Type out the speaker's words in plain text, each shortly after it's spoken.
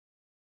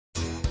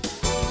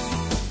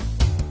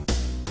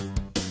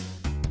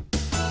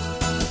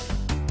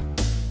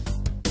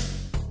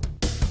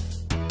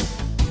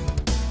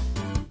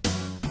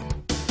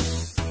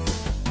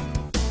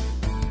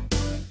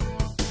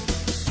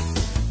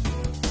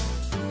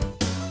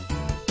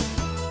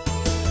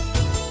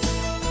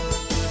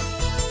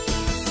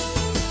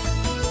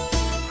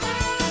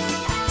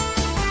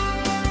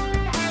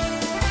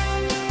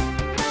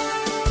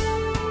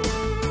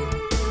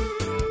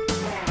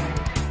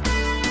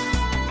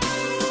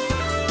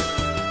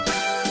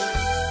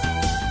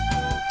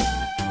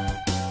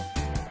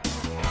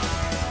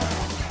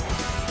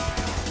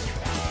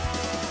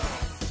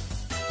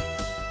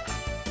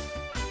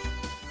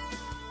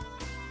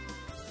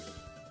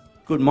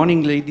Good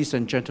morning, ladies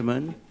and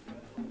gentlemen.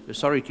 We're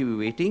sorry to keep you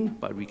waiting,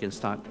 but we can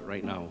start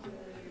right now.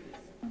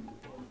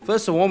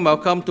 First, a warm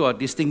welcome to our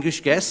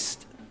distinguished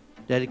guests,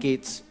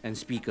 delegates, and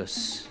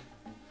speakers.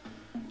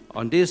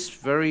 On this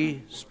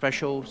very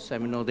special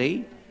seminal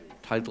day,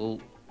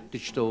 titled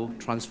Digital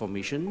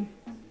Transformation,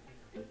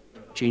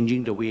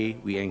 Changing the Way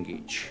We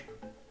Engage.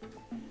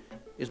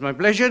 It's my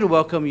pleasure to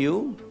welcome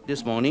you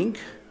this morning,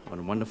 on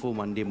a wonderful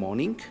Monday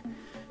morning.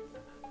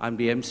 I'm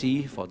the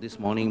MC for this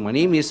morning. My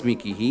name is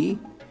Mickey He,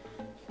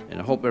 and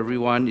I hope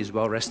everyone is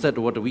well rested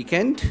over the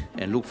weekend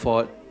and look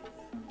forward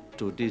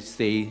to this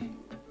day's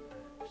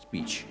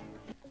speech.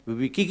 We'll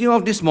be kicking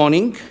off this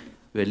morning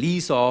with a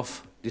list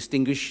of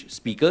distinguished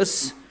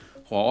speakers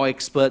who are all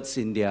experts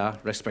in their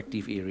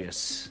respective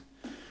areas.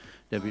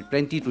 There'll be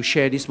plenty to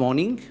share this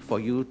morning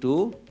for you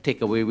to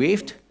take away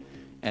with,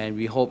 and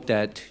we hope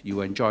that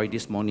you enjoy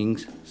this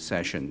morning's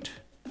session.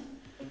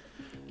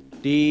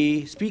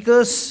 The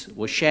speakers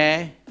will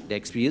share their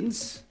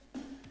experience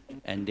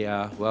and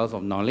their wealth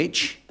of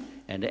knowledge.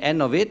 At the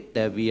end of it,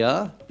 there'll be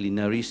a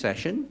plenary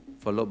session,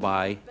 followed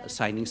by a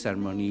signing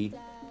ceremony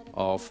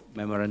of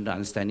Memorandum of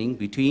Understanding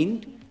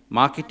between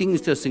Marketing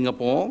Institute of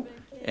Singapore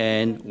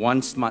and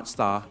One Smart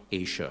Star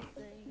Asia.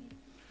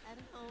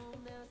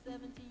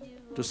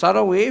 To start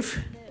off with,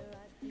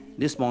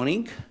 this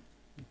morning,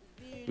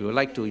 we would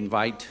like to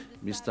invite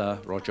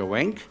Mr. Roger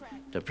Wang,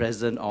 the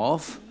President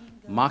of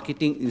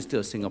Marketing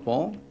Institute of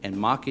Singapore and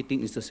Marketing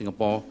Institute of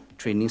Singapore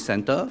Training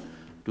Center,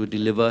 to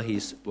deliver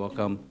his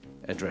welcome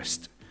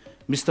address.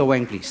 Mr.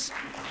 Wang, please.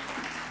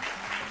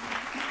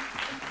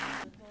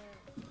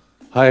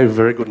 Hi,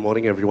 very good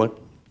morning, everyone.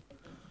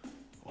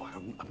 Oh,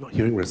 I'm not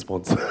hearing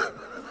response.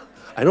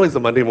 I know it's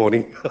a Monday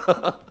morning,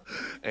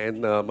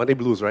 and Monday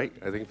blues, right?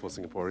 I think for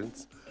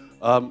Singaporeans.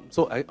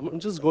 So I'm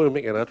just going to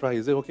make another try.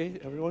 Is it okay,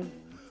 everyone?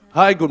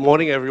 Hi, good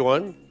morning,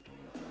 everyone.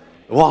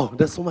 Wow,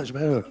 that's so much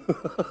better.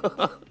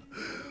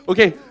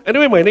 Okay,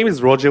 anyway, my name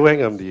is Roger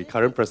Wang. I'm the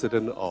current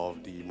president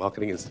of the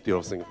Marketing Institute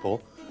of Singapore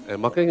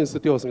and Marketing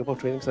Institute of Singapore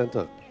Training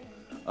Center.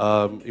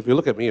 If you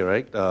look at me,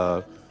 right,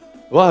 well,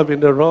 I've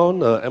been around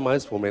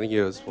MIS for many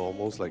years, for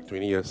almost like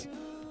 20 years.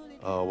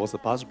 Was a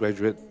past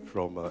graduate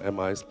from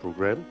MIS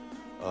program,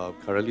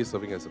 currently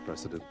serving as a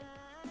president.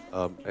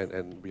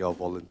 And we are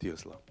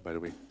volunteers, by the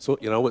way. So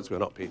in other words, we're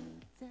not paid.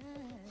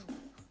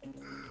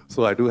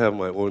 So I do have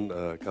my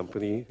own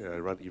company. I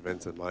run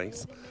events at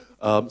MICE.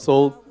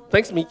 So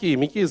thanks, Mickey.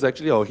 Mickey is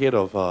actually our head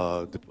of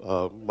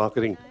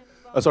marketing.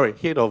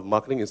 Head of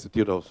Marketing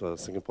Institute of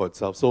Singapore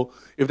itself. So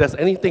if there's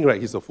anything,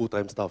 right, he's a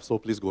full-time staff. So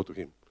please go to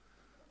him.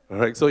 All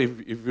right. So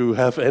if you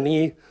have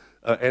any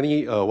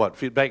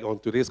feedback on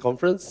today's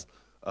conference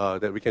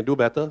that we can do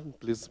better,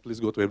 please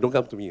go to him. Don't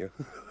come to me.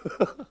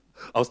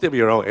 I'll still be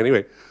around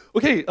anyway.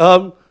 Okay.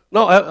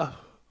 Now,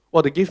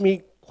 they gave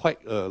me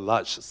quite a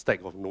large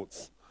stack of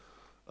notes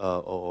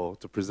or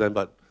to present,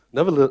 but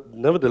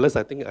nevertheless,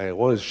 I think I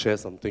want to share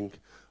something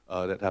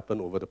that happened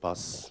over the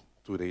past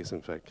 2 days,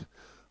 in fact.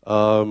 I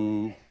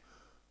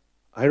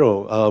don't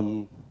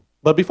know,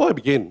 but before I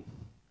begin,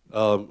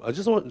 I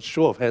just want a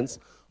show of hands.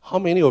 How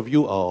many of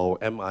you are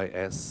our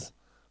MIS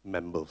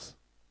members?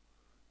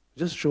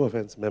 Just show of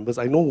hands, members.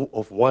 I know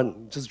of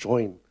one, just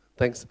join.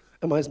 Thanks.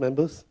 MIS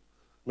members?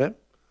 Ma'am?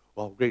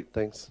 Wow, great,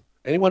 thanks.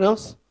 Anyone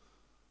else?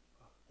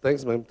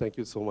 Thanks, ma'am, thank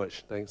you so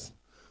much, thanks.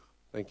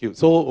 Thank you.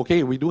 So,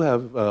 okay, we do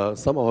have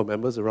some of our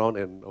members around,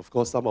 and of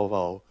course some of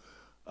our,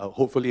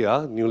 hopefully,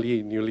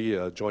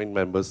 newly joined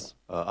members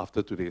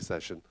after today's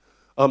session.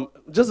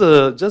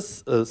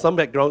 Just some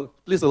background.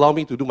 Please allow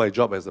me to do my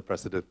job as the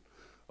president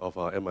of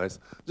MIS.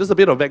 Just a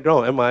bit of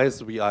background on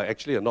MIS. We are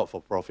actually a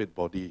not-for-profit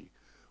body.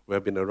 We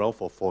have been around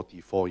for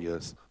 44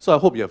 years. So I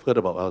hope you have heard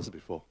about us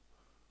before.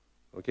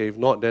 Okay, if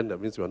not, then that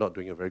means we are not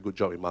doing a very good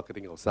job in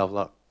marketing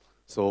ourselves.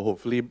 So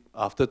hopefully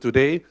after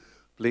today,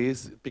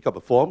 please pick up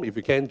a form. If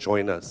you can,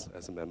 join us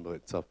as a member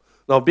itself.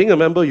 Now, being a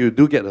member, you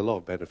do get a lot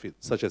of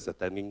benefits, such as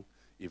attending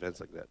events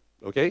like that,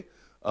 okay?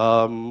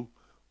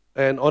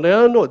 And on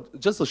another note,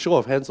 just a show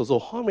of hands also,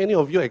 how many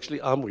of you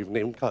actually armed with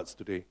name cards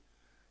today?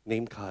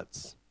 Name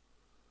cards.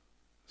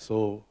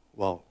 So,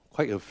 wow,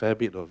 quite a fair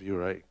bit of you,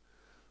 right?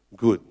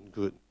 Good,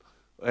 good.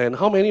 And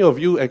how many of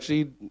you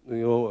actually,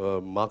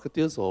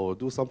 marketers or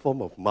do some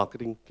form of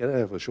marketing? Can I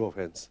have a show of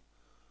hands?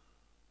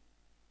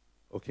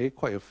 Okay,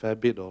 quite a fair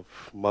bit of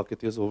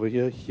marketers over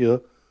here.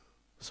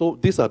 So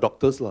these are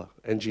doctors,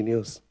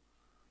 engineers,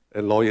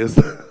 and lawyers.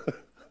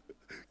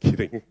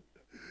 Kidding.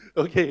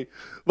 Okay,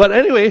 but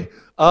anyway,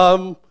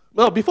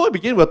 now before I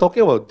begin, we're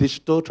talking about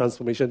digital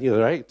transformation here,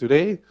 right,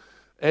 today.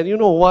 And you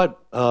know what?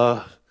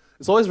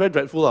 It's always very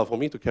dreadful for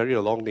me to carry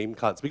along name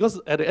cards, because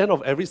at the end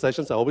of every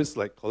session, I always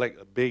collect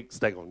a big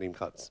stack of name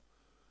cards.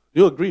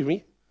 Do you agree with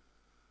me?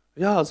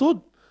 Yeah,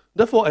 so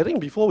therefore, I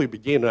think before we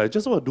begin, I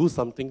just want to do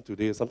something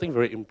today, something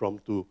very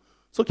impromptu.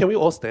 So can we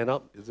all stand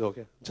up? Is it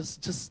okay?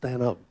 Just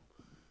stand up.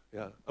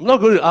 Yeah, I'm not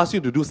going to ask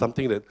you to do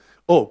something that,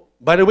 oh,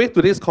 by the way,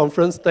 today's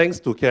conference, thanks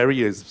to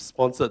Carrie, is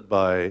sponsored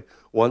by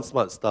One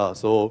Smart Star.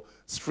 So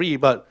it's free,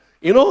 but,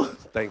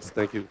 thanks,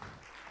 thank you.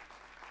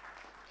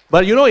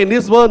 But you know, in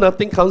this world,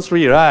 nothing comes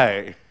free,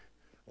 right?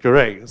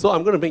 Correct. So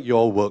I'm going to make you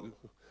all work.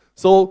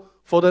 So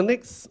for the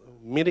next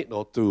minute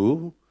or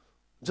two,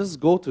 just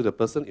go to the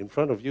person in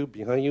front of you,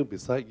 behind you,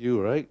 beside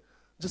you, right?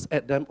 Just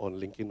add them on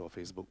LinkedIn or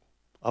Facebook.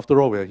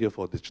 After all, we're here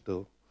for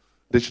digital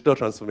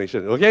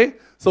transformation, okay?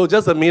 So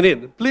just a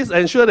minute. Please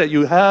ensure that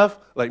you have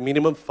like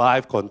minimum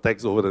 5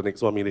 contacts over the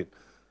next 1 minute.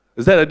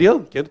 Is that a deal?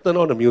 Can you turn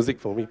on the music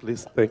for me,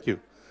 please? Thank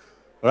you.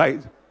 All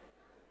right.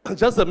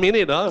 Just a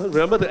minute, huh?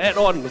 Remember to add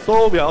on.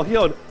 So we are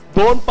here.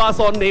 Don't pass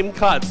on name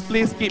cards.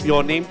 Please keep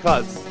your name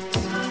cards.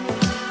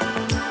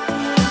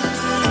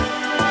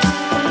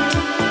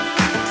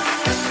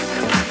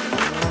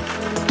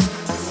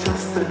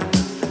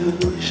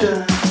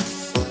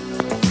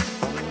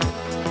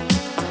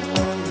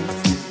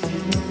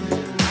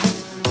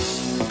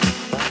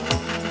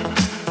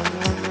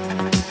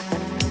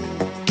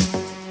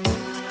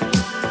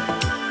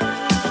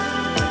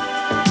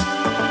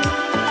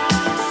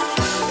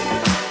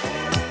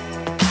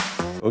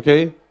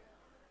 Okay.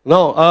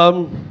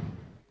 Now,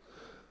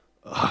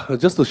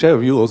 just to share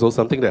with you also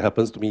something that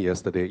happens to me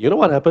yesterday. You know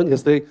what happened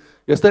yesterday?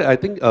 Yesterday, I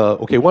think,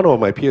 okay, one of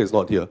my peers is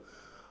not here.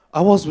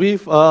 I was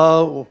with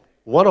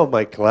one of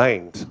my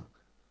clients,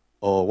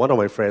 or one of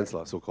my friends,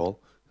 so-called,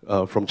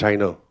 from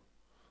China.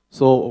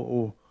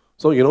 So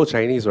you know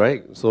Chinese,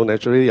 right? So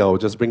naturally, I'll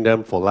just bring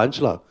them for lunch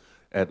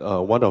at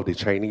one of the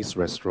Chinese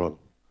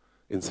restaurants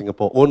in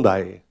Singapore, owned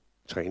by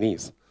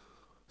Chinese,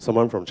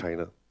 someone from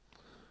China.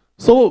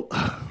 So,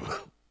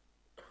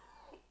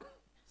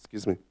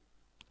 excuse me.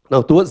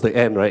 Now, towards the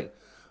end, right,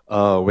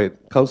 when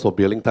it comes for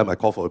billing time, I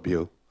call for a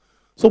bill.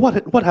 So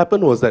what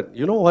happened was that,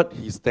 you know what,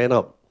 he stand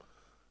up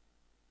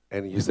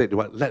and he said,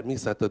 let me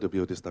settle the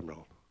bill this time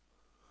around.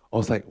 I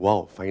was like,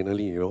 wow,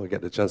 finally, you know, I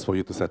get the chance for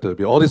you to settle the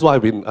bill. All this while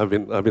I've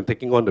been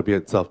taking on the bill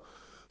itself.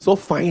 So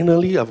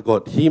finally, I've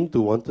got him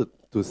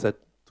to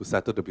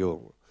settle the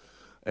bill.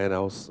 And I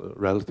was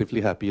relatively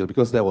happy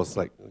because that was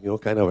like, you know,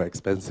 kind of an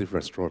expensive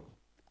restaurant.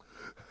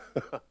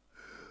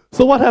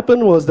 So what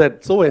happened was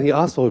that, so when he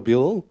asked for a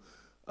bill,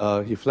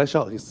 he flashed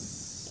out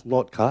his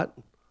not card,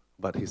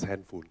 but his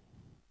handphone.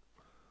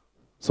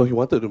 So he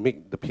wanted to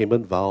make the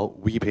payment via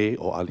WePay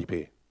or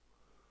Alipay.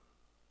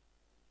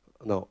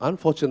 Now,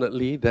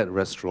 unfortunately, that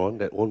restaurant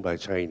that owned by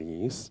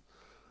Chinese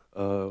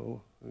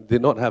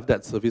did not have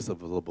that service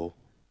available.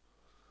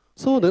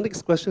 So the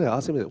next question I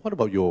asked him is, what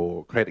about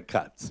your credit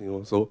cards? You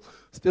know, so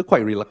still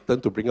quite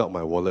reluctant to bring out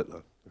my wallet.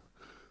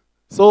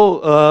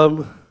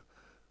 So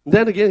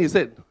then again he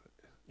said,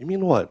 you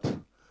mean what?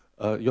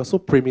 You're so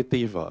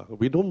primitive.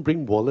 We don't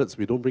bring wallets,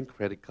 we don't bring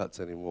credit cards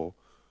anymore.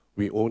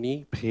 We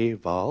only pay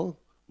via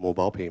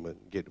mobile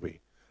payment gateway.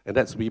 And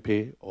that's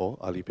WePay or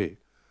Alipay.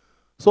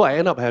 So I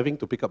end up having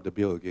to pick up the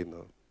bill again.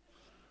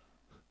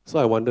 So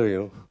I wonder, you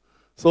know.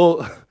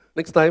 So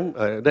next time,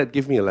 that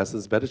give me a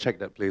lesson. Better check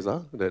that place,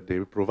 that they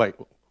provide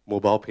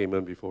mobile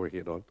payment before we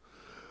head on.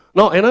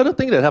 Now, another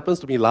thing that happens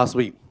to me last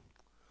week,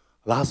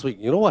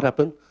 you know what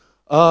happened?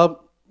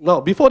 Now,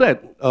 before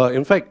that,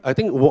 in fact, I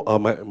think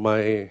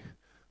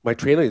my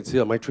trainer is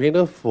here. My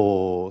trainer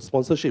for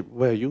sponsorship,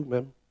 where are you,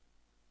 ma'am?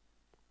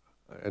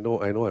 I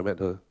know I met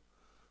her.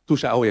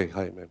 Tusha, oh yeah,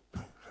 hi, ma'am.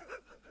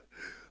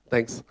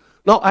 Thanks.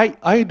 Now,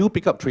 I do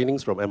pick up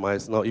trainings from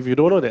MIS. Now, if you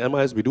don't know the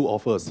MIS, we do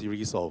offer a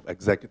series of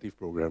executive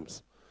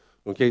programs.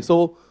 Okay,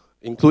 so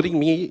including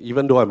me,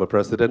 even though I'm a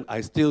president,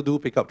 I still do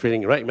pick up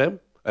training, right, ma'am?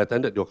 I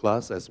attended your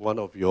class as one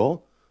of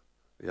your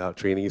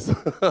trainees.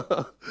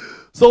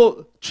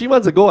 So 3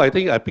 months ago, I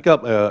think I picked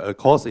up a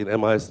course in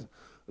MIS,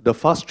 the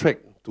fast track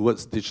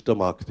towards digital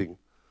marketing.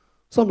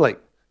 So I'm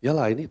like,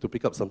 I need to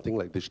pick up something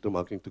like digital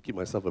marketing to keep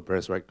myself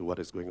abreast, right, to what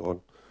is going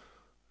on.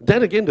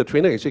 Then again, the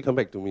trainer actually come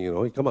back to me, you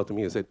know, he come up to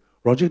me and said,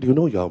 Roger, do you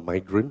know you're a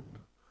migrant?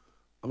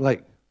 I'm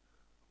like,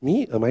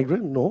 me, a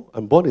migrant? No,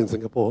 I'm born in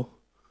Singapore.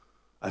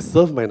 I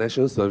serve my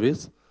national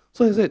service.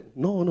 So he said,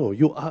 no,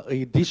 you are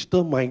a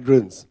digital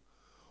migrant.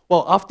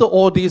 Well, after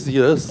all these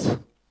years,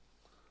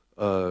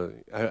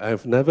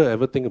 I've never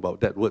ever think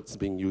about that words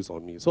being used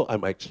on me. So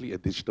I'm actually a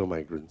digital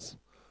migrant.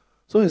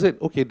 So he said,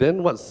 okay,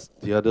 then what's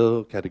the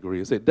other category?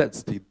 He said,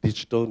 that's the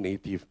digital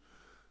native.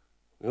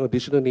 You know,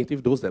 digital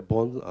native, those that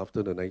born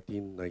after the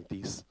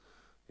 1990s.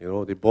 You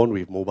know, they're born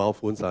with mobile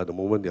phones. The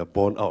moment they are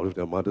born out of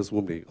their mother's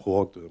womb, they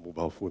hold on to a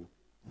mobile phone.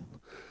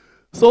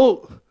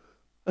 So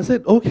I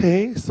said,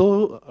 okay,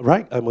 so,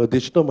 right, I'm a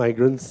digital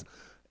migrant,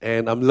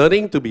 and I'm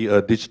learning to be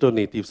a digital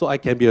native, so I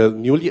can be a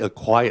newly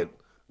acquired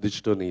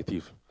digital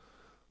native.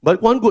 But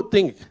one good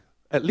thing,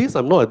 at least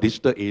I'm not a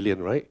digital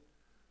alien, right?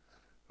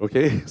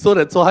 Okay, so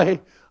that's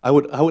why I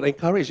would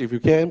encourage, if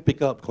you can,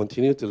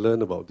 continue to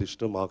learn about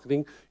digital marketing.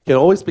 You can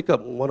always pick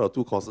up 1 or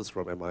 2 courses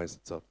from MIS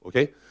itself,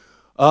 okay?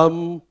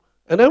 And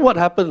then what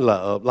happened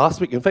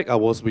last week, in fact, I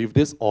was with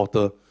this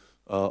author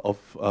of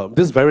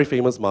this very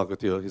famous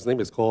marketer. His name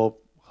is called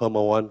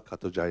Hermawan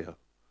Kartajaya.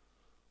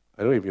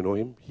 I don't know if you know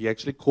him. He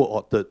actually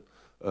co-authored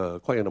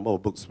quite a number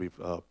of books with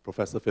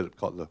Professor Philip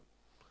Kotler.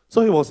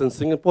 So he was in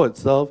Singapore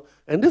itself,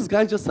 and this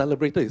guy just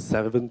celebrated his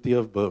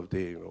 70th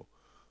birthday, you know.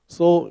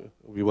 So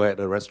we were at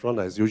a restaurant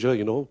as usual,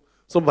 you know.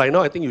 So by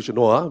now, I think you should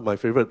know, my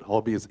favorite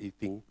hobby is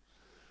eating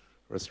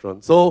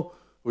restaurants. So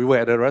we were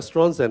at the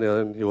restaurants,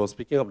 and he was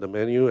picking up the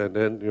menu, and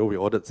then we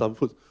ordered some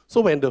food. So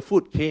when the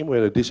food came,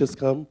 when the dishes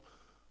come,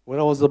 when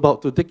I was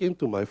about to dig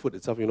into my food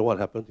itself, you know what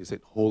happened? He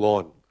said, "Hold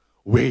on,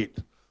 wait."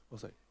 I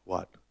was like,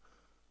 "What?"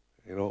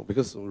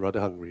 Because I'm rather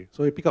hungry.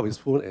 So he picked up his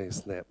phone and he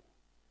snapped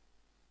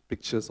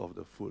pictures of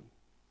the food.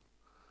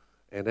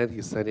 And then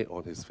he sent it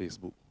on his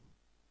Facebook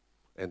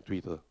and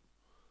Twitter.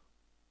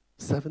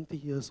 70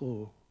 years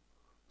old.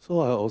 So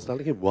I was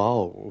telling him,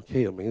 wow,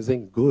 okay,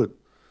 amazing, good.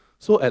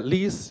 So at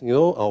least,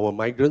 our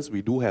migrants,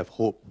 we do have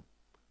hope.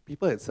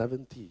 People at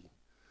 70.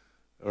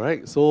 All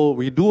right, so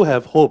we do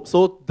have hope.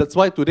 So that's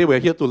why today we're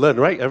here to learn,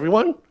 right,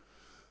 everyone?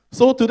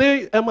 So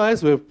today,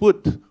 MIS, we have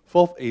put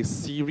forth a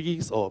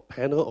series or a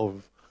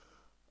panel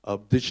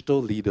of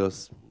digital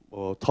leaders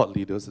or thought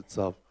leaders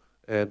itself.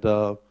 And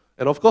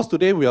of course,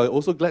 today we are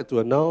also glad to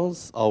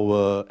announce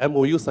our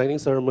MOU signing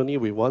ceremony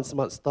with One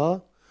Smart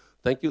Star.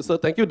 Thank you, sir.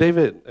 Thank you,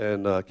 David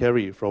and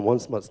Kerry from One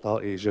Smart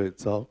Star Asia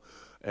itself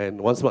and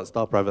One Smart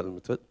Star Private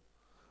Limited.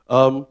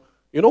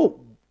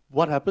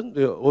 What happened?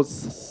 It was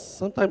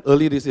sometime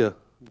early this year.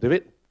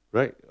 David,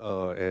 right,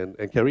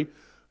 and Kerry,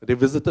 they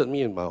visited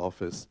me in my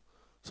office.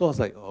 So I was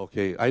like,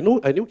 okay, I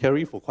knew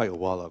Kerry for quite a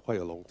while, quite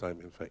a long time,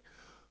 in fact.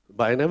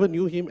 But I never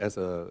knew him as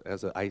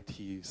an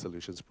IT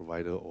solutions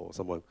provider or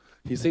someone.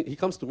 He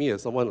comes to me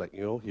as someone like,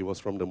 he was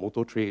from the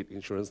motor trade,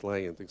 insurance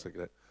line and things like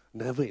that.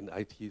 Never in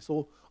IT.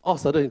 So all of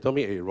a sudden he told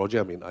me, "Hey,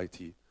 Roger, I'm in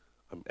IT.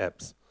 I'm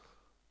apps."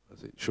 I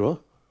said, "Sure?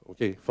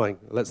 Okay, fine.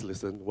 Let's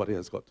listen what he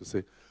has got to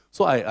say."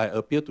 So I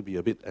appear to be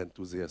a bit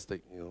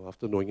enthusiastic,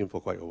 after knowing him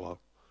for quite a while.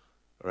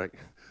 All right.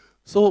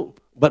 So,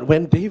 but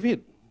when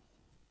David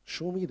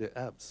showed me the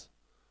apps,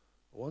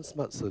 One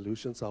Smart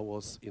Solutions, I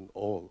was in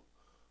awe.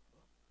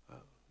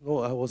 No,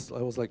 I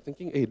was like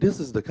thinking, hey, this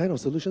is the kind of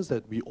solutions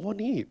that we all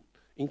need,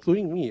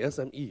 including me,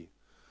 SME.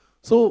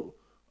 So,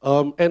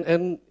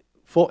 and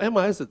for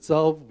MIS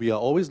itself, we are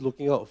always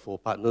looking out for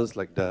partners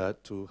like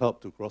that to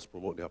help to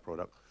cross-promote their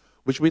product,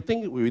 which we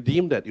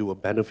deem that it will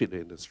benefit the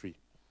industry.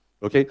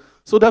 Okay,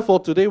 so therefore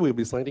today we'll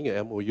be signing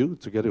an MOU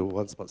together with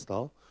One Smart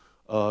Star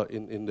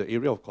in the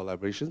area of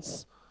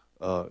collaborations,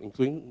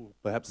 including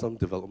perhaps some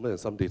development and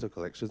some data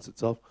collections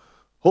itself.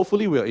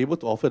 Hopefully, we are able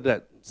to offer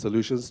that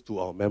solutions to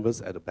our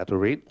members at a better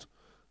rate.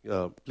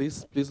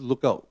 Please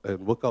look out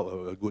and work out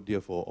a good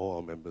deal for all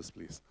our members,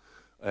 please.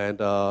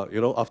 And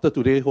after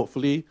today,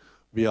 hopefully,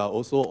 we are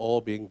also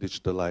all being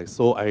digitalized.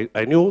 So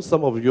I knew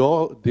some of you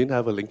all didn't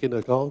have a LinkedIn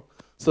account,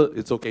 so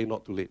it's okay,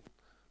 not too late,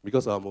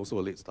 because I'm also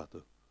a late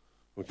starter.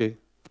 Okay?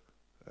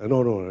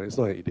 No, it's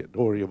not an idiot.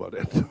 Don't worry about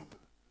that.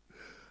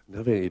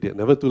 Never an idiot.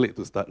 Never too late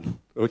to start.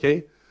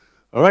 Okay?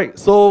 All right.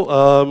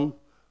 So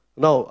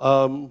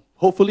now.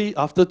 Hopefully,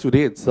 after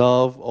today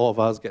itself, all of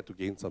us get to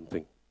gain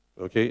something,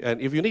 okay?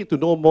 And if you need to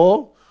know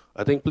more,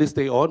 I think please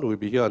stay on. We'll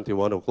be here until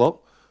 1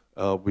 o'clock.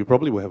 We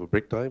probably will have a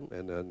break time,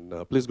 and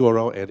then please go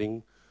around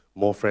adding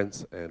more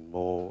friends and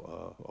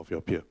more of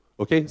your peer.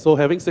 Okay, so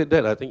having said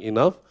that, I think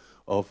enough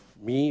of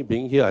me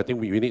being here. I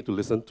think we need to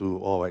listen to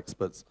all our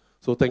experts.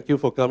 So thank you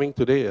for coming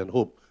today, and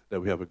hope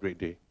that we have a great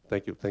day.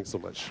 Thank you. Thanks so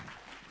much.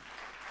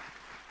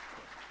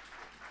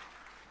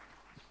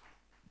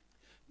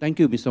 Thank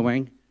you, Mr.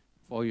 Wang,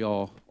 for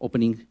your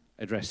opening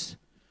address.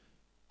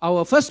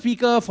 Our first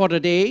speaker for the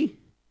day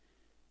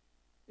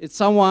is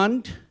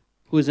someone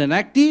who is an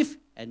active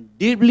and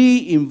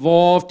deeply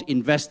involved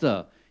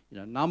investor in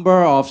a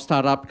number of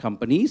startup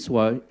companies who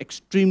are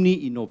extremely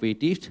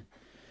innovative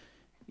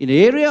in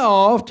the area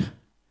of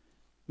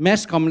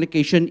mass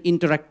communication,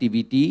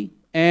 interactivity,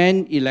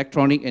 and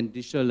electronic and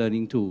digital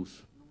learning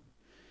tools.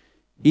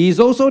 He is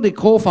also the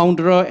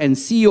co-founder and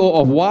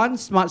CEO of One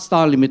Smart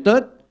Star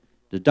Limited,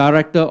 the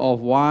director of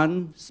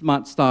One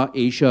Smart Star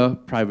Asia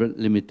Private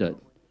Limited.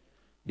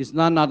 He's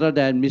none other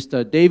than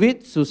Mr.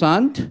 David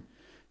Susant.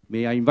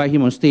 May I invite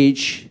him on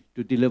stage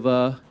to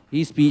deliver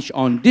his speech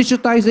on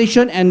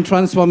digitization and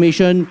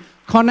transformation,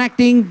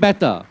 connecting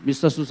better.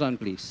 Mr. Susant,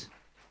 please.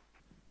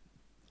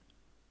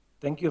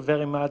 Thank you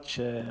very much,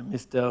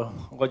 Mr.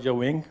 Roger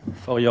Wing,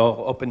 for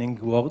your opening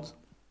words.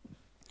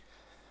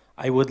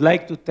 I would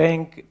like to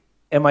thank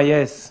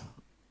MIS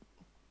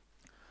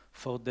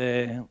for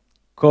the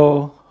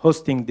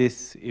co-hosting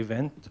this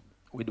event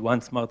with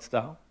One Smart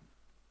Star.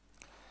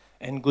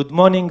 And good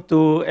morning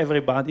to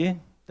everybody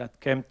that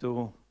came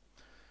to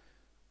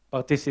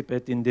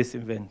participate in this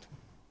event.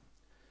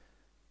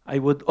 I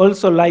would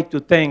also like to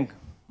thank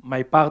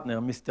my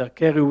partner, Mr.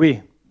 Kerry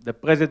Wee, the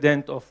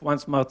president of One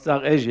Smart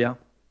Star Asia,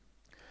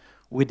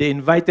 with the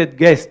invited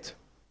guests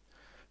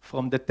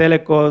from the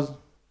telecos,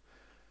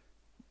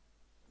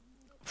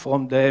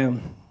 from the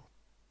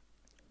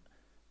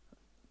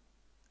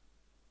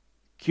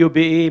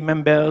QBE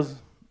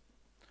members,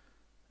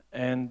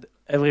 and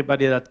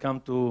everybody that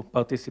come to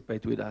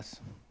participate with us.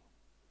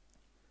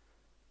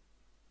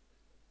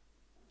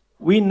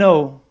 We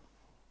know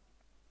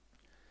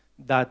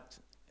that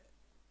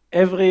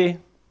every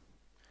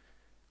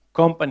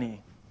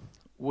company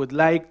would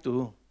like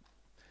to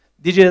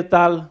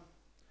digital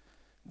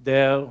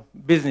their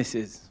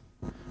businesses,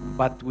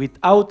 but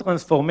without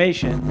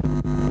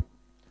transformation,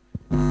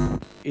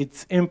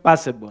 it's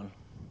impossible.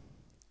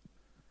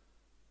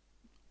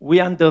 We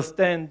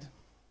understand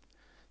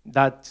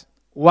that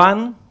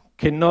one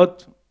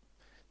cannot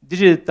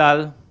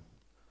digital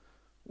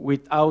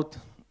without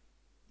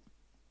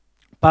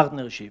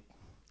partnership.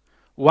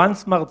 One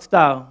Smart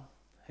Star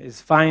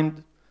has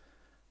found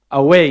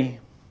a way,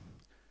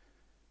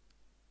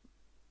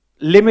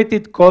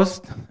 limited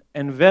cost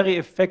and very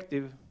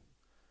effective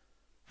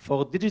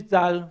for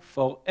digital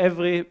for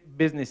every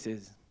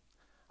businesses.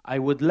 I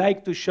would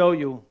like to show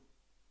you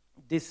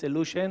this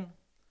solution,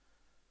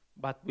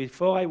 but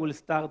before I will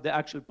start the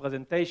actual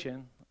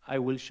presentation, I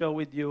will share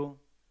with you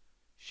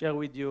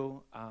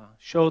a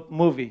short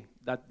movie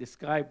that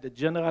describes the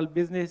general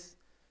business,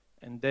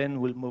 and then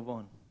we'll move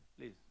on.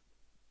 Please.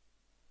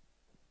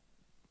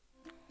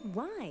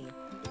 Why?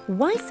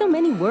 Why so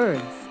many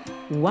words?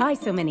 Why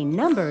so many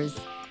numbers?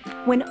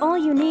 When all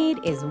you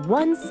need is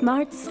one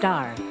Smart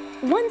Star.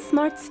 One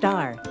Smart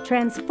Star,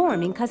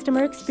 transforming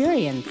customer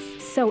experience.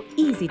 So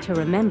easy to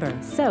remember,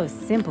 so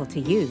simple to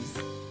use.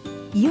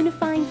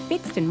 Unifying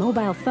fixed and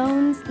mobile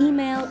phones,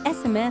 email,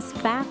 SMS,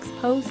 fax,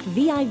 post,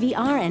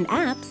 VIVR, and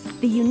apps,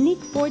 the unique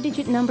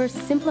 4-digit number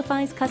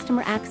simplifies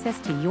customer access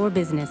to your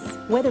business.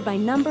 Whether by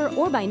number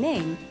or by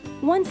name,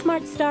 One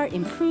Smart Star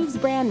improves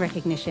brand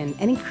recognition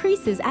and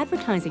increases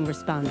advertising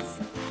response.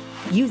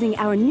 Using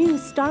our new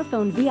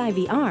StarPhone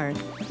VIVR,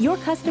 your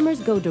customers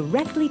go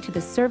directly to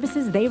the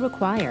services they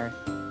require.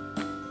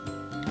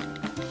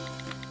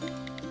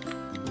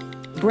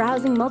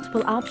 Browsing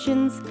multiple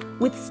options,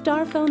 with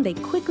StarPhone they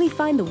quickly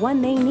find the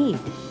one they need.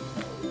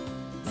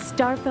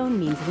 StarPhone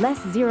means less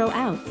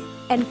zero-outs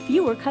and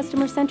fewer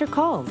customer center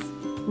calls.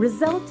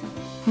 Result?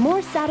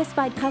 More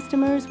satisfied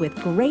customers with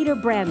greater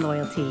brand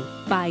loyalty,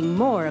 buying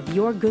more of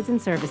your goods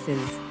and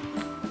services.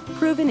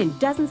 Proven in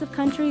dozens of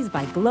countries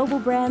by global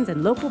brands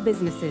and local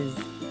businesses.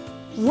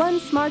 One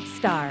Smart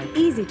Star,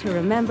 easy to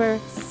remember,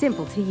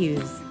 simple to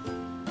use.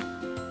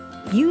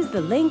 Use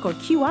the link or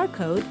QR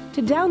code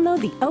to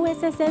download the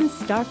OSSN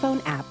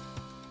StarPhone app.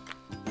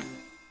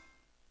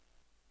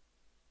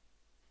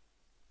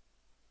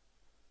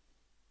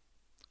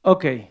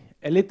 Okay,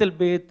 a little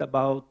bit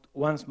about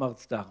One Smart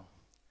Star.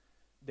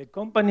 The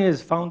company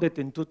is founded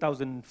in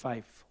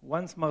 2005.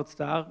 One Smart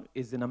Star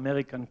is an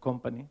American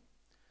company.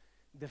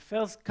 The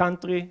first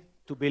country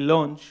to be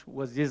launched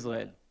was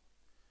Israel.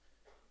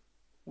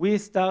 We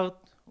start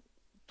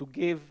to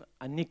give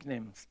a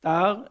nickname,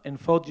 Star and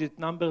 4-digit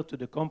number, to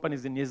the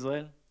companies in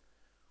Israel.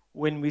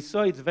 When we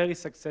saw it's very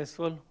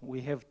successful,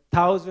 we have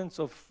thousands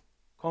of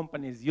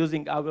companies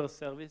using our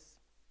service.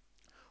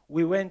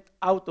 We went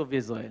out of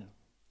Israel.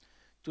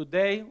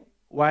 Today,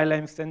 while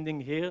I'm standing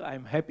here,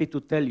 I'm happy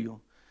to tell you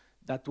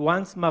that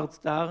One Smart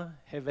Star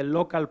have a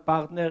local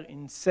partner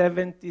in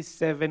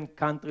 77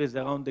 countries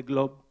around the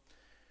globe.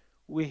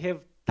 We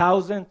have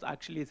thousands,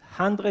 actually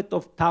hundreds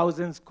of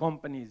thousands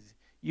companies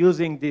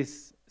using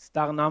this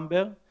star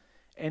number,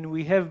 and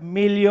we have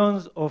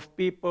millions of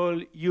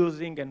people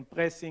using and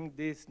pressing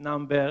this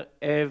number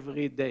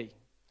every day.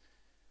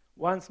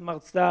 One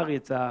Smart Star,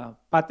 it's a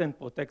patent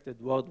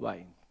protected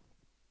worldwide.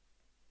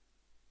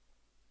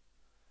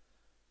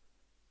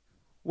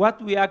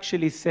 What we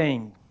actually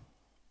saying?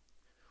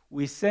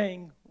 We're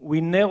saying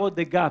we narrow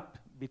the gap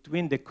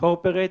between the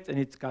corporate and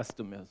its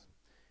customers.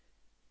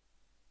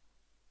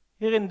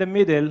 Here in the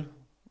middle,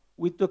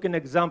 we took an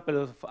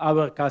example of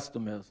our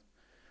customers.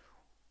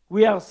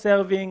 We are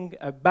serving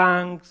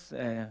banks,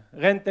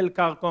 rental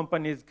car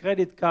companies,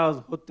 credit cards,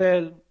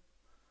 hotel,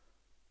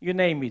 you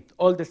name it,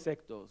 all the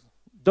sectors.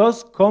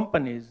 Those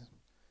companies,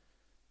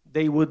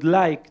 they would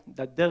like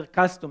that their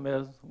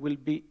customers will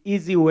be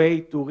easy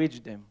way to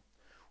reach them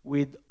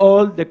with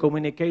all the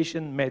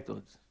communication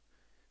methods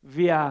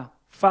via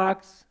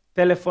fax,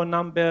 telephone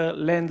number,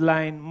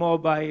 landline,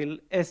 mobile,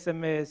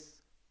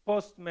 SMS,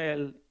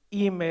 postmail,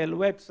 email,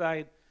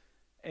 website,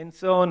 and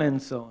so on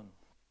and so on.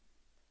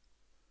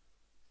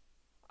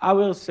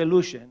 Our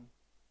solution,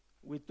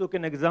 we took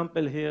an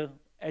example here,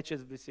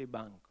 HSBC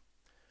Bank.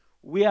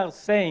 We are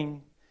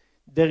saying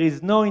there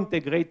is no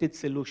integrated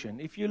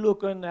solution. If you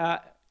look on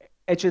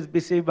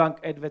HSBC Bank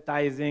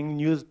advertising,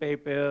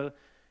 newspaper,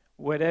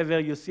 wherever,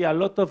 you see a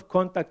lot of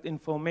contact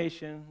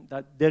information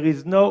that there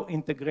is no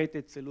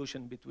integrated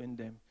solution between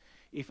them.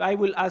 If I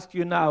will ask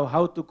you now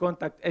how to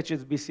contact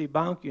HSBC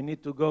Bank, you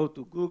need to go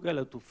to Google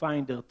or to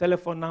find their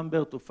telephone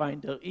number, to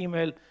find their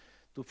email,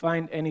 to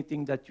find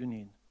anything that you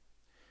need.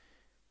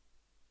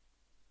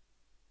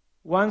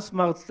 One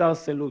Smart Star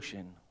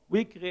solution.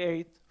 We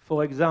create,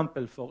 for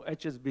example, for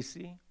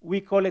HSBC, we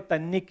call it a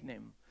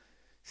nickname,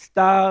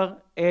 Star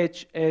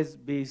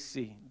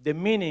HSBC. The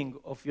meaning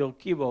of your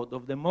keyboard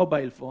of the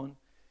mobile phone,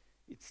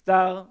 it's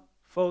Star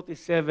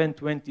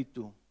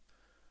 4722.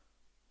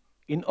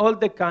 In all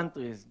the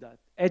countries that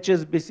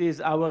HSBC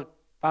is our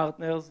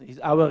partners, is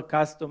our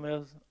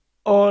customers,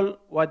 all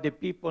what the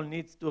people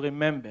needs to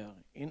remember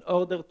in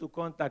order to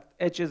contact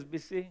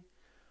HSBC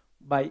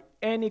by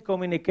any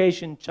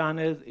communication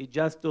channels is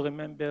just to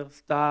remember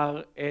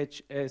Star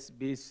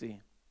HSBC.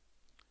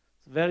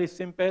 It's very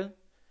simple,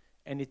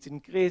 and it's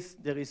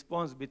increased the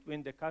response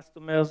between the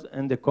customers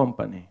and the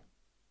company.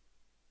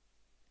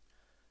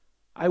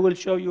 I will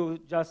show you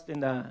just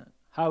in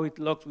how it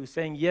looks. We were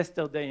saying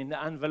yesterday in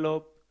the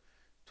envelope.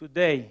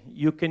 Today,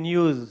 you can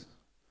use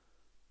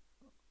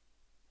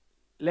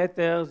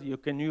letters, you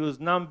can use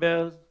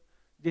numbers.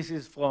 This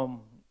is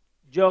from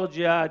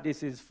Georgia,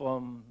 this is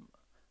from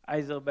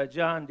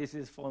Azerbaijan, this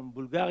is from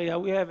Bulgaria.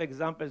 We have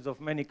examples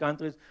of many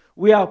countries.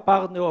 We are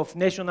partner of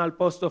National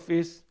Post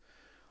Office,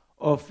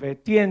 of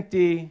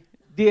TNT,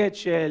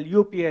 DHL,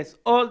 UPS,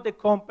 all the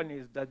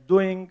companies that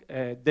doing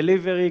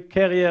delivery,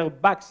 carrier,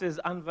 boxes,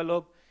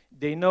 envelope,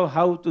 they know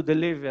how to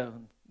deliver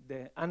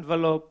the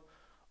envelope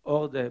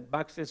or the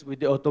boxes with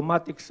the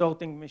automatic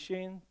sorting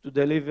machine to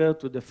deliver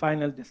to the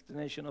final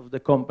destination of the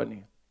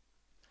company.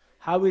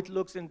 How it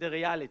looks in the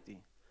reality.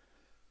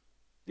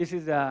 This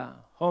is a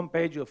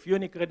homepage of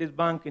UniCredit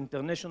Bank,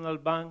 International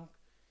Bank.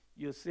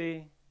 You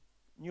see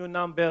new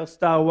number,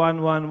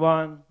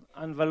 *111,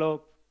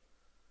 envelope.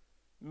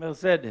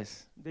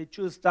 Mercedes, they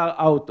choose Star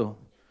Auto.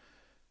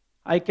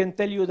 I can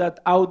tell you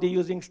that Audi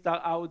using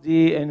Star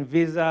Audi, and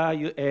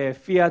Visa,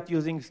 Fiat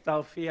using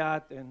Star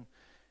Fiat,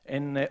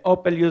 and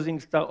Opel using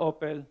Star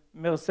Opel.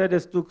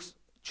 Mercedes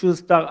choose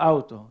Star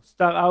Auto.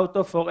 Star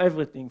Auto for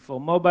everything, for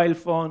mobile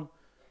phone,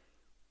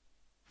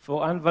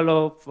 for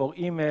envelope, for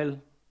email.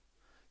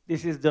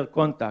 This is their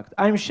contact.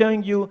 I'm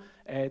showing you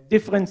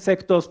different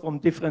sectors from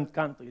different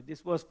countries.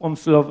 This was from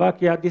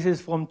Slovakia, this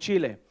is from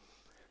Chile.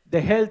 The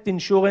health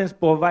insurance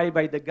provided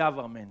by the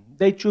government.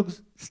 They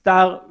choose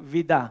Star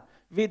Vida.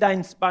 Vida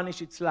in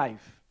Spanish, it's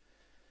life.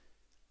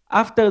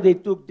 After they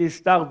took this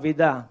Star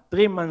Vida,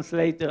 3 months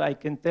later, I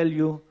can tell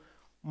you,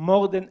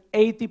 more than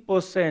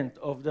 80%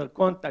 of their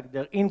contact,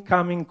 their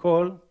incoming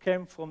call,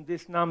 came from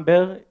this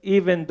number,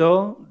 even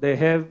though they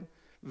have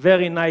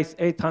very nice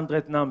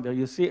 800 number.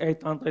 You see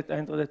 800,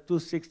 800,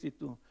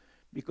 262,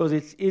 because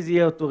it's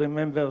easier to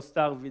remember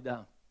Star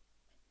Vida.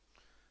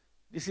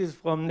 This is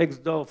from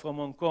next door, from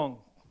Hong Kong.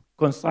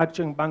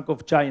 Construction Bank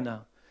of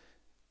China.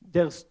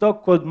 Their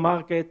stock code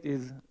market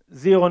is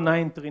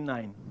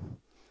 0939.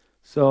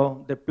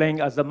 So they're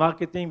playing as a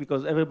marketing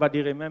because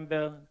everybody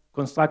remember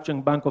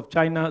Construction Bank of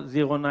China,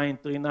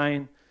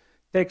 0939.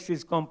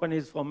 Taxis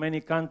companies from many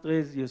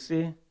countries, you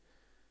see.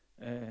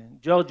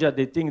 Georgia,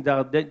 they think they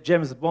are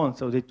James Bond,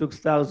 so they took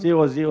star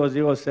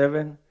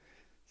 0007.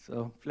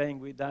 So playing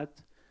with that.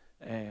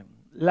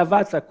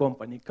 Lavazza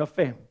company,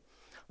 cafe.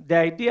 The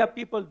idea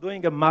people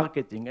doing a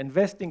marketing,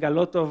 investing a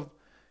lot of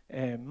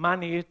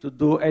money to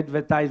do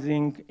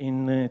advertising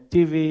in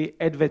TV,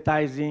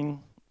 advertising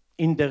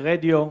in the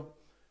radio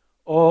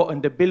or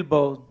on the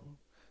billboard.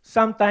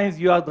 Sometimes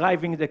you are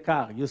driving the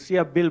car, you see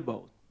a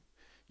billboard.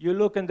 You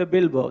look in the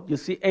billboard, you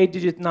see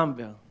 8-digit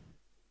number.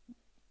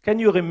 Can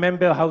you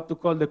remember how to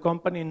call the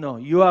company? No,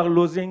 you are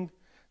losing,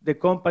 the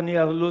company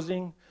are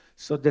losing,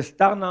 so the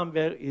star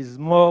number is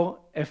more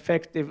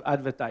effective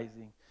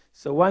advertising.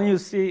 So when you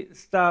see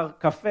Star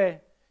Cafe,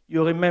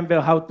 you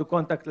remember how to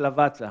contact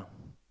Lavazza.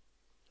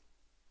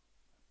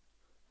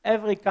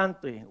 Every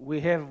country, we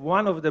have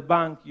one of the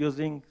bank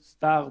using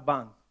Star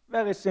Bank.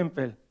 Very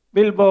simple.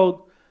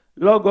 Billboard,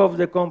 logo of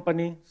the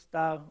company,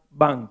 Star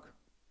Bank.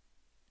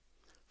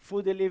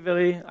 Food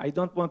delivery, I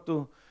don't want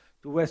to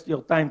waste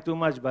your time too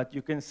much, but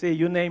you can see,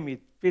 you name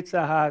it,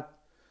 Pizza Hut,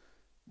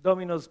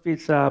 Domino's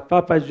Pizza,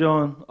 Papa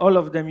John, all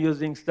of them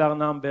using Star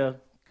number,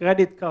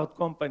 credit card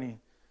company.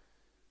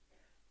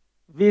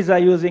 Visa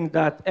using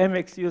that,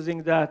 Amex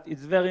using that,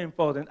 it's very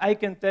important. I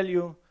can tell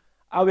you,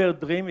 our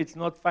dream, it's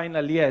not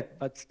final yet,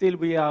 but still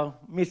we are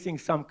missing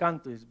some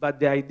countries. But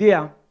the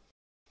idea,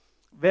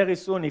 very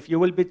soon, if you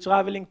will be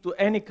traveling to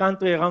any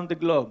country around the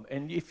globe,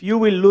 and if you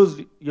will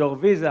lose your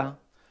visa,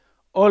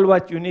 all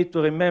what you need to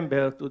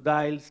remember to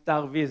dial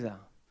Star Visa.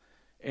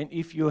 And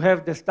if you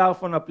have the Star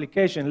Phone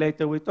application,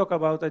 later we talk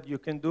about it, you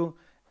can do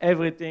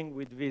everything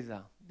with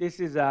Visa. This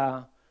is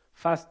a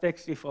fast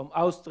taxi from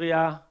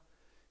Austria.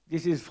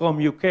 This is from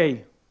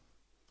UK,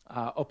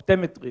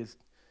 optometrist.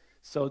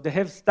 So they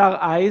have star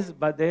eyes,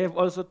 but they have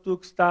also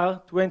took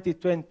star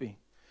 2020,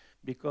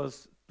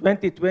 because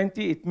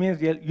 2020, it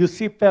means you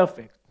see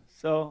perfect.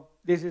 So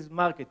this is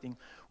marketing.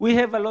 We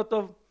have a lot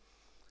of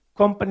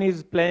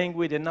companies playing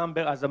with a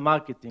number as a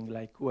marketing,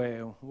 like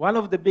one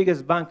of the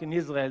biggest banks in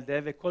Israel, they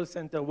have a call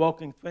center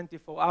working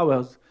 24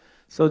 hours,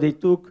 so they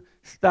took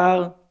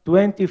star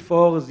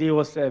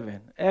 2407.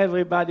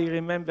 Everybody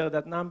remember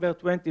that number,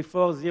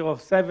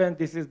 2407.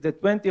 This is the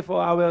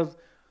 24 hours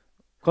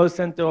call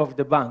center of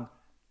the bank.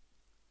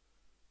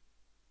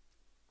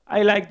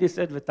 I like this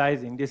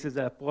advertising. This is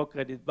a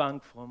ProCredit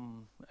Bank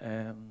from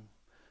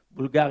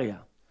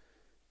Bulgaria.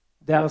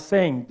 They are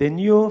saying the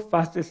new,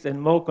 fastest,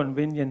 and more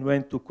convenient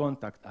way to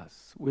contact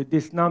us. With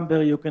this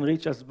number, you can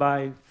reach us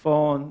by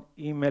phone,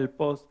 email,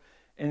 post,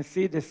 and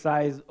see the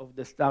size of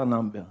the star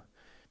number.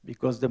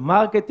 Because the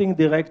marketing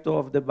director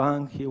of the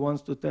bank, he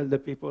wants to tell the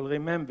people,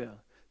 remember,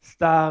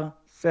 star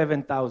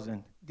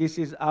 7000. This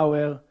is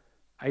our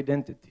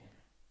identity.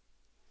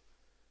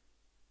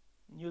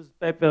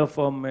 newspaper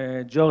from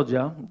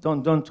Georgia.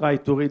 Don't try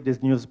to read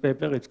this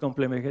newspaper, it's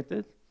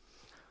complicated.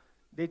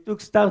 They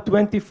took Star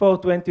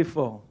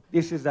 2424.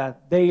 This is a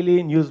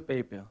daily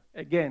newspaper.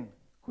 Again,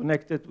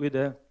 connected with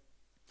a,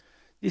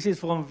 this is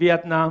from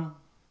Vietnam.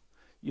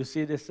 You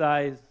see the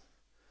size.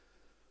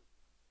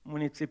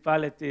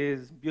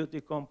 Municipalities, beauty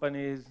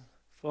companies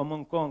from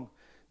Hong Kong.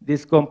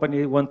 This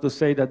company want to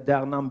say that they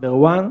are number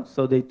one,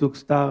 so they took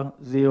Star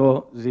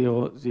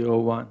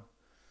 0001.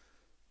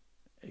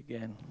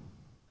 Again.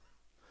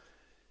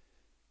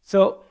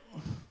 So,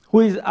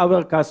 who is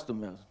our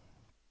customers?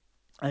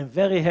 I'm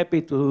very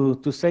happy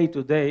to say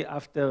today,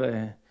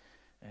 after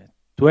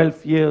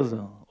 12 years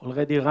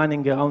already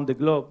running around the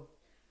globe,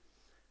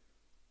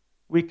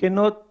 we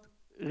cannot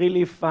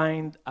really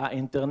find an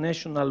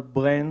international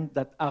brand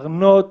that are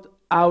not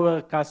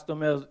our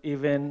customers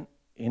even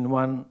in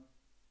one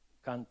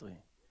country.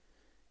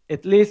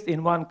 At least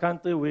in one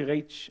country, we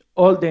reach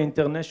all the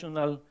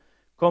international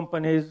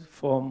companies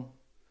from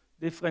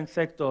different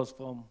sectors,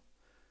 from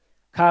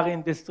car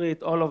industry,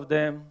 all of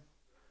them,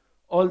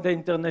 all the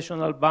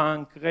international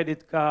bank,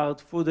 credit card,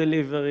 food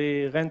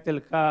delivery, rental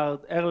card,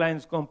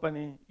 airlines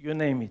company, you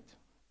name it.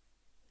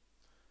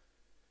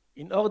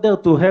 In order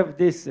to have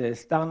this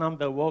star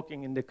number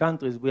working in the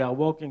countries, we are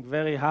working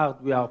very hard.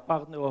 We are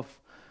partner of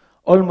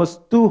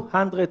almost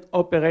 200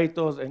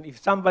 operators, and if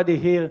somebody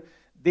here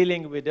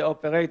dealing with the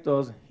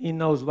operators, he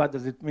knows what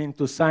does it mean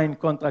to sign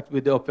contract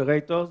with the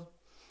operators.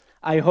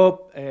 I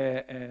hope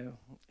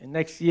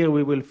next year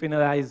we will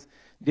finalize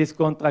this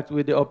contract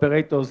with the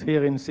operators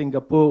here in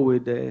Singapore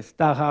with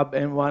StarHub,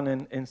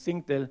 M1, and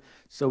Singtel,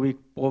 so we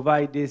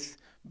provide these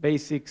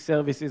basic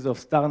services of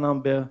star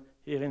number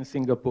here in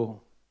Singapore.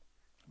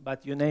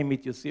 But you name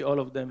it, you see all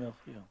of them are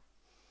here.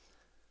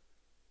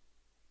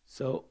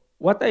 So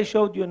what I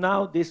showed you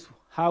now, this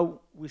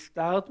how we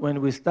start, when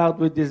we start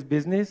with this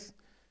business,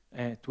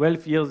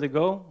 12 years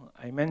ago,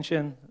 I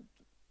mentioned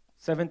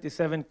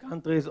 77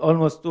 countries,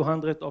 almost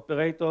 200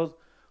 operators,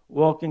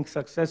 working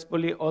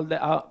successfully, all the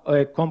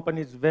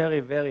companies very,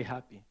 very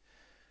happy.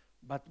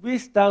 But we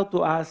start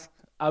to ask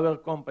our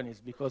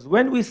companies, because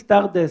when we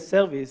start the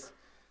service,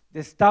 the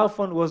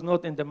Starphone was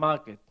not in the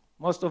market.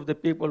 Most of the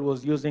people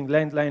was using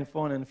landline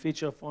phone and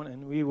feature phone,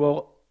 and we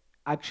were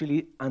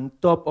actually on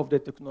top of the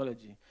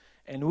technology.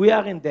 And we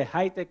are in the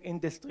high-tech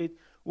industry.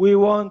 We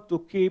want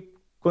to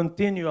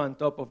continue on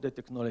top of the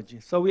technology.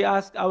 So we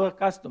ask our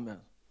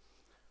customers,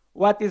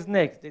 what is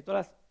next? They told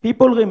us,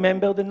 people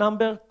remember the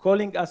number,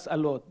 calling us a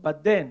lot.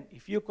 But then,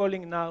 if you're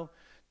calling now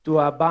to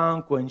a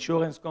bank or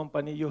insurance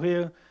company, you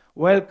hear,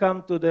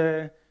 welcome to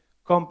the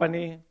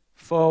company.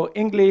 For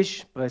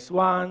English, press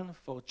 1.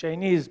 For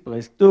Chinese,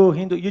 press 2.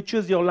 Hindu, you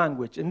choose your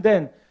language. And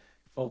then,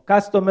 for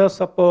customer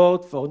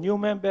support, for new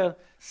member,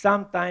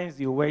 sometimes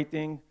you're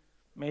waiting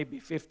maybe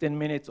 15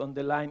 minutes on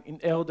the line in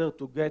order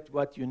to get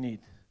what you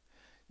need.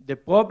 The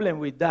problem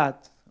with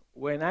that,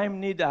 when I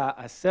need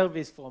a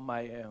service for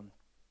my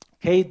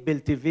cable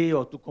TV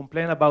or to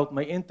complain about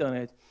my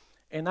internet,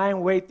 and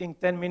I'm waiting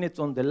 10 minutes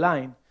on the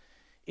line,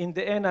 in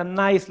the end, a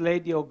nice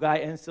lady or guy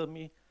answered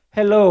me,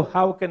 hello,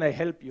 how can I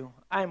help you?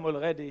 I'm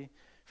already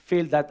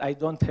feel that I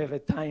don't have a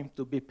time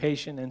to be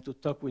patient and to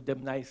talk with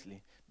them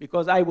nicely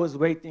because I was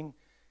waiting.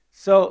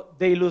 So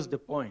they lose the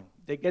point.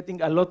 They're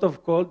getting a lot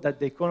of calls that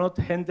they cannot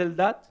handle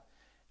that,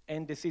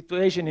 and the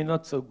situation is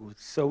not so good.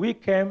 So we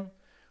came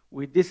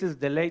with, this is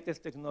the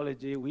latest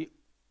technology. We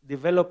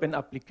develop an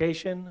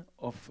application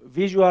of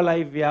visual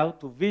IVR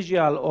to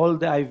visual all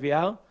the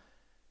IVR,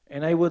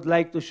 and I would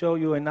like to show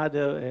you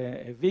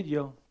another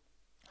video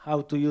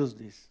how to use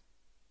this.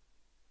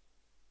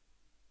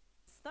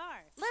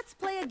 Let's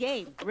play a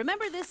game.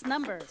 Remember this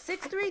number,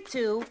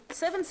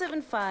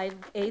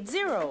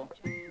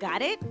 632-775-80.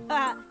 Got it?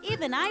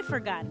 Even I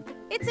forgot.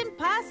 It's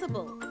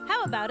impossible.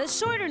 How about a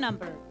shorter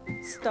number?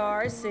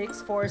 Star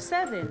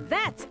 647.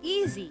 That's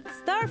easy.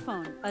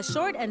 Starphone, a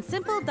short and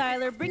simple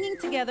dialer bringing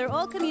together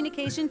all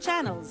communication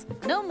channels.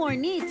 No more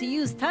need to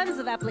use tons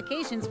of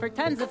applications for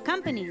tons of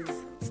companies.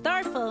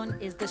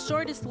 Starphone is the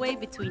shortest way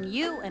between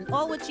you and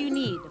all what you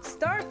need.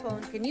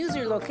 Starphone can use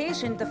your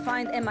location to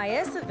find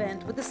MIS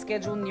event with a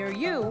schedule near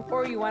you,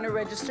 or you want to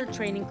register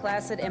training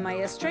class at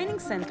MIS Training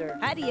Center.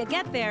 How do you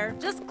get there?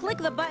 Just click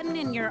the button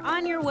and you're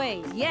on your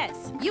way.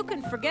 Yes, you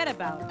can forget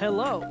about.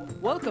 Hello,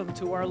 welcome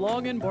to our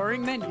long and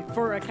boring menu.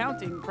 For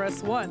accounting,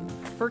 press 1.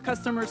 For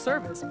customer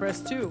service, press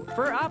 2.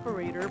 For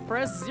operator,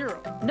 press 0.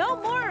 No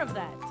more of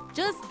that.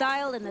 Just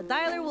dial and the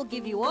dialer will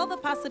give you all the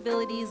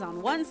possibilities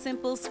on one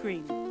simple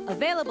screen.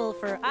 Available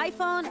for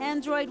iPhone,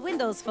 Android,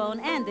 Windows Phone,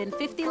 and in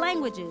 50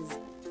 languages.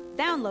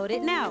 Download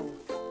it now.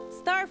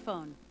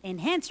 Starphone.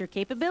 Enhance your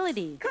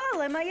capability.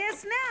 Call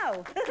MIS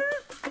now.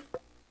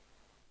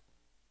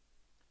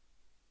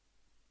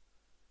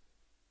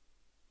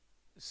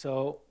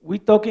 So we're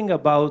talking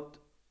about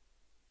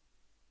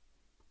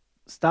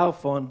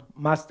Starphone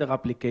master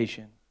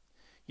application.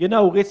 You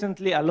know,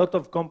 recently a lot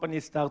of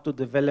companies start to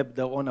develop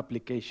their own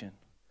application.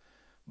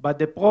 But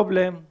the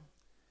problem,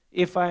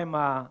 if I'm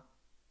a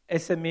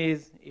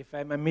SMEs, if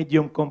I'm a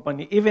medium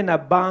company, even a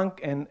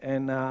bank and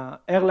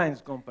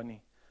airlines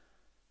company,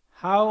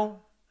 how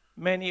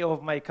many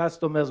of my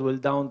customers will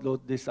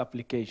download this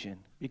application?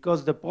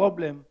 Because the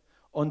problem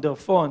on their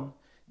phone,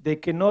 they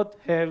cannot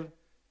have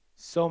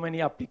so many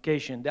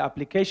applications. The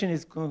application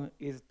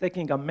is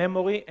taking a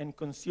memory and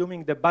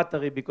consuming the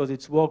battery because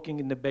it's working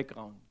in the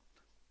background.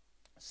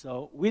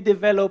 So we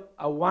develop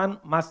a one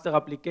master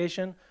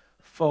application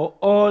for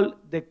all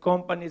the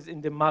companies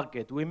in the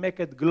market. We make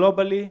it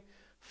globally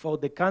for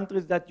the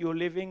countries that you're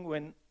living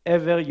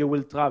whenever you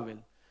will travel.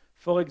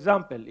 For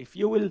example, if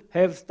you will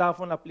have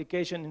Starphone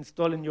application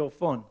installed in your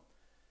phone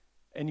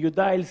and you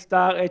dial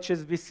star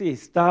HSBC,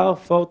 star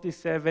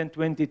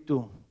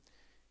 4722,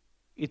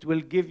 it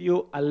will give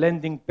you a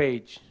landing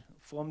page.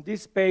 From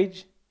this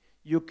page,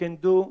 you can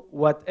do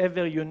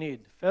whatever you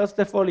need. First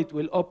of all, it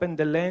will open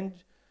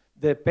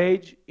the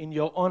page in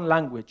your own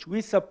language.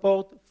 We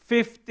support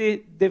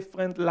 50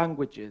 different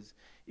languages.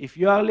 If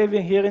you are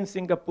living here in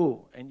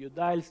Singapore and you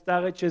dial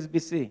star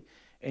HSBC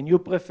and you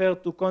prefer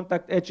to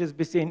contact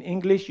HSBC in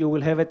English, you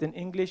will have it in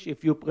English.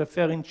 If you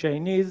prefer in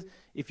Chinese,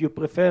 if you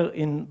prefer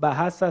in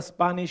Bahasa,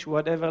 Spanish,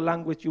 whatever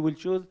language you will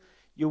choose,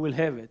 you will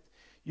have it.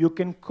 You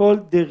can call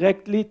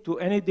directly to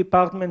any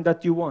department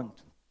that you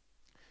want.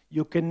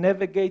 You can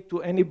navigate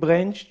to any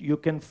branch. You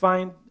can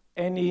find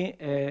any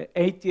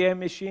ATM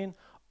machine.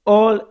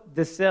 All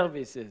the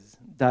services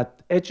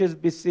that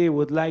HSBC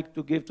would like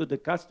to give to the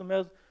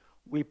customers,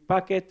 we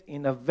pack it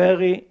in a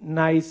very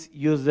nice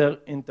user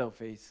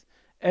interface.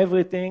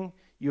 Everything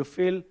you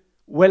feel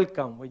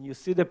welcome. When you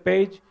see the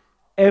page,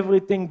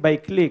 everything by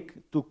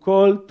click, to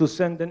call, to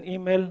send an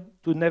email,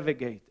 to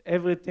navigate.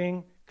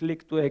 Everything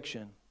click to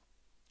action.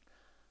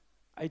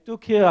 I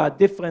took here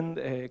different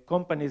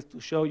companies to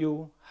show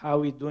you how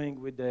we're doing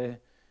with the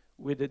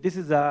this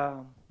is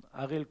a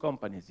real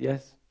companies,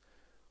 yes?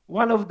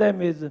 One of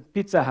them is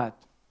Pizza Hut.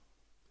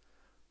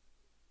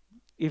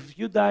 If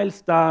you dial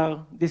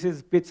star, this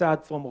is Pizza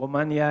Hut from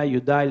Romania, you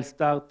dial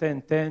star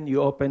 1010,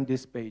 you open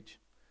this page.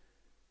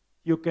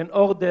 You can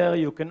order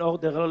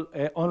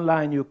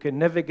online, you can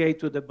navigate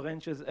to the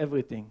branches,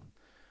 everything.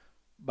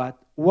 But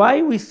why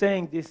are we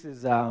saying this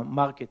is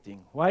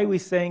marketing? Why are we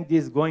saying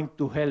this is going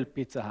to help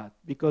Pizza Hut?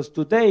 Because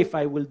today, if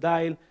I will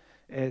dial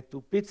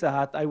to Pizza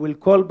Hut, I will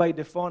call by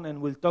the phone and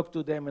will talk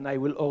to them and I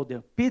will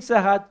order.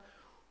 Pizza Hut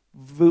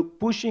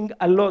pushing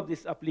a lot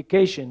this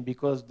application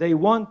because they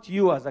want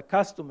you as a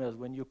customer,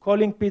 when you're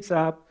calling Pizza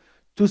Hut,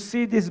 to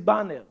see this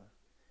banner.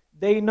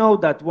 They know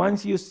that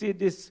once you see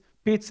this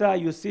pizza,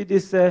 you see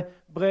this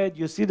bread,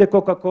 you see the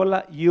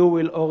Coca-Cola, you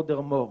will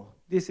order more.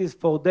 This is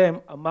for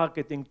them a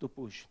marketing to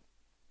push.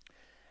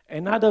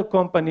 Another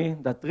company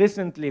that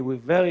recently we're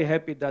very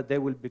happy that they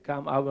will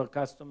become our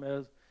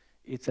customers,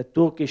 it's a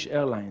Turkish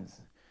Airlines.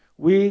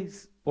 We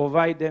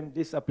provide them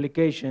this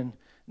application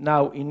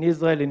now in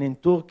Israel and in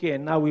Turkey,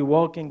 and now we're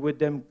working with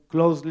them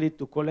closely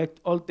to collect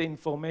all the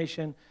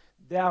information.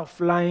 They are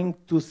flying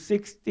to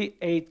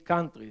 68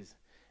 countries,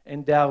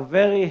 and they are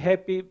very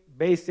happy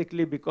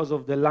basically because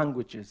of the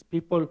languages.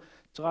 People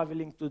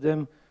traveling to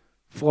them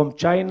from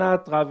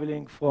China,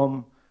 traveling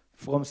from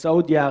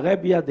Saudi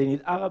Arabia, they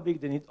need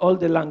Arabic, they need all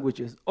the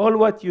languages. All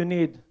what you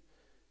need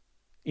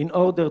in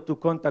order to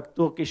contact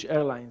Turkish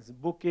Airlines,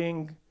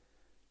 booking,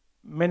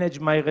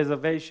 manage my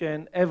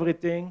reservation,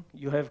 everything,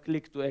 you have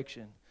click to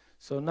action.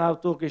 So now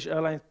Turkish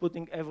Airlines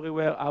putting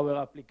everywhere our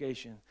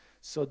application.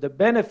 So the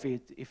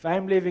benefit, if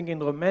I'm living in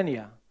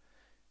Romania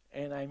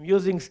and I'm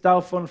using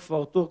Starphone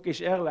for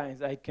Turkish Airlines,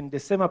 the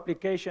same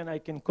application, I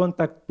can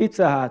contact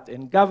Pizza Hut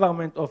and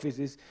government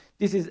offices.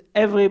 This is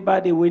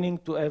everybody winning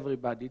to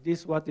everybody. This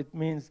is what it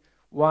means,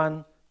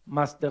 one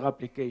master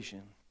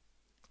application.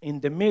 In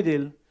the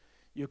middle,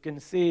 you can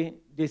see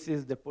this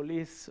is the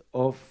police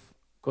of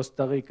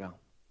Costa Rica.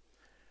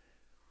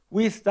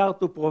 We start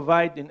to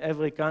provide in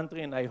every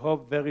country, and I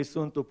hope very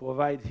soon to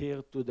provide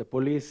here to the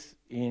police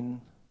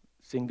in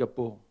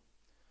Singapore.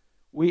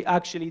 We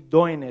actually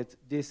donate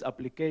this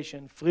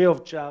application free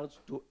of charge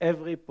to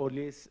every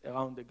police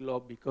around the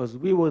globe because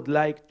we would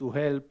like to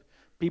help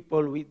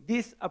people with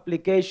this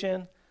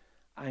application.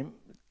 I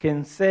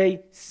can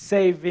say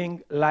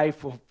saving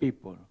life of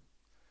people.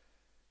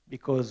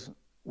 Because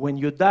when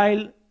you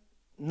dial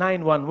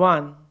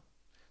 911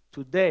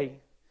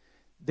 today,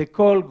 the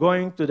call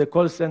going to the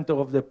call center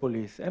of the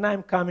police. And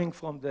I'm coming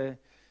from the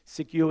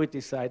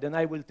security side, and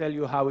I will tell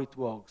you how it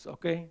works,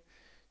 okay?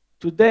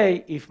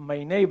 Today, if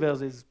my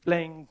neighbors is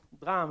playing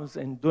drums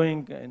and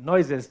doing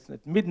noises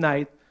at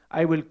midnight,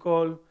 I will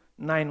call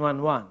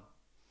 911.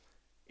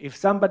 If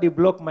somebody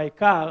blocked my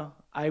car,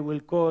 I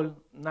will call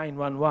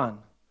 911.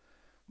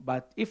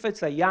 But if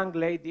it's a young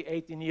lady,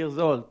 18 years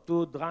old,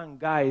 two drunk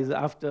guys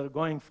after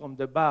going from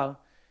the bar,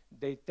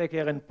 they take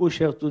her and push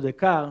her to the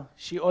car,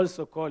 she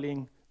also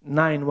calling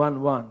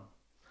 911.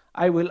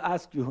 I will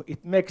ask you,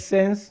 it makes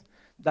sense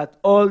that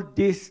all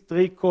these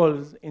three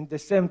calls in the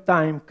same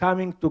time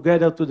coming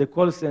together to the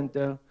call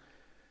center,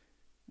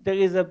 there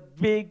is a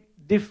big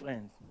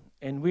difference,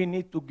 and we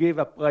need to give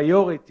a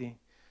priority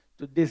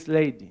to this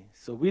lady.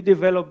 So we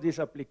developed this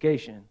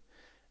application,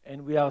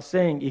 and we are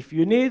saying if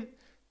you need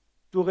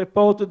to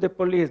report to the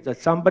police that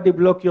somebody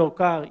blocked your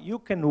car, you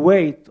can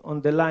wait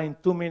on the line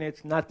 2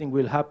 minutes, nothing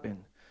will happen.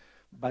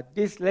 But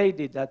this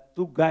lady that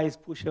two guys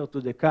push her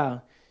to the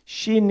car,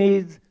 she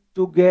needs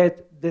to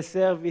get the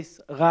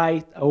service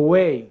right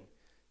away.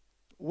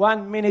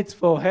 1 minute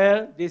for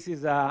her, this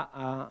is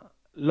a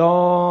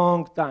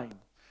long time.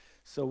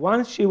 So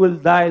once she will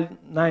dial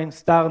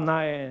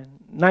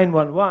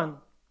 911,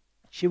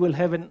 she will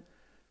have a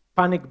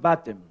panic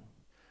button.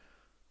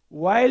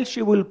 While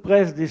she will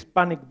press this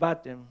panic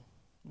button,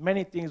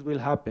 many things will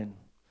happen.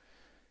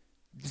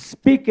 The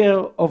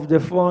speaker of the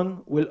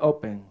phone will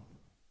open.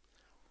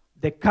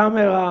 The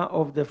camera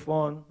of the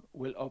phone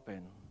will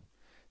open.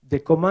 The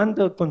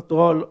commander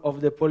control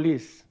of the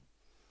police,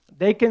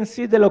 they can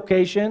see the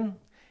location,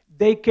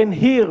 they can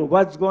hear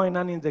what's going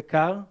on in the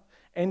car,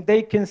 and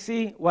they can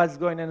see what's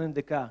going on in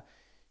the car.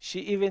 She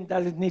even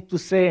doesn't need to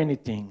say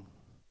anything.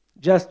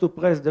 Just to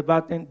press the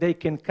button, they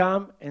can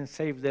come and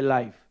save the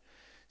life.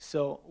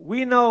 So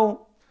we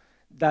know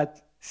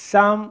that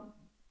some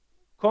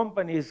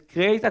companies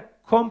create a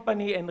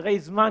company and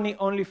raise money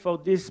only for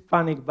this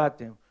panic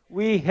button.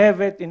 We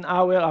have it in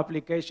our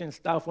application,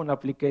 Starphone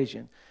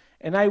application.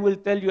 And I will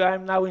tell you,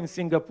 I'm now in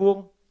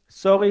Singapore.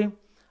 Sorry,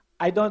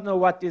 I don't know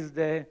what is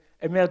the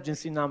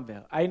emergency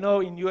number. I know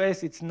in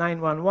US it's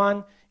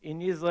 911,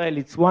 in Israel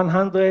it's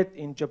 100,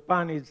 in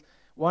Japan it's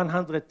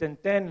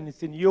 110, and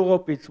it's in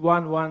Europe it's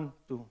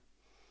 112.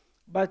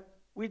 But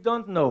we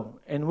don't know.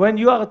 And when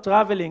you are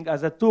traveling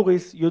as a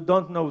tourist, you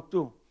don't know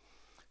too.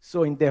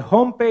 So in the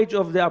homepage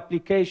of the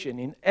application,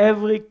 in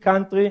every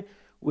country,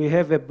 we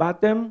have a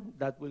button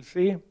that will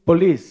say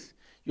police.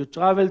 You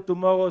travel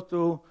tomorrow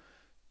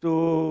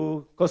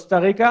to Costa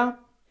Rica,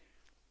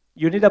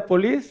 you need a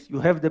police, you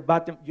have the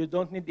button, you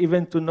don't need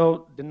even to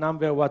know the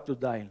number what to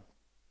dial.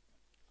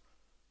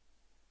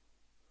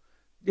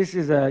 This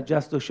is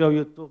just to show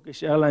you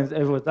Turkish Airlines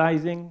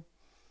advertising.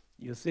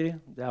 You see,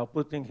 they are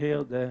putting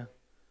here the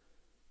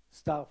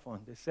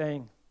Starphone. They're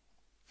saying,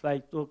 fly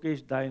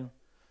Turkish, dial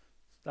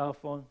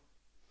Starphone.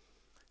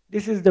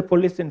 This is the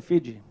police in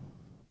Fiji.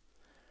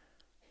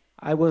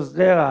 I was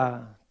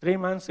there 3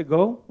 months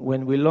ago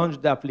when we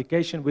launched the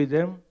application with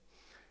them.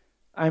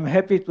 I'm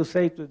happy to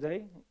say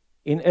today,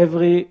 in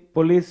every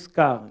police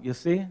car, you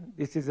see,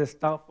 this is a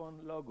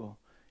Starphone logo.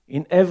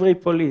 In every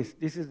police,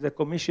 this is the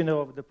commissioner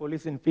of the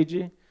police in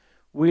Fiji.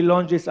 We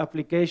launched this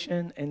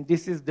application, and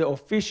this is the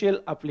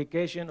official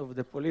application of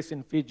the police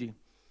in Fiji.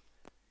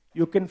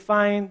 You can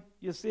find,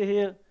 you see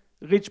here,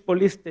 Rich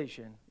Police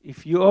Station.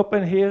 If you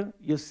open here,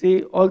 you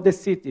see all the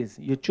cities.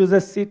 You choose a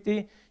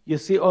city, you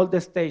see all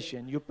the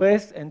stations. You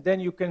press, and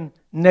then you can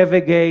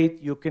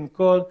navigate, you can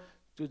call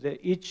to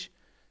each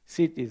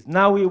cities.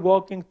 Now we're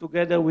working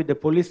together with the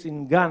police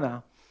in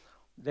Ghana.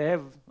 They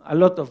have a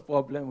lot of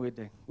problem with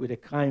the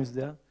crimes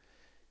there.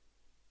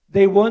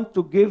 They want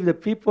to give the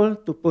people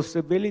the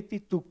possibility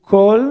to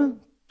call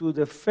to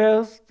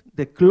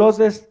the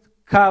closest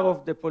car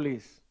of the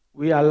police.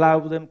 We allow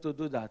them to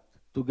do that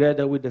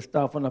together with the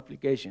Starphone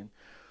application.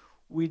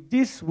 With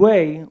this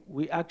way,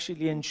 we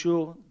actually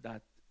ensure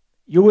that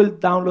you will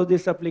download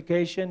this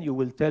application, you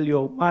will tell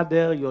your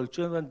mother, your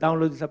children,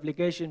 download this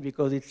application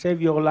because it saves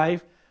your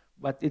life,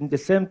 but in the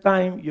same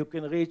time, you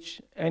can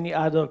reach any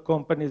other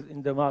companies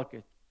in the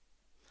market.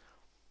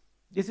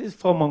 This is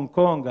from Hong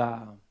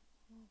Kong,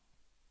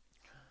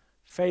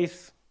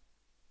 Faith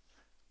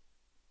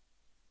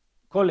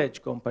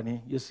College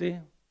company, you see?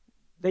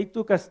 They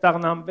took a star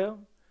number,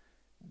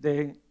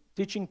 they're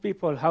teaching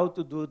people how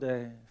to do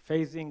the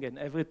phasing and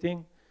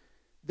everything.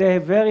 They're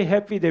very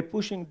happy they're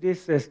pushing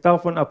this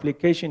Starphone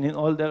application in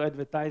all their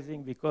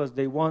advertising because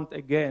they want,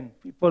 again,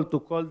 people to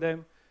call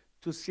them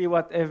to see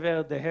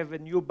whatever. They have a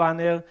new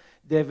banner,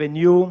 they have a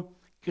new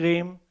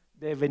cream,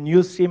 they have a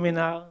new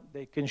seminar.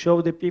 They can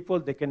show the people,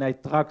 they can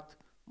attract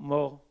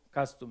more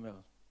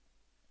customers.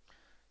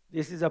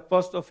 This is a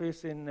post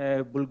office in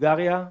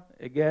Bulgaria,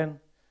 again,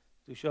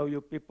 to show you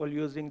people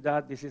using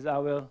that. This is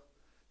our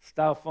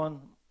Starphone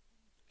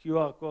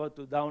QR code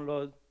to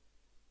download.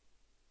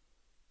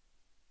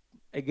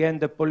 Again,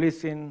 the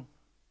police in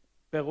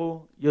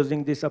Peru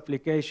using this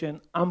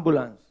application.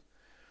 Ambulance.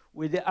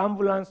 With the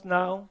ambulance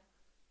now,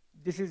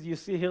 this is, you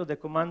see here, the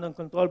command and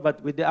control,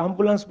 but with the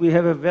ambulance, we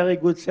have a very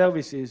good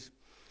services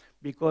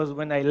because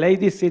when a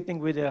lady sitting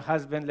with her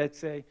husband, let's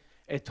say,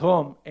 at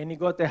home, and he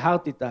got a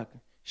heart attack,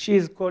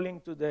 she's calling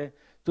to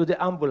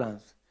the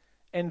ambulance.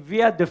 And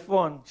via the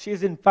phone,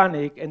 she's in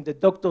panic, and the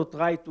doctor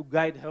tried to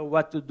guide her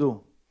what to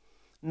do.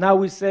 Now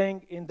we're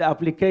saying in the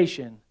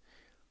application,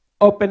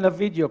 open a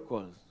video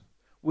call.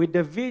 With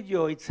the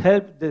video, it's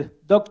helped the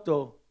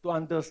doctor to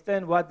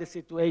understand what the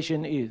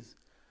situation is.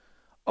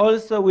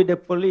 Also with the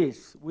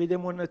police, with the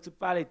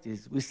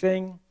municipalities, we're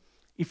saying,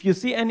 if you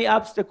see any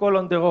obstacle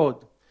on the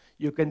road,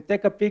 you can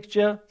take a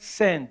picture,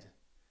 send.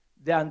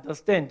 They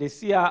understand. They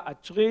see a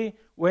tree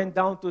went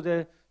down to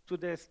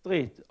the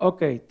street.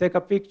 Okay, take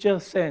a picture,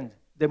 send.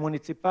 The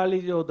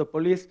municipality or the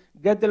police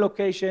get the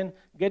location,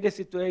 get the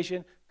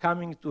situation,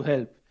 coming to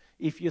help.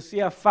 If you see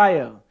a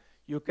fire,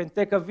 You can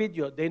take a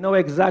video. They know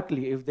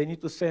exactly if they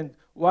need to send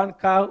 1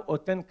 car or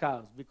 10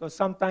 cars, because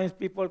sometimes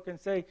people can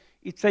say,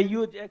 it's a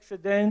huge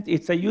accident,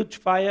 it's a huge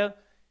fire.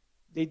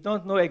 They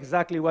don't know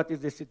exactly what is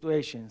the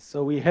situation.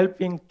 So we're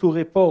helping to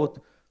report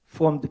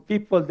from the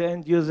people, the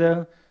end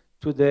user,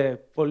 to the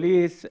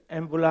police,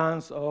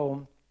 ambulance,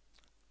 or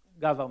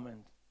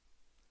government.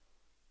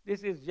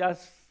 This is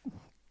just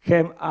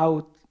came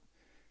out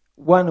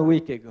 1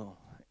 week ago,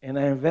 and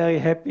I'm very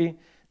happy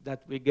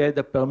that we get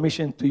the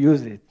permission to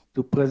use it,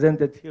 to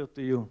present it here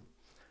to you.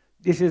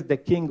 This is the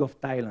King of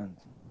Thailand.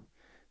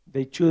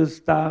 They choose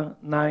star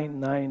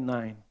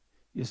 999,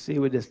 you see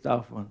with the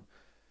star phone.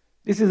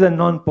 This is a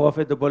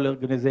non-profitable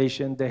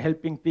organization. They're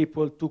helping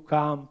people to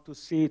come, to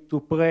see, to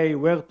pray,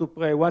 where to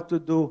pray, what to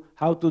do,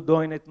 how to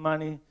donate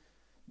money.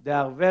 They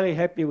are very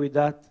happy with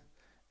that,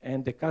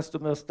 and the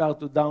customers start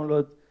to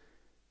download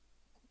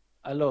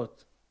a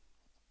lot.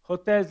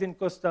 Hotels in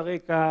Costa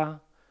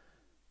Rica,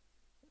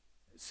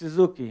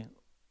 Suzuki.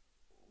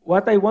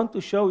 What I want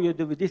to show you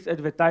with this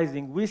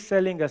advertising, we're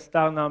selling a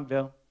star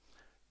number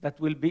that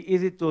will be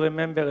easy to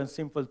remember and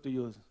simple to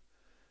use.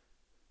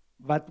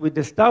 But with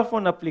the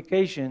Starphone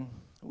application,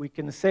 we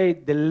can say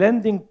the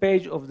landing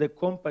page of the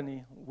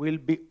company will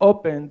be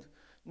opened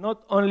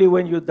not only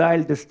when you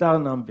dial the star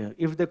number.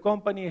 If the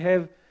company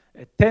have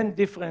 10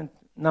 different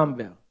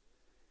numbers,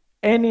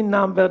 any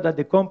number that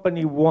the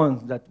company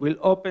wants that will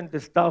open the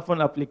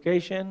Starphone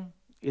application,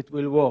 it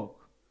will work.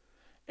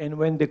 And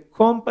when the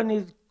company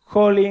is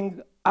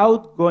calling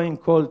outgoing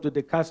call to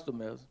the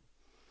customers,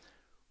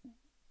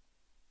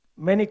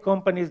 many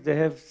companies, they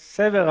have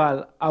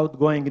several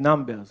outgoing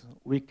numbers.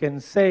 We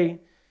can say,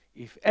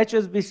 if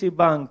HSBC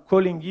Bank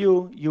calling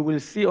you, you will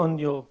see on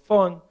your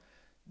phone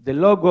the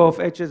logo of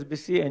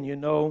HSBC, and you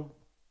know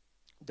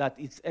that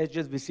it's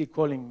HSBC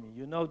calling me.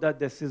 You know that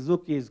the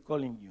Suzuki is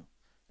calling you,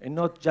 and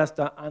not just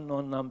an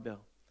unknown number.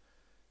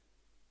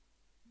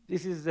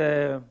 This is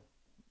a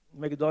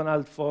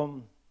McDonald's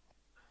from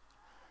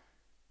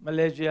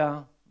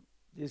Malaysia.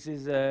 This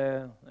is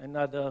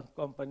another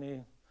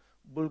company.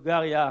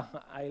 Bulgaria,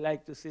 I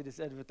like to see this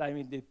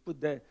advertising. They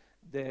put the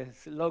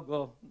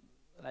logo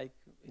like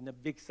in a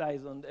big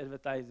size on the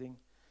advertising.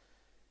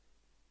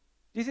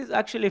 This is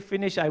actually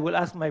finished. I will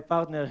ask my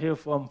partner here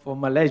from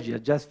Malaysia,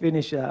 just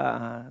finished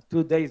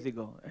 2 days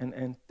ago.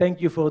 And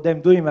thank you for them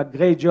doing a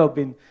great job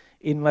in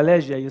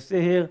Malaysia. You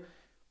see here,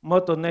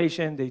 Moto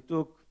Nation, they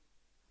took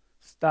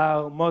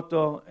Star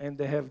Moto, and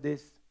they have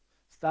this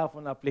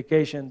Starphone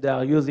application. They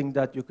are using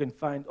that. You can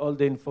find all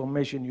the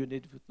information you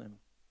need with them.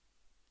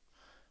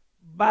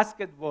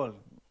 Basketball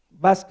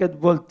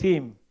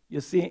team,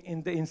 you see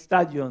in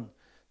stadium,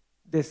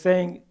 they're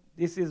saying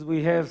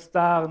we have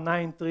star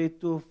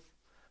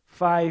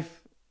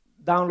 9325,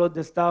 download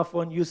the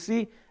Starphone. You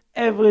see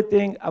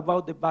everything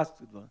about the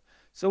basketball.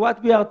 So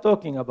what we are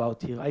talking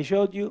about here, I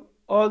showed you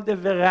all the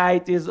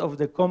varieties of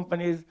the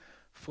companies,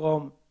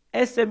 from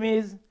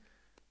SMEs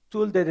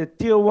to the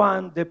tier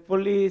 1, the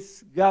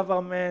police,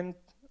 government,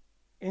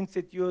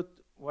 institute,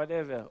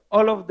 whatever.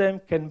 All of them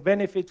can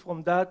benefit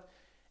from that.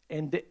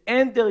 And the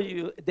end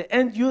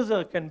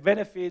user can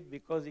benefit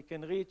because he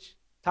can reach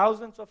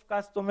thousands of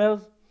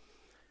customers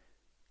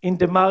in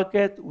the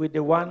market with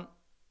the one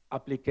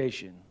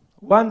application.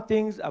 One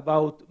thing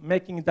about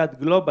making that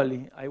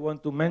globally, I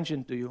want to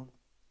mention to you,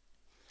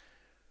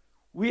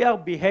 we are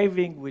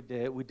behaving with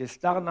the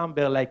star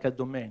number like a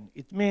domain.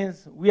 It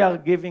means we are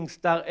giving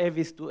star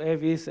Avis to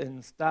Avis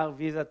and star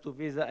Visa to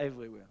Visa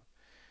everywhere.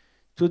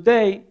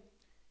 Today,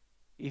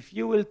 if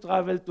you will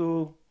travel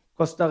to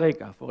Costa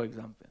Rica, for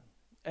example,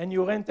 and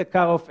you rent a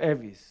car of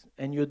Avis,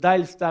 and you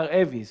dial star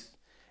Avis,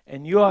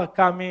 and you are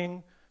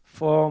coming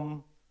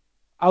from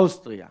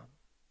Austria,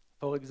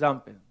 for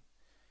example,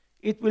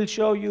 it will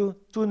show you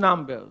 2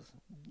 numbers.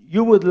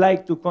 You would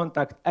like to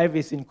contact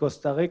Avis in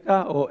Costa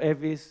Rica or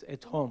Avis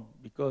at home,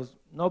 because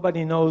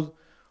nobody knows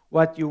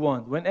what you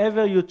want.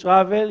 Whenever you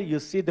travel, you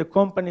see the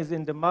companies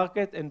in the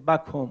market and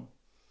back home.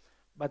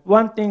 But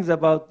one thing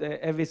about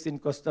Avis in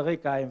Costa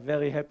Rica, I'm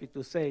very happy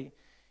to say,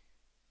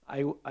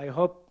 I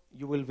hope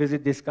you will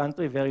visit this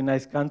country, very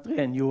nice country,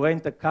 and you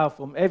rent a car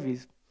from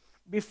Avis.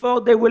 Before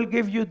they will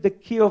give you the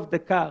key of the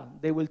car,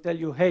 they will tell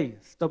you, hey,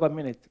 stop a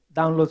minute,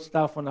 download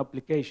Starphone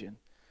application.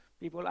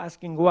 People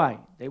asking why.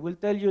 They will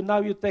tell you,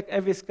 now you take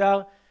Avis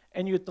car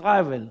and you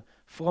travel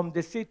from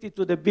the city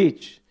to the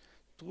beach,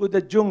 through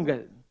the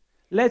jungle.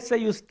 Let's say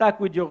you're stuck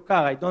with your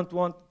car. I don't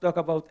want to talk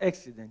about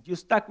accident. You're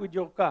stuck with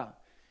your car.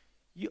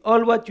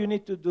 All what you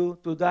need to do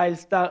to dial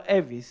star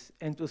Avis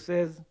and to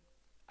say,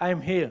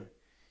 I'm here.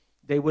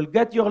 They will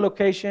get your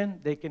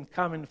location. They can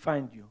come and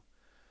find you.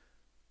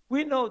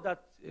 We know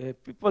that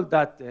people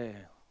that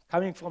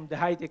coming from the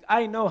high tech,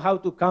 I know how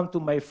to come to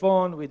my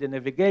phone with the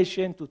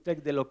navigation, to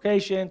take the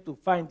location, to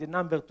find the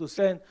number to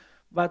send,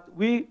 but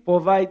we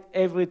provide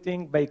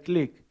everything by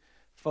click.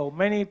 For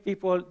many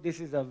people,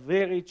 this is a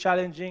very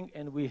challenging,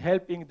 and we're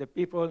helping the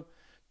people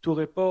to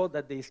report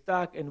that they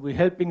stuck, and we're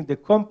helping the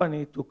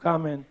company to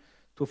come and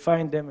to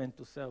find them and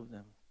to serve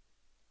them.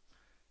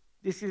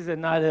 This is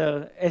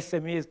another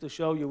SMEs to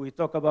show you. We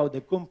talk about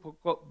the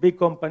big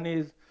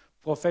companies,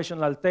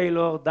 professional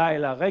tailor,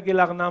 dial a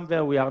regular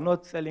number. We are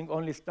not selling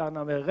only star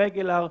number,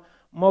 regular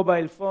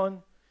mobile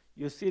phone.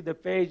 You see the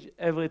page,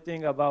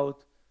 everything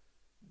about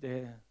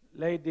the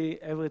lady,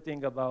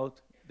 everything about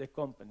the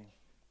company.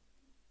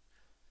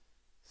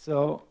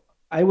 So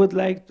I would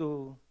like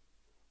to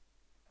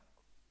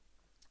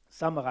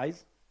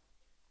summarize.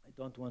 I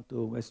don't want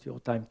to waste your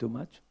time too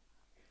much.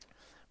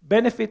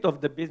 Benefit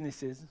of the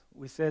businesses,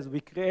 we says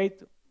we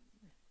create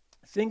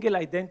single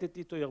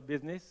identity to your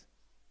business,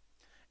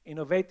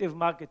 innovative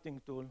marketing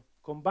tool,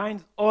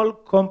 combines all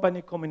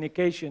company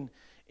communication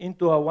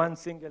into a one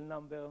single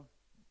number,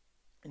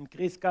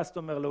 increase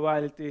customer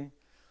loyalty,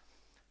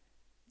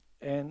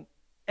 and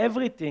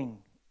everything,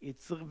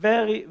 it's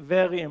very,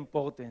 very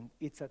important.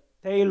 It's a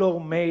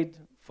tailor-made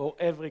for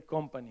every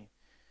company.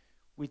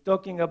 We're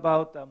talking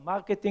about a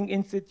marketing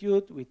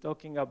institute, we're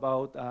talking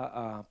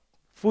about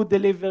food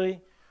delivery.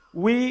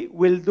 We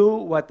will do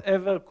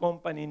whatever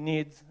company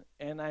needs,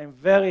 and I'm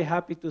very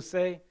happy to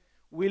say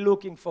we're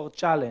looking for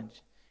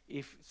challenge.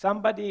 If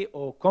somebody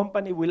or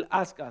company will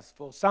ask us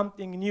for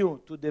something new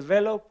to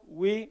develop,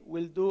 we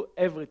will do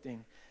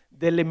everything.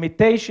 The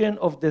limitation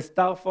of the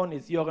star phone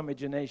is your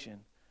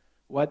imagination.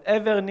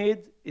 Whatever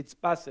needs, it's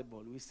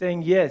possible. We're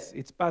saying, yes,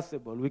 it's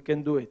possible. We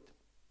can do it.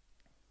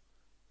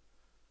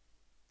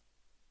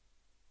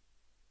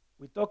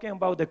 We're talking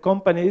about the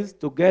companies.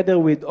 Together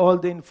with all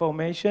the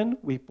information,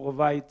 we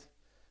provide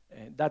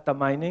data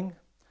mining.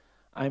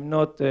 I'm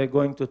not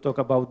going to talk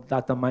about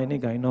data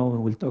mining. I know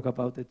we'll talk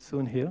about it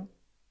soon here.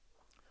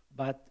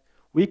 But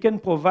we can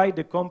provide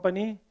the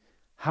company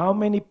how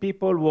many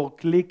people were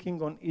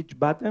clicking on each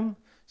button,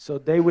 so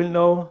they will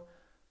know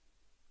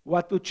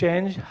what to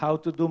change, how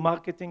to do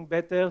marketing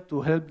better, to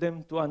help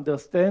them to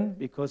understand,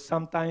 because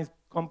sometimes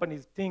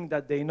companies think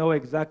that they know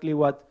exactly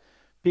what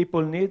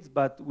people need,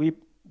 but we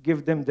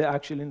give them the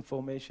actual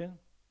information.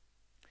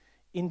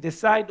 In the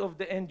side of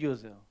the end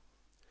user,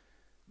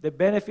 the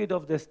benefit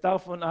of the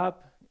Starphone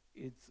app,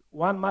 it's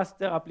one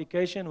master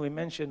application. We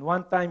mentioned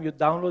one time you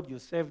download, you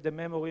save the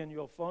memory on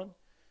your phone.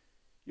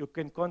 You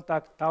can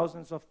contact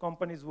thousands of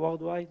companies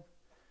worldwide.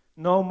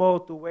 No more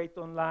to wait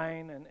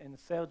online and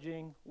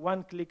searching.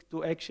 One click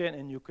to action,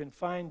 and you can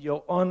find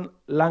your own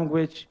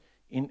language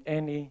in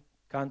any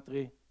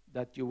country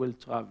that you will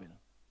travel.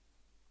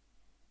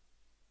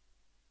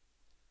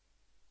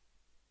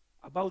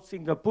 About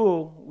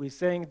Singapore, we're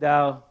saying there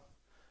are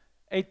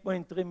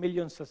 8.3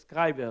 million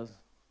subscribers.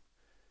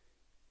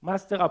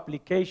 Master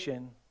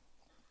application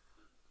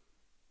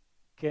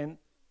can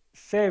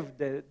save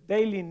the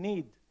daily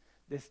need,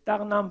 the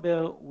star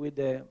number with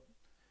the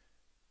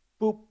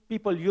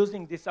people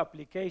using this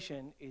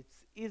application.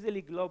 It's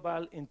easily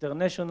global,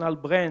 international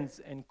brands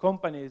and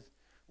companies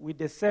with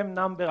the same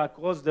number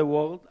across the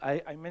world.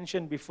 I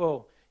mentioned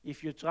before,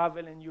 if you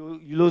travel and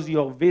you lose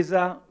your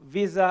visa,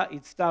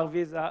 it's star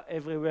visa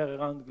everywhere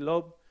around the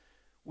globe.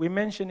 We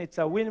mentioned it's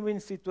a win-win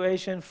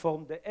situation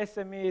for the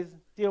SMEs,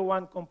 tier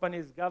one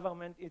companies,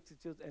 government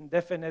institutes, and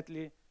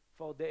definitely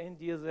for the end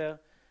user.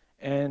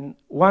 And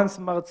one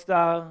smart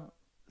star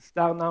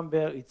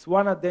number, it's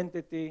one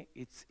identity,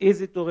 it's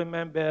easy to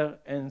remember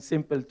and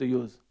simple to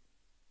use.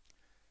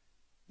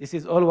 This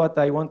is all what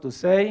I want to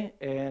say,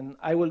 and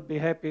I will be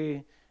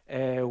happy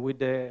with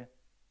the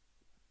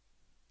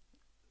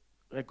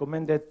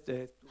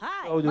recommended.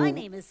 Hi, my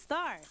name is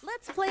Star.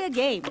 Let's play a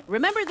game.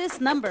 Remember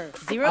this number,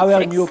 06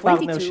 Our new 22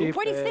 partnership,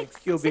 46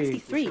 QBE,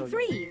 63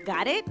 3.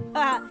 Got it?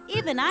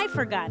 Even I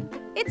forgot.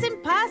 It's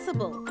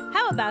impossible.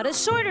 How about a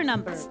shorter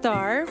number?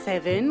 Star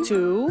 7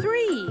 2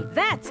 3.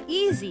 That's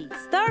easy.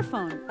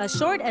 Starphone, a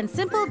short and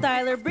simple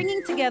dialer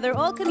bringing together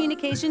all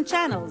communication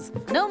channels.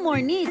 No more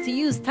need to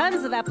use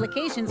tons of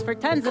applications for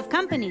tons of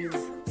companies.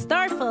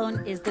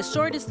 Starphone is the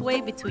shortest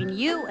way between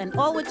you and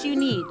all what you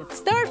need.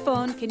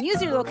 Starphone can use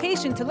your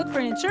location to look for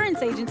an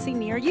insurance agency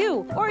near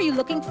you, or are you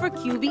looking for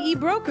QBE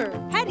broker?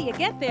 How do you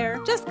get there?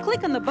 Just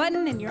click on the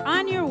button and you're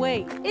on your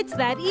way. It's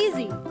that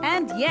easy.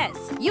 And yes,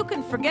 you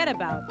can forget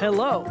about.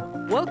 Hello,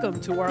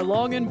 welcome to our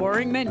long and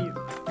boring menu.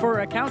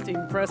 For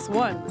accounting, press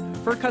 1.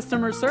 For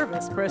customer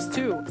service, press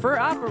 2. For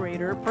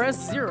operator,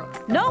 press 0.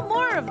 No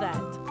more of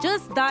that.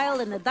 Just dial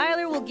and the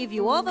dialer will give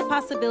you all the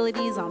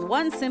possibilities on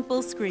one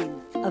simple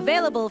screen.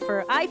 Available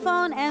for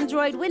iPhone,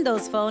 Android,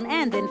 Windows Phone,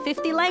 and in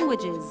 50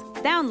 languages.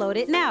 Download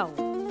it now.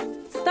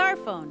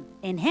 Starphone.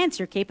 Enhance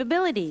your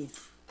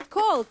capabilities.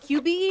 Call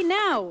QBE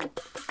now.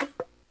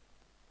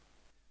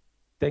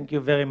 Thank you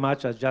very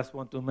much. I just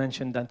want to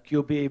mention that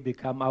QBE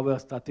become our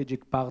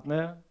strategic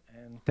partner,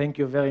 and thank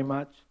you very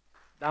much.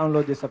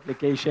 Download this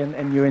application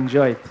and you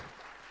enjoy it.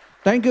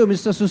 Thank you,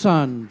 Mr.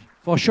 Susan,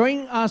 for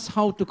showing us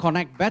how to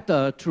connect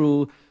better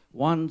through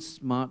One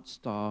Smart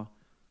Star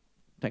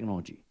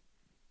technology.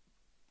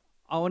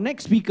 Our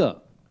next speaker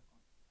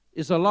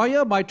is a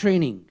lawyer by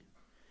training.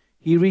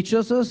 He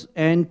researches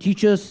and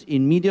teaches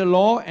in media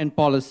law and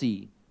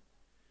policy.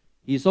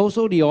 He is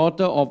also the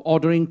author of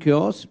Ordering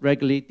Chaos,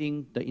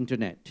 Regulating the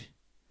Internet.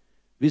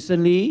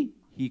 Recently,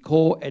 he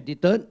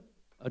co-edited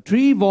a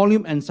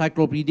 3-volume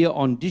encyclopedia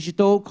on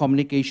digital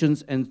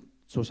communications and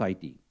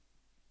society.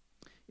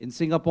 In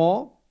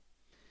Singapore,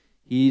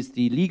 he is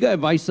the legal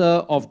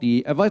advisor of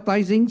the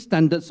Advertising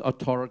Standards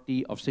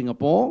Authority of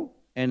Singapore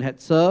and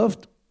had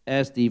served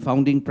as the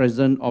founding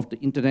president of the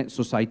Internet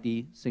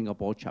Society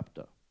Singapore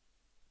chapter.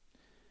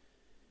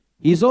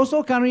 He is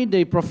also currently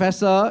the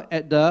professor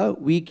at the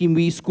Wee Kim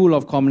Wee School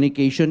of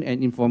Communication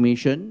and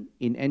Information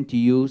in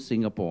NTU,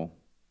 Singapore,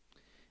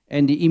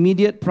 and the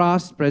immediate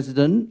past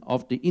president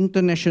of the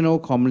International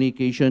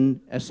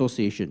Communication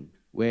Association,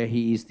 where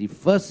he is the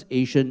first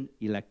Asian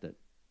elected.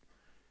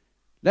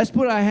 Let's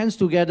put our hands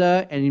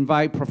together and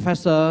invite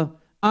Professor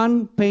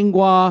An Peng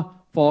Hua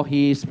for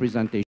his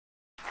presentation.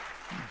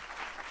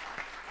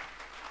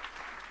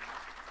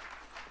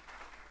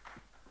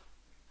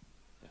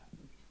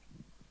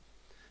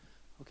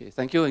 Okay,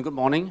 thank you and good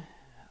morning.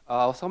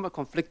 I was somewhat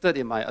conflicted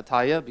in my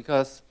attire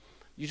because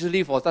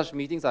usually for such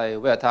meetings I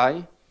wear a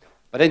tie,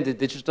 but then the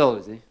digital,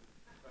 you see.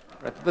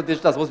 Right, people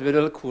digital are supposed to be a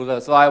little cooler,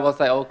 so I was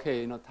like,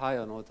 okay, tie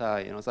or no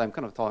tie, so I'm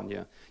kind of torn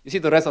here. You see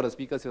the rest of the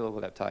speakers here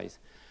will have ties.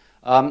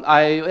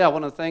 I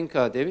want to thank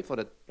David for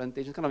the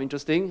presentation, kind of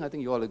interesting, I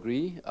think you all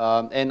agree.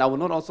 And I will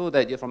note also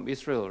that you're from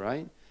Israel,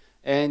 right?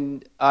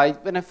 And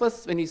when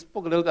he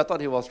spoke a little bit, I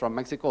thought he was from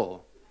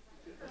Mexico.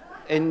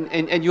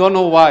 And you all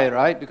know why,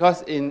 right?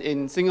 Because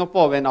in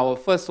Singapore, when our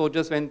first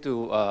soldiers went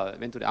to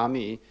the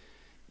army,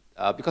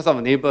 because of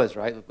our neighbors,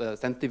 right,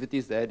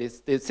 sensitivities there, they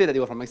said that they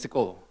were from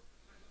Mexico.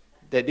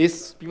 That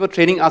these people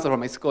training us are from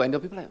Mexico, and the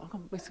people like, how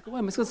come Mexico?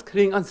 Why Mexico's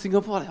training us in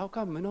Singapore? Like, how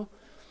come,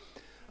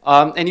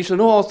 And you should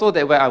know also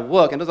that where I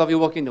work, and those of you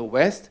working in the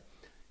West,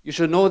 you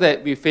should know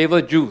that we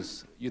favor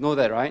Jews. You know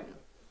that, right?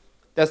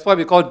 That's why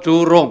we call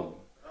Jurong.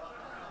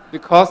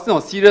 Because,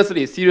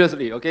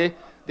 seriously, okay?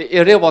 The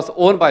area was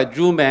owned by a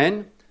Jew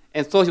man,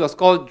 and so he was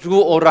called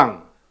Jew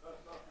Orang,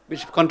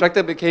 which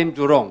contracted became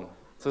Jurong.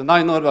 So now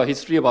you know about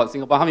history about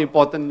Singapore, how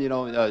important,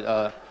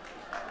 Israel,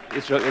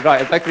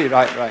 right, exactly,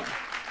 right.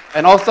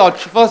 And also our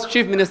first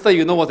chief minister,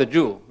 was a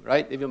Jew,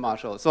 right, David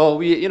Marshall. So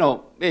we,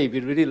 we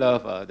really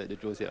love the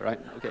Jews here, right?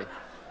 Okay.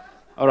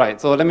 All right,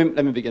 so let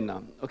me begin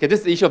now. Okay, this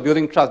is the issue of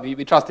building trust.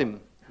 We trust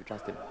him. We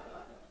trust him.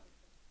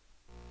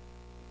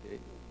 Okay.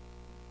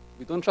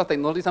 We don't trust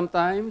technology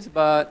sometimes,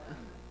 but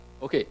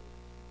okay.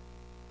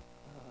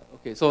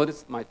 Okay, so this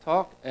is my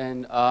talk,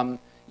 and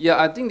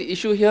I think the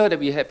issue here that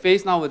we have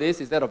faced nowadays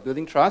is that of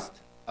building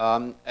trust.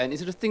 And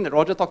it's interesting that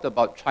Roger talked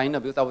about China,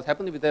 because I was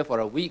happened to be there for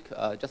a week,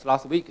 just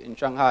last week in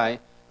Shanghai,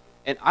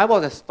 and I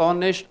was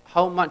astonished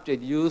how much they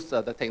use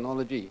the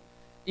technology.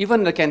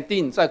 Even in the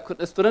canteen, so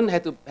a student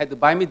had to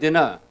buy me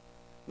dinner.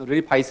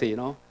 Really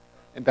paiseh,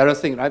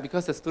 embarrassing, right?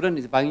 Because the student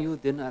is buying you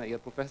dinner, like a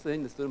professor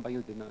and the student buying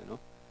you dinner,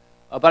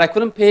 But I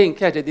couldn't pay in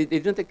cash. They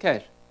didn't take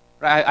cash,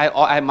 right?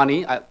 I had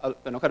money, quite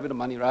a bit of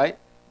money, right?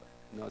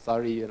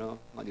 Sorry,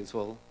 not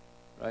useful,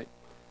 right?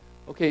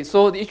 Okay,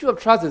 so the issue of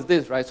trust is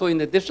this, right? So in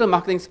the digital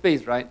marketing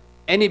space, right,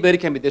 anybody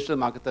can be a digital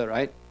marketer,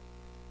 right?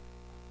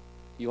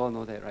 You all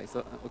know that, right?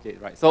 So, okay,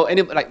 right. So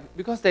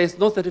because there is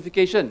no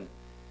certification.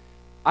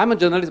 I'm a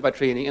journalist by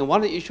training, and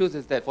one of the issues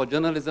is that for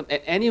journalism,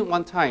 at any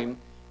one time,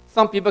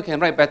 some people can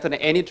write better than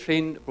any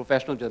trained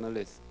professional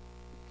journalist.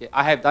 Okay,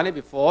 I have done it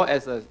before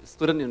as a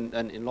student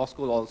in law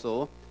school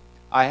also.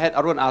 I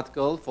wrote an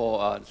article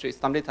for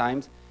Sunday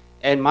Times,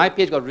 and my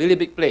page got really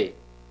big play.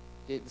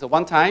 Okay, so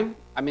one time,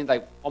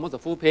 almost a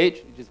full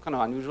page, which is kind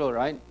of unusual,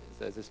 right,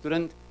 as a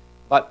student.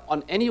 But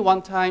on any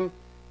one time,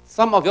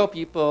 some of your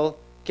people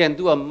can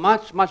do a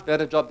much, much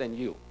better job than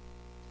you.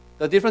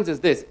 The difference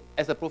is this: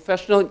 as a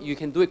professional, you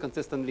can do it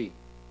consistently.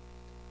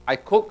 I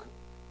cook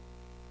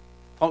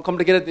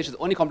complicated dishes,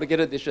 only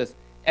complicated dishes,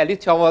 at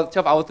least 12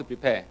 hours to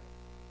prepare.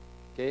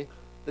 Okay?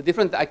 The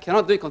difference, I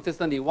cannot do it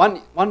consistently.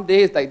 One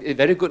day is like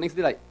very good, next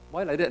day like,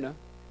 why like that, no?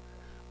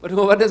 But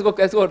let's go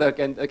to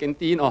the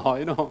canteen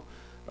or,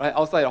 right,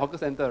 outside a hawker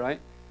center, right?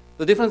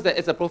 The difference is that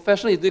as a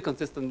professional, you do it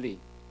consistently.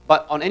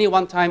 But on any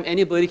one time,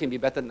 anybody can be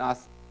better than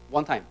us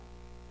one time.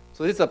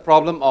 So this is a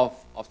problem of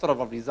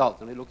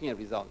results, looking at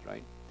results,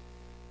 right?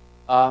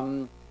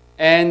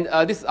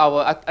 This is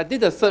I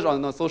did a search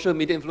on social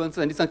media influencers,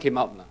 and this one came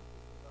up.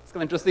 It's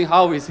kind of interesting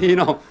how we see,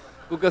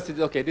 Google says,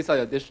 okay, these are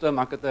your digital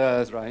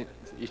marketers, right?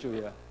 It's the issue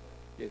here.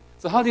 Okay.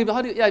 So how do you,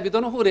 if you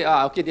don't know who they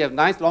are, okay, they have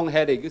nice long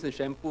hair, they use the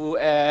shampoo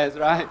ads,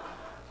 right?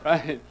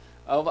 Right?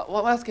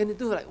 What else can they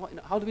do? Like,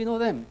 how do we know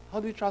them? How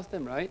do we trust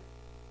them, right?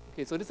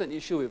 Okay, so this is an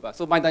issue with us.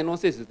 So my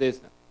diagnosis is this.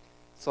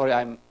 Sorry,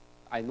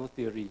 I know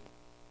theory,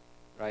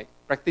 right?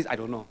 Practice, I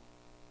don't know.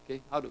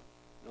 Okay, how do,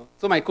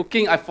 So my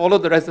cooking, I follow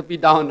the recipe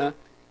down.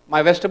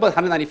 My vegetables,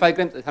 195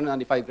 grams,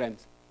 195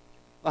 grams.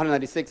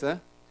 196,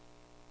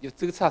 You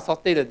still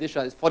saute the dish,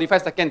 it's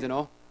 45 seconds,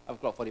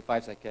 I've got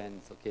 45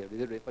 seconds. Okay, is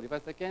it ready?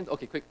 45 seconds?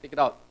 Okay, quick, take it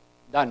out.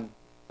 Done.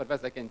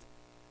 45 seconds.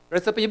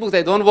 Recipe books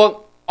that don't work,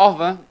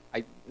 off,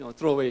 I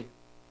throw away.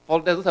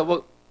 Follow those that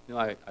work,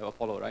 I will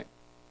follow, right?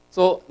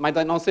 So my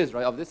diagnosis,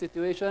 right, of this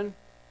situation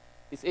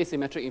is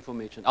asymmetric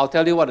information. I'll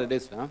tell you what it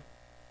is.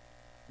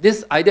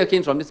 This idea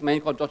came from this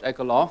man called George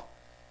Akerlof.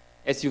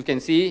 As you can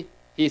see,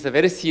 he is a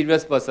very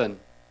serious person.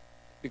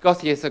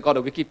 because he has got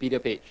a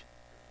Wikipedia page.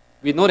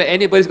 We know that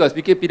anybody's got a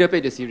Wikipedia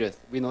page is serious.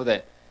 We know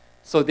that.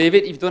 So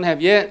David, if you don't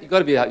have yet, you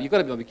gotta be on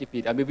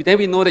Wikipedia. I mean, then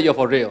we know that you're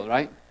for real,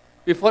 right?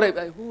 Before that,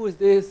 like, who is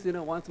this? You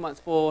know, one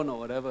smartphone or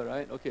whatever,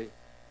 right? Okay.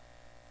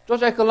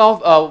 George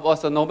Akerlof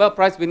was a Nobel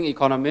Prize winning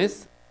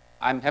economist.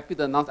 I'm happy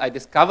to announce I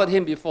discovered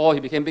him before he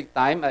became big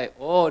time.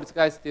 Oh, this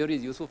guy's theory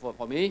is useful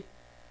for me.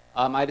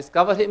 I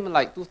discovered him in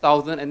like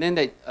 2000, and then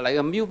like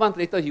a few months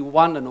later, he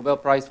won the Nobel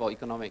Prize for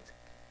economics.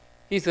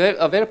 He's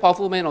a very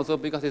powerful man also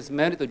because he's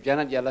married to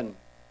Janet Yellen,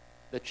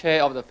 the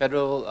chair of the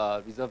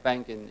Federal Reserve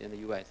Bank in the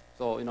US.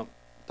 So, you know,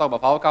 talk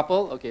about power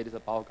couple. Okay, this is a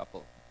power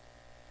couple.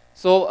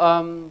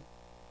 So,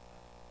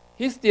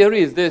 his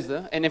theory is this,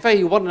 and in fact,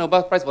 he won the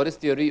Nobel Prize for this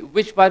theory,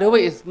 which, by the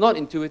way, is not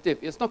intuitive.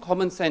 It's not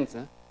common sense.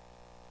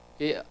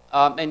 Okay,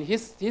 and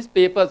his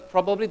paper is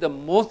probably the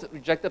most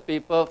rejected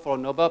paper for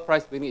Nobel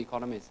Prize winning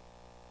economists.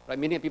 Right?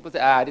 Many people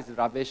say, this is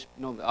rubbish.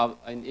 You know,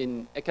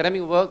 in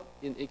academic world,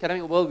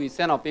 we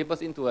send our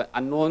papers into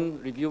unknown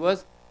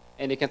reviewers,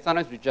 and they can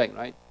sometimes reject,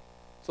 right?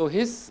 So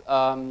his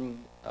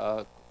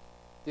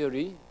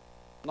theory,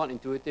 not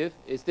intuitive,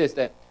 is this,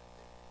 that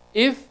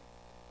if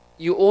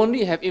you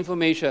only have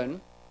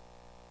information,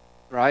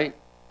 right,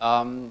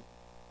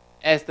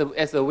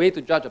 as a way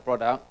to judge a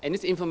product, and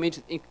this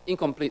information is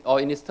incomplete, or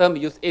in its term, we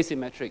use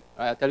asymmetric,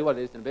 right? I'll tell you what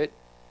it is in a bit,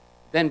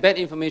 then bad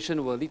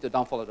information will lead to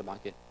downfall of the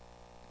market.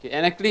 Okay,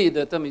 and actually,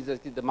 the term is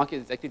actually, the market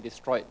is actually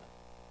destroyed.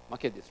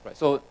 Market destroyed.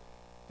 So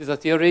this is a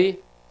theory.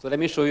 So let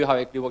me show you how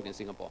it actually worked in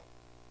Singapore.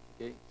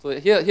 Okay, so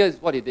here is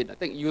what he did. I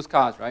think used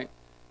cars, right?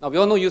 Now we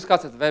all know used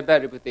cars has a very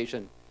bad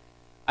reputation.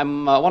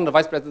 I'm one of the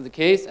vice presidents of the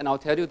case, and I'll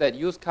tell you that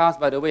used cars,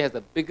 by the way, has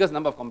the biggest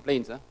number of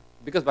complaints,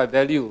 because by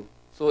value.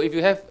 So if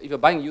you're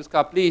buying a used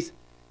car, please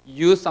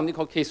use something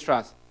called case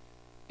trust.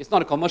 It's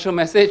not a commercial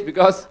message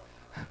because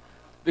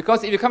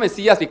if you come and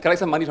see us, we collect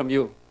some money from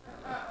you.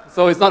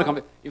 So it's not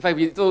a in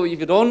fact, so if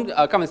you don't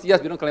come and see us,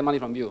 we don't collect money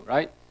from you,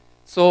 right?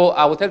 So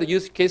I will tell you to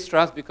use case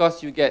trust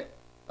because you get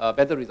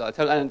better results.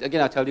 And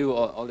again, I'll tell you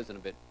all this in a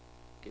bit.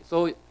 Okay,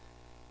 so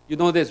you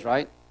know this,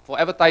 right? For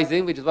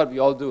advertising, which is what we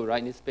all do, right,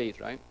 in this space,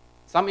 right?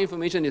 Some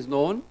information is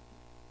known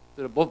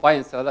to both buyer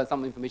and seller,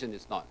 some information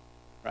is not,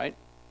 right?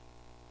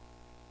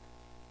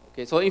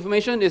 Okay, so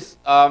information is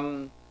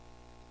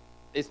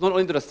it's not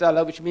only to the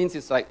seller, which means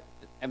it's like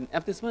an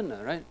advertisement,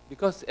 right?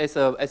 Because as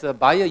a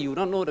buyer, you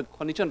don't know the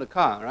condition of the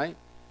car, right?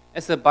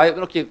 As a buyer,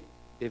 okay,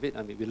 David,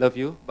 I mean, we love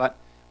you, but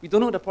we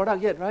don't know the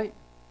product yet, right?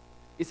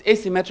 It's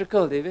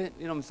asymmetrical, David.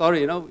 You know, I'm sorry,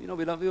 you know,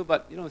 we love you,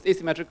 but you know, it's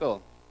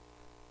asymmetrical.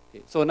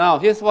 Okay, so now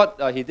here's what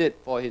he did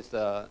for his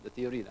the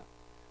theory.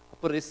 I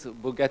put this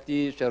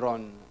Bugatti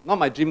Chiron, not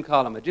my dream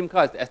car. My dream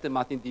car is the Aston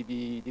Martin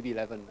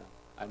DB11.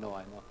 I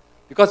know.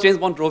 Because James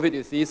Bond drove it,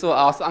 you see, so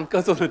our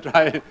uncles want to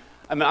drive.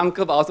 I'm an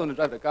uncle, but I also want to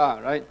drive the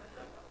car, right?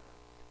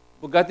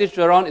 Bugatti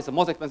Chiron is the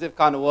most expensive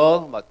car in the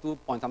world, about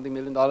 $2.something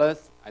million. I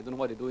don't know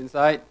what they do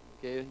inside,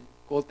 okay,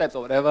 gold taps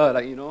or whatever,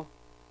 like, you know,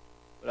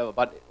 whatever.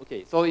 But,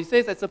 okay, so he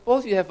says that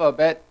suppose you have a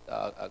bad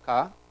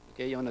car,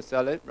 okay, you want to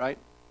sell it, right?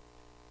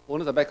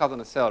 Owners of bad cars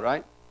want to sell,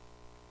 right?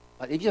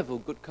 But if you have a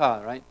good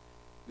car, right,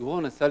 you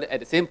want to sell it at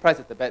the same price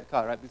as the bad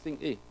car, right? You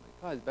think, hey,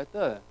 my car is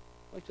better.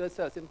 Why should I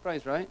sell at the same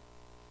price, right?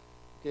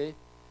 Okay.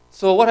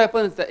 So what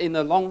happens is that in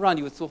the long run,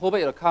 you will hold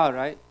back your car,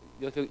 right?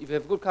 If you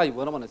have a good car, you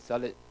will not want to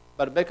sell it.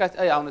 But the bad guy says,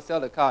 hey, I want to sell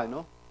the car, you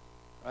know,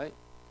 right?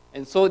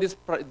 And so this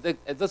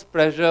exerts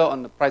pressure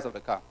on the price of the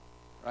car,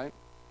 right?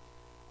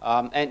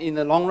 And in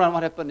the long run,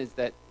 what happens is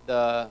that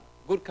the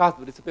good cars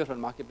will disappear from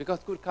the market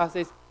because good car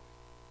says,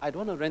 I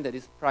don't want to rent at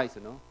this price,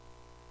 you know.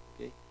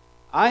 Okay,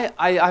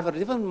 I have a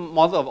different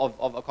model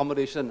of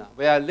accommodation.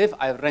 Where I live,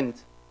 I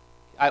rent.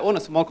 I own a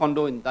small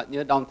condo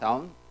near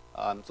downtown,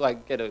 so I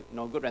get a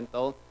good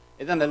rental.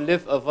 And then I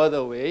live further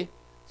away,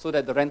 so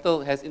that the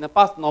rental has in the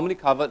past normally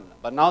covered,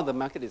 but now the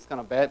market is kind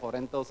of bad for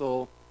rental,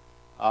 so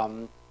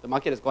the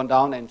market has gone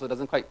down, and so it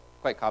doesn't quite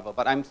cover.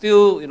 But I'm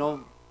still,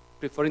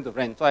 preferring to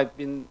rent. So I've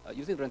been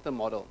using the rental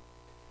model.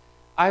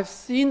 I've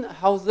seen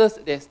houses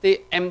that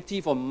stay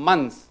empty for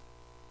months.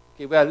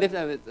 Okay, where I live,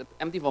 it's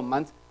empty for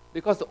months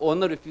because the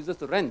owner refuses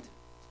to rent.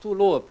 It's too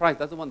low a price,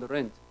 doesn't want to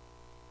rent,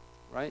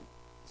 right?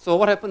 So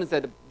what happens is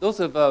that those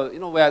of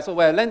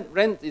where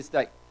rent is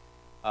like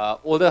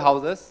older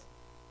houses.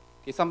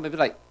 Okay, some maybe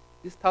like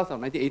this house of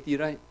 1980,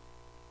 right?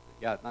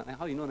 Yeah,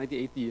 how do you know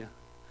 1980?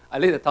 I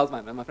laid the tiles.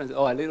 My friends said,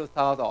 oh, I laid those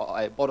tiles, or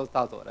I bought those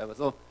tiles, or whatever.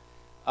 So,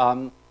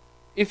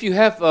 if you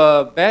have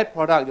a bad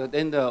product,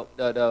 then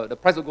the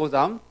price will go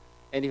down,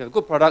 and if you have a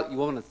good product, you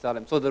won't want to sell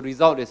them. So the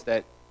result is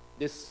that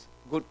these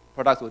good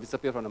products will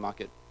disappear from the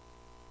market.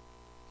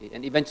 Okay,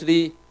 and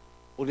eventually,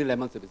 only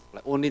lemons will be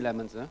supplied. Only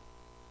lemons,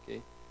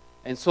 okay.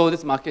 And so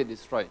this market is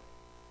destroyed.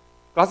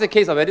 Classic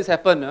case of where this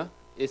happened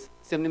is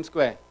Sim Lim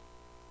Square.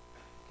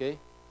 Okay,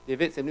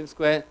 David, Sim Lim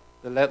Square.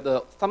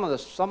 Some of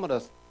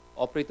the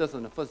operators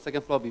on the first,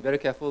 second floor, be very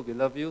careful. We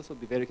love you, so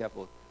be very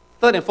careful.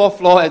 Third and fourth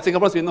floor, at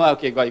Singapore's, we know,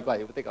 okay, go ahead.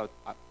 We'll take our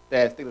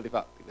stairs, take the lift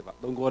up.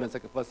 Don't go on the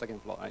first, second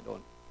floor, right?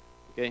 Don't.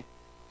 Okay,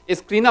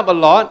 it's cleaned up a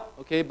lot.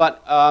 Okay,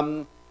 but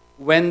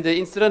when the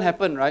incident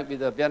happened, right, with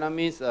the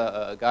Vietnamese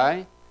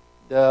guy,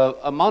 the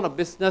amount of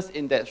business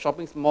in that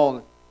shopping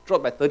mall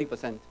dropped by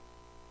 30%.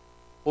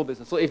 Whole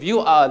business. So if you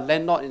are a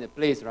landlord in a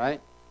place, right,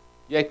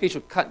 you actually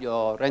should cut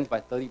your rent by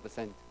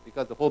 30%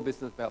 because the whole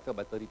business fell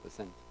by 30%.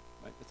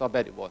 Right? That's how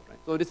bad it was. Right?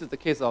 So this is the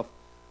case of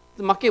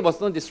the market was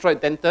not destroyed,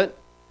 dented,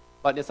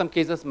 but in some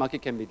cases,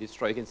 market can be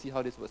destroyed. You can see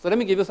how this works. So let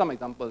me give you some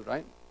examples,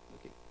 right?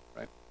 Okay,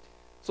 right.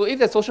 So if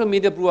the social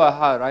media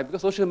brouhaha, right?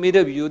 Because social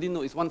media, we already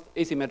know is one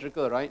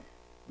asymmetrical, right?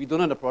 We don't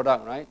know the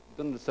product, right? We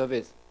don't know the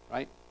service,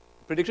 right?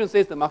 Prediction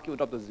says the market will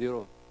drop to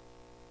 0.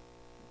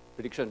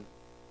 Prediction.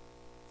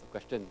 It's a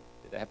question.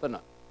 Did that happen or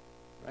not?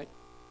 Right?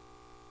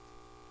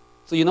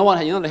 So you know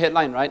what? You know the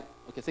headline, right?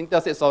 Okay,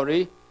 Singtel said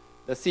sorry.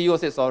 The CEO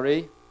said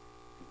sorry.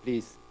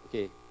 Please,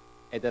 okay.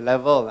 At the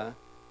level,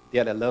 they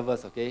are the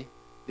lovers, okay?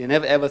 They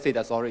never ever say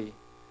they're sorry.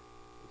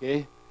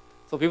 Okay?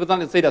 So people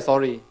don't say they're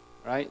sorry,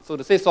 right? So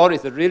to say sorry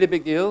is a really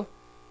big deal.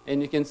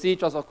 And you can see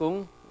Chua Sok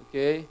Kung,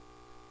 okay?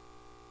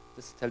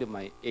 Just tell you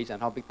my age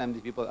and how big time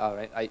these people are,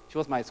 right? She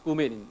was my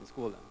schoolmate in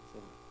school. So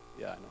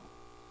yeah, I know.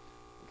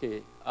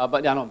 Okay.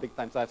 But yeah, no, big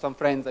time. So I have some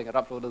friends I can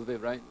rub shoulders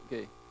with, right?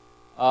 Okay.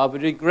 We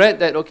regret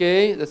that,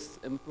 okay, this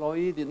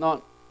employee did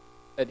not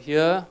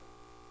adhere,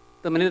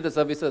 terminated the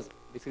services,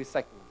 basically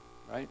sacked,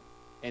 right?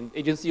 And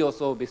agency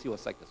also basically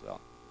was sacked as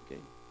well. Okay.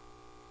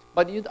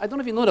 But I don't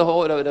know if you know the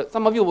whole,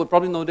 some of you would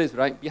probably know this,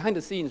 right? Behind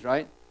the scenes,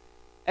 right?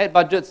 Ad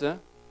budgets, dropped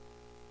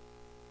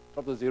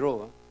to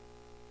 0.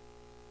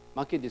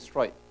 Market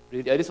destroyed.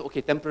 Really, at least,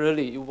 okay,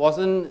 temporarily. It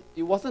wasn't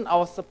I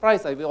was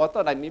surprised. I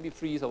thought like maybe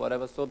freeze or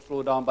whatever, so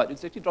slow down, but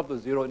it's actually dropped to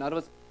 0. In other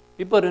words,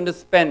 people didn't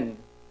spend.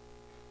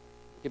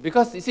 Okay,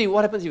 because you see,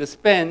 what happens if you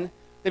spend,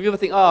 then people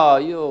think, oh,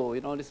 you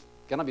know, this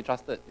cannot be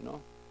trusted, you know.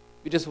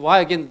 Which is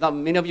why, again,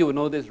 many of you will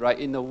know this, right?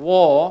 In a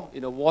war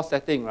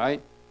setting,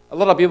 right? A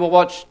lot of people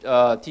watch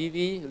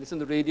TV, listen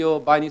to radio,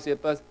 buy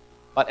newspapers,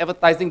 but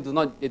advertising do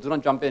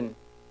not jump in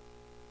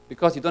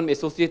because you don't be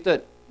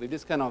associated with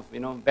this kind of,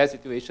 bad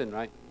situation,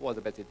 right? What was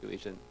a bad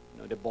situation?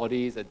 The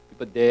bodies,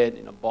 people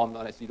dead, bombed,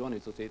 all that, so you don't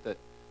want to be associated,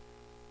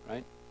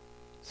 right?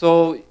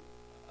 So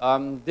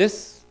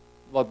this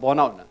was borne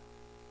out.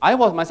 I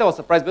was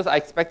surprised because I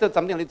expected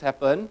something like this to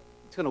happen.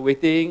 It's kind of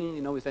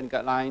waiting, we send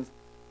guidelines,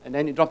 and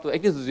then it dropped to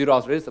actually 0. I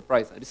was really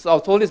surprised. I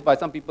was told this by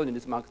some people in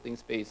this marketing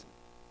space.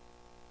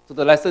 So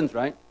the lessons,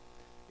 right,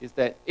 is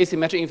that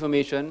asymmetric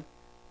information,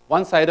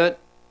 one-sided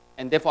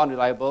and therefore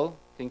unreliable,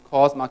 can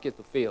cause markets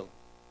to fail.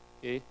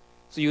 Okay?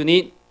 So you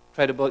need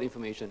credible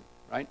information,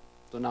 right?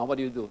 So now what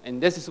do you do?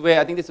 And this is where,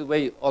 I think this is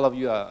where all of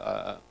you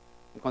are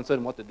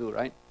concerned what to do,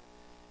 right?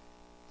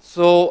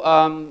 So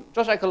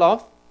Josh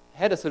Akerlof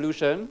had a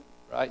solution,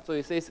 right? So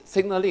he says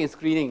signaling and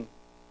screening.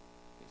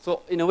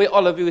 So in a way,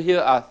 all of you here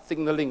are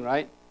signaling,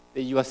 right?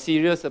 That you are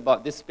serious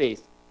about this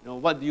space.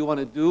 What do you want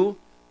to do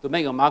to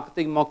make your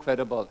marketing more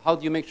credible? How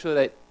do you make sure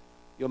that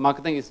your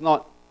marketing is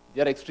not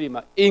the other extreme,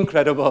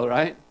 incredible,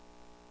 right?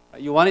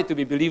 You want it to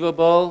be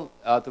believable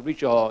to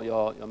reach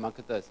your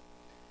marketers.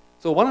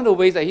 So one of the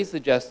ways that he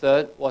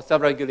suggested was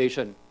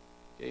self-regulation.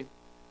 Okay?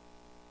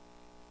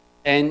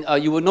 And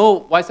you will know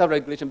why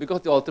self-regulation,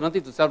 because the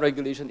alternative to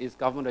self-regulation is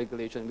government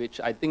regulation,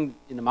 which I think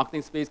in the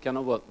marketing space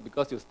cannot work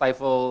because you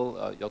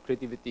stifle your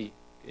creativity.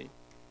 Okay?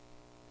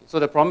 So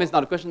the problem is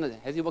now, the question is,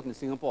 has it worked in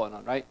Singapore or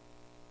not, right?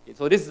 Okay,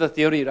 so this is the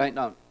theory right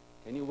now.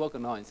 Can it work or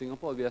not? In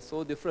Singapore, we are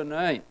so different,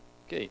 right?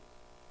 Okay.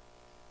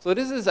 So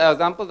this is an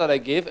example that I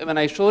gave, and when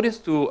I show this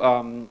to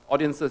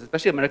audiences,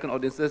 especially American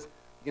audiences,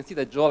 you can see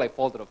the jaw like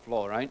fall to the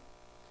floor, right?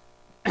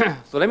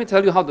 So let me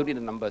tell you how to read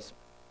the numbers.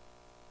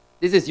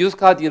 This is used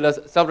car dealers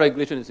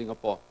self-regulation in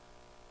Singapore.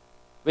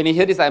 When you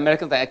hear this,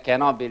 Americans like, I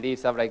cannot believe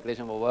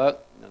self-regulation will work.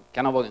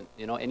 Cannot work,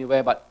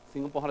 anywhere, but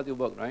Singapore, how does it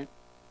work, right?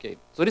 Okay.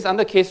 So this is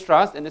under Case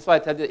Trust, and that's why I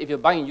tell you, if you're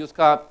buying a used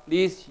car,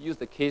 please use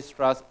the Case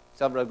Trust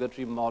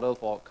self-regulatory model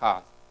for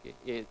cars.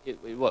 Okay?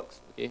 It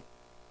works. Okay.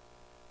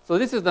 So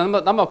this is the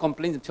number of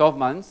complaints in 12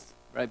 months,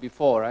 right?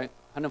 Before, right?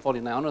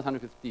 149, almost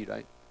 150,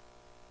 right?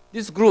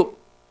 This group,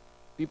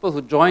 people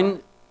who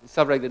join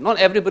self-regulation, not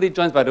everybody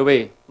joins, by the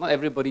way. Not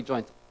everybody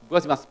joins.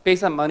 Because you must pay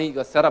some money, you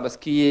got to set up a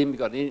scheme, you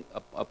got to need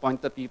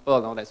appointed people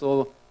and all that.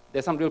 So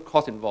there's some real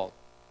cost involved.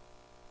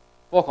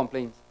 4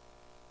 complaints.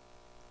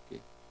 Okay.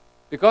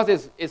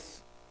 Because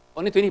it's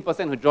only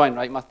 20% who join,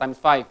 right? You must times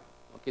 5.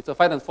 Okay, so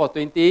 5 times 4,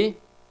 20.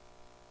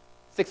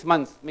 6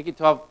 months, make it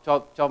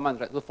 12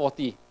 months, right? So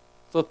 40.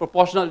 So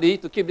proportionately,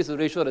 to keep this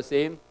ratio the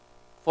same,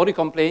 40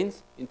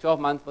 complaints in 12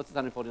 months versus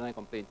 149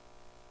 complaints.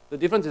 The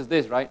difference is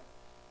this, right?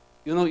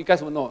 You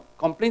guys will know,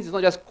 complaints is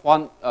not just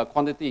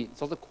quantity,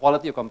 it's also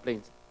quality of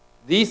complaints.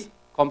 These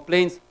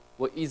complaints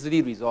were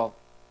easily resolved.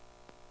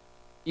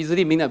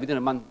 Easily meaning within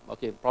a month,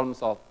 okay, problem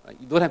solved. Right?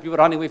 You don't have people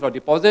running away for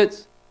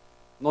deposits,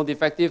 no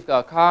defective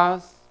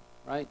cars,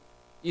 right?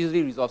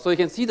 Easily resolved. So you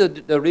can see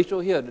the ratio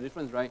here, the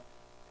difference, right?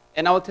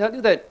 And I will tell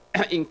you that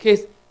in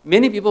case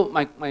many people,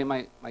 my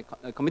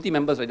committee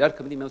members, right, the other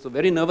committee members were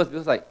very nervous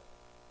because like,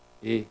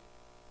 hey,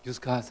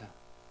 used cars, can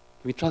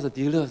we trust the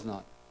dealers or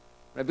not?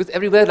 Right? Because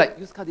everywhere, like,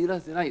 used car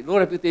dealers, right? Low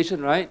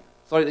reputation, right?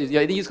 Sorry,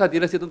 you're any used car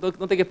dealers here,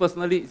 don't take it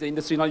personally. It's the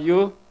industry, not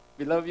you.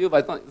 We love you, but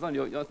it's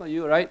not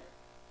you, right?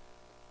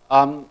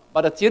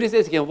 But the theory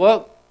says it can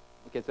work.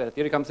 Okay, so the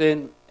theory comes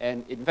in,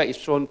 and in fact, it's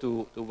shown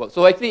to work.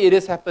 So actually, it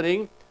is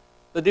happening.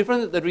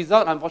 The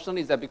result,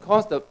 unfortunately, is that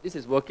because this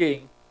is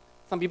working,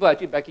 some people are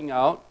actually backing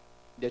out.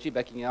 They're actually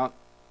backing out.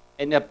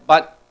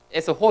 But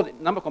as a whole, the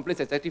number of complaints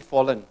has actually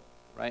fallen,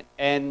 right?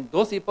 And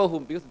those people who,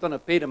 because they don't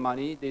want to pay the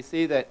money, they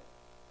say that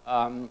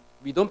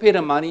we don't pay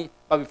the money,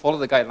 but we follow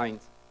the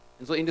guidelines.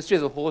 And so industry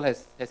as a whole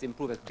has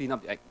improved, has cleaned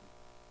up the act.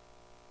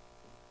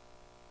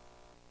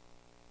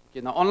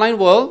 Okay, now online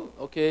world,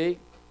 okay,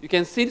 you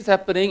can see this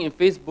happening in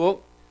Facebook,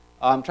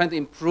 trying to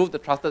improve the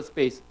trusted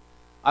space.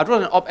 I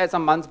wrote an op-ed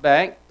some months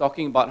back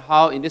talking about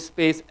how in this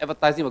space,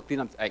 advertising will clean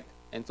up the act.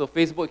 And so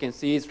Facebook, you can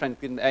see, is trying to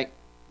clean the act.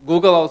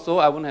 Google also,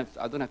 I don't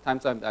have time,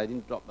 so I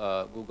didn't drop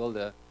Google.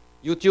 The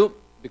YouTube,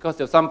 because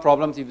there are some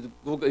problems. If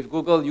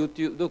Google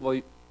YouTube, look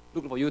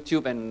for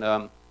YouTube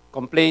and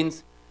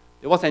complaints,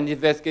 there was an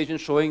investigation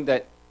showing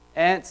that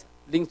ads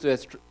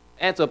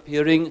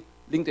appearing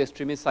linked to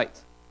extremist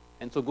sites.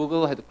 And so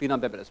Google had to clean up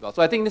that bit as well.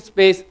 So I think in this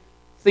space,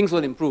 things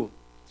will improve.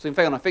 So in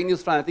fact, on a fake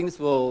news front, I think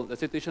the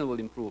situation will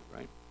improve,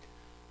 right?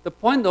 The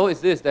point, though,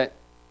 is this, that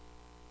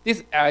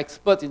these are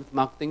experts in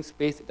marketing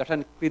space. They're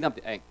trying to clean up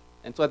the act.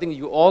 And so I think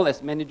you all,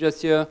 as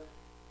managers here,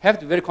 have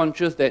to be very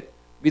conscious that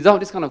without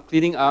this kind of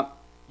cleaning up,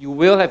 you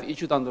will have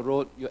issues down the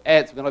road. Your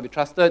ads will not be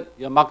trusted.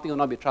 Your marketing will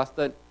not be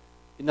trusted.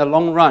 In the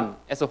long run,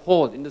 as a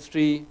whole, the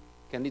industry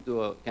can lead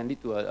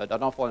to a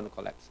downfall and a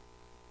collapse.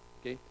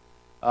 Okay,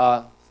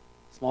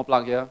 small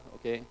plug here.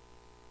 Okay,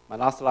 my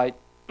last slide.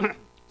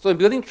 So in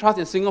building trust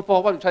in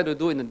Singapore, what we try to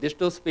do in the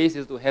digital space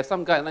is to have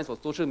some guidelines for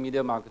social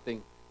media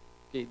marketing.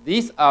 Okay,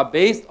 these are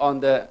based on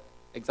the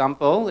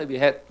example that we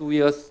had 2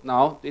 years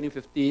now,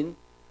 2015,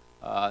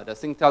 the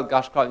Singtel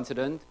Gush Cloud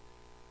incident.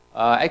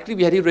 Actually,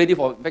 we had it ready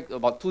for, in fact,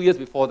 about 2 years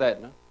before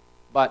that. No?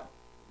 But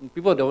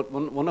people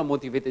were not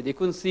motivated. They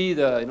couldn't see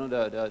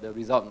the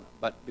result.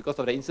 But because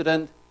of the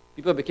incident,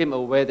 people became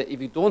aware that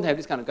if you don't have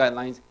this kind of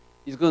guidelines,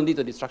 it's going to lead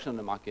to destruction of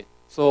the market.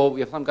 So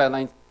we have some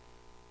guidelines.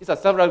 These are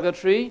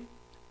self-regulatory.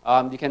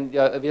 They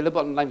are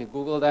available online. You can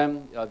Google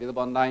them. They are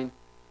available online.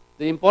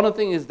 The important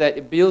thing is that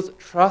it builds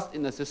trust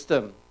in the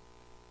system.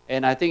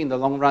 And I think in the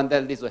long run,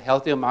 that leads to a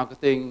healthier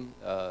marketing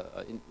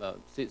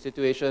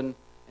situation,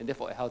 and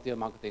therefore a healthier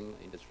marketing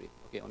industry.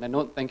 Okay, on that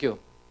note, thank you.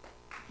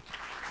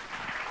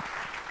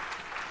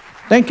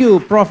 Thank you,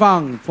 Prof.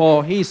 Ang,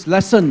 for his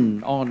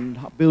lesson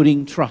on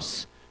building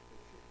trust.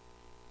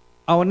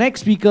 Our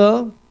next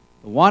speaker,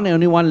 the one and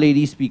only one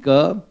lady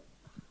speaker,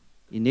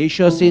 in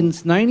Asia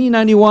since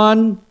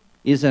 1991,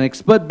 is an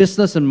expert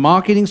business and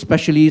marketing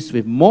specialist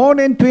with more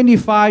than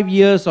 25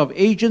 years of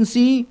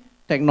agency,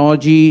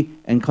 technology,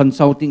 and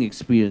consulting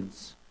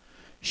experience.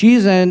 She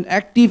is an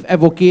active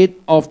advocate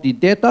of the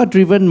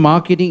data-driven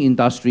marketing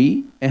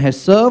industry and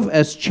has served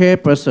as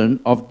chairperson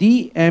of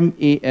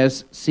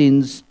DMAS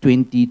since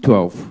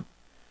 2012.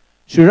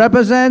 She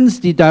represents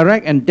the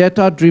direct and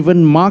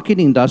data-driven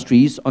marketing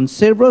industries on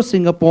several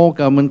Singapore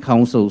government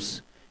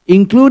councils,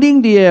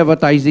 including the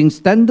Advertising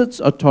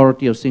Standards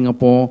Authority of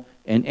Singapore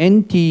and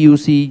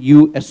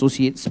NTUC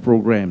Associates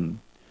Program.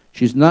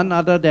 She's none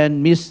other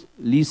than Miss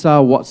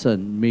Lisa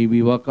Watson. May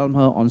we welcome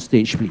her on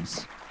stage,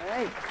 please. All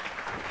right.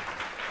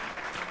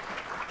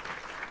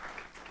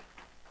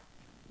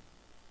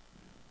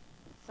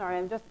 Sorry,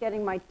 I'm just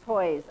getting my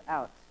toys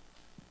out.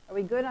 Are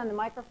we good on the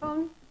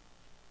microphone?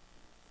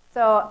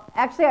 So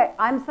actually,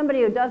 I'm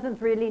somebody who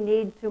doesn't really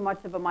need too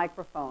much of a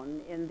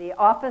microphone. In the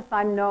office,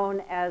 I'm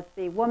known as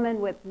the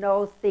woman with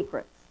no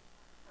secrets,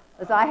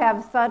 as I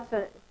have such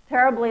a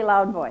terribly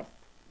loud voice.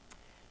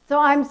 So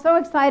I'm so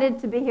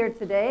excited to be here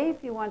today.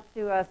 If you want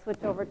to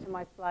switch over to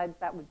my slides,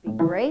 that would be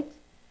great.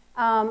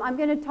 I'm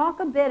going to talk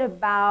a bit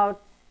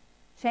about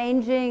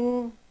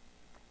changing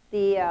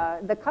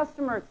the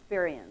customer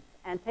experience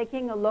and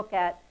taking a look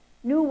at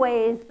new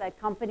ways that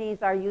companies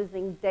are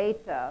using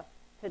data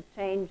to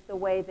change the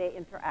way they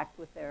interact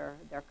with their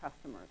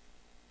customers.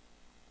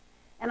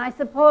 And I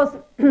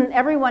suppose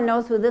everyone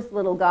knows who this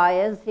little guy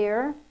is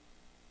here,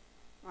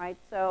 right?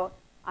 So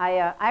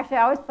I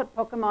always put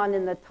Pokemon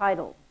in the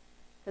title,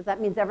 because that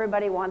means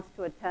everybody wants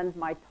to attend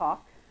my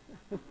talk,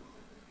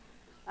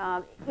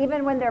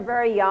 even when they're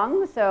very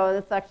young, so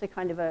that's actually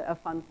kind of a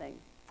fun thing.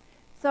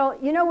 So,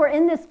 you know, we're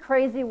in this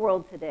crazy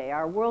world today.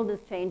 Our world is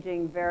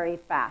changing very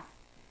fast.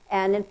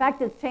 And in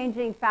fact, it's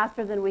changing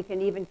faster than we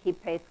can even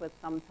keep pace with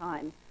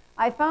sometimes.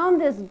 I found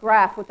this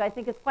graph, which I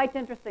think is quite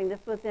interesting. This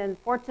was in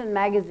Fortune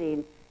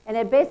magazine, and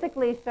it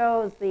basically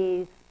shows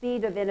the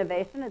speed of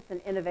innovation. It's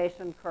an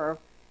innovation curve.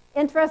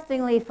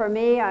 Interestingly for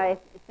me, I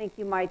think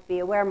you might be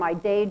aware, my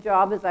day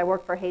job is I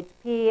work for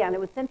HP, and it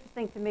was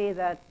interesting to me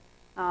that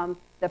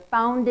the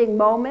founding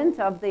moment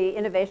of the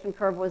innovation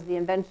curve was the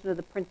invention of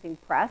the printing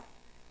press,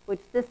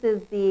 which this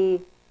is the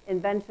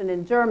invention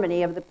in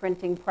Germany of the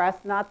printing press,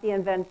 not the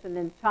invention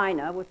in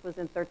China, which was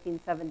in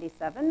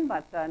 1377,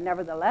 but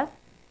nevertheless.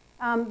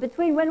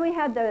 Between when we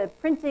had the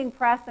printing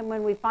press and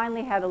when we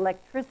finally had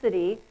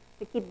electricity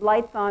to keep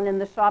lights on in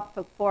the shop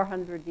took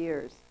 400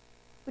 years,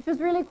 which was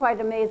really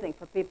quite amazing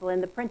for people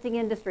in the printing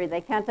industry.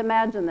 They can't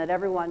imagine that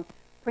everyone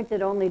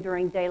printed only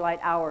during daylight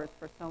hours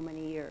for so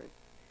many years.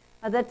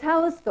 The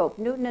telescope,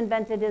 Newton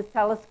invented his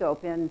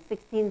telescope in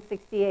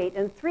 1668,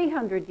 and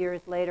 300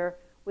 years later,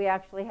 we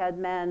actually had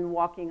men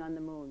walking on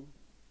the moon.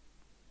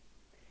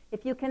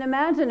 If you can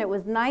imagine, it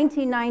was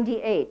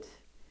 1998,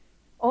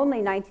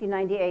 only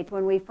 1998,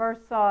 when we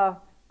first saw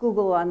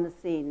Google on the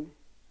scene.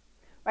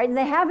 Right? And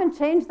they haven't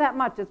changed that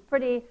much. It's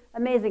pretty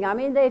amazing. I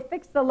mean, they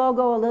fixed the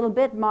logo a little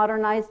bit,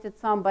 modernized it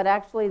some, but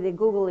actually the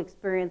Google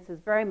experience is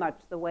very much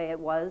the way it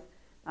was.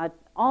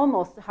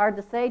 Almost, hard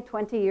to say,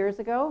 20 years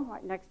ago.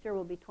 Right, next year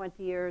will be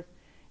 20 years.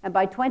 And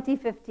by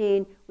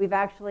 2015, we've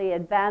actually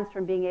advanced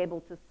from being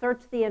able to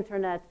search the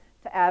internet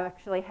to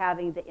actually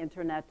having the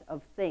Internet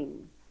of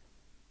Things.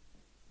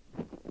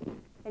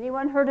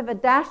 Anyone heard of a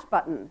dash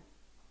button?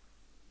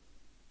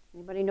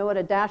 Anybody know what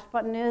a dash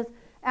button is?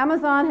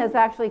 Amazon has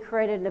actually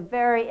created a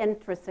very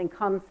interesting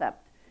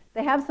concept.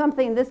 They have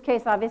something, in this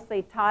case,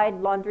 obviously,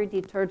 Tide laundry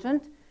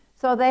detergent.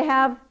 So they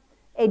have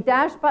a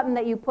dash button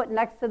that you put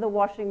next to the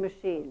washing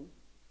machine.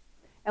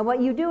 And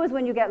what you do is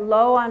when you get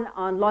low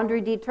on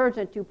laundry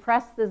detergent, you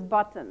press this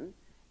button,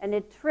 and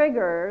it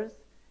triggers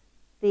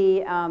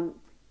the,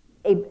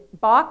 a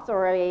box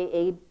or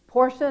a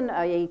portion,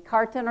 a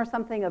carton or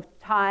something of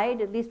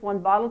Tide, at least one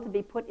bottle, to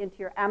be put into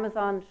your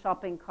Amazon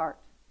shopping cart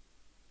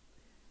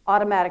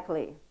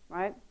automatically,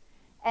 right?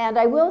 And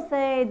I will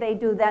say they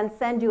do then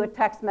send you a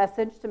text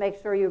message to make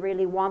sure you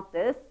really want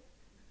this,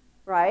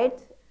 right?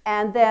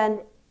 And then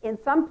in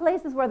some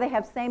places where they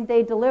have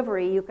same-day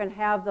delivery, you can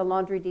have the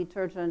laundry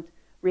detergent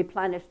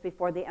replenished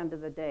before the end of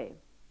the day.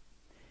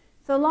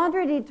 So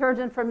laundry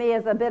detergent for me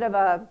is a bit of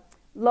a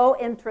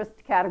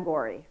low-interest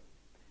category.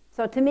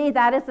 So to me,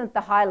 that isn't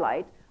the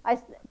highlight.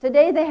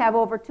 Today they have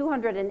over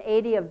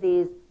 280 of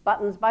these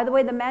buttons. By the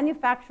way, the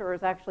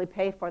manufacturers actually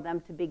pay for them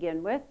to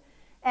begin with.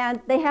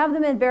 And they have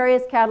them in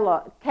various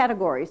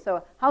categories.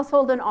 So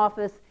household and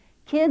office,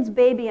 kids,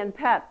 baby, and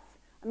pets.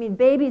 I mean,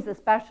 babies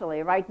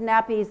especially, right?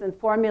 Nappies and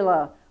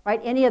formula, right?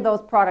 Any of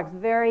those products,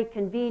 very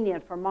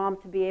convenient for mom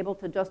to be able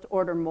to just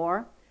order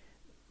more.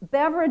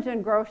 Beverage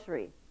and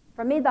grocery.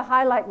 For me, the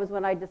highlight was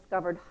when I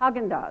discovered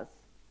Haagen-Dazs.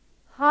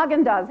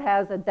 Haagen-Dazs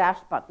has a dash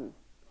button.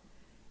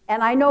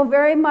 And I know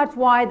very much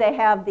why they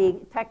have the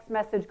text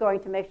message going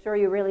to make sure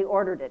you really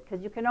ordered it,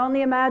 because you can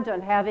only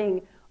imagine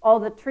having all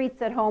the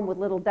treats at home with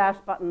little dash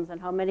buttons and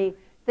how many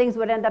things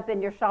would end up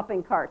in your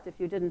shopping cart if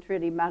you didn't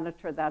really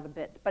monitor that a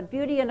bit. But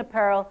beauty and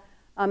apparel,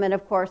 and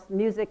of course,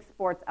 music,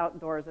 sports,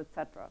 outdoors,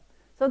 etc.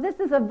 So this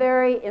is a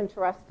very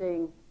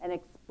interesting and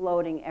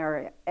exploding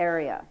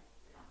area.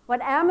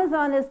 What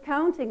Amazon is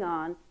counting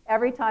on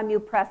every time you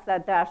press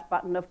that dash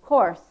button, of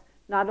course,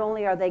 not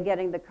only are they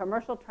getting the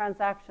commercial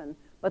transaction,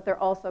 but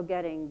they're also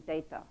getting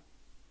data.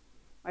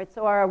 Right?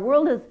 So our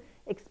world is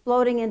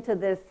exploding into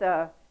this,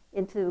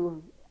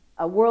 into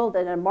a world,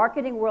 and a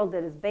marketing world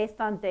that is based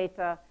on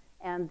data,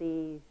 and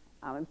the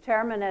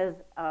chairman, as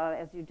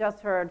you just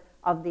heard,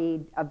 of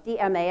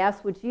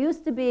DMAS, which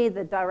used to be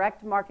the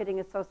Direct Marketing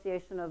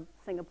Association of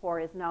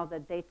Singapore, is now the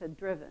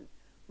Data-Driven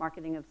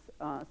Marketing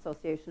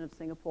Association of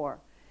Singapore.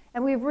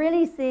 And we've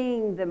really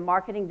seen the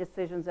marketing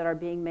decisions that are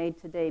being made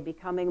today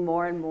becoming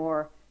more and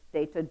more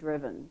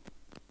data-driven.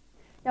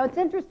 Now, it's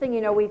interesting,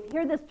 you know, we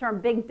hear this term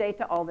big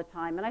data all the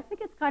time, and I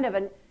think it's kind of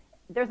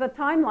there's a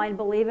timeline,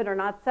 believe it or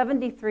not.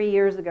 73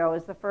 years ago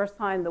is the first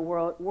time the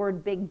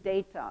word big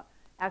data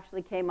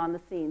actually came on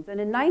the scenes. And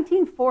in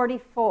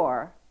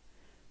 1944,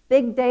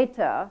 big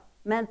data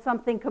meant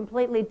something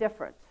completely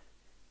different.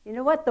 You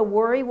know what the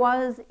worry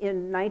was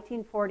in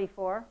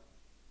 1944?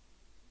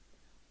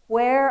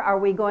 Where are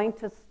we going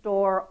to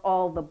store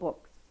all the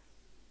books?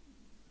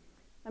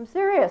 I'm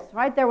serious,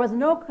 right? There was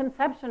no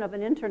conception of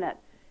an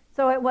internet.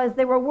 So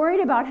they were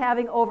worried about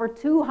having over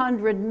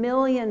 200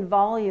 million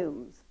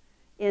volumes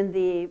in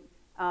the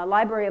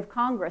Library of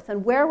Congress,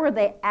 and where were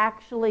they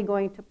actually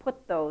going to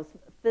put those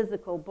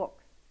physical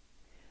books?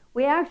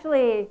 We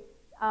actually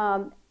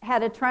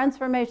had a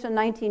transformation in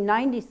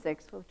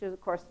 1996, which is, of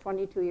course,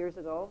 22 years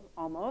ago,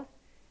 almost,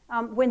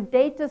 when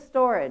data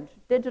storage,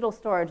 digital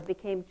storage,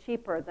 became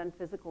cheaper than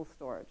physical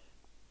storage.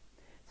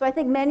 So I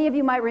think many of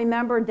you might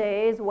remember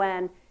days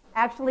when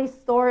actually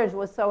storage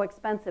was so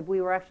expensive, we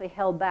were actually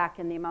held back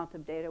in the amount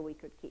of data we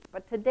could keep.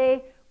 But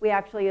today, we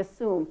actually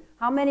assume.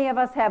 How many of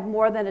us have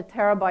more than a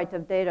terabyte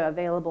of data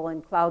available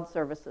in cloud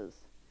services?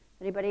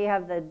 Anybody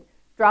have the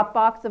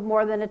Dropbox of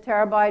more than a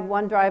terabyte,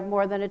 OneDrive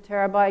more than a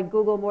terabyte,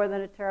 Google more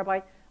than a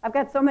terabyte? I've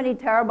got so many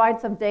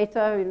terabytes of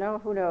data, you know,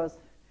 who knows?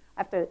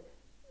 I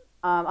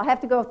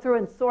have to go through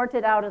and sort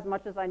it out as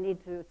much as I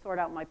need to sort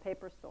out my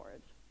paper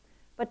storage.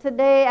 But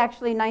today,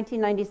 actually,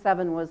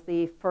 1997 was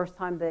the first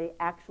time the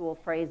actual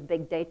phrase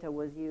big data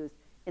was used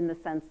in the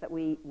sense that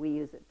we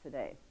use it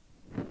today.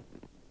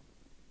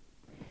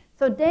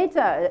 So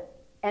data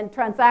and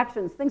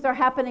transactions, things are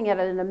happening at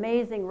an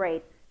amazing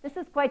rate. This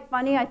is quite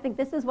funny. I think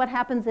this is what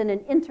happens in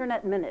an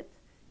internet minute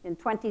in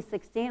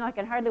 2016. I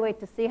can hardly wait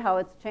to see how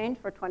it's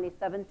changed for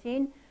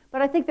 2017.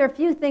 But I think there are a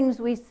few things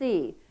we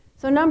see.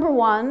 So number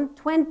one,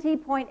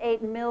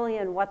 20.8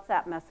 million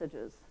WhatsApp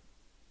messages.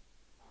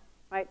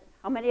 Right?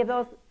 How many of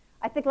those?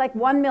 I think like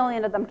 1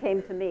 million of them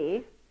came to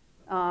me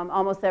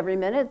almost every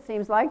minute, it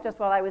seems like, just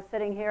while I was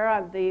sitting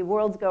here. The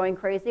world's going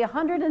crazy.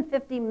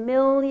 150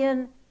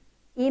 million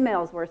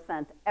emails were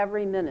sent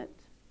every minute.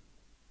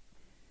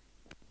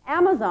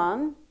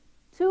 Amazon,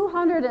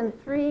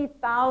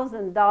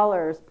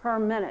 $203,000 per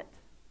minute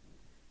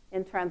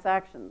in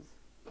transactions.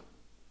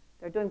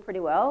 They're doing pretty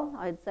well,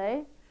 I'd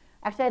say.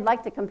 Actually, I'd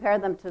like to compare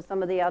them to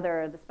some of the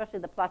other, especially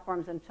the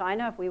platforms in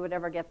China, if we would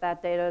ever get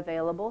that data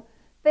available.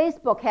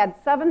 Facebook had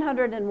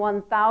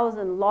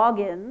 701,000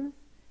 logins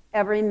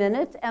every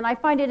minute, and I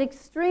find it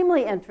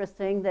extremely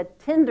interesting that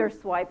Tinder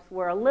swipes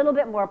were a little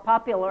bit more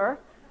popular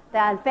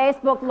than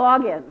Facebook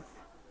logins.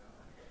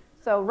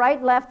 So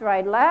right, left,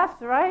 right,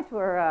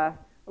 where a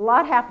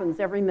lot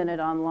happens every minute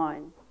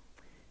online.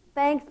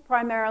 Thanks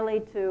primarily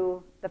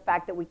to the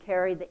fact that we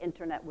carry the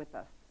internet with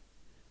us.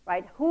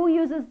 Right? Who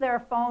uses their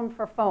phone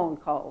for phone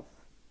calls?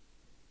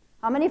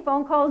 How many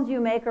phone calls do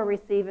you make or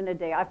receive in a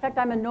day? In fact,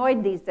 I'm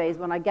annoyed these days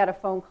when I get a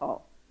phone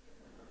call.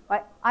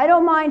 Right? I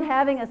don't mind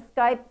having a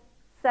Skype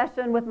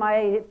session with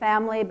my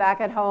family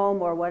back at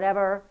home or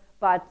whatever,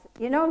 but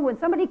you know, when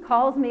somebody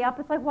calls me up,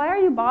 it's like, why are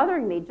you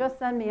bothering me? Just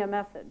send me a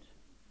message.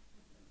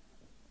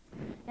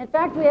 In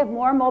fact, we have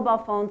more mobile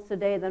phones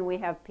today than we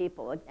have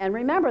people. And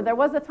remember, there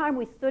was a time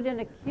we stood in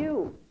a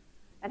queue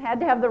and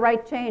had to have the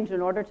right change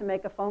in order to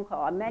make a phone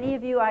call. Many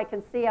of you I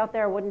can see out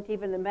there wouldn't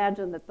even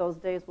imagine that those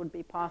days would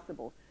be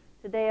possible.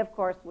 Today, of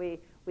course, we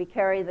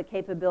carry the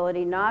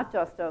capability not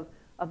just of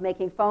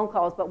making phone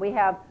calls, but we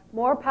have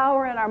more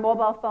power in our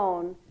mobile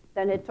phone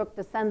than it took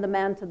to send the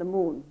man to the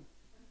moon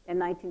in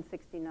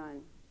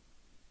 1969.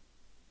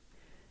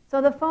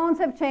 So the phones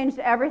have changed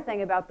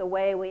everything about the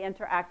way we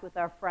interact with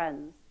our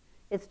friends.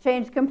 It's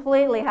changed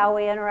completely how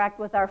we interact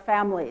with our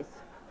families.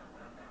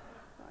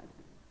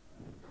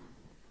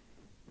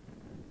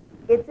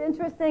 It's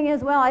interesting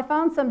as well. I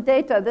found some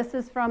data. This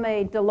is from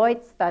a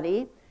Deloitte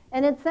study.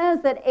 And it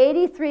says that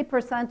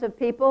 83% of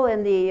people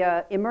in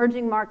the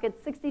emerging markets,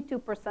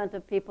 62%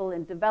 of people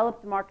in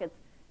developed markets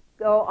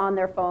go on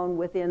their phone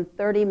within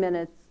 30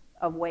 minutes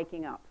of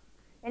waking up.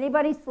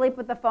 Anybody sleep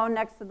with the phone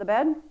next to the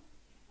bed?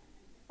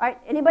 All right.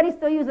 Anybody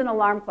still use an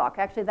alarm clock?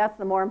 Actually, that's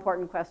the more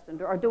important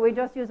question. Or do we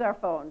just use our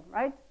phone,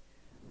 right?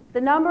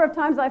 The number of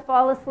times I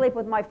fall asleep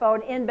with my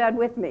phone in bed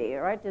with me,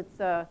 right?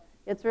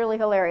 It's really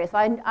hilarious.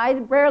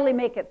 I rarely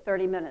make it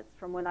 30 minutes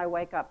from when I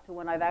wake up to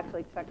when I've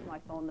actually checked my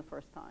phone the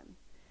first time.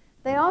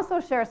 They also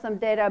share some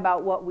data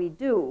about what we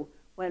do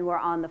when we're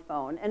on the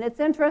phone. And it's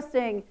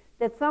interesting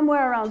that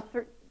somewhere around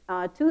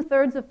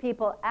 2/3 of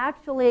people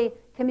actually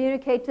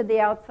communicate to the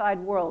outside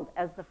world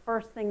as the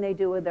first thing they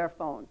do with their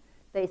phone.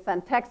 They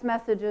send text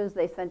messages,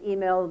 they send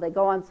email, they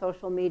go on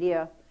social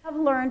media. I've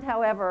learned,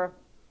 however,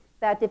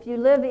 that if you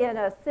live in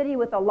a city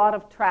with a lot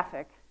of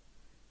traffic,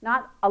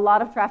 not a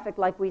lot of traffic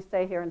like we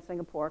say here in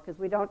Singapore, because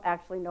we don't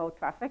actually know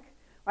traffic,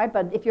 right?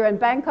 But if you're in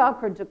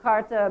Bangkok or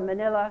Jakarta,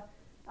 Manila,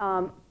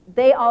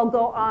 they all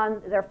go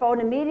on their phone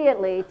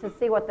immediately to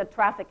see what the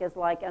traffic is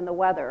like and the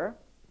weather.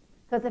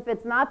 Because if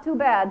it's not too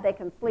bad, they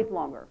can sleep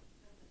longer.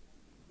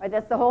 Right?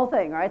 That's the whole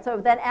thing, right? So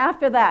then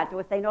after that,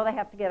 if they know they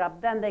have to get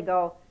up, then they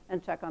go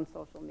and check on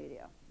social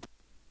media.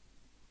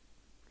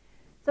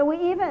 So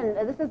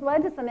this has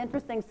led to some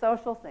interesting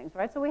social things,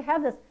 right? So we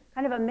have this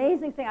kind of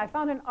amazing thing. I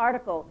found an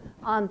article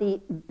on the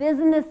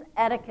business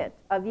etiquette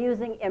of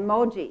using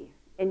emoji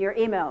in your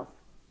emails.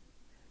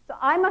 So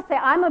I must say,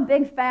 I'm a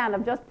big fan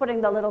of just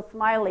putting the little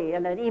smiley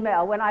in an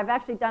email when I've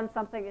actually done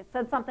something,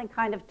 said something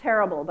kind of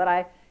terrible, but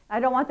I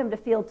don't want them to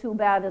feel too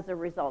bad as a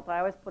result. I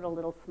always put a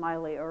little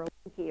smiley or a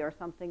winky or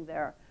something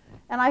there.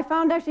 And I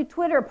found actually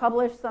Twitter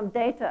published some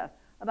data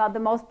about the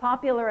most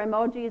popular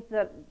emojis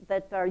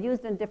that are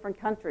used in different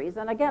countries.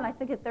 And again, I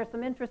think there's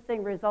some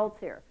interesting results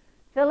here.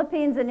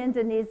 Philippines and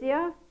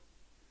Indonesia,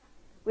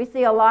 we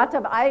see a lot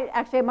of, I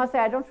must say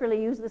I don't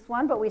really use this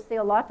one, but we see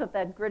a lot of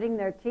that gritting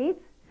their teeth.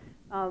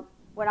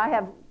 When I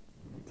have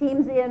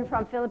teams in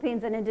from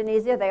Philippines and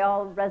Indonesia, they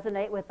all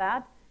resonate with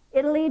that.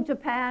 Italy,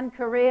 Japan,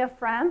 Korea,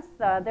 France,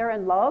 they're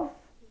in love.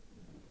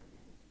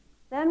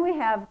 Then we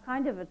have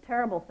kind of a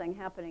terrible thing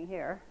happening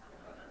here.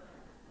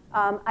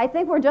 I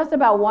think we're just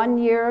about 1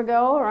 year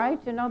ago, right?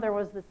 You know, there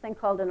was this thing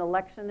called an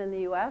election in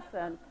the US,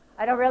 and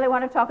I don't really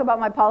want to talk about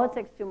my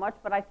politics too much,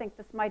 but I think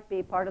this might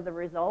be part of the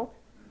result.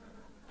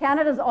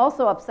 Canada's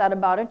also upset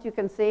about it, you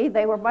can see.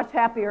 They were much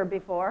happier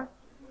before.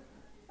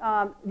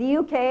 The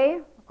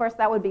UK, of course,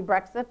 that would be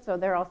Brexit, so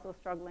they're also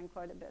struggling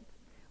quite a bit.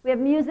 We have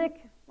music,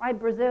 right?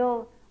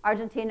 Brazil,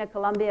 Argentina,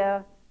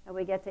 Colombia, and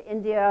we get to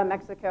India,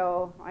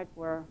 Mexico, right?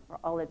 We're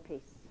all at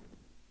peace.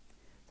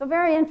 So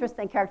very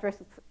interesting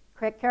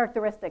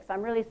characteristics.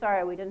 I'm really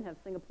sorry we didn't have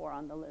Singapore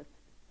on the list.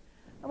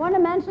 I want to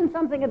mention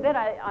something a bit.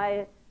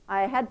 I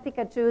had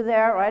Pikachu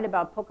there, right,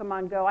 about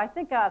Pokemon Go. I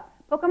think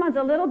Pokemon's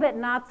a little bit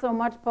not so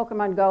much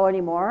Pokemon Go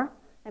anymore.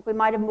 I think we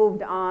might have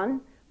moved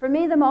on. For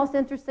me, the most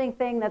interesting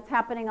thing that's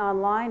happening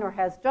online, or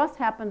has just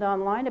happened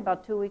online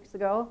about 2 weeks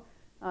ago,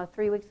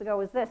 3 weeks ago,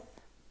 is this,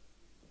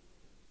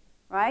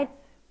 right?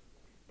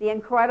 The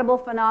incredible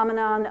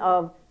phenomenon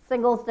of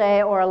Singles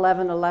Day or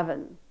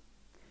 11/11.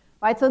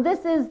 Right, so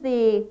this is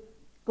the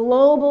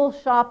Global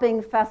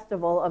Shopping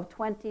Festival of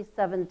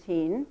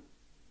 2017.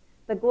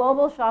 The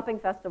Global Shopping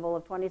Festival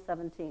of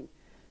 2017.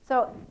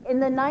 So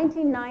in the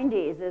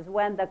 1990s is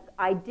when the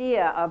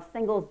idea of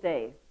Singles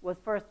Day was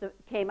first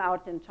came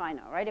out in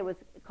China, right? It was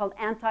called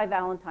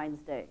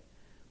Anti-Valentine's Day.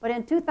 But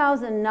in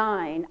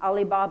 2009,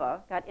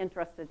 Alibaba got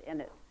interested in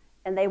it,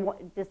 and they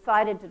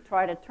decided to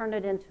try to turn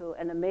it into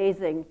an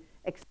amazing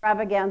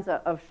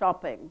extravaganza of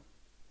shopping.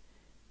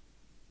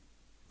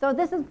 So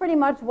this is pretty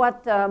much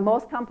what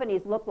most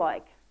companies look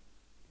like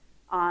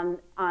on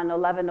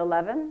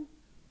 11/11,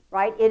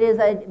 right? It is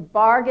a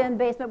bargain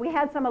basement. We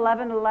had some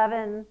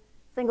 11/11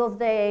 Singles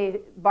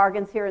Day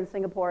bargains here in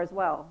Singapore as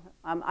well.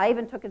 I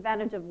even took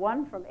advantage of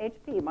one from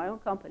HP, my own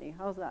company.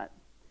 How's that?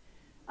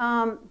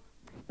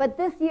 But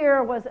this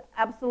year was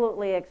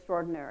absolutely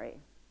extraordinary,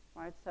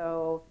 right?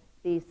 So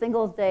the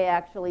Singles Day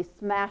actually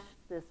smashed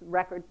this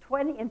record.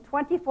 In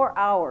 24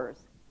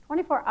 hours,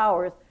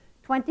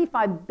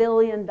 $25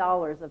 billion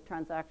of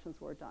transactions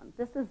were done.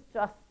 This is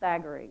just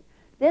staggering.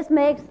 This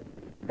makes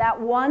that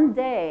one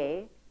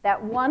day,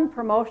 that one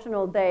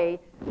promotional day,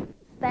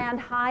 stand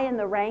high in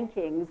the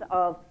rankings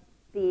of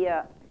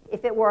the,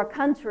 if it were a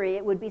country,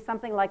 it would be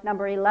something like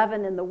number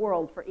 11 in the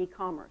world for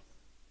e-commerce.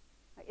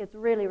 It's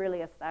really,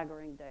 really a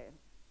staggering day.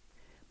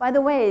 By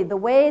the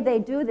way they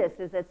do this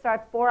is it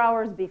starts 4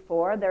 hours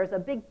before. There's a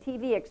big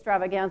TV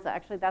extravaganza.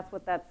 Actually, that's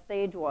what that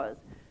stage was.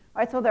 All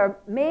right, so there are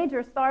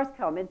major stars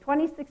come. In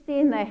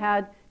 2016, they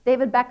had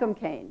David Beckham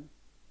came.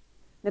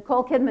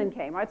 Nicole Kidman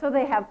came. Right, so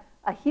they have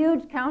a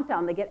huge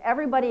countdown. They get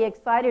everybody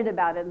excited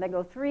about it, and they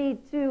go 3,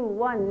 2,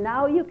 1.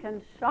 Now you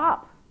can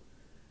shop.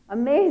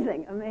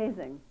 Amazing,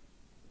 amazing.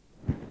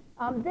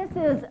 This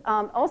is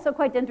also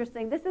quite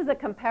interesting. This is a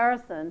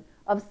comparison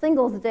of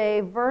Singles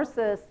Day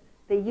versus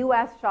the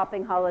US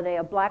shopping holiday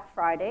of Black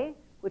Friday,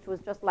 which was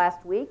just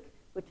last week,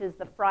 which is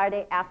the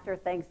Friday after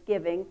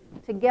Thanksgiving,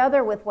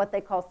 together with what they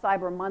call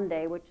Cyber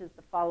Monday, which is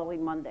the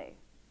following Monday.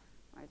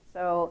 Right,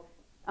 so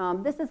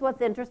this is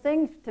what's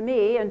interesting to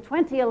me. In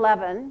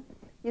 2011,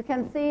 you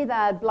can see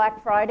that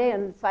Black Friday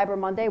and Cyber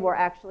Monday were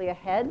actually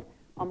ahead,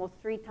 almost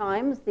 3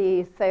 times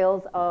the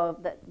sales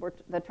of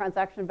the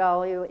transaction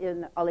value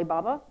in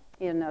Alibaba,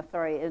 in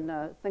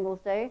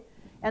Singles Day.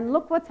 And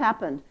look what's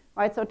happened.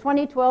 Right, so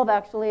 2012,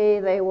 actually,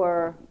 they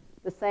were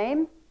the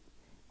same.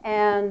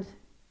 And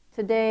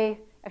today,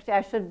 actually,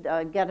 I should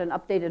get an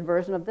updated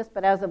version of this,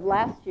 but as of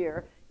last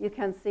year, you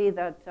can see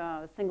that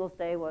Singles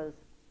Day was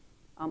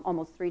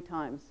almost 3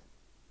 times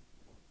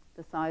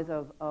the size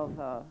of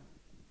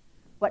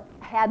what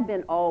had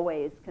been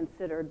always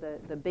considered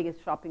the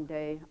biggest shopping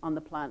day on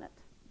the planet.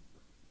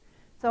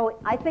 So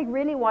I think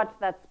really watch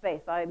that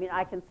space. I mean,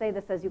 I can say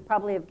this, as you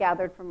probably have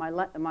gathered from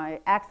my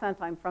accent.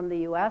 I'm from the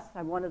US.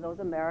 I'm one of those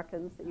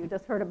Americans that you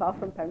just heard about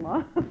from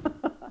Penghua.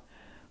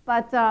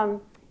 But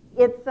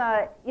it's,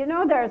 you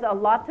know, there's a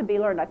lot to be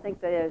learned. I think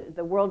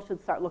the world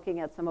should start looking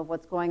at some of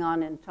what's going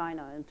on in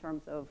China in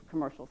terms of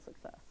commercial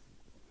success.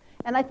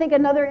 And I think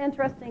another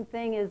interesting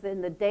thing is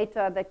in the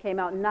data that came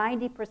out,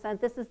 90%,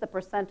 this is the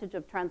percentage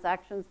of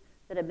transactions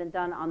that have been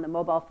done on the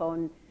mobile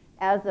phone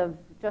as of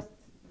just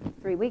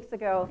 3 weeks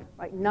ago,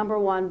 right, number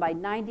one by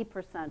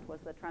 90% was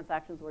the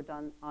transactions were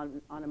done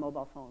on a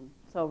mobile phone.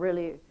 So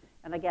really,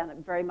 and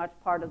again, very much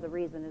part of the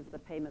reason is the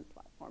payment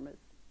platform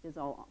is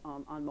all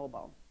on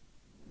mobile.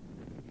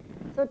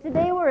 So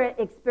today we're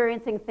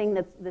experiencing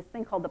this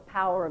thing called the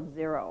power of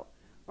zero,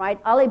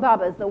 right?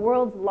 Alibaba is the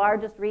world's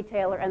largest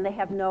retailer, and they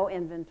have no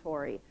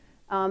inventory.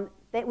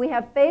 We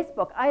have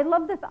Facebook. I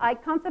love this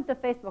concept of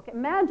Facebook.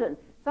 Imagine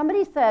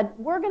somebody said,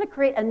 we're going to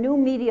create a new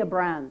media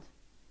brand,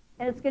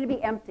 and it's going to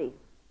be empty.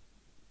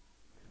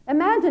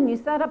 Imagine you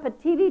set up a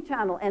TV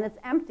channel and it's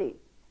empty,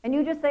 and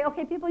you just say,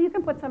 okay, people, you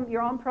can put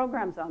your own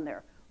programs on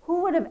there.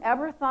 Who would have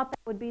ever thought that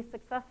would be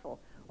successful?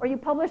 Or you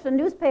publish a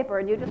newspaper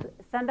and you just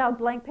send out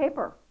blank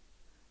paper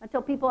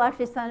until people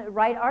actually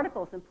write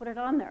articles and put it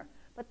on there.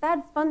 But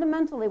that's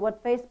fundamentally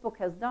what Facebook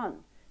has done.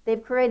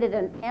 They've created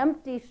an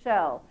empty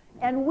shell.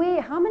 And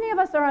how many of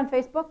us are on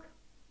Facebook?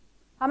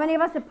 How many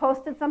of us have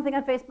posted something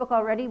on Facebook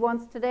already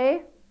once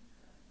today?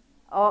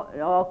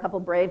 Oh, a couple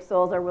brave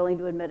souls are willing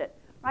to admit it.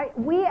 Right?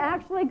 We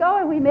actually go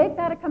and we make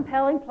that a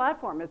compelling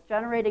platform. It's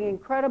generating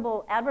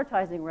incredible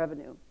advertising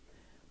revenue.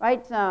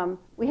 Right?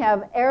 We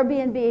have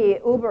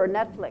Airbnb, Uber,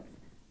 Netflix.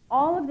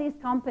 All of these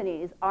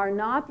companies are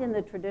not in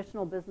the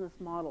traditional business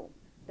model.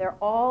 They're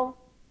all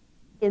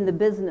in the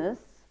business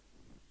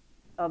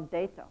of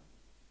data.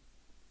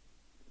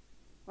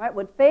 Right?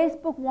 What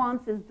Facebook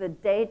wants is the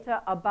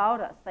data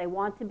about us. They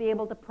want to be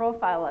able to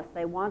profile us.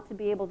 They want to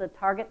be able to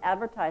target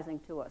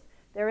advertising to us.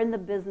 They're in the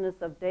business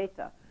of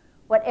data.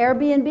 What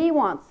Airbnb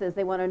wants is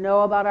they want to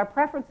know about our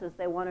preferences.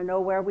 They want to know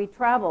where we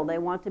travel. They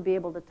want to be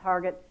able to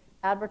target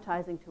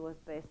advertising to us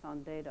based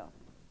on data.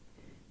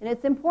 And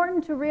it's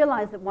important to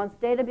realize that once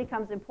data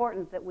becomes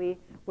important, that we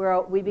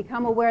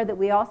become aware that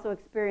we also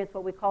experience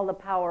what we call the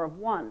power of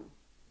one.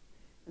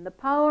 And the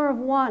power of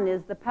one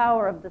is the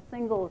power of the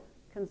single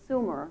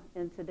consumer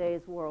in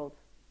today's world.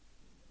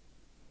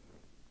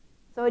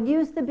 So it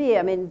used to be,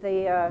 I mean,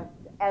 the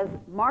as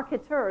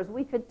marketers,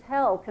 we could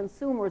tell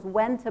consumers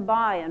when to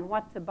buy and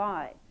what to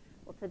buy.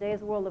 Well, today's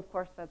world, of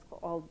course, that's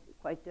all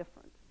quite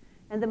different.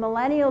 And the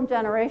millennial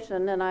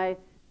generation, and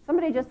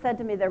somebody just said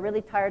to me they're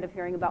really tired of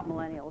hearing about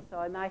millennials, so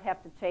I might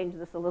have to change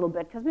this a little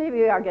bit, because maybe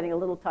we are getting a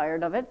little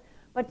tired of it.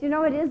 But you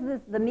know, it is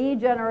the me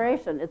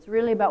generation. It's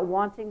really about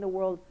wanting the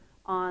world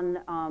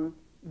on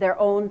their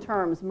own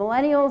terms.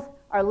 Millennials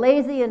are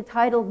lazy,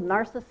 entitled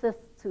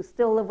narcissists who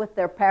still live with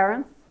their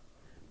parents,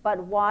 but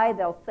why?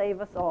 They'll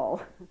save us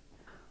all.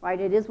 Right?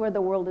 It is where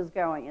the world is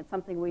going. It's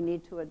something we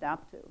need to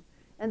adapt to.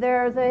 And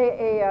there's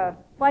a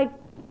quite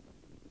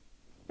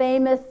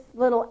famous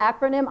little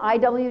acronym,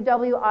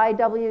 IWW,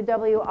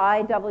 IWW,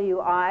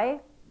 IWI.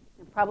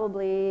 And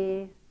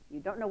probably you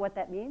don't know what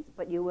that means,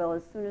 but you will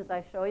as soon as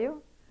I show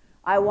you.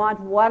 I want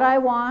what I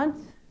want,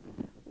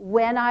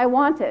 when I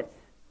want it.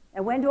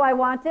 And when do I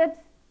want it?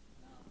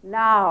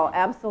 Now,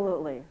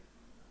 absolutely.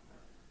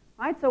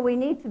 Right, so we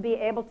need to be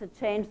able to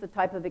change the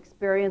type of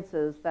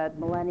experiences that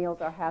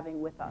millennials are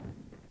having with us.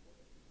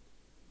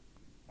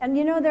 And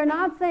you know, they're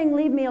not saying,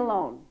 leave me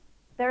alone.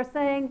 They're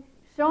saying,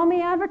 show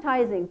me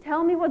advertising,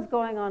 tell me what's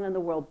going on in the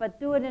world, but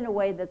do it in a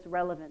way that's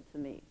relevant to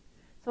me.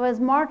 So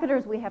as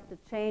marketers, we have to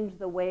change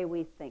the way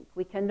we think.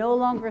 We can no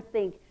longer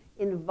think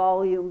in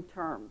volume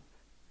terms.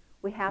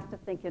 We have to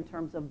think in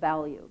terms of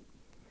value.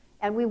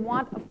 And we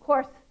want, of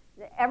course,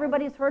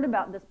 everybody's heard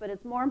about this, but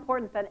it's more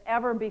important than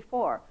ever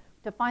before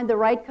to find the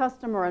right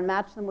customer and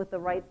match them with the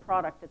right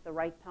product at the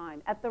right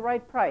time, at the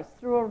right price,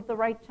 through the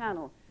right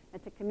channel,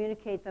 and to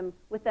communicate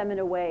with them in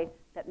a way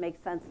that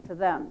makes sense to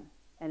them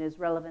and is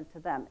relevant to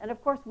them. And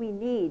of course, we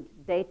need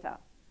data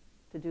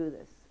to do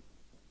this.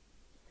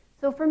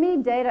 So for me,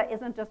 data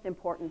isn't just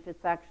important,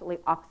 it's actually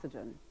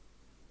oxygen.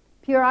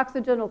 Pure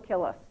oxygen will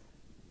kill us.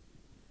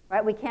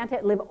 Right? We can't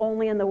live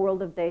only in the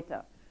world of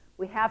data.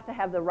 We have to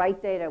have the right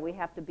data. We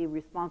have to be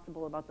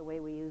responsible about the way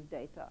we use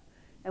data.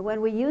 And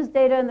when we use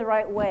data in the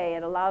right way,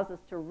 it allows us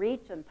to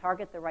reach and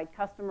target the right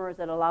customers.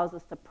 It allows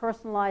us to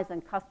personalize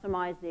and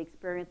customize the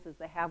experiences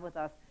they have with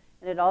us.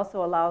 And it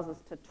also allows us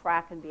to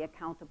track and be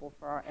accountable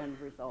for our end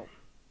result.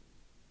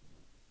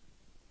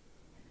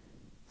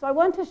 So I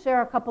want to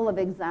share a couple of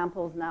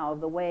examples now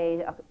of the way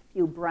a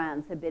few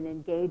brands have been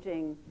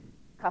engaging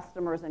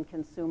customers and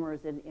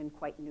consumers in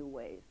quite new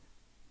ways.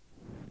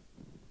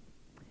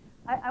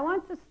 I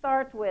want to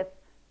start with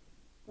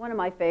one of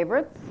my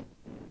favorites.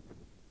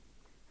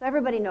 So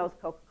everybody knows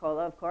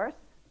Coca-Cola, of course.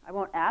 I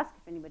won't ask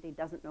if anybody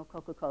doesn't know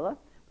Coca-Cola,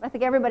 but I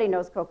think everybody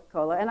knows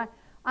Coca-Cola. And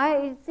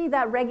I see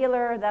that's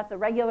a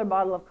regular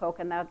bottle of Coke,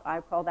 and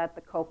I call that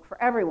the Coke for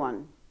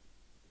everyone.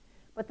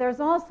 But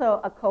there's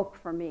also a Coke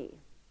for me.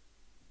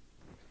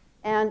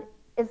 And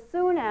as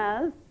soon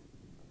as,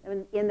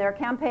 in their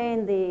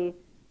campaign, the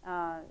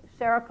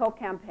Share a Coke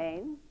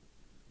campaign,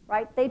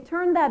 right, they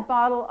turned that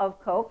bottle of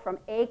Coke from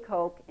a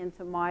Coke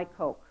into my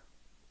Coke.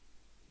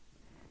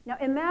 Now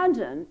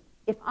imagine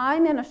if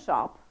I'm in a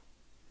shop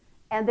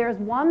and there's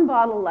one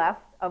bottle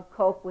left of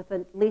Coke with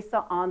a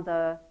Lisa on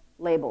the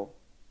label.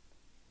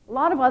 A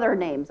lot of other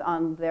names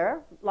on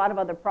there, a lot of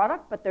other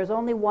product, but there's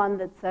only one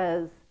that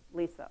says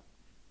Lisa.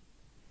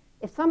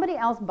 If somebody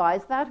else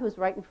buys that who's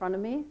right in front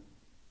of me,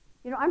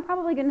 you know, I'm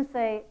probably going to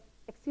say,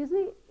 excuse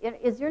me,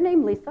 is your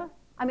name Lisa?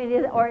 I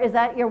mean, or is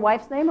that your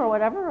wife's name or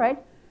whatever, right?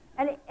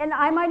 And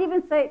I might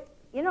even say,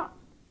 you know,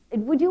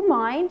 would you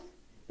mind?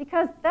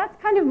 Because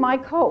that's kind of my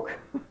Coke.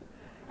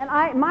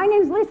 And my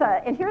name's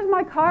Lisa, and here's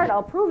my card,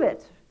 I'll prove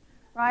it,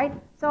 right?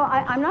 So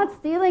I'm not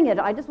stealing it,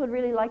 I just would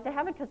really like to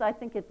have it because I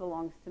think it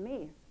belongs to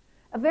me.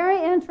 A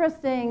very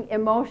interesting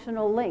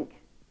emotional link,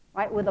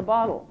 right, with a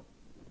bottle.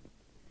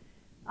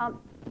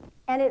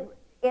 And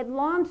it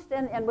launched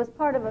and was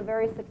part of a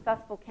very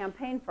successful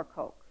campaign for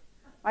Coke.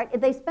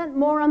 Right? They spent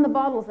more on the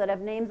bottles that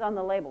have names on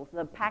the labels.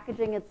 The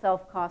packaging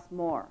itself cost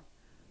more.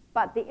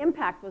 But the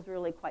impact was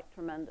really quite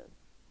tremendous.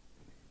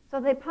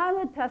 So they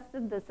pilot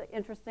tested this,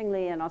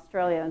 interestingly, in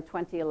Australia in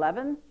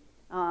 2011.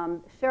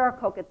 Share a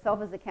Coke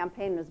itself as a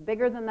campaign was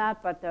bigger than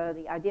that, but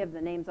the idea of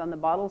the names on the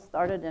bottles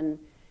started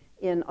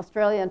in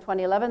Australia in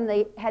 2011.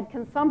 They had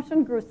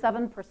consumption grew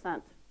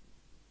 7%.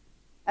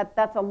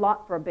 That's a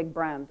lot for a big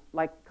brand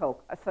like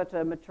Coke, such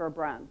a mature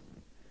brand.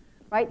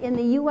 Right? In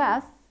the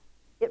US,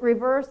 it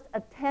reversed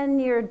a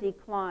 10-year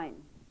decline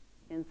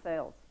in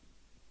sales.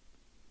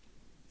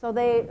 So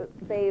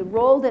they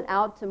rolled it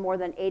out to more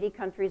than 80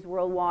 countries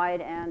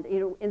worldwide, and you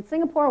know, in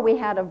Singapore we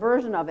had a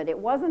version of it.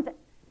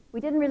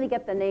 We didn't really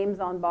get the names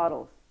on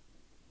bottles.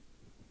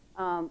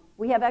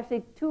 We have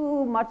actually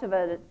too much of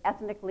an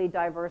ethnically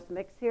diverse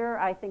mix here.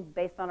 I think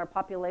based on our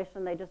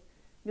population, they just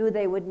knew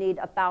they would need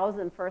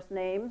 1,000 first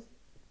names,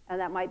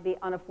 and that might be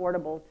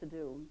unaffordable to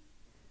do.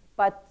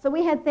 But so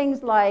we had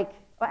things like,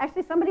 well,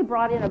 actually somebody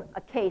brought in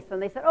a case,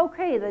 and they said,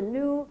 okay, the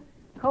new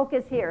Coke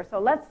is here, so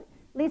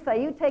Lisa,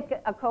 you take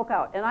a Coke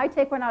out. And I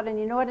take one out, and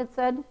you know what it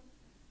said?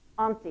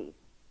 Auntie.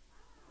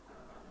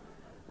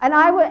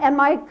 And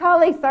my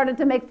colleagues started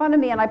to make fun of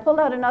me, and I pulled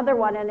out another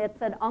one, and it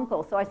said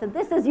uncle. So I said,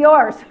 this is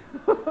yours.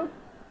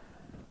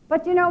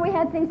 But you know, we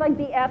had things like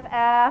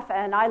BFF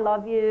and I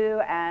love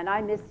you and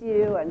I miss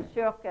you and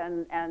shook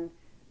and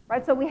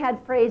right? So we had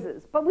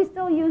phrases, but we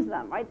still use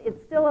them, right? It's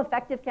still an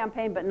effective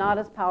campaign, but not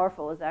as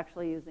powerful as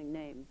actually using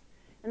names.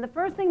 And the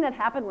first thing that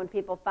happened when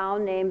people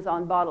found names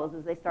on bottles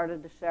is they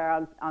started to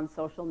share on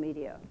social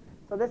media.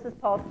 So this is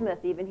Paul Smith.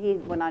 Even he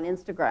went on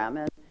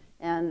Instagram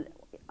and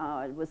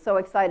was so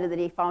excited that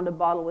he found a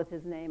bottle with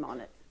his name on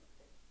it.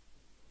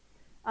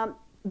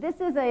 This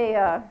is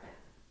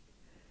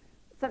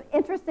some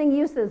interesting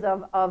uses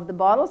of the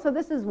bottle. So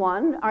this is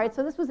one. All right,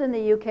 so this was in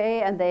the UK,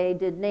 and they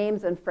did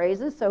names and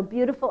phrases. So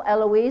beautiful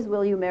Eloise,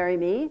 will you marry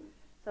me?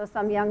 So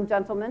some young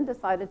gentleman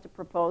decided to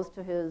propose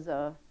to his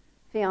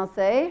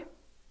fiancée.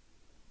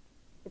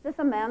 Is this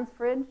a man's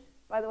fridge,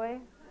 by the way?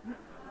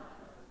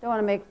 Don't want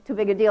to make too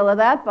big a deal of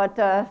that, but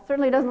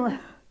certainly doesn't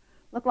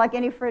look like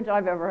any fridge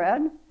I've ever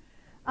had.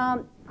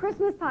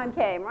 Christmas time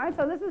came, right?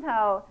 So this is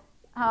how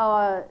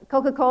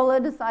Coca-Cola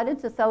decided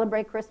to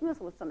celebrate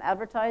Christmas with some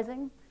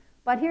advertising.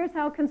 But here's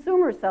how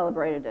consumers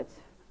celebrated it.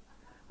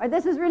 All right,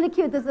 this is really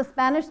cute. This is a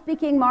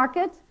Spanish-speaking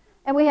market,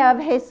 and we have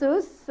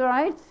Jesus,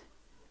 right?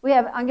 We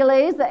have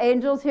Angeles, the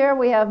angels here.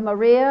 We have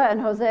Maria and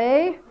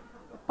Jose.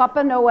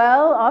 Papa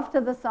Noel off to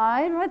the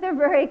side, right? They're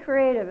very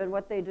creative in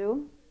what they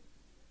do.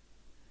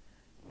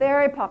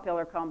 Very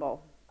popular combo.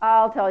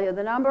 I'll tell you,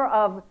 the number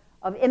of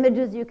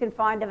images you can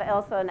find of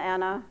Elsa and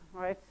Anna,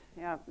 right?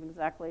 Yeah,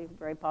 exactly,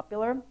 very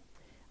popular.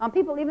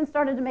 People even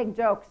started to make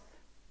jokes,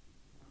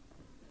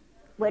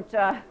 which,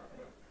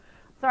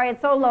 sorry,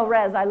 it's so low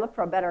res, I looked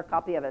for a better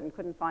copy of it and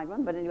couldn't find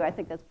one, but anyway, I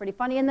think that's pretty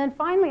funny. And then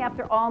finally,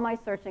 after all my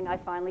searching, I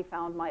finally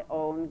found my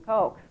own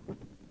Coke.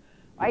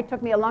 Right? It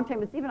took me a long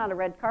time. It's even on a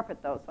red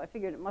carpet, though, so I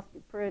figured it must be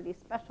pretty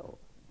special.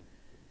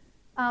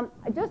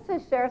 Just to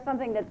share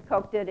something that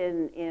Coke did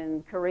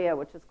in Korea,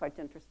 which is quite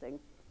interesting.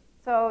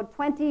 So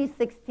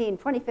 2015,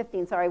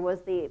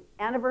 was the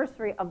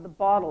anniversary of the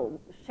bottle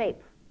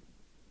shape.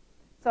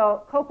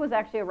 So Coke was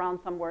actually around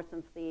somewhere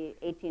since the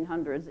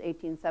 1800s,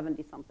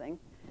 1870-something.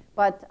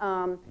 But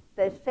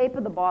the shape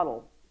of the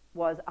bottle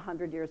was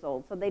 100 years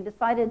old. So they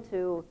decided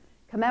to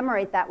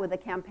commemorate that with a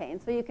campaign.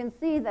 So you can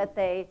see that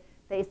they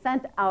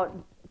sent out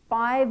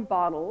 5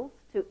 bottles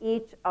to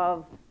each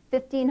of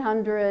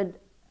 1,500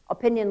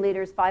 opinion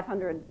leaders,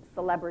 500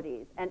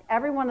 celebrities. And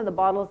every one of the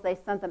bottles they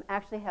sent them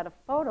actually had a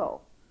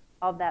photo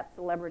of that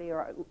celebrity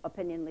or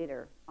opinion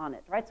leader on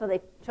it, right? So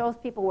they chose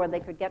people where they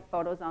could get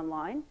photos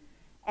online.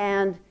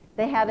 And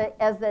they had it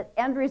as the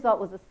end result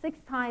was a 6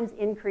 times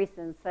increase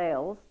in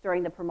sales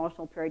during the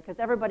promotional period, because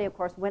everybody, of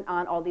course, went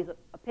on, all these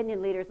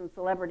opinion leaders and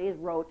celebrities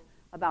wrote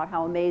about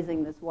how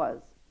amazing this was.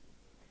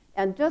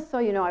 And just so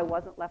you know, I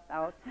wasn't left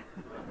out.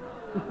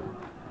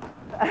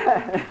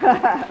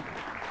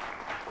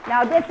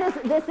 Now,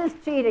 this is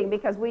cheating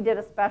because we did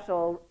a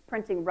special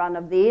printing run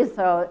of these.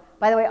 So,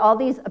 by the way, all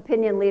these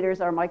opinion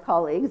leaders are my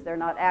colleagues. They're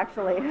not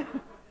actually.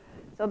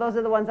 So those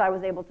are the ones I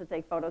was able to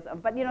take photos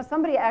of. But, you know,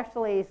 somebody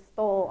actually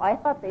stole, I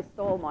thought they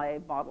stole my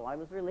bottle. I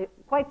was really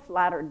quite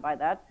flattered by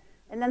that.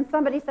 And then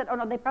somebody said, oh,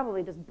 no, they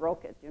probably just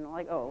broke it. You know,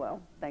 like, oh,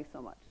 well, thanks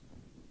so much.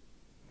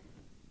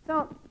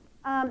 So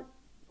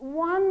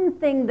one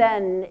thing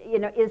then, you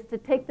know, is to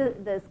take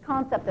this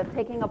concept of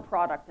taking a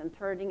product and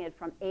turning it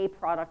from a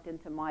product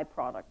into my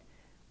product.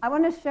 I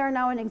want to share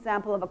now an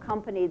example of a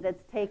company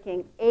that's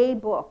taking a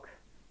book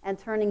and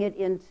turning it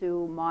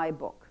into my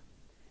book.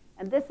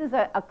 And this is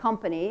a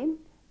company.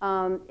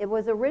 It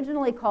was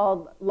originally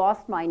called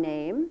Lost My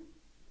Name.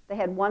 They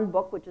had one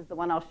book, which is the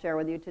one I'll share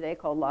with you today,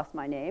 called Lost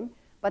My Name.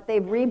 But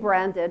they've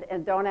rebranded,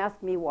 and don't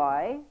ask me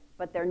why,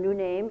 but their new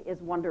name is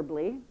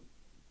Wonderbly.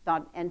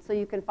 And so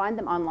you can find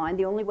them online.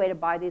 The only way to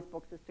buy these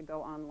books is to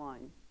go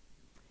online.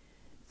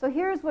 So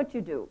here's what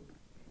you do.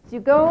 So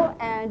you go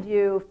and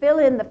you fill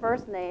in the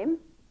first name.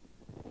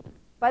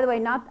 By the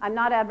way, I'm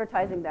not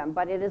advertising them,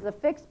 but it is a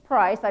fixed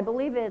price. I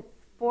believe it's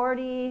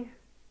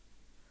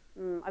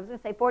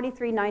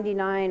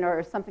 $43.99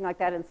 or something like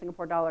that in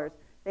Singapore dollars.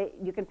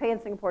 You can pay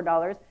in Singapore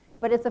dollars,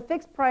 but it's a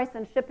fixed price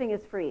and shipping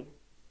is free.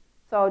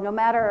 So no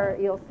matter,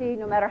 you'll see,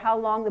 no matter how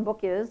long the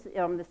book is,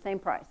 the same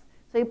price.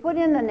 So you put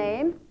in the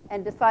name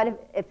and decide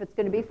if it's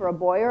going to be for a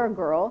boy or a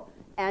girl,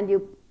 and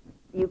you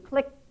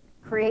click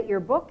Create Your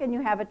Book, and you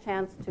have a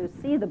chance to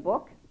see the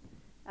book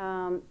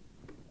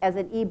as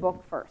an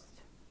e-book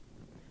first.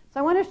 So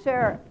I want to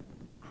share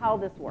how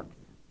this works.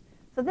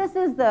 So this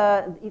is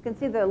you can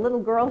see the little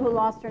girl who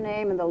lost her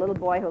name and the little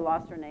boy who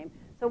lost her name.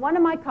 So one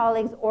of my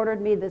colleagues ordered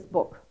me this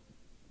book,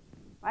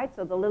 right?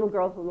 So the little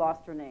girl who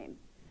lost her name.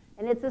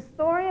 And it's a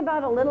story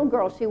about a little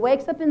girl. She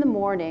wakes up in the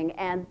morning,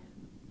 and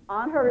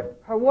on her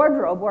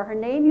wardrobe, where her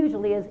name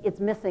usually is, it's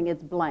missing,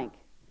 it's blank.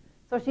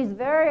 So she's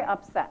very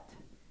upset.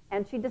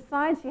 And she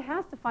decides she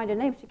has to find a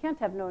name. She can't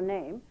have no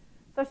name.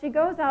 So she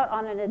goes out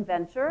on an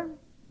adventure.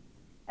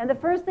 And the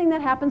first thing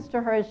that happens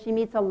to her is she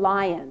meets a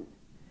lion.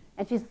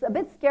 And she's a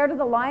bit scared of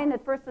the lion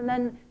at first, and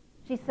then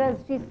she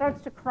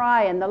starts to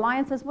cry. And the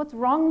lion says, what's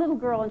wrong, little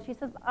girl? And she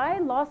says, I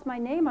lost my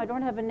name. I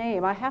don't have a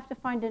name. I have to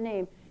find a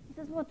name. He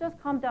says, well, just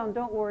calm down.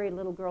 Don't worry,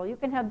 little girl. You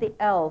can have the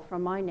L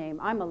from my name.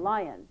 I'm a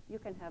lion. You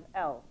can have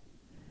L.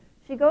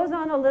 She goes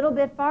on a little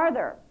bit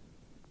farther,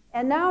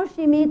 and now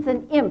she meets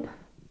an imp.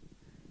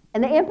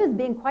 And the imp is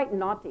being quite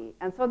naughty,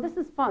 and so this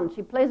is fun.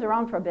 She plays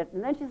around for a bit,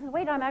 and then she says,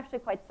 wait, I'm actually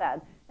quite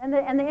sad. And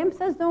the imp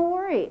says, don't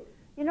worry.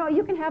 You know,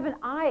 you can have an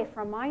I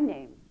from my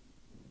name.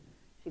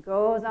 She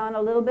goes on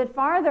a little bit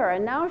farther,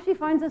 and now she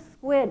finds a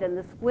squid, and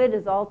the squid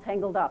is all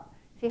tangled up.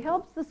 She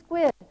helps the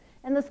squid,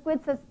 and the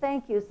squid says,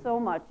 thank you so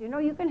much. You know,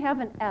 you can have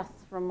an S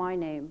from my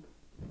name.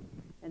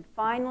 And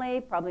finally,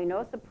 probably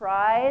no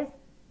surprise,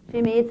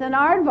 she meets an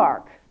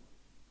aardvark.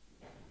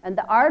 And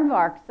the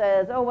aardvark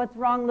says, oh, what's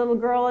wrong, little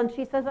girl? And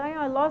she says,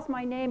 I lost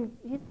my name.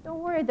 He says, don't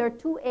worry, there are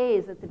 2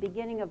 A's at the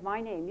beginning of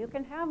my name. You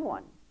can have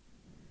one.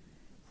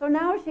 So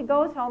now she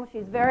goes home.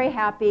 She's very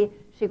happy.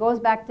 She goes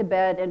back to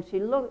bed, and she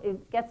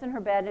gets in her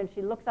bed, and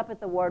she looks up at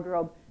the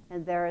wardrobe,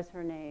 and there is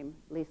her name,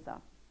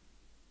 Lisa.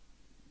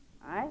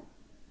 All right?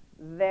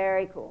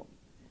 Very cool.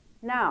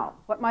 Now,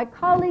 what my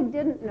colleague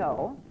didn't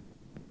know,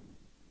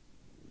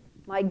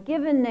 my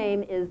given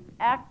name is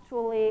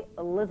actually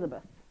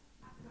Elizabeth.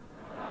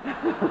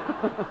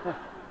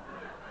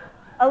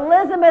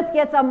 Elizabeth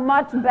gets a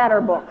much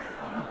better book,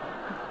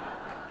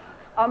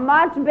 a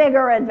much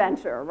bigger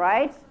adventure,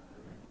 right?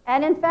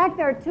 And in fact,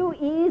 there are 2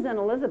 E's in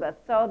Elizabeth.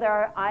 So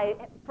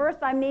first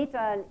I meet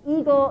an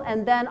eagle,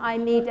 and then I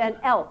meet an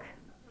elk,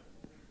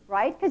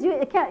 right? Because you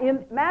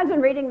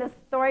imagine reading this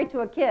story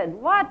to a kid.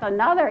 What,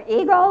 another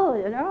eagle,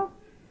 you know?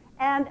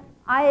 And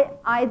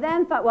I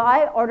then thought, well,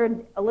 I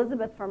ordered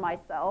Elizabeth for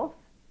myself,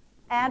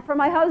 and for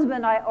my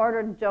husband, I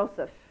ordered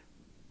Joseph.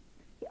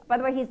 By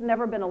the way, he's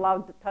never been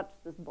allowed to touch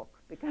this book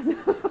because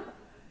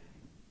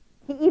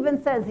he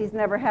even says he's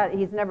never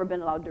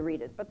been allowed to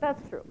read it, but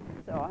that's true,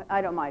 so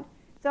I don't mind.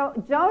 So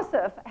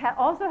Joseph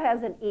also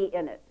has an E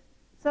in it.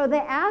 So they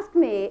asked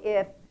me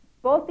if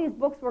both these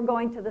books were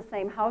going to the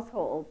same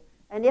household,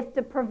 and if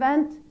to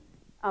prevent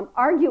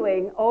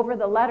arguing over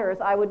the letters,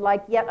 I would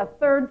like yet a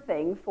third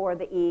thing for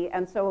the E,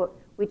 and so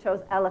we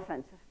chose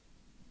elephant.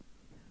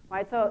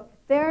 Right, so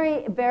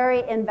very,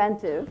 very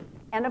inventive.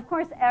 And of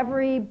course,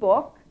 every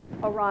book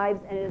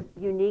arrives and is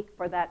unique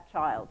for that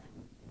child.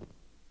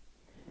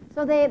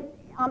 So they,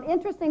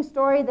 interesting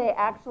story, they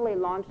actually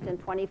launched in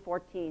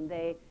 2014.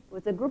 It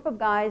was a group of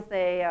guys,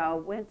 they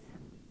went,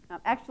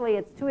 actually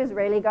it's 2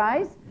 Israeli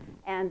guys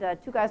and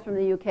 2 guys from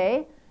the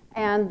UK,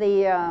 and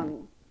they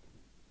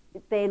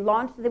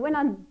went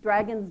on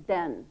Dragon's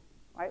Den,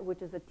 right,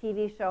 which is a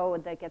TV show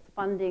that gets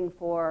funding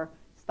for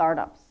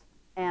startups.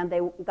 And they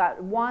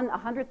won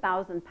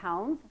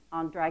 £100,000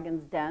 on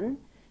Dragon's Den.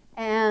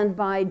 And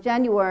by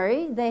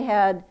January, they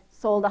had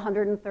sold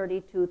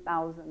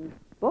 132,000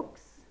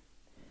 books.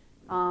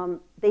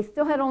 They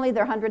still had only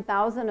their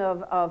 100,000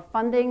 of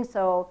funding,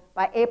 so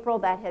by April,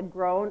 that had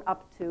grown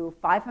up to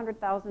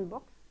 500,000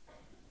 books.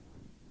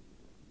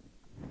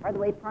 By the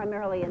way,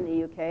 primarily in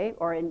the UK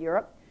or in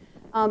Europe.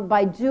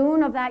 By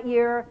June of that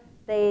year,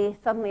 they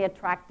suddenly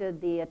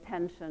attracted the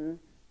attention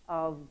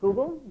of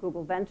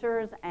Google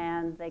Ventures,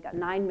 and they got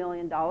 $9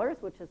 million,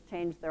 which has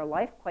changed their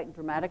life quite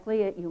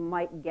dramatically, you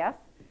might guess.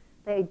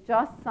 They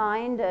just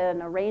signed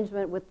an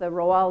arrangement with the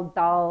Roald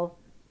Dahl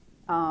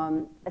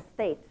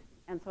estate.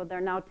 And so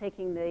they're now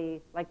taking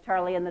like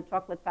Charlie and the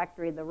Chocolate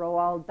Factory, the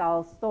Roald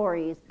Dahl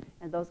stories,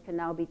 and those can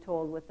now be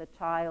told with the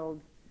child,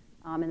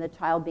 and the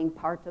child being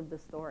part of the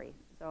story.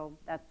 So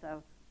that's,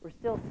 we're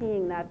still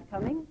seeing that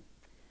coming.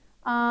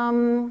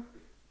 I'll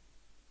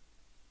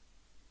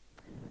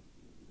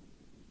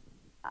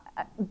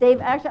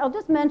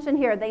just mention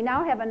here, they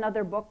now have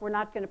another book. We're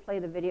not going to play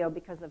the video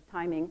because of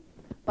timing.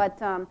 But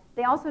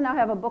they also now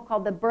have a book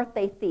called The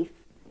Birthday Thief.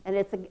 And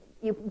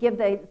you give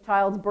the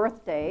child's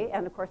birthday,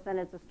 and of course then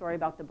it's a story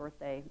about the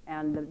birthday.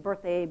 And the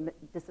birthday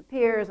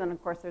disappears, and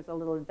of course there's a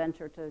little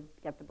adventure to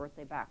get the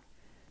birthday back.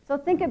 So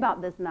think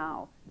about this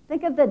now.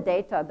 Think of the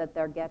data that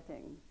they're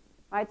getting.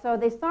 Right, so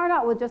they start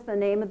out with just the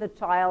name of the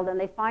child, and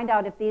they find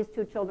out if these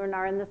 2 children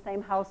are in the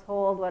same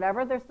household,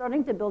 whatever. They're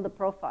starting to build a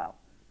profile.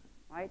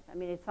 Right? I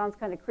mean, it sounds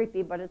kind of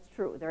creepy, but it's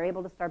true. They're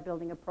able to start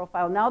building a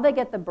profile. Now they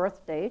get the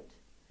birth date.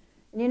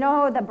 And you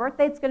know the birth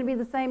date's going to be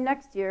the same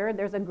next year.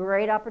 There's a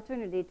great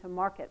opportunity to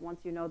market once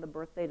you know the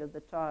birth date of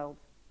the child.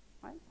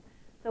 Right?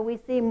 So we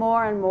see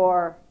more and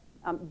more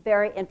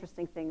very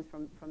interesting things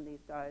from these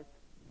guys.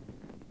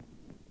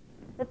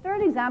 The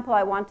third example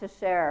I want to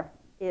share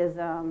is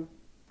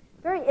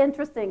very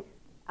interesting.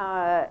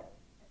 I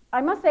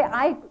must say,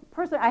 I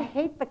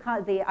hate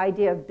the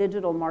idea of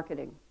digital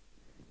marketing.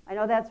 I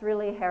know that's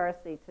really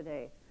heresy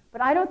today. But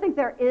I don't think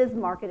there is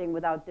marketing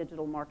without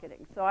digital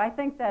marketing. So I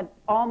think that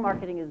all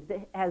marketing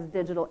has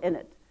digital in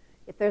it.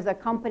 If there's a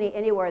company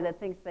anywhere that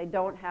thinks they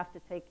don't have to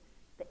take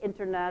the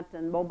internet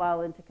and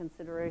mobile into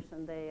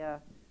consideration, they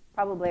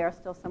probably are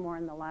still somewhere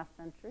in the last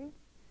century.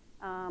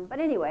 But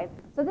anyway,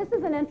 so this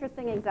is an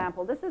interesting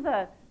example. This is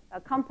a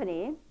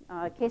company,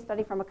 a case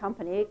study from a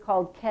company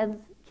called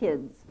Keds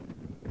Kids.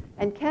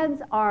 And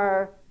Keds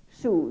are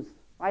shoes,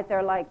 right?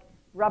 They're like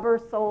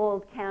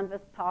rubber-soled,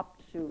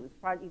 canvas-topped shoes.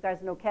 Right? You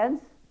guys know Keds?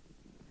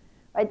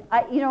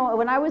 You know,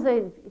 when I was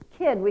a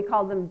kid, we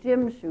called them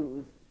gym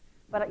shoes.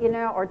 but, you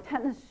know, or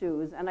tennis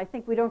shoes. And I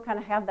think we don't kind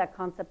of have that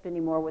concept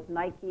anymore with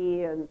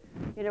Nike. And,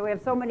 you know, we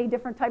have so many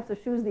different types of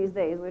shoes these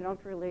days. We don't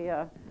really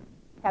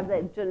have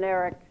the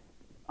generic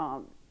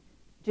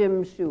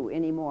gym shoe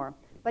anymore.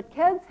 But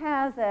Keds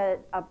has a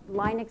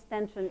line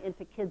extension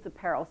into kids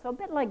apparel, so a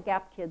bit like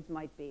Gap Kids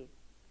might be.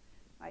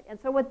 Right? And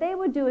so what they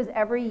would do is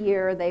every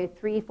year,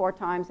 3-4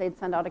 times, they'd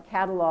send out a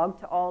catalog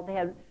to all, they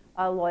had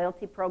a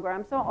loyalty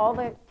program, so all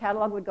the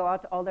catalog would go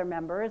out to all their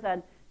members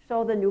and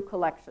show the new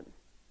collection.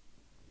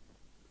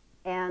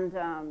 And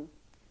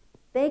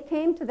they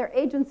came to their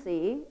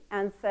agency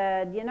and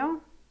said, you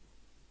know,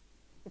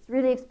 it's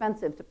really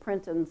expensive to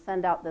print and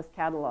send out this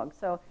catalog.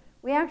 So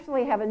we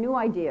actually have a new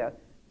idea.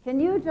 Can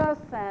you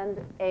just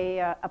send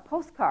a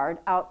postcard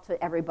out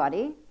to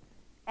everybody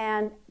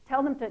and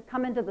tell them to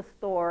come into the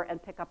store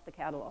and pick up the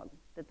catalog,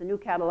 that the new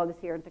catalog is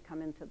here and to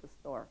come into the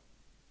store?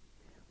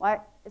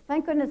 Well,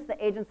 thank goodness the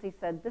agency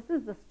said, this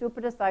is the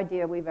stupidest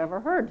idea we've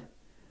ever heard.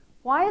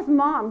 Why is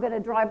mom going to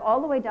drive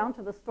all the way down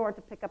to the store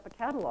to pick up a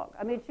catalog?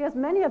 I mean, she has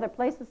many other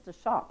places to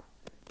shop.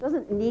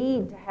 Doesn't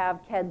need to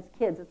have Keds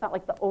Kids. It's not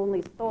like the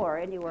only store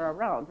anywhere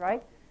around,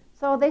 right?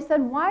 So they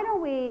said, why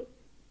don't we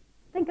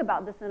think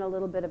about this in a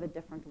little bit of a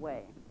different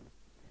way?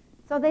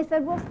 So they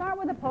said, we'll start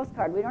with a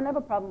postcard. We don't have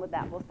a problem with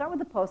that. We'll start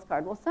with a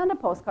postcard. We'll send a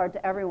postcard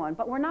to everyone,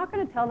 but we're not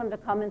going to tell them to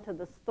come into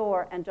the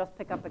store and just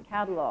pick up a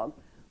catalog.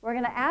 We're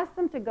going to ask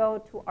them to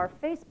go to our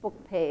Facebook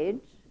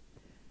page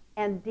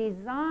and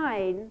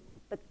design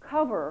the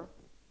cover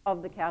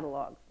of the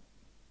catalog.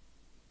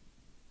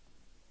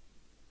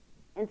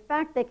 In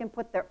fact, they can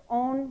put their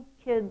own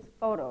kids'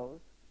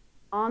 photos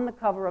on the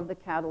cover of the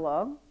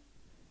catalog.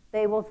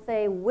 They will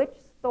say which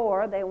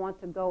store they want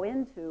to go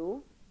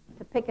into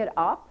to pick it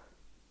up.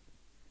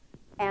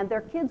 And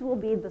their kids will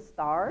be the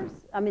stars.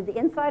 I mean, the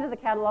inside of the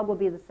catalog will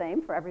be the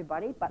same for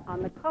everybody, but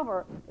on the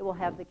cover, it will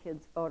have the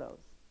kids' photos.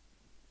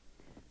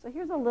 So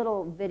here's a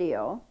little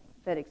video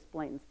that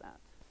explains that.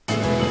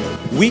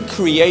 We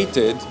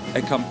created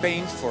a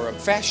campaign for a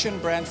fashion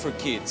brand for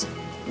kids.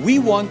 We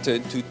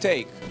wanted to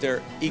take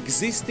their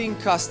existing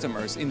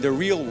customers in the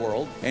real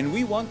world and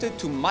we wanted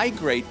to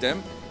migrate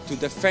them to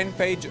the fan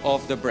page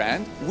of the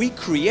brand. We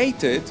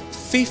created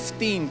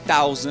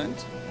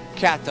 15,000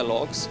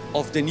 catalogs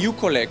of the new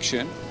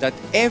collection that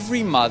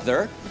every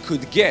mother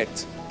could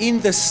get in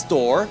the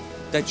store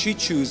that she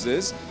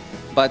chooses,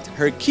 but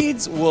her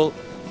kids will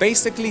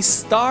basically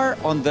star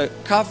on the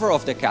cover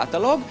of the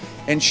catalog,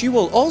 and she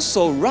will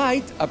also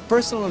write a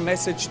personal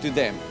message to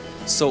them.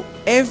 So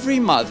every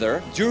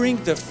mother,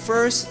 during the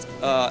first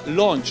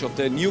launch of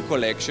the new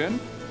collection,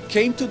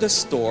 came to the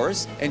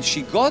stores and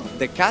she got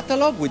the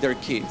catalog with her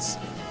kids.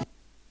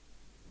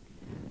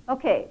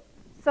 Okay,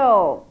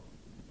 so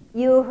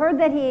you heard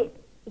that he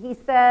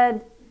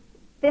said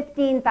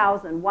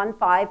 15,000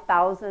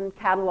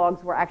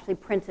 catalogs were actually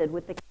printed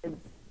with the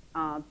kids'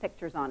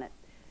 pictures on it.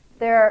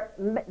 Their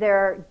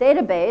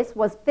database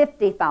was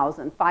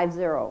 50,000,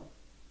 50.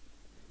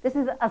 This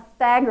is a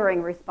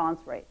staggering response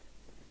rate.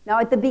 Now,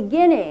 at the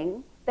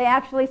beginning, they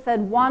actually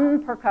said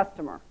 1 per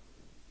customer.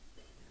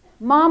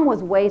 Mom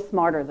was way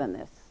smarter than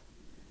this.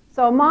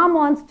 So mom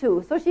wants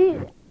 2. So she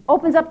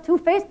opens up 2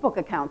 Facebook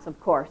accounts, of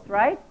course,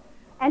 right?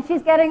 And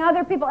she's getting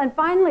other people. And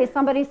finally,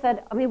 somebody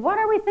said, I mean, what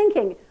are we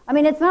thinking? I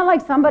mean, it's not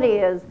like somebody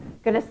is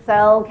going to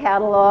sell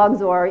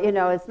catalogs or, you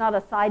know, it's not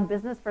a side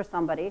business for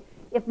somebody.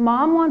 If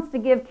mom wants to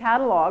give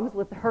catalogs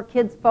with her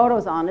kids'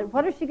 photos on it,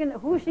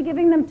 who is she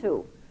giving them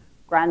to?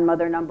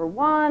 Grandmother number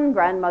 1,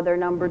 grandmother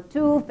number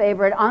 2,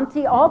 favorite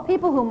auntie, all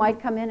people who might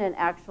come in and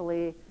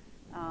actually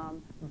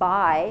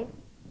buy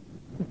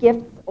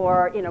gifts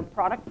or, you know,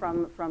 product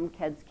from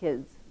Keds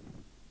Kids.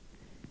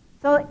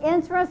 So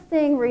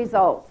interesting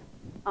result.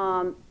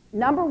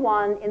 Number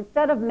 1,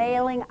 instead of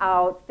mailing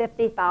out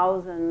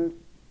 50,000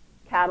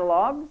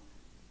 catalogs,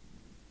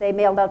 they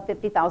mailed out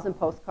 50,000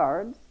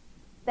 postcards.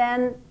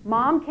 Then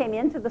mom came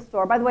into the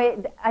store. By the way,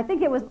 I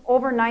think it was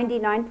over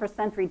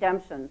 99%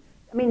 redemption.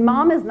 I mean,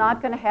 mom is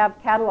not going to have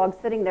catalogs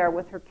sitting there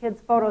with her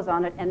kids' photos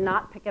on it and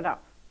not pick it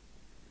up.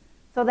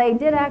 So they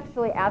did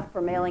actually ask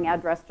for mailing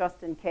address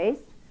just in case,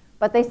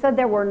 but they said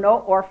there were no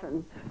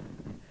orphans.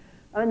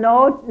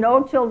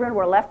 No children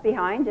were left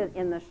behind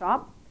in the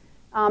shop.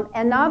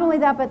 And not only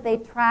that, but they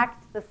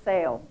tracked the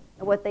sale.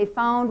 And what they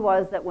found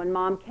was that when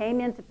mom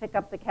came in to pick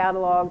up the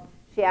catalog,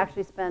 she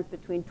actually spent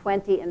between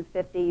 $20 and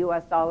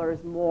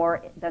 $50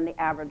 more than the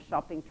average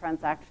shopping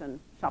basket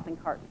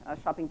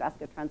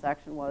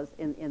transaction was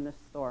in the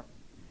store.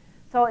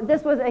 So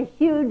this was a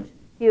huge,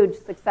 huge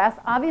success.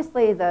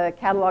 Obviously, the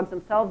catalogs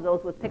themselves,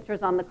 those with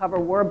pictures on the cover,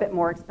 were a bit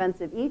more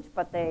expensive each,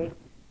 but they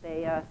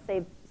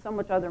saved so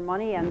much other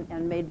money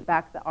and made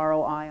back the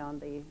ROI on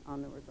the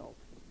result.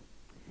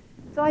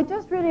 So I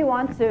just really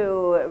want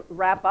to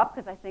wrap up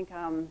because I think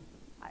I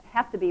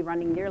have to be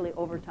running nearly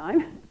over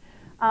time.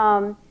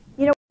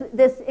 You know,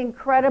 this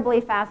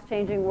incredibly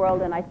fast-changing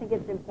world, and I think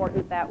it's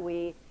important that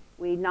we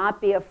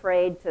not be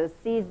afraid to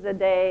seize the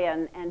day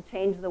and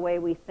change the way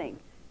we think,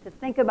 to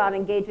think about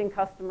engaging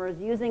customers,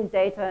 using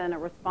data in a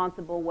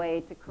responsible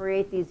way to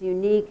create these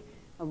unique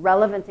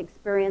relevant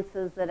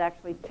experiences that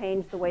actually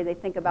change the way they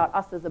think about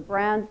us as a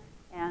brand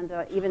and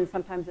even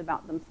sometimes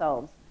about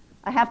themselves.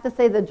 I have to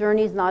say the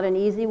journey's not an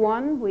easy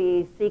one.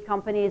 We see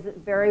companies,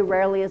 very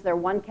rarely is there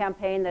one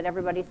campaign that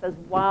everybody says,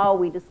 wow,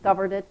 we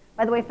discovered it.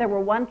 By the way, if there were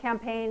one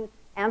campaign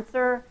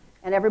answer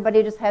and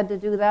everybody just had to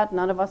do that,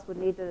 none of us would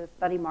need to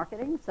study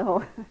marketing.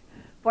 So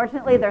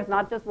fortunately, there's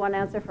not just one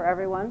answer for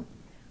everyone.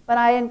 But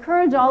I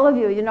encourage all of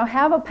you,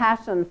 have a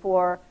passion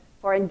for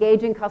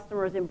engaging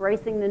customers,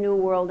 embracing the new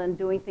world, and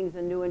doing things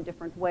in new and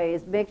different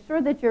ways. Make sure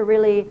that you're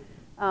really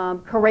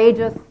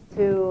courageous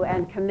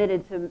and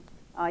committed to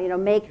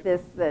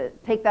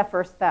take that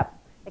first step.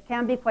 It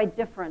can be quite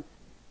different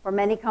for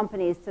many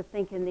companies to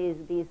think in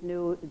these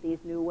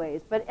new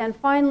ways. And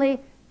finally,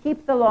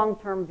 keep the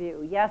long-term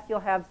view. Yes, you'll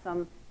have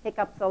some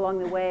hiccups along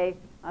the way.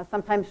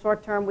 Sometimes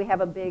short-term,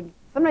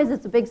 sometimes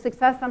it's a big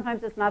success,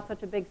 sometimes it's not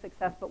such a big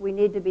success, but we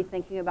need to be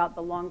thinking about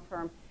the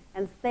long-term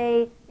and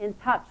stay in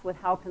touch with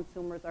how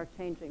consumers are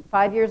changing.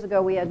 5 years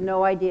ago, we had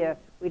no idea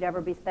we'd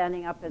ever be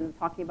standing up and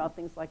talking about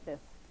things like this,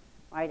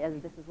 right? As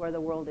this is where the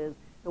world is.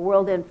 The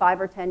world in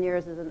 5 or 10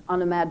 years is an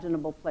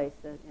unimaginable place,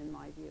 in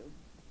my view.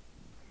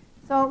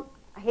 So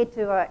I hate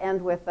to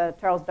end with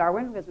Charles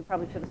Darwin, because we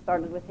probably should have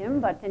started with him,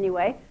 but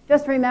anyway,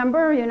 just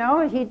remember,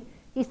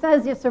 he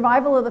says the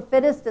survival of the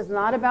fittest is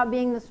not about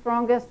being the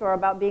strongest or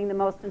about being the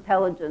most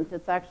intelligent.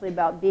 It's actually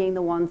about being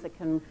the ones that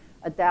can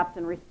adapt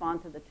and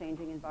respond to the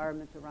changing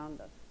environment around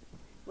us.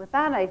 With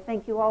that, I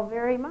thank you all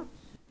very much.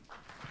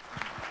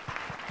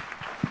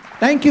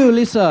 Thank you,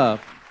 Lisa,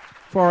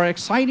 for an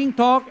exciting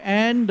talk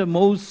and the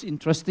most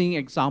interesting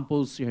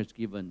examples she has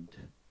given.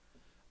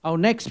 Our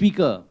next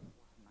speaker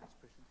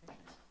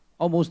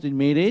almost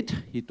made it.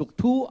 He took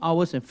 2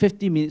 hours and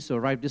 50 minutes to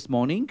arrive this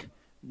morning.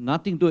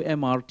 Nothing to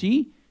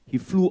MRT. He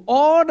flew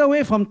all the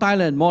way from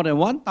Thailand, more than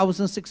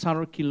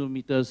 1,600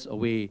 kilometers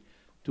away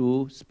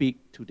to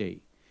speak today.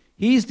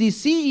 He is the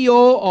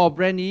CEO of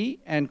Brandy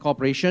 &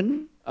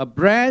 Corporation, a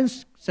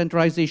brand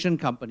centralization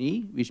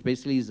company, which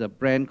basically is a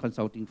brand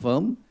consulting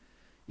firm.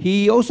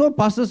 He also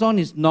passes on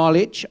his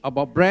knowledge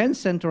about brand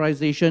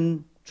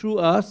centralization through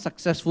a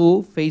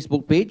successful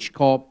Facebook page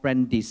called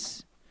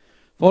Brandies,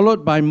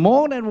 followed by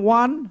more than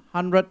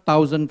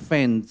 100,000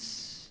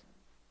 fans,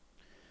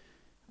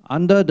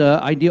 under the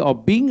idea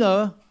of being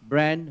a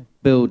brand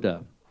builder,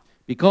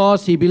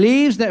 because he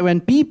believes that when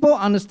people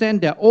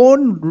understand their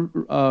own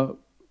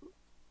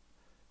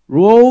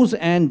roles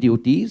and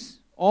duties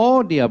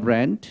or their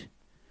brand,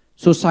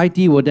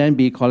 society will then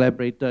be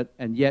collaborated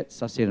and yet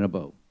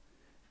sustainable.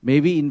 May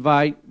we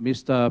invite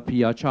Mr.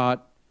 P.R. Chad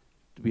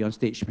to be on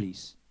stage,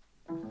 please.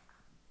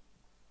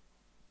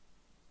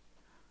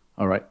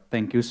 All right,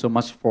 thank you so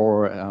much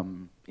for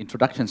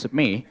introductions of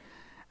me.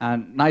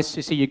 And nice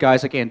to see you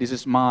guys again. This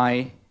is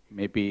my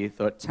maybe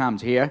 3rd time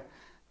here.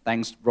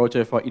 Thanks,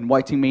 Roger, for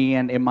inviting me,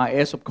 and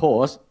MIS, of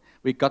course.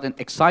 We got an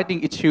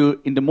exciting issue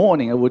in the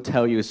morning. I will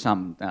tell you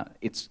some.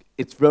 It's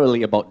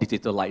really about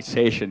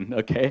digitalization,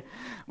 okay?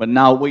 But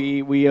now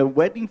we are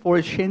waiting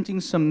for changing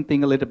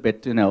something a little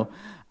bit,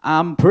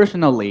 I'm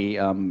personally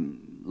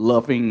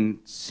loving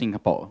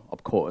Singapore,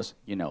 of course,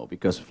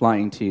 because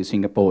flying to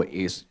Singapore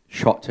is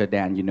shorter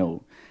than,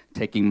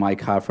 taking my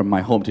car from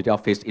my home to the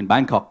office in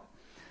Bangkok.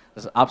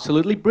 It's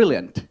absolutely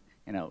brilliant.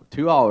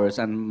 2 hours,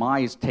 and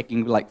mine is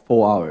taking like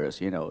 4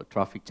 hours.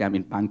 Traffic jam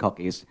in Bangkok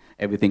is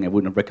everything I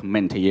wouldn't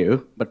recommend to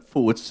you, but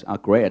foods are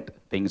great,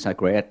 things are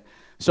great.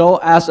 So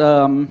as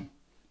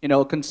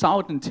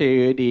consultant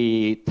to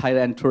the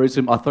Thailand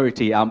Tourism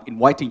Authority, I'm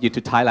inviting you to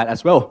Thailand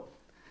as well,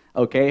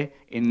 okay,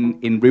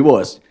 in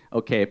reverse.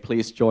 Okay,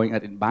 please join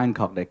us in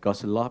Bangkok. They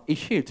got a lot of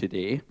issue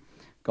today,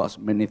 got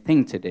many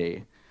things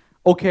today.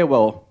 Okay,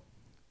 well,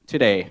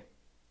 today,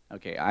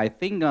 okay, I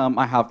think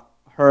I have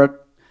heard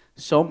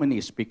so many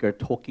speakers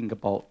talking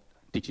about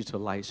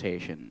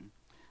digitalization.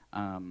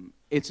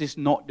 It is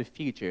not the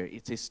future,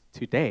 it is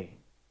today,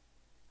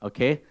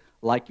 okay?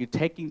 Like you're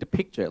taking the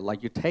picture,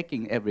 like you're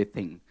taking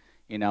everything.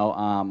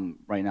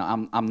 Right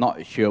now, I'm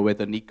not sure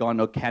whether Nikon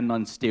or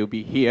Canon still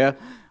be here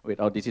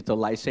without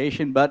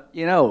digitalization, but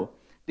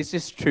this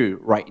is true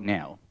right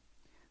now.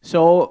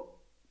 So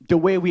the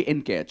way we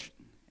engage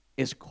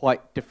is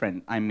quite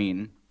different. I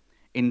mean,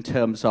 in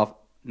terms of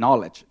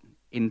knowledge,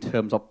 in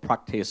terms of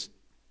practice,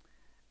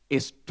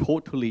 is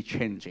totally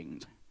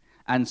changing.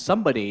 And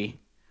somebody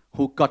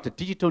who got a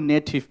digital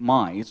native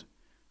mind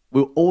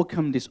will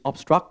overcome these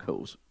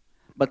obstacles,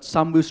 but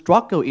some will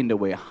struggle in the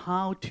way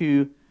how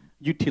to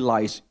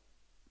utilize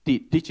the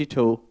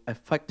digital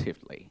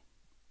effectively.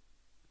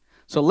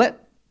 So let's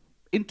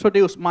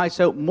introduce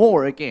myself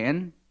more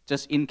again,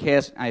 just in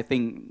case I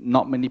think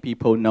not many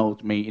people know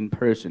me in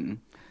person.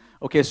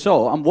 Okay,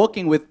 so I'm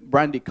working with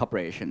Brandy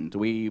Corporation.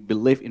 We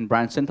believe in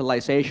brand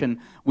centralization.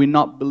 We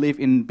not believe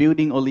in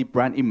building only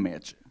brand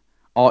image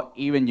or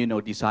even,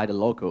 design the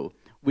logo.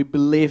 We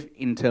believe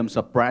in terms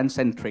of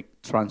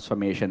brand-centric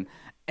transformation.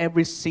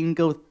 Every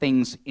single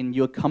thing in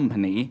your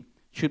company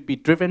should be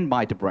driven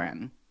by the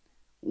brand,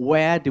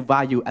 where the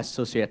value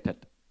associated.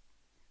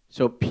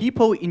 So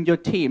people in your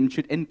team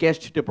should engage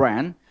to the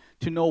brand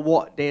to know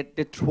what they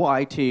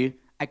try to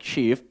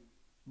achieved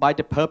by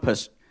the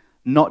purpose,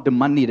 not the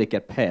money they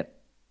get paid.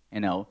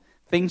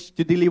 Things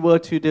to deliver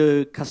to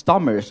the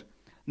customers,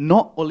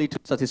 not only to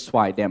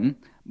satisfy them,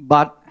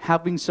 but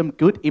having some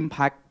good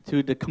impact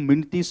to the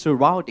community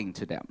surrounding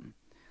to them.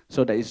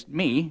 So that is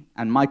me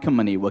and my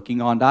company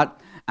working on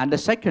that. And the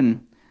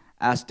second,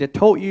 as they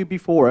told you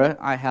before,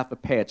 I have a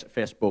page,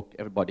 Facebook.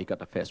 Everybody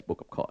got a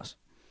Facebook, of course,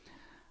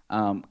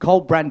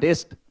 called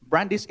Brandist.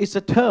 Brandist is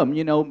a term,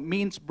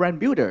 means brand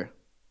builder.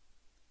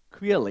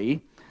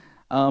 Clearly,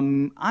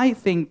 I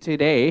think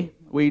today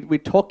we're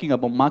talking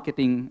about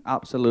marketing,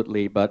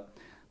 absolutely, but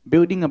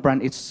building a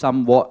brand is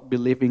somewhat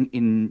believing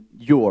in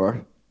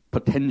your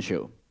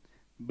potential,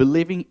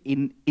 believing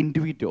in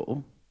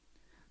individual.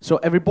 So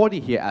everybody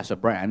here as a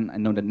brand, I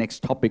know the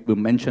next topic we'll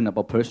mention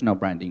about personal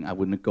branding. I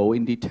wouldn't go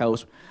in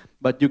details,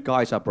 but you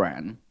guys are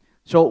brand.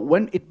 So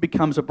when it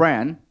becomes a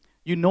brand,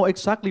 you know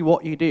exactly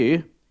what you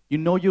do. You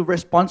know your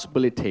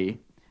responsibility.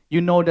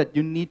 You know that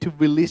you need to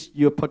release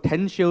your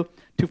potential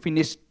to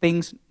finish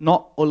things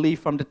not only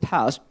from the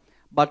task,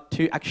 but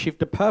to achieve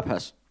the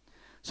purpose.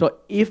 So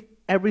if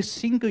every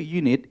single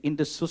unit in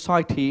the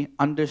society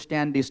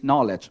understand this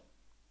knowledge,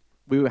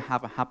 we will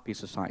have a happy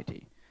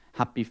society,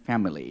 happy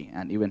family,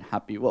 and even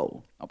happy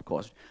world, of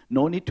course.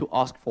 No need to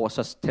ask for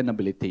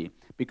sustainability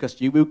because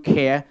you will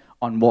care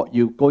on what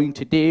you're going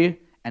to do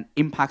and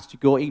impacts you're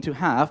going to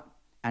have,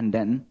 and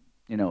then,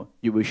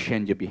 you will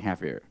change your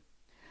behavior.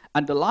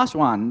 And the last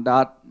one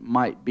that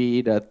might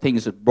be the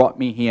things that brought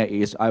me here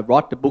is I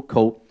wrote the book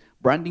called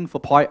Branding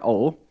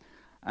 4.0,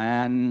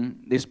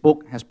 and this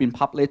book has been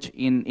published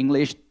in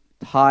English,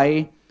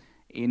 Thai,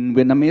 in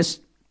Vietnamese,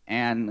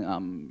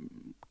 and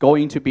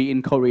going to be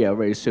in Korea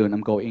very soon.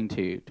 I'm going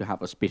to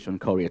have a speech on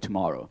Korea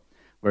tomorrow.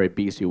 Very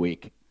busy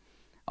week.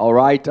 All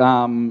right,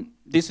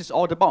 this is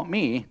all about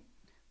me.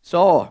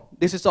 So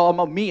this is all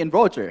about me and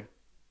Roger,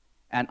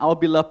 and our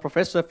beloved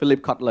Professor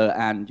Philip Kotler,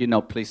 and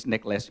please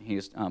necklace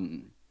his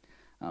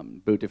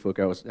beautiful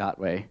girls that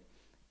way.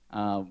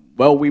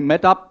 Well, we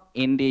met up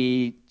in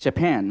the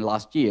Japan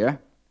last year,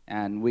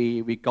 and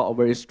we got a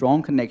very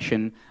strong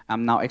connection.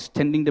 I'm now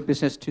extending the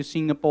business to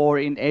Singapore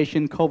in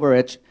Asian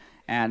coverage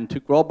and to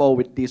global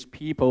with these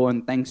people,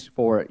 and thanks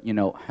for,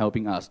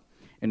 helping us.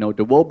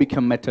 The world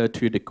become better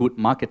to the good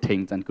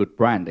marketing and good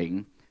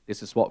branding.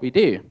 This is what we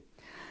do.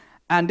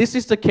 And this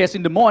is the case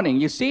in the morning,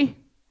 you see?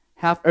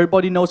 Have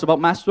everybody knows about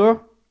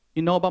Maslow?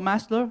 You know about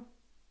Maslow?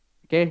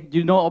 Okay, do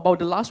you know about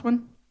the last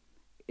one?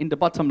 In the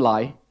bottom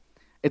line,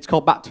 it's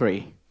called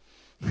battery.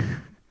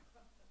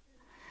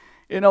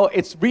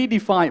 It's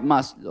redefined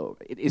Maslow.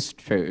 It is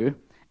true.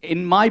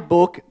 In my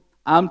book,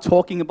 I'm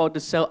talking about the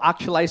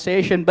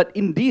self-actualization, but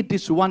indeed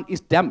this one is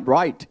damn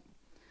right.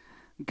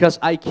 Because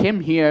I came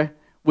here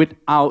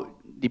without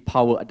the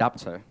power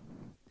adapter.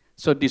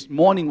 So this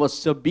morning was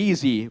so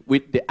busy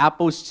with the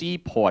Apple C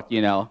port,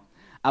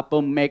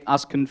 Apple make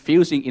us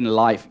confusing in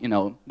life,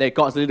 They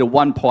got a little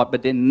one port,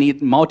 but they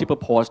need multiple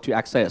ports to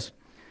access,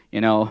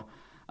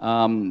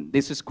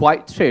 This is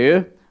quite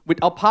true.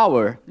 Without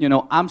power,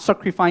 I'm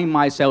sacrificing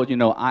myself,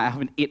 I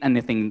haven't eaten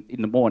anything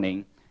in the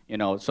morning,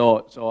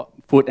 so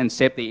food and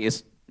safety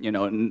is,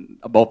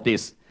 above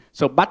this.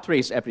 So battery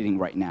is everything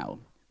right now.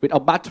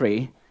 Without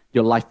battery,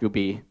 your life will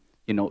be,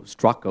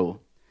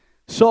 struggle.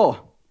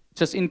 So,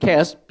 just in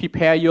case,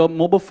 prepare your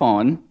mobile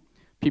phone,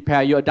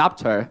 prepare your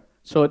adapter,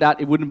 so that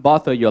it wouldn't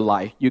bother your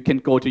life. You can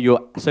go to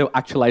your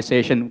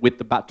self-actualization with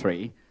the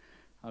battery,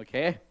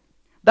 okay?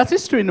 That's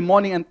history in the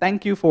morning, and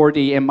thank you for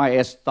the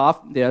MIS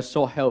staff. They are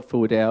so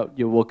helpful.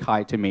 You were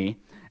kind to me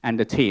and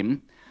the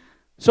team.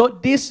 So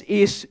this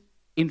is,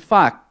 in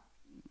fact,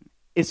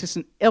 it is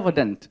an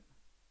evidence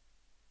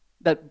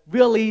that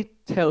really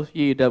tells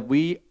you that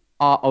we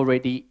are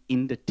already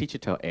in the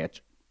digital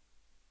age.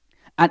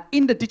 And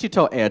in the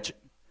digital age,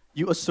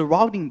 you are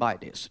surrounded by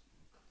this.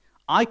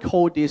 I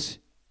call this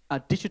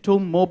digital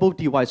mobile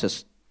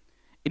devices,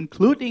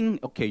 including,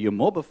 your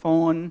mobile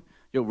phone,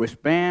 your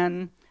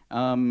wristband,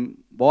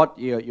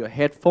 your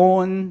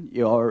headphone,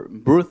 your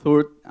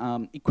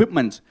Bluetooth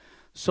equipment,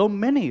 so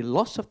many,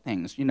 lots of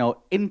things.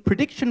 In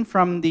prediction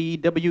from the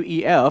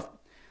WEF,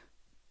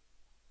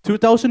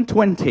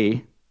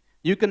 2020,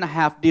 you're gonna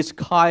have these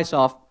kinds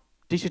of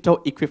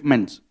digital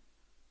equipment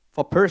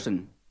for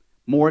person,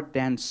 more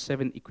than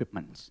 7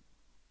 equipments.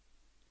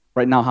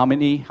 Right now, how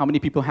many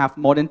people have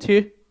more than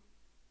 2?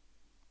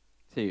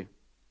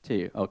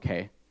 2,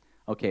 okay.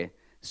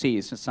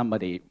 See,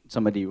 somebody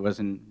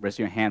wasn't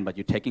raising your hand, but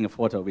you're taking a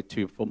photo with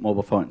 2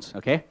 mobile phones,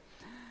 okay?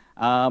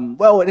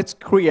 Well, it's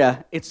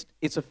clear, it's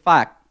a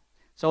fact.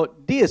 So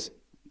this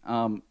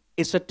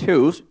is a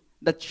tool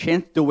that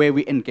changes the way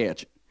we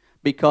engage,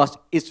 because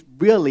it's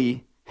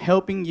really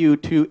helping you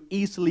to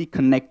easily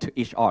connect to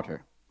each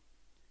other.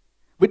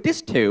 With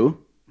this tool,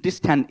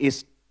 distance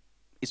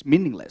is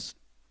meaningless.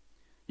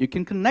 You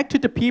can connect to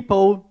the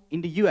people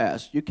in the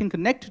US, you can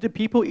connect to the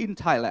people in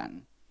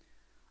Thailand.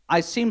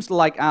 It seems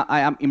like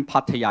I am in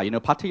Pattaya.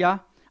 Pattaya?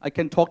 I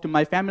can talk to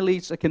my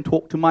families, I can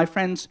talk to my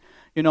friends.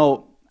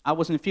 I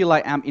wasn't feel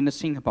like I'm in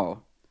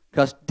Singapore.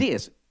 Because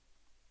this,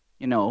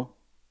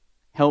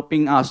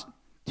 helping us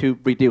to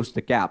reduce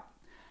the gap,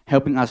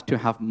 helping us to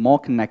have more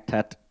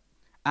connected.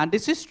 And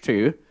this is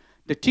true.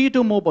 The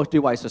digital mobile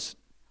devices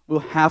will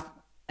have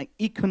an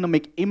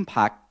economic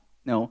impact,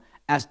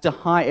 as the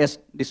highest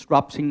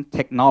disrupting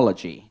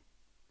technology.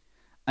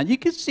 And you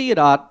can see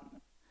that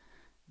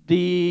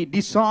the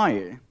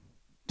desire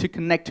to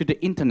connect to the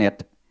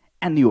internet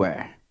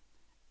anywhere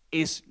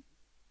is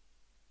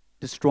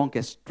the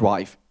strongest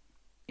drive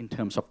in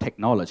terms of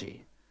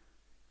technology.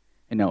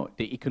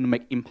 The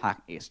economic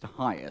impact is the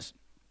highest.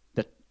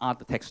 The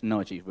other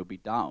technologies will be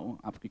down,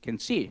 as you can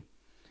see.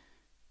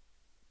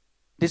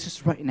 This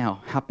is right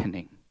now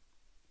happening,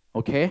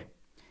 okay?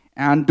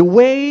 And the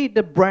way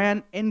the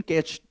brand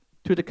engaged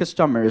to the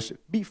customers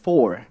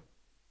before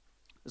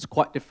is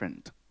quite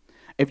different.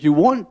 If you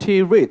want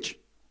to reach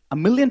 1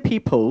 million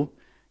people,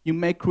 you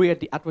may create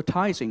the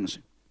advertisings,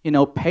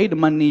 pay the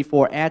money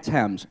for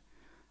airtimes,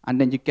 and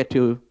then you get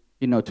to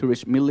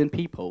reach 1 million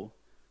people.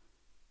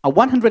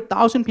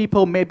 100,000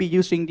 people may be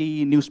using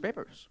the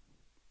newspapers.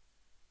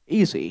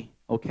 Easy,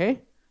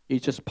 okay? You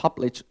just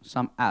publish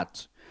some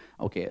ads.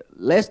 Okay,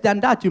 less than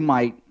that, you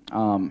might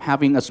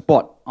having a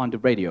spot on the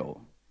radio.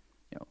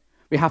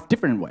 We have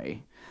different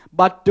way.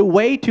 But the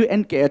way to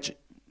engage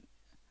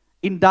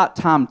in that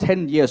time,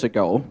 10 years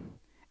ago,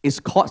 is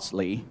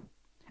costly,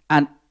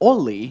 and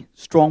only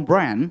strong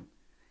brand,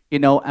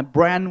 a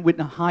brand with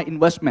a high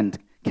investment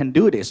can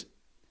do this.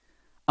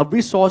 A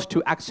resource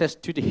to access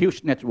to the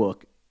huge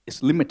network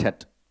is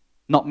limited.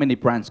 Not many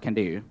brands can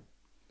do.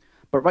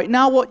 But right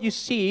now, what you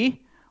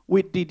see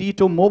with the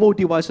digital mobile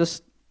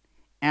devices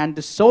and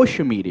the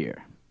social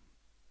media,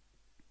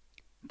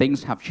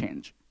 things have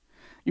changed.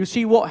 You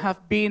see what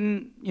have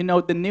been,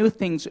 the new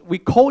things. We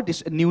call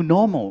this a new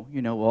normal,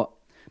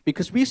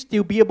 because we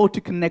still be able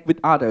to connect with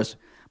others.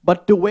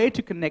 But the way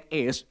to connect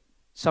is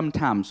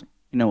sometimes,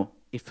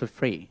 it's for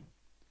free.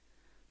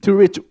 To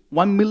reach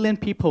 1 million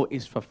people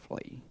is for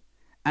free.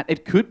 And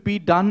it could be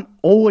done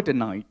over the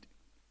night.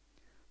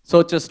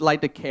 So just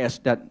like the case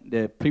that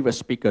the previous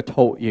speaker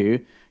told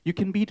you, you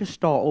can be the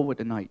star over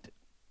the night.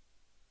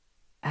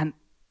 And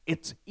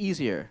it's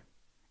easier.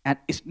 And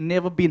it's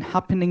never been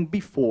happening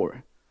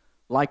before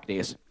like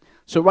this.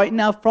 So right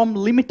now, from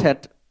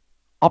limited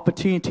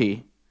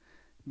opportunity,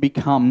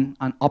 become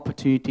an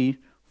opportunity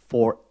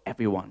for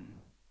everyone.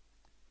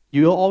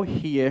 You all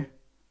here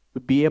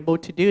will be able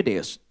to do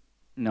this,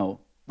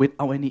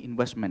 without any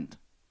investment.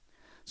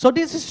 So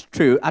this is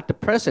true at the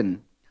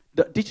present.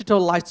 The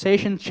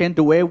digitalization changed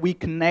the way we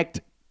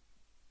connect.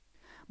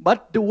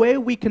 But the way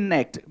we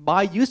connect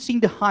by using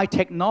the high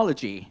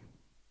technology,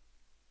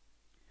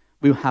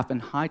 will have a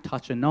high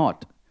touch or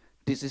not?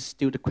 This is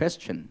still the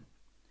question.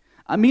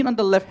 On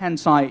the left-hand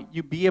side,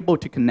 you'll be able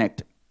to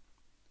connect.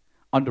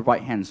 On the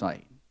right-hand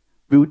side,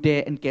 will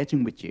they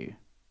engaging with you?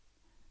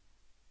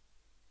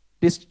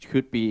 This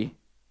could be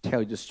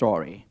tell the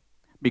story.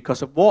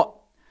 Because of what?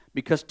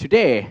 Because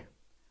today,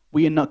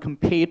 we are not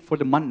compete for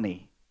the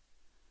money.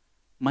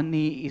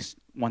 Money is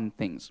one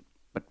thing,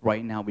 but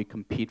right now we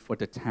compete for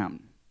the time.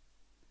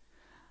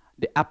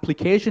 The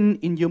application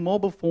in your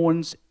mobile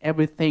phones,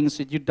 everything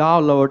that you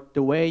download,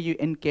 the way you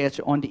engage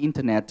on the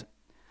internet,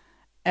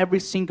 every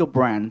single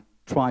brand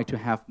try to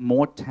have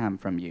more time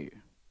from you.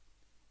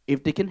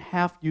 If they can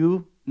have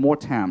you more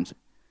times,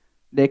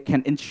 they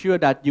can ensure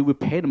that you will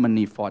pay the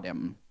money for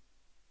them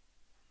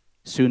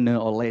sooner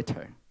or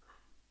later.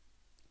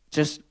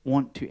 Just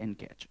want to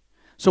engage.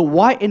 So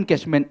why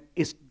engagement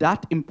is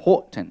that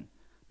important?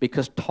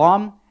 Because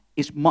time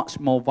is much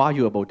more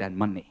valuable than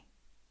money.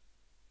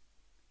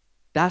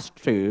 That's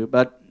true,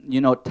 but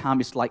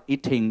time is like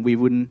eating. We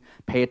wouldn't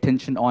pay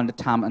attention on the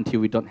time until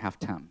we don't have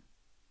time.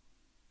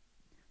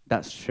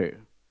 That's true.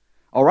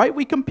 All right,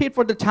 we compete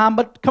for the time,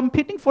 but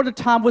competing for the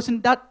time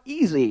wasn't that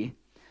easy.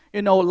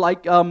 4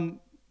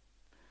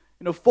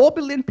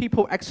 billion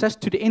people access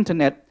to the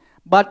internet,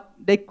 but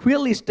they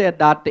clearly state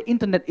that the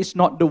internet is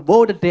not the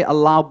world that they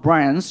allow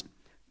brands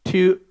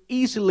to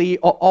easily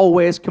or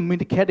always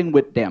communicating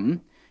with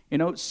them.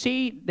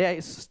 See their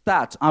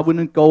stats. I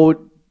wouldn't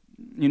go,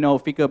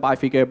 figure by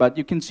figure, but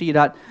you can see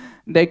that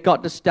they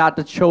got the stat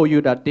that show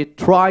you that they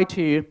try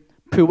to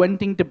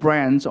preventing the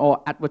brands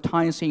or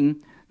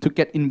advertising to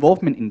get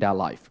involvement in their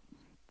life.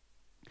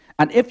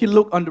 And if you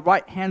look on the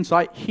right-hand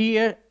side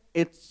here,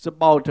 it's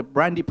about the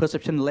brand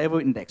perception level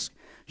index,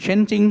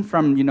 changing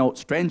from,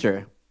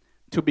 stranger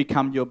to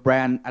become your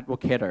brand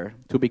advocate,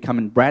 to become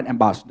a brand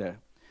ambassador.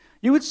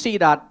 You would see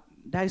that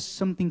there's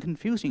something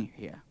confusing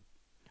here.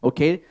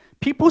 Okay,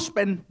 people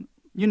spend,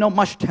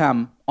 much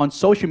time on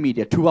social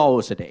media 2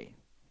 hours a day.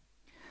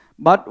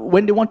 But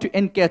when they want to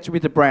engage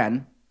with the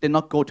brand, they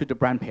not go to the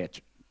brand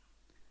page.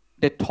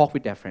 They talk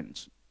with their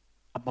friends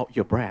about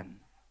your brand.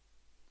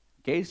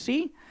 Okay,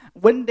 see?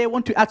 When they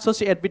want to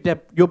associate with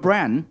your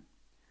brand,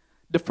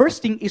 the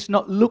first thing is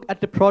not look at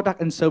the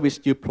product and service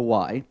you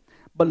provide,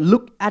 but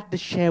look at the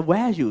shared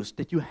values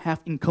that you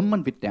have in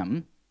common with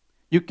them.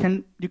 You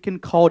can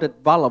call that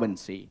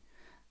relevancy,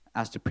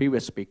 as the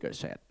previous speaker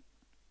said.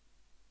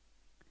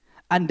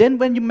 And then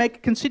when you make a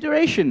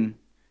consideration,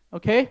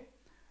 okay,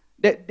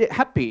 They're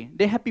happy.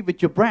 They're happy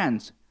with your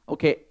brands.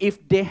 Okay,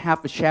 if they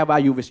have a share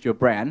value with your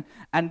brand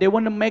and they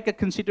want to make a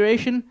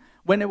consideration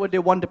whenever they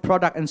want the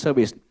product and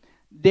service,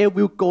 they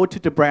will go to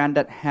the brand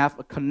that have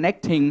a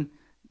connecting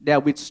there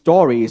with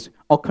stories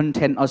or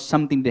content or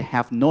something they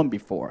have known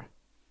before.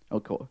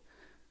 Okay.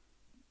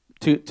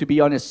 To be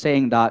honest,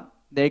 saying that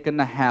they're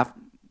gonna have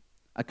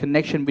a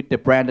connection with the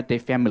brand that they're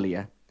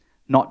familiar,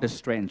 not the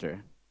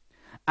stranger.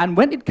 And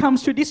when it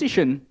comes to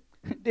decision,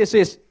 this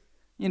is,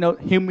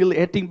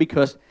 humiliating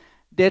because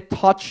they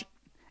touch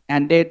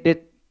and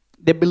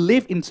they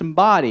believe in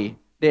somebody.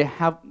 They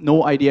have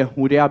no idea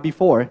who they are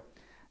before.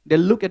 They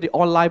look at the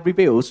online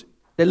reviews.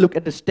 They look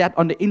at the stat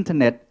on the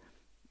internet.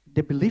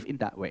 They believe in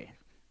that way.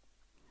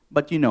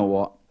 But you know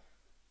what?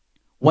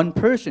 One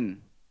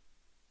person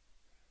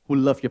who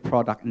loves your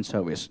product and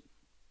service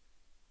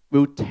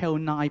will tell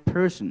 9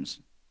 persons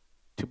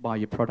to buy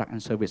your product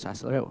and service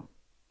as well.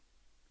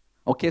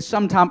 Okay,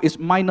 sometimes it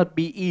might not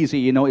be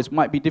easy, it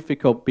might be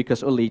difficult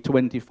because only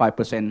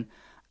 25%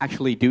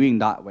 actually doing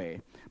that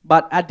way.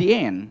 But at the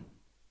end,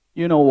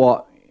 you know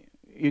what?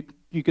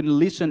 You can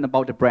listen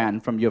about the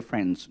brand from your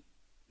friends,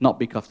 not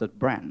because of the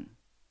brand.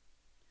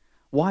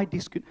 Why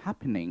this could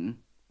happening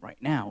right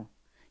now?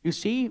 You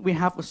see, we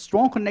have a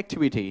strong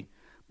connectivity.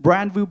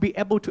 Brand will be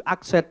able to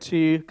access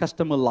to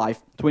customer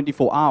life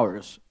 24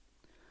 hours.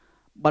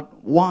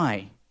 But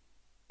why?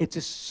 It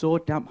is so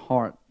damn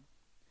hard.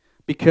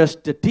 Because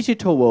the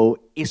digital world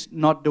is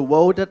not the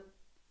world that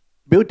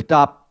built it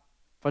up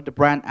for the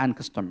brand and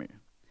customer.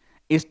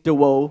 It's the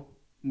world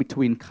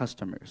between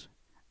customers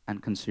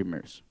and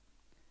consumers.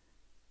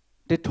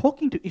 They're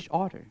talking to each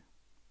other.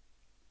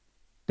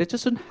 They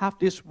just don't have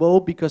this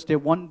world because they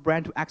want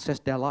brand to access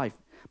their life,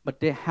 but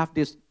they have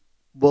this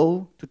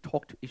world to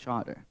talk to each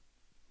other.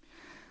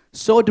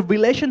 So the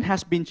relation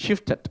has been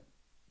shifted,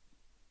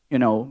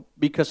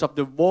 because of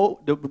the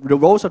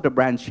roles of the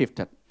brand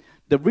shifted.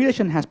 The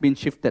relation has been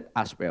shifted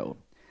as well.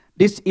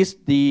 This is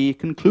the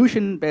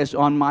conclusion based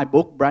on my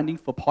book, Branding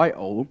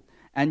 4.0,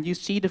 and you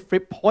see the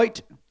flip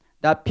point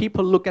that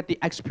people look at the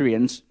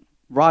experience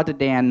rather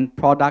than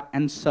product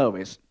and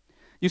service.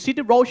 You see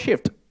the role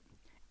shift.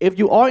 If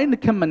you are in the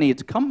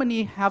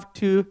company have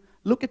to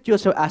look at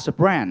yourself as a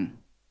brand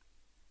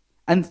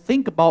and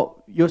think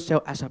about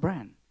yourself as a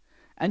brand.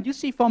 And you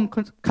see from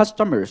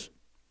customers,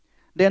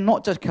 they're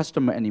not just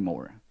customer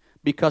anymore.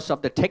 Because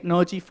of the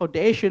technology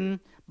foundation,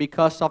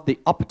 because of the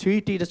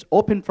opportunity that's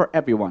open for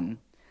everyone,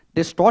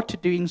 they start to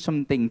doing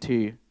something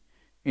to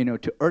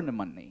earn the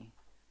money.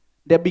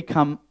 They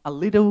become a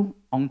little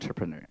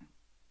entrepreneur.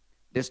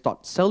 They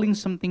start selling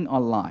something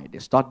online. They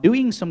start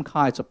doing some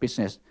kinds of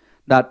business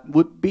that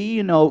would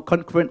be,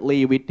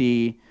 concurrently with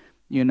the,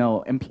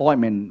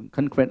 employment,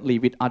 concurrently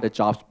with other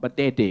jobs, but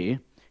they do,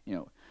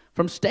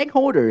 From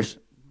stakeholders,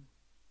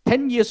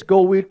 10 years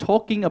ago, we were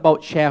talking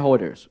about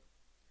shareholders.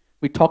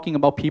 We're talking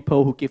about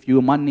people who give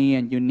you money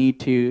and you need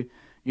to,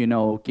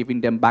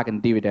 giving them back in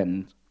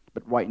dividends.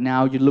 But right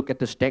now, you look at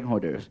the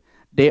stakeholders.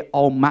 They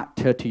all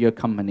matter to your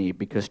company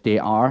because they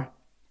are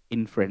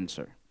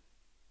influencer.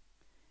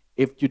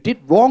 If you did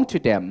wrong to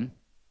them,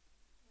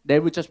 they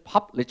will just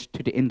publish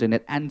to the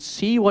internet and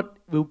see what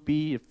will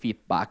be the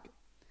feedback.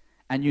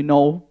 And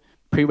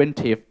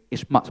preventive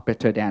is much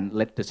better than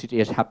let the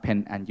situation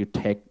happen and you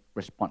take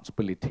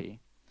responsibility.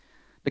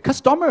 The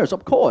customers,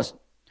 of course,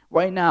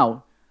 right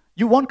now,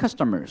 you want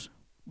customers,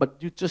 but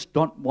you just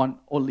don't want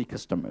only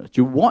customers.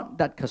 You want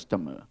that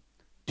customer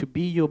to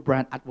be your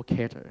brand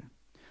advocate,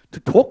 to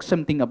talk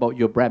something about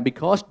your brand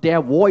because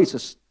their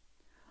voices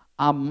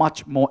are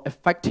much more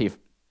effective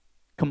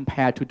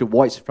compared to the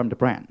voice from the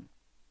brand.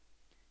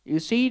 You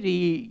see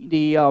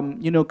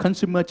the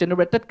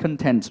consumer-generated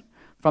content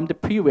from the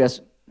previous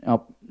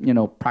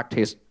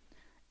practice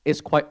is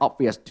quite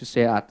obvious to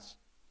say that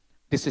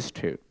this is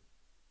true.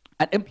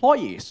 And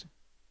employees,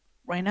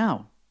 right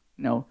now,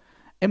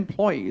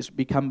 employees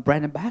become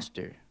brand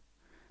ambassador,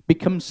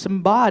 become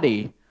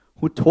somebody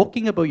who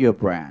talking about your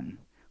brand,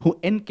 who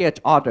engage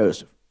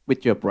others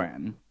with your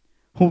brand,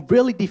 who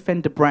really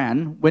defend the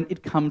brand when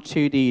it comes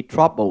to the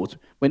troubles,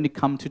 when it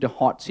comes to the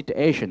hard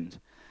situations.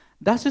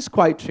 That is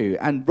quite true.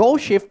 And role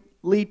shift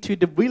lead to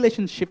the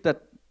relationship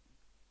that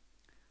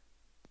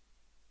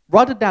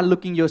rather than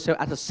looking yourself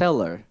as a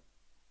seller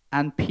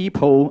and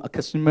people, a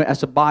consumer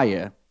as a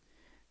buyer,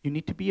 you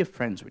need to be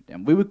friends with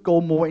them. We will go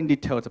more in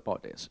details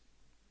about this.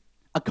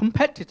 A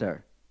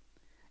competitor.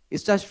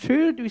 Is that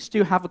true? Do we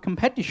still have a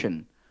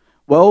competition?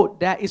 Well,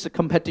 there is a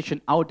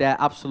competition out there,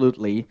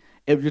 absolutely.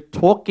 If you're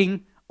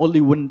talking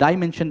only one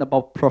dimension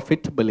about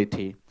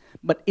profitability.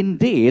 But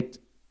indeed,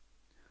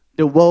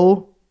 the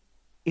world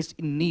is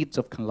in need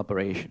of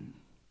collaboration.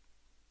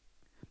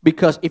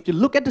 Because if you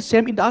look at the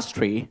same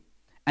industry,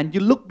 and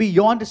you look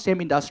beyond the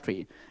same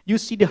industry, you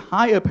see the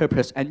higher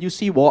purpose, and you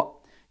see what?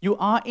 You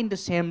are in the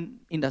same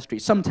industry.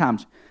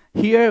 Sometimes,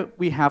 here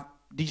we have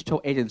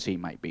digital agency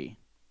might be.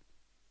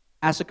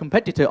 As a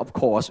competitor, of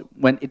course,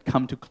 when it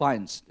comes to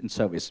clients and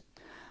service.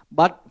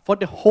 But for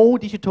the whole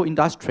digital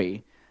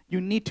industry, you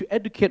need to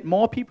educate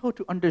more people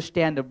to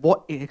understand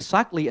what is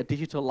exactly a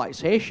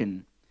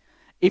digitalization.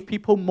 If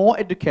people more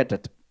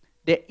educated,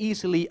 they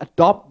easily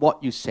adopt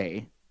what you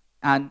say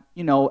and,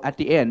 at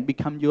the end,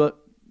 become your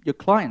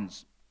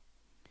clients.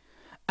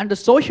 And the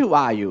social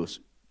values.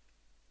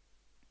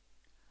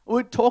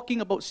 We're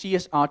talking about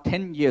CSR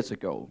 10 years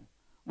ago.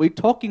 We're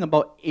talking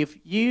about if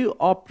you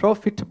are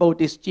profitable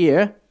this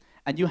year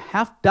and you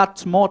have that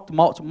small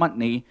amount of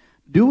money,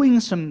 doing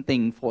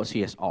something for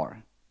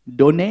CSR.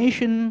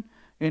 Donation,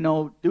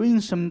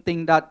 doing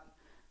something that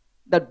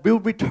will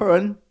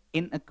return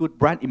in a good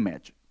brand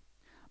image.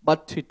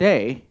 But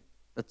today,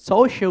 the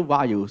social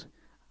values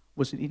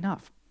wasn't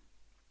enough.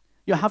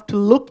 You have to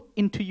look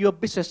into your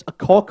business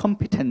core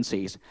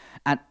competencies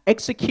and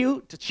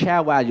execute the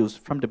shared values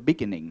from the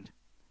beginning.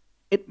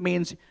 It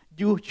means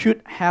you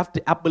should have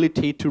the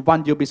ability to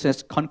run your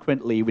business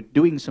concurrently with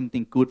doing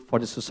something good for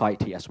the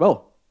society as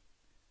well.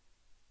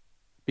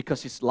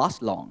 Because it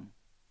lasts long.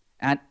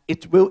 And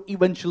it will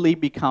eventually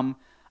become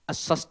a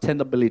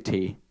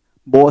sustainability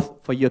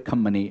both for your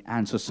company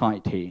and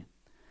society.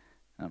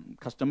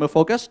 Customer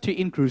focus to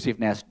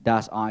inclusiveness,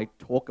 that I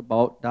talked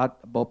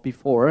about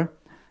before.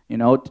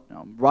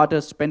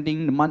 Rather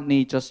spending the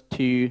money just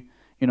to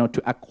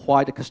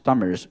acquire the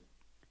customers,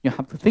 you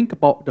have to think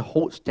about the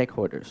whole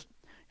stakeholders.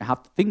 You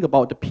have to think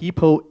about the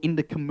people in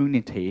the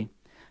community.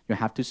 You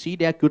have to see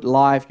their good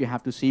life. You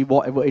have to see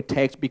whatever it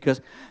takes, because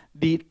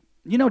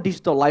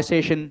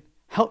digitalization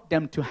help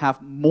them to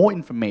have more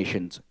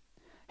information,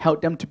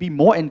 help them to be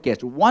more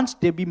engaged. Once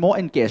they be more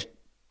engaged,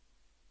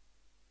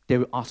 they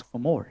will ask for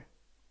more.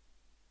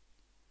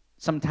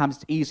 Sometimes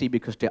it's easy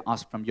because they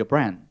ask from your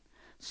brand.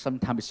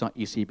 Sometimes it's not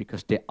easy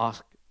because they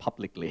ask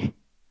publicly.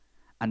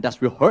 And that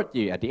will hurt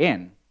you at the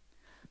end.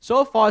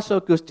 So far, so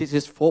good. This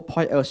is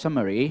 4.0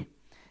 summary.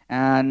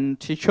 And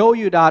to show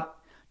you that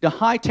the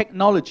high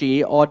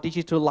technology or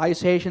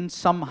digitalization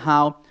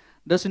somehow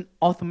doesn't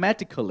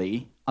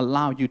automatically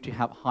allow you to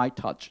have high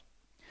touch.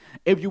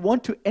 If you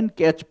want to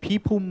engage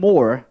people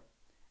more,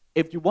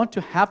 if you want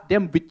to have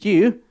them with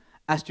you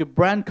as your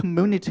brand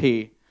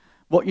community,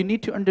 what you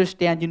need to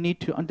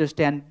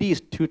understand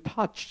these two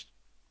touches.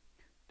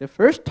 The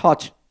first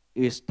touch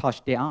is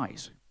touch their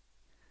eyes.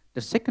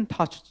 The second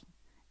touch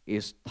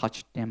is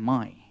touch their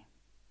mind.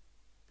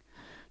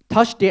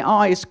 Touch their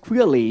eyes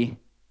clearly.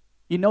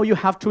 You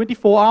have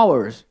 24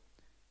 hours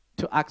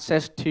to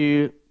access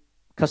to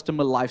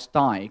customer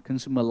lifestyle,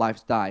 consumer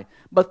lifestyle.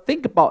 But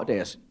think about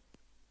this.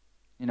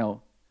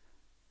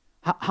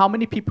 How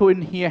many people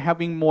in here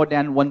having more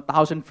than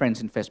 1,000 friends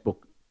in Facebook?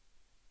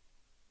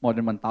 More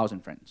than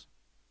 1,000 friends.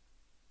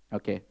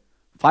 Okay,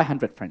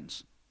 500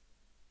 friends.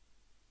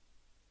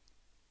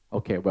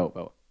 Okay,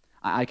 well,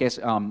 I guess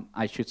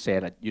I should say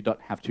that you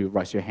don't have to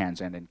raise your hands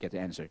and then get the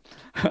answer.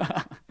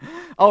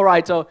 All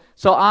right, so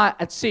I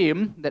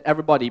assume that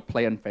everybody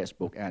play on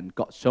Facebook and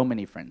got so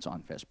many friends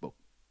on Facebook.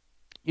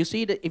 You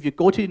see that if you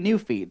go to the new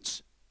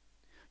feeds,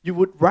 you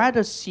would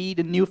rather see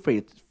the new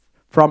feeds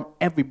from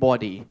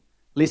everybody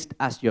list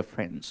as your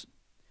friends,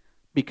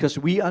 because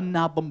we are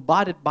now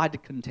bombarded by the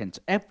content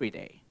every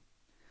day.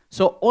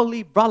 So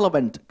only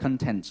relevant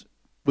content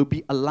will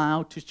be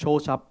allowed to show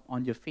up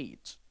on your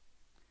feeds.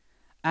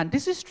 And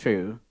this is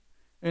true.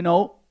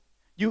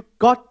 You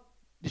got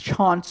the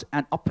chance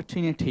and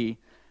opportunity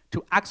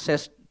to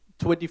access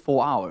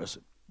 24 hours,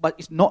 but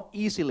it's not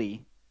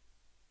easily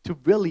to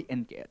really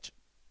engage.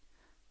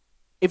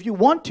 If you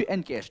want to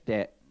engage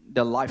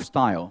the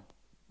lifestyle,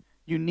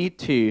 you need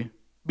to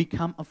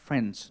become a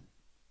friend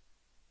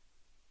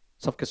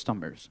of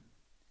customers.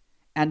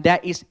 And there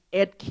is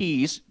 8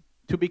 keys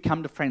to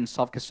become the friends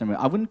of customer.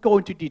 I wouldn't go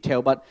into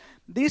detail, but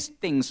these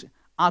things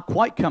are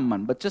quite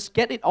common, but just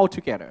get it all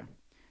together.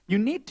 You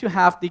need to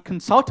have the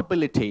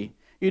consultability.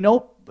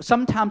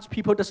 Sometimes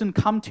people doesn't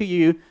come to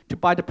you to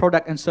buy the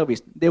product and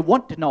service. They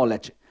want the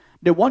knowledge.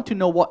 They want to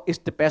know what is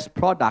the best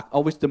product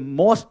or is the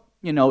most,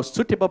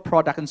 suitable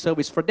product and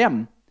service for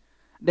them.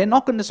 They're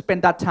not going to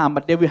spend that time,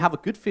 but they will have a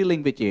good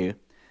feeling with you.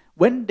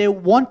 When they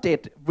want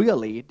it,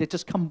 really, they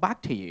just come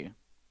back to you.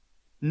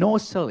 No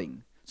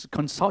selling. It's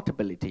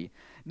consultability.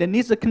 There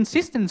needs a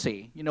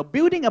consistency.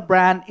 Building a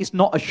brand is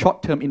not a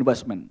short-term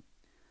investment.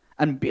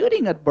 And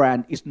building a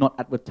brand is not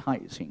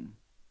advertising.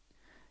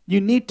 You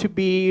need to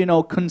be,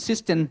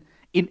 consistent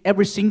in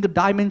every single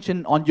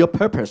dimension on your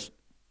purpose.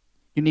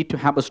 You need to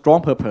have a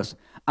strong purpose,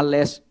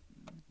 unless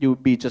you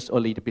be just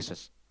only the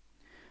business.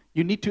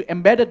 You need to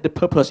embed the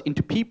purpose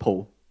into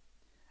people.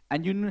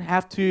 And you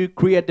have to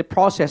create the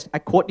process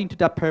according to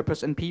that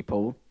purpose and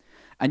people.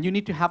 And you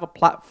need to have a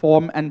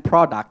platform and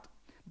product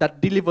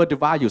that deliver the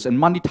values and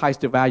monetize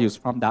the values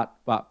from that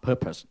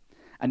purpose.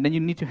 And then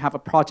you need to have a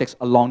projects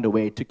along the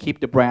way to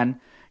keep the brand,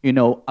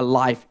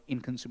 alive in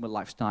consumer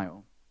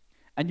lifestyle.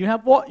 And you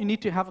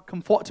need to have a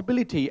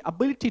comfortability,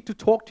 ability to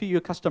talk to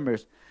your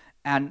customers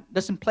and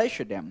doesn't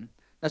pressure them,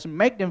 doesn't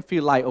make them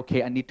feel like,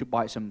 okay, I need to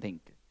buy something.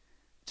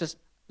 Just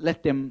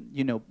let them,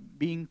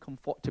 being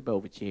comfortable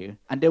with you,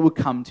 and they will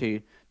come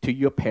to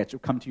your page, will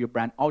come to your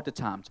brand all the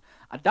time.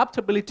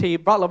 Adaptability,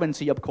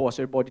 relevancy, of course,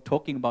 everybody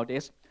talking about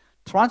this.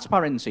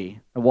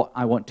 Transparency, what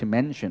I want to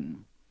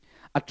mention.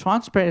 A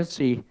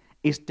transparency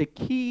is the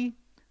key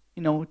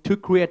to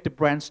create the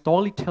brand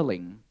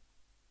storytelling.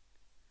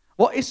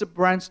 What is a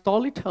brand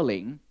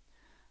storytelling?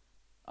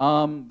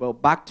 Well,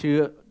 back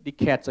to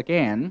decades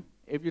again.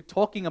 If you're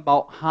talking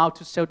about how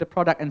to sell the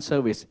product and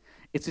service,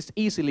 it is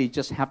easily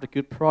just have the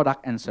good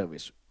product and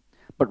service.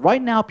 But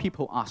right now,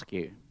 people ask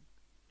you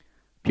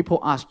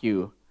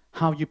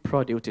how you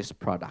produce this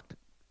product,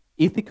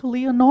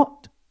 ethically or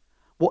not.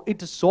 What is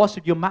the source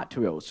of your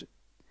materials?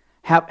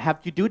 Have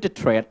you do the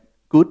trade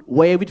good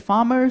way with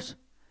farmers?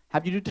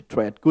 Have you do the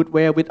trade good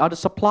way with other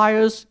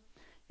suppliers?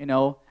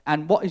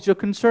 And what is your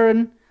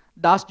concern?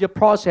 Does your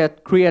process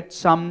create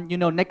some,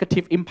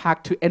 negative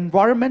impact to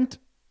environment?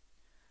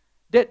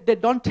 They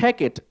don't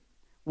take it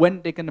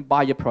when they're gonna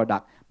buy your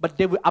product, but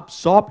they will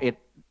absorb it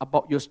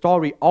about your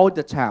story all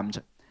the time.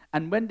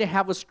 And when they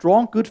have a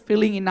strong, good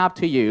feeling enough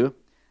to you,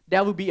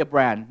 there will be a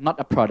brand, not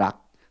a product.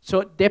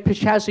 So they're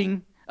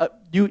purchasing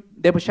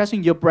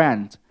your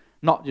brand,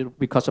 not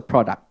because of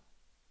product.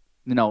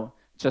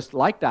 Just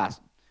like that.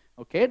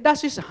 Okay,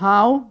 that is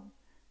how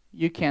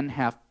you can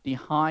have the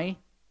high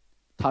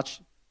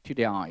touch to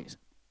their eyes.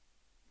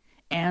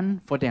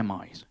 And for their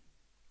eyes,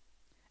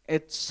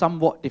 it's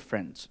somewhat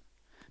different.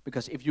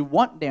 Because if you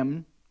want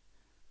them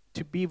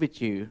to be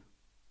with you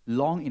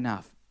long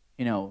enough,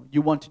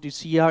 you want to do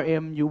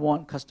CRM, you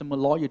want customer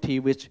loyalty,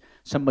 which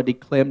somebody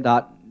claimed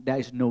that there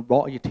is no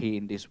loyalty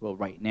in this world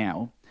right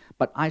now.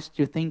 But I'm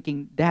still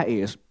thinking there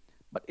is,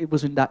 but it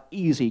wasn't that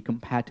easy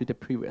compared to the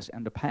previous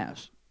and the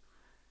past.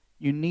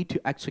 You need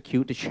to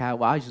execute the shared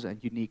values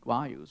and unique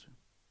values.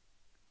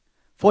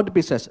 For the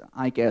business,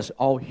 I guess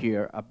all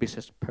here are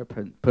business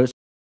person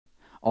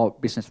or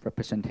business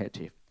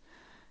representative.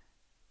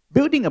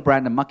 Building a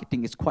brand and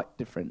marketing is quite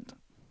different,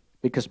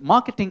 because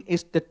marketing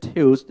is the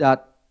tools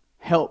that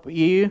help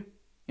you,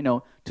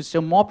 to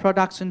sell more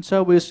products and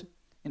services,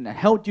 and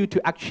help you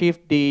to achieve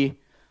the,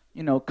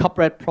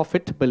 corporate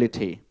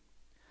profitability.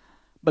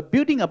 But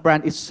building a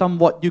brand is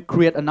somewhat you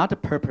create another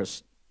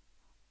purpose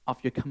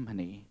of your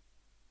company.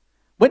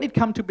 When it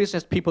comes to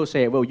business, people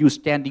say, well, you're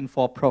standing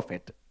for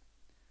profit.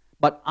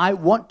 But I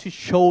want to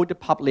show the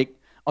public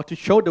or to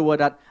show the world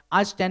that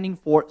I'm standing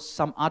for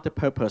some other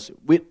purpose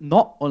with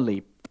not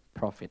only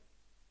profit,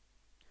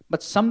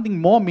 but something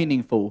more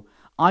meaningful.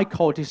 I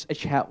call this a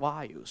shared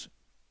values.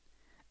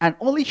 And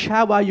only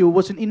shared value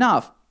wasn't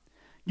enough.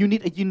 You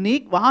need a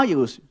unique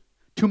values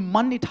to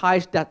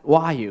monetize that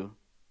value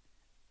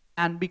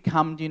and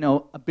become,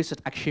 a business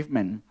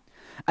achievement.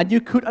 And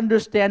you could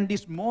understand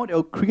this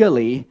model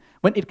clearly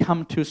when it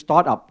comes to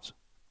startups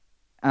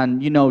and,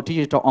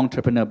 digital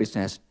entrepreneur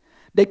business.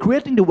 They're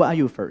creating the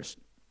value first.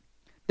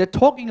 They're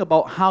talking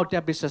about how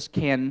their business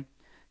can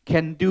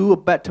do a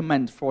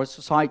betterment for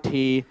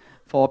society,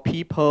 for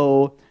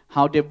people,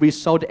 how they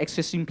resolve the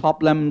existing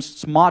problems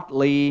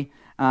smartly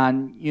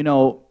and,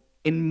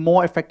 in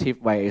more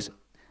effective ways.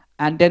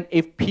 And then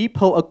if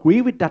people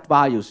agree with that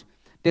values,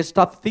 they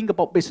start to think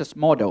about business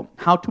model,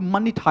 how to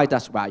monetize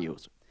those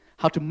values,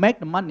 how to make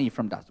the money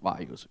from those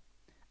values.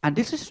 And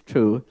this is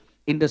true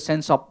in the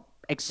sense of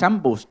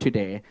examples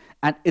today,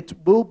 and it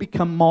will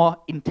become more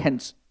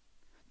intense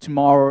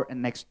tomorrow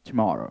and next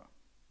tomorrow.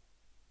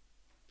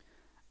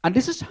 And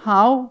this is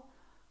how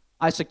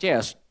I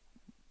suggest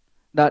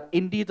that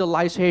in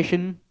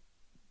digitalization,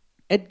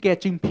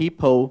 engaging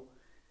people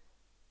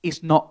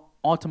is not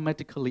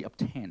automatically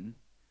obtained.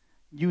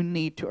 You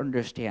need to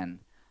understand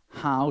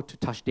how to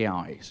touch their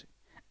eyes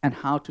and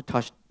how to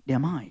touch their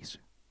minds.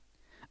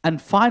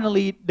 And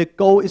finally, the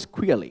goal is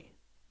clearly.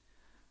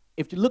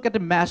 If you look at the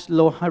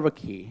Maslow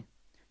hierarchy,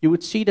 you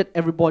would see that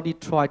everybody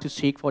tries to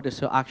seek for the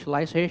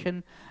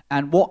self-actualization,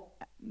 and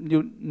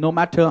no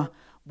matter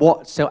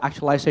what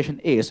self-actualization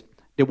is,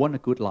 they want a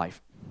good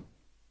life.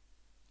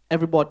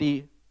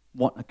 Everybody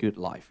wants a good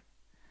life.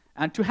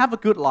 And to have a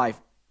good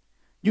life,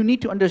 you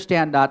need to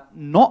understand that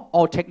not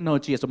all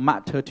technology is a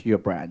matter to your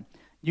brand.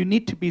 You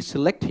need to be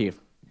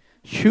selective.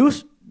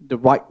 Choose the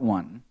right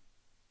one,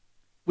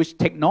 which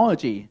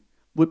technology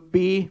would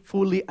be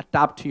fully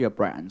adapted to your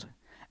brand,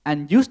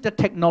 and use the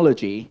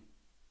technology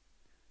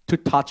to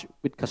touch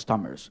with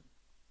customers.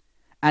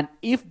 And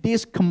if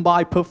this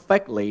combine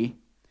perfectly,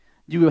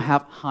 you will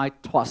have high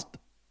trust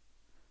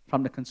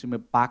from the consumer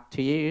back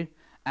to you,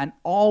 and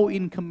all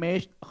in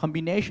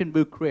combination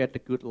will create a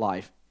good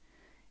life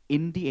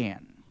in the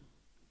end.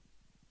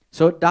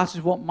 So that's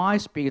what my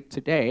speech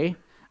today,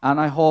 and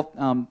I hope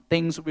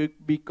things will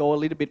go a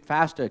little bit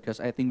faster because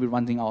I think we're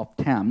running out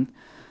of time.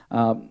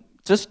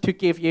 Just to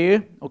give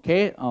you,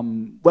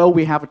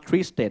 we have a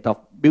three stages of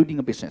building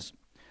a business.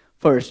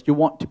 First, you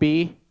want to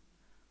be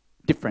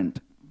different.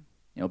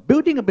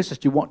 Building a business,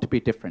 you want to be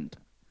different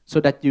so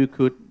that you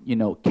could,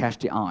 catch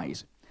the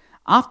eyes.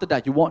 After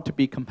that, you want to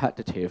be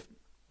competitive.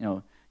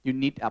 You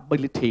need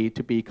ability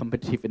to be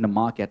competitive in the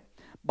market.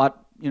 But,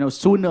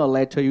 sooner or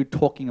later, you're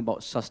talking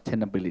about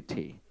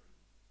sustainability.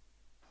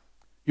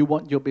 You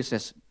want your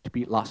business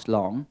to last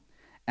long.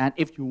 And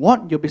if you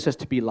want your business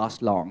to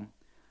last long,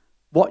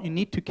 what you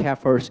need to care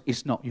first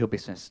is not your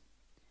business.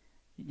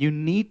 You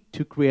need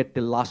to create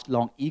the last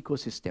long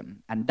ecosystem.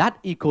 And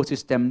that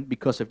ecosystem,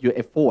 because of your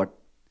effort,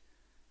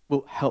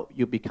 will help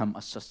you become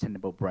a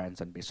sustainable brand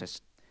and business.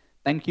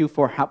 Thank you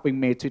for having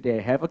me today.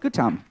 Have a good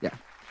time. Yeah.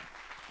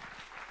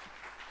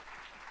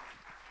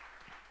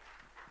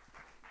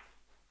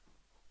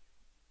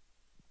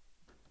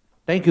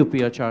 Thank you,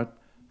 Pierre Chad,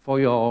 for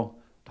your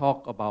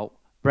talk about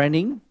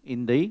branding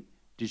in the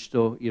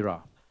digital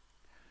era.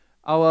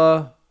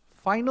 Our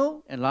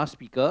final and last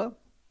speaker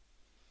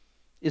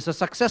is a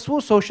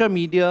successful social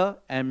media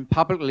and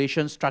public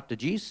relations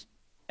strategist,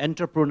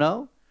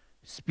 entrepreneur,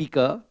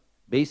 speaker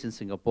based in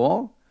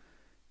Singapore.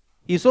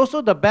 He's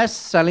also the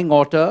best-selling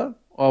author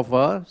of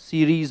a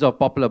series of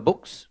popular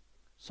books,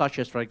 such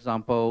as, for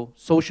example,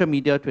 Social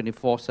Media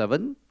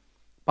 24/7,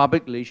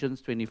 Public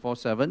Relations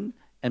 24/7,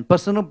 and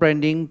Personal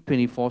Branding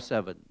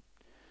 24/7.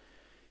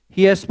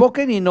 He has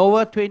spoken in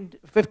over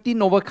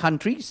 15 over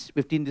countries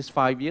within these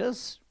 5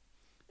 years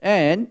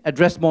and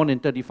addressed more than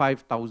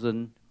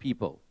 35,000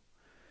 people.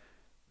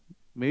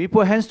 May we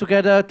put hands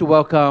together to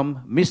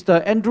welcome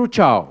Mr. Andrew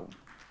Chow.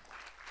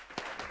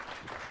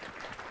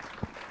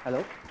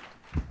 Hello.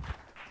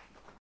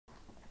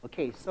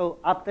 Okay, so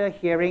after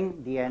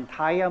hearing the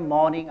entire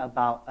morning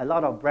about a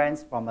lot of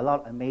brands from a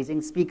lot of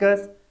amazing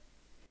speakers,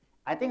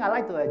 I think I'd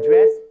like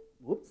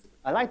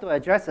to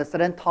address a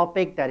certain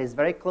topic that is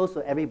very close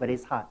to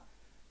everybody's heart.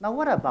 Now,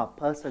 what about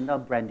personal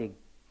branding?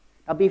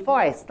 Now, before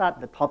I start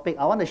the topic,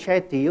 I want to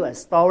share to you a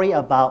story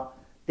about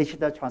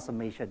digital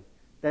transformation,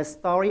 the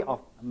story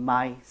of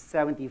my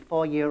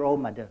 74-year-old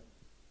mother.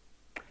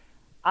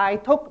 I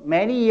took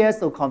many years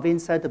to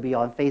convince her to be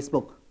on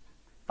Facebook.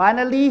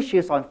 Finally,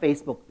 she's on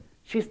Facebook.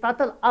 She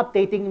started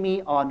updating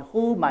me on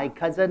who my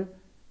cousin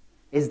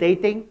is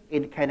dating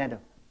in Canada.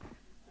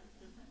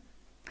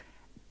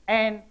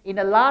 And in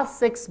the last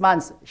 6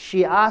 months,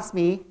 she asked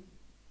me,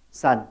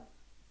 son,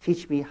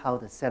 teach me how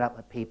to set up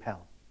a PayPal.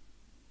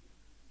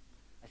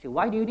 I said,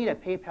 why do you need a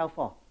PayPal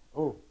for?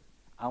 Oh,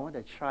 I want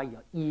to try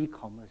your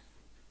e-commerce.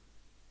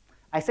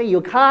 I said,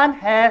 you can't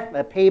have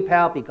a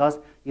PayPal because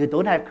you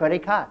don't have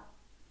credit card.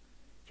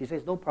 She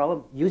says, no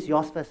problem, use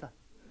yours first.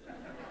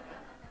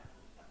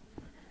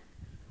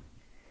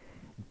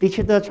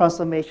 Digital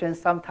transformation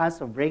sometimes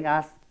will bring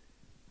us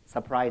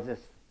surprises.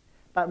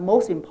 But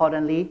most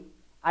importantly,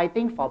 I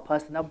think for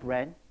personal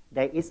brand,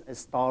 there is a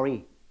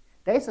story.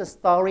 There is a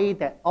story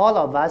that all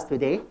of us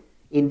today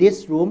in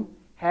this room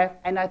have,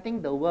 and I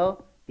think the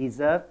world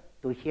deserves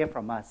to hear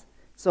from us.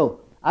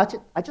 So I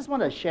just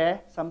want to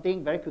share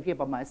something very quickly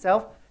about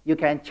myself. You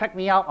can check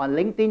me out on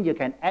LinkedIn. You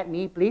can add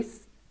me,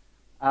 please.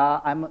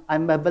 I'm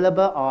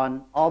available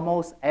on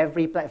almost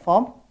every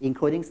platform,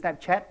 including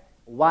Snapchat,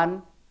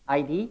 One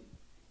ID.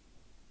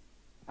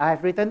 I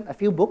have written a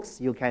few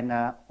books you can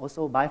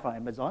also buy from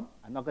Amazon.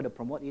 I'm not going to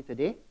promote it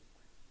today.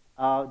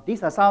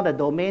 These are some of the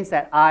domains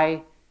that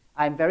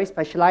I'm very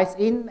specialized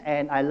in,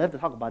 and I love to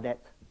talk about that.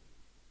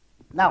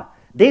 Now,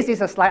 this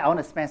is a slide I want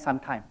to spend some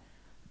time.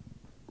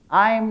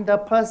 I'm the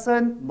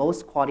person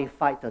most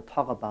qualified to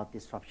talk about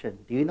disruption.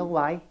 Do you know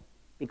why?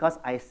 Because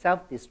I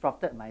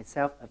self-disrupted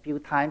myself a few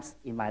times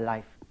in my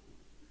life.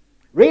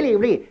 Really,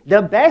 really,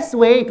 the best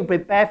way to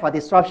prepare for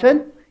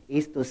disruption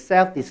is to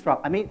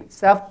self-disrupt.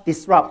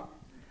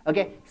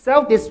 Okay,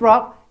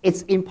 self-disrupt,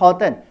 it's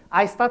important.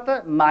 I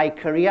started my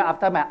career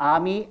after my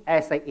army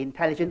as an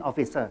intelligence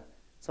officer.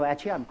 So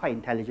actually, I'm quite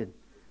intelligent.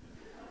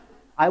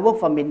 I work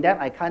for MINDEF.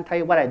 I can't tell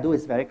you what I do.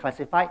 It's very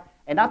classified.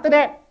 And after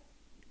that,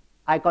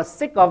 I got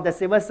sick of the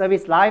civil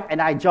service life,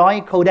 and I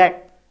joined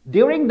Kodak.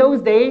 During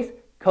those days,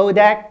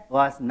 Kodak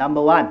was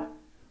 #1.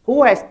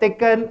 Who has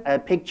taken a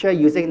picture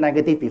using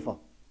negative before?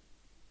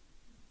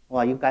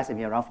 Well, you guys have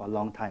been around for a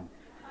long time.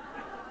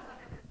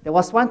 There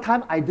was one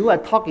time I do a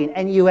talk in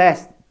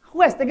NUS.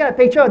 Who has taken a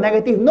picture of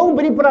negative?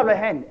 Nobody put up their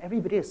hand.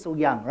 Everybody is so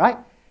young, right?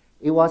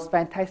 It was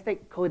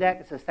fantastic.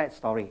 Kodak is a sad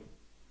story.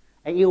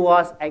 And it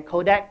was at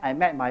Kodak I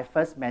met my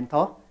first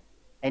mentor.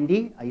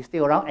 Andy, are you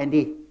still around?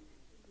 Andy.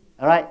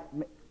 All right.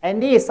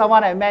 Andy is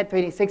someone I met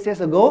 26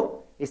 years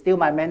ago. He's still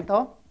my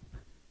mentor.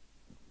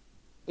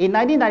 In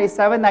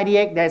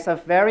 1997-98, there's a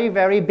very,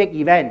 very big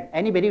event.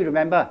 Anybody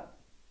remember?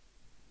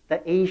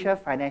 The Asia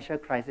financial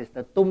crisis,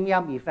 the Tum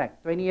Yum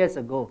effect, 20 years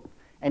ago.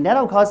 And then,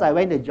 of course, I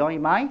went to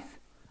join MICE.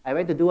 I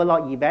went to do a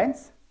lot of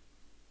events.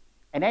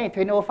 And then in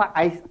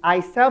 2005, I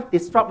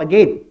self-disrupt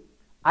again.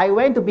 I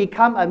went to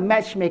become a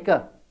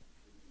matchmaker.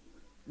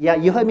 Yeah,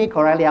 you heard me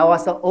correctly. I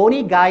was the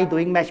only guy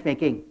doing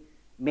matchmaking.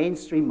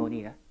 Mainstream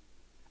only.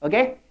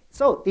 Okay?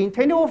 So in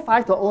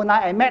 2005 to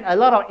 2009, I met a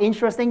lot of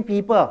interesting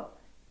people.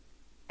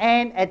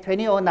 And at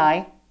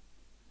 2009,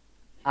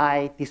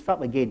 I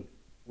disrupt again.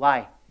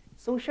 Why?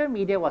 Social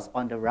media was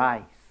on the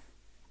rise.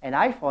 And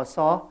I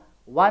foresaw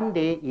one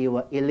day it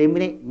will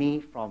eliminate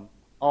me from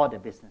all the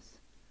business.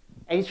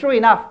 And sure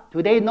enough,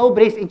 today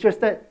nobody's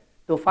interested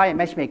to find a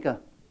matchmaker.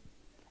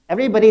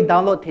 Everybody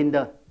download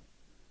Tinder.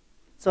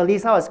 So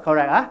Lisa was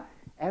correct. Huh?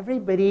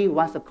 Everybody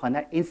wants to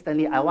connect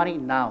instantly. I want it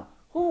now.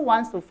 Who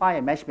wants to find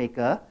a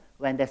matchmaker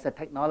when there's a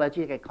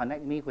technology that can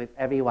connect me with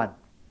everyone?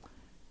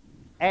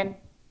 And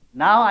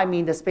now I'm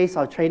in the space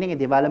of training and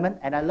development,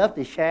 and I love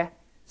to share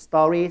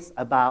stories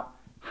about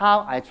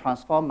how I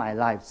transform my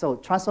life. So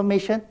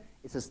transformation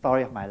It's the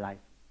story of my life.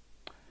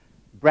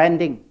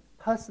 Branding,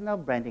 personal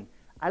branding.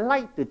 I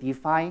like to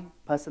define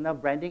personal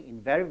branding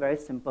in very, very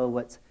simple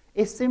words.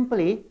 It's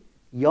simply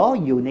your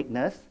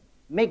uniqueness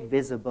made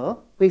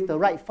visible with the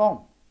right form.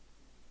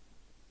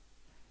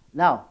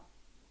 Now,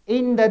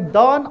 in the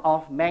dawn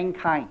of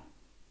mankind,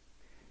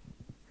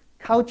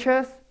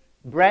 cultures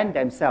brand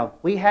themselves.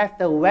 We have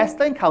the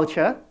Western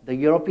culture, the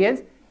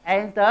Europeans,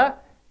 and the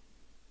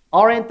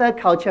Oriental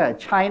culture,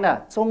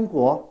 China, 中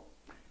国.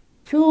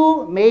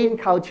 Two main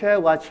cultures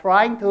were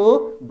trying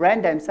to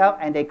brand themselves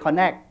and they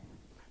connect.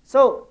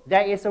 So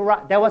there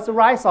was a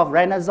rise of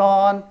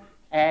Renaissance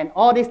and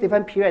all these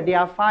different periods. They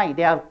are fine.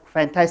 They are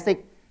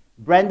fantastic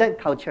branded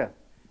culture.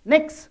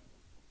 Next,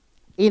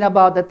 in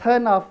about the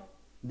turn of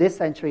this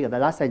century or the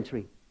last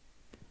century,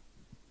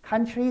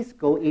 countries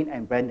go in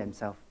and brand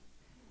themselves.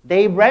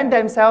 They brand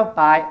themselves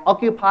by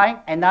occupying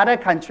another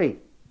country,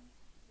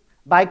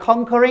 by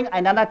conquering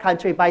another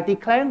country, by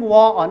declaring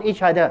war on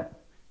each other.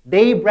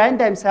 They brand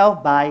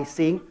themselves by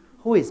seeing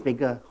who is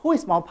bigger, who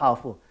is more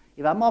powerful.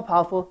 If I'm more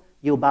powerful,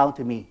 you bow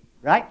to me,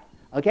 right?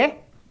 Okay?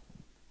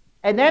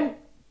 And then,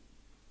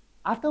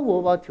 after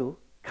World War II,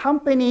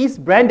 companies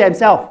brand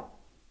themselves.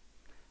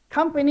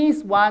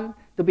 Companies want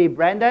to be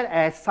branded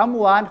as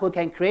someone who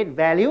can create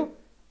value,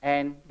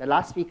 and the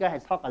last speaker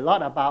has talked a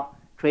lot about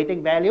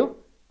creating value,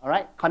 all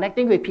right,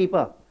 connecting with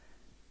people.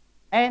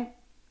 And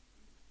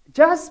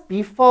just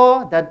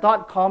before the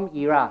dot-com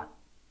era,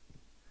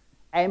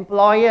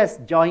 employers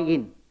join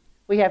in.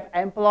 We have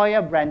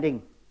employer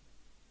branding.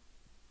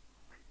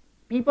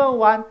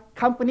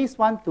 Companies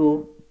want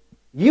to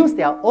use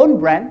their own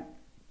brand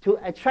to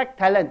attract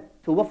talent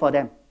to work for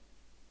them.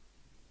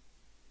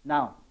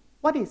 Now,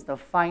 what is the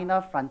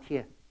final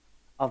frontier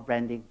of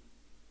branding?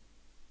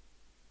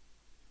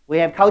 We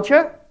have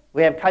culture,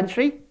 we have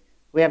country,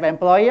 we have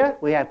employer,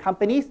 we have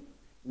companies.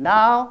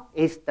 Now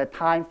is the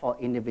time for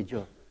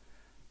individual.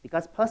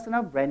 Because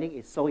personal branding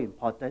is so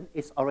important,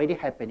 it's already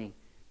happening.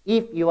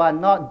 If you are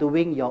not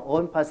doing your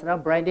own personal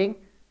branding,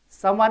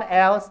 someone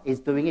else is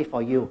doing it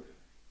for you.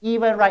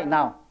 Even right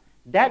now,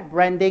 that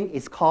branding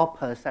is called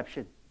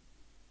perception.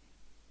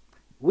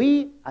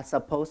 We are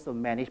supposed to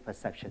manage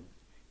perception.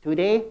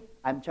 Today,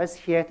 I'm just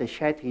here to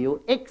share to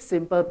you 8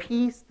 simple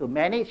P's to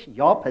manage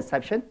your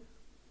perception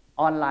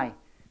online.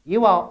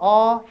 You are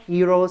all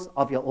heroes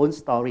of your own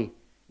story.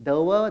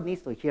 The world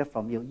needs to hear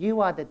from you.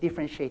 You are the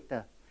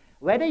differentiator.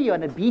 Whether you're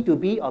in a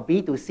B2B or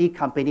B2C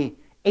company,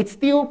 it's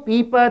still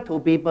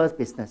people-to-people's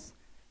business.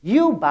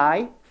 You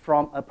buy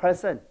from a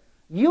person.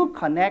 You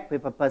connect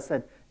with a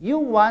person. You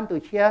want to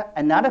hear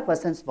another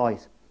person's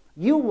voice.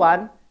 You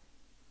want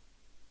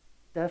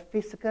the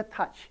physical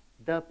touch,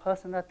 the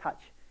personal touch.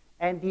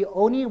 And the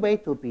only way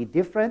to be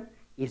different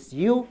is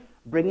you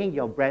bringing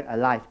your brand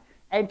alive.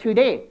 And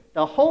today,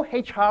 the whole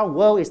HR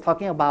world is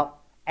talking about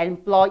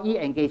employee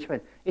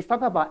engagement. It's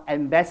talking about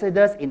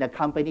ambassadors in the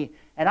company.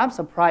 And I'm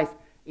surprised,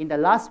 in the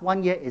last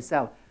 1 year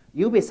itself,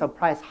 you'll be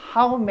surprised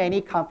how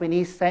many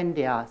companies send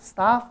their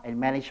staff and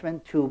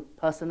management to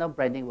personal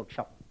branding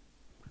workshop.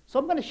 So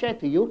I'm going to share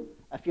to you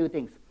a few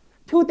things.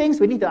 2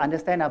 things we need to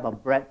understand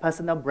about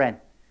personal brand.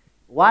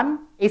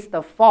 One is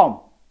the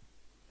form.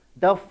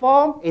 The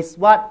form is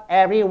what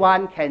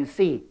everyone can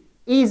see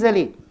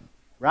easily,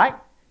 right?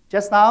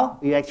 Just now,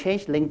 we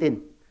exchanged LinkedIn.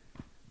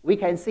 We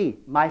can see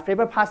my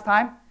favorite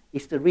pastime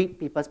is to read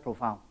people's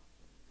profile.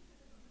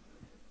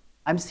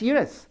 I'm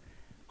serious.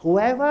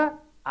 Whoever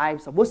I'm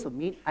supposed to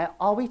meet, I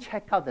always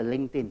check out the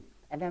LinkedIn.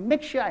 And I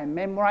make sure I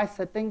memorize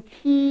certain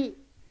key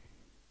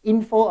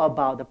info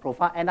about the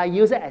profile, and I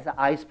use it as an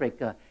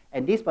icebreaker.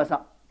 And this person,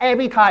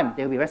 every time,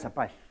 they'll be very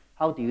surprised.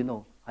 How do you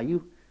know?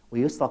 Were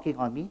you stalking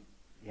on me?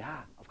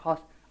 Yeah, of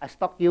course. I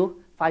stalked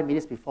you 5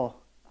 minutes before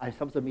I'm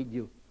supposed to meet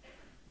you.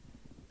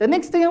 The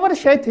next thing I want to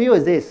share to you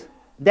is this.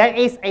 There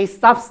is a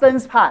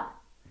substance part.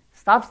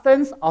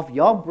 Substance of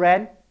your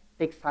brand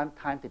takes some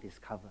time to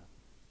discover.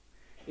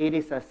 It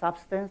is a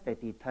substance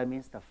that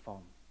determines the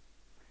form.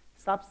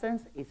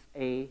 Substance is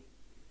a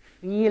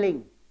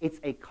feeling. It's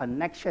a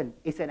connection.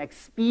 It's an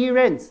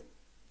experience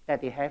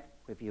that they have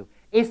with you.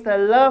 It's the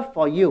love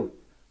for you.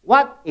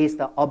 What is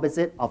the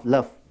opposite of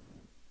love?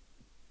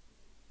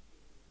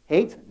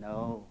 Hate?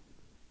 No.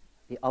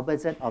 The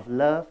opposite of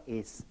love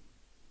is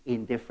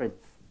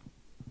indifference.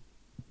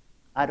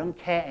 I don't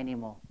care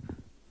anymore.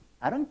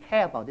 I don't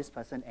care about this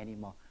person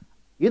anymore.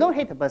 You don't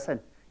hate the person.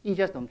 You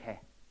just don't care.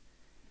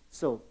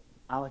 So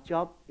our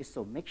job is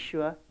to make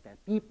sure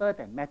that people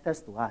that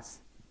matters to us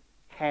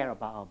care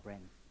about our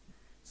brand.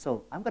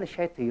 So I'm going to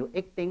share to you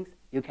 8 things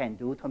you can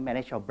do to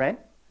manage your brand.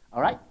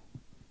 All right?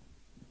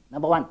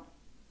 Number 1,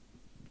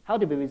 how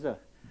to be visible.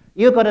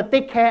 You've got to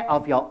take care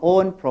of your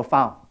own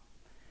profile.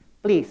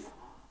 Please,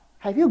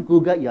 have you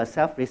Googled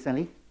yourself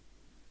recently?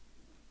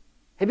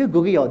 Have you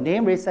Googled your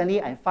name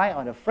recently and find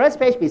on the first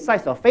page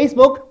besides your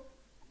Facebook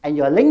and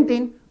your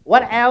LinkedIn,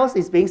 what else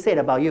is being said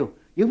about you?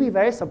 You'll be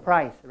very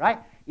surprised, right?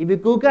 If you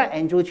Google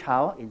Andrew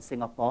Chow in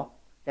Singapore,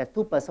 there are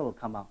 2 persons will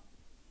come out.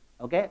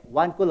 Okay?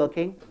 One good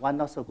looking, one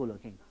not so good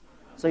looking.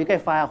 So you can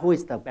find out who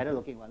is the better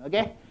looking one,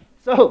 okay?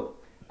 So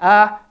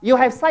You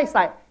have sites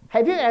like,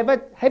 have you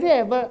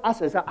ever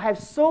asked yourself, I have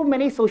so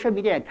many social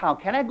media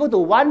accounts, can I go to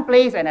one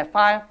place and I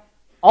find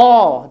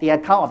all the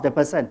account of the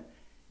person?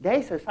 There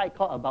is a site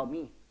called About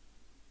Me.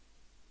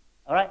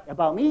 All right,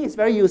 About Me is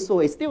very useful.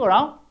 It's still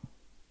around.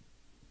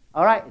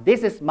 All right,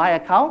 this is my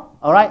account.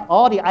 All right,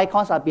 all the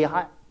icons are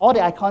behind. All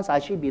the icons are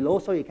actually below,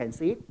 so you can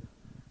see it.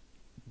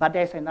 But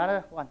there's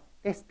another one.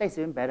 That's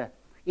even better.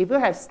 If you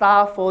have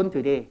Star phone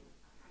today,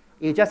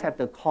 you just have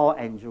to call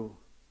Andrew.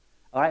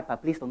 All right,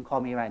 but please don't call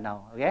me right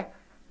now, okay?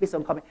 Please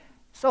don't call me.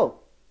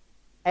 So,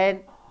 and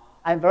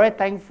I'm very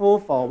thankful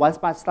for One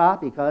Smart Star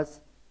because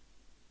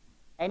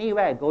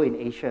anywhere I go in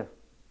Asia,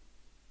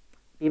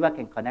 people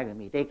can connect with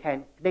me. They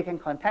can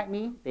contact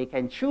me. They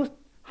can choose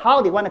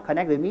how they want to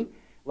connect with me.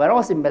 When I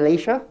was in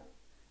Malaysia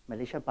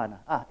partner,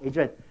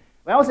 Adrian.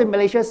 When I was in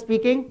Malaysia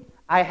speaking,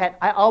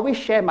 I always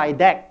share my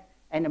deck.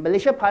 And the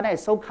Malaysia partner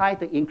is so kind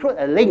to include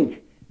a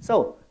link.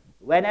 So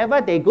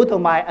whenever they go to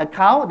my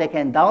account, they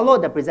can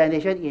download the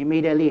presentation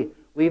immediately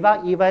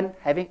without even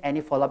having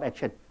any follow-up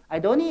action. I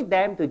don't need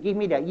them to give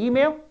me their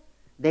email.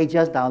 They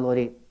just download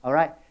it, all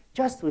right?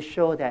 Just to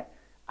show that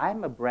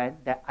I'm a brand,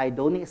 that I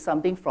don't need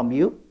something from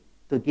you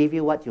to give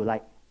you what you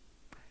like.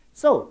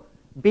 So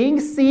being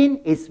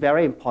seen is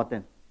very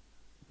important.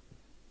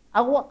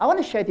 I want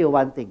to share with you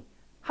one thing.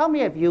 How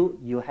many of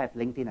you have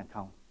LinkedIn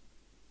account?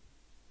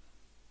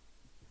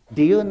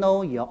 Do you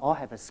know you all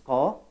have a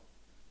score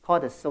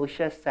called the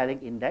Social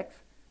Selling Index?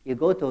 You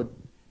go to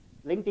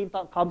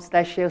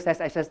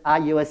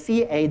linkedin.com/sales/SSR, you will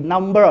see a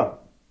number.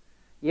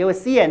 You will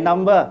see a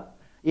number.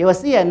 You will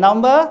see a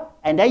number,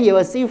 and then you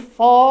will see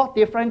 4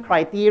 different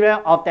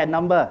criteria of that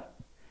number.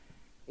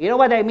 You know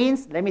what that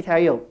means? Let me tell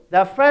you.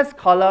 The first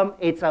column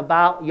is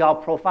about your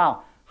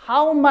profile.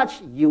 How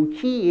much you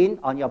key in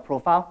on your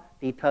profile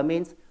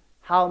determines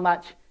how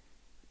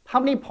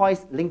many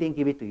points LinkedIn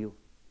give it to you.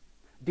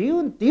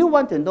 Do you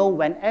want to know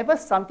whenever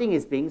something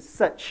is being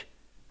searched,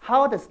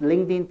 how does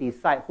LinkedIn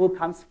decide who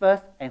comes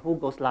first and who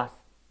goes last?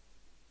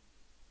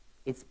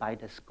 It's by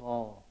the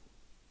score.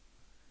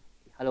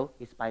 Hello?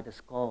 It's by the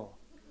score.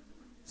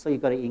 So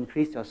you've got to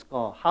increase your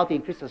score. How to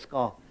increase your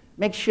score?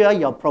 Make sure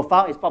your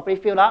profile is properly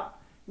filled up.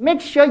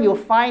 Make sure you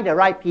find the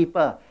right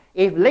people.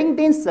 If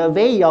LinkedIn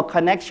survey your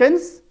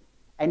connections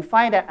and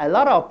find that a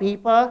lot of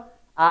people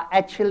are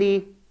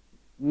actually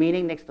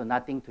meaning next to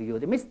nothing to you,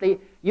 that means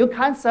you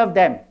can't serve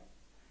them,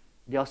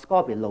 your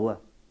score will be lower.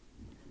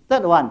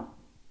 Third one,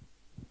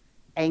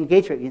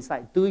 engage your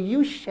insight. Do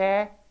you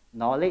share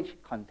knowledge,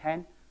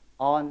 content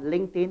on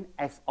LinkedIn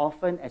as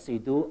often as you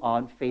do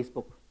on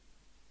Facebook?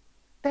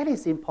 That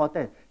is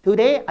important.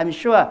 Today, I'm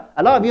sure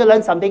a lot of you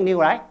learned something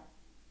new, right?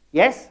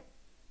 Yes?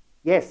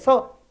 Yes.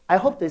 So I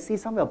hope to see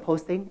some of your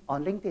posting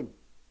on LinkedIn.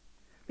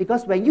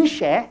 Because when you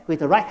share with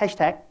the right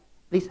hashtag,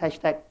 please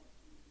hashtag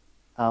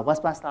One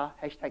Smart Star,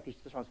 hashtag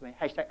digital transformation,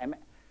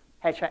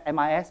 hashtag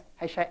MIS,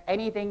 hashtag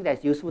anything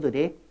that's useful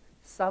today,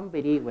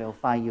 somebody will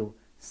find you.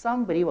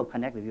 Somebody will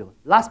connect with you.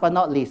 Last but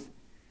not least,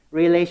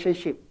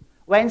 relationship.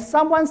 When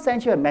someone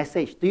sends you a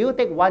message, do you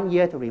take 1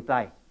 year to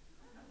reply?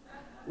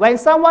 When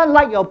someone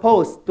likes your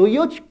post, do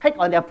you click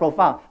on their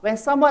profile? When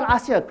someone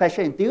asks you a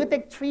question, do you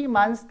take 3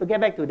 months to get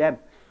back to them?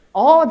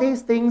 All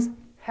these things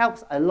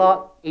helps a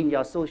lot in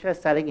your social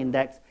selling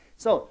index.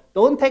 So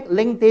don't take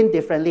LinkedIn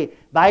differently.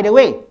 By the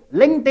way,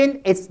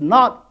 LinkedIn is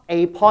not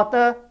a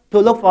portal to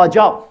look for a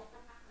job.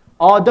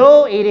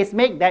 Although it is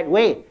made that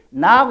way,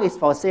 now it's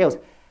for sales.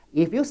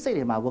 If you sit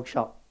in my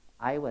workshop,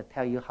 I will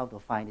tell you how to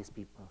find these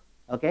people.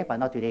 Okay, but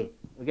not today.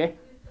 Okay?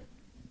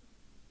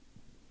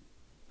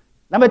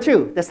 Number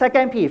 2, the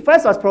second P.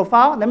 First was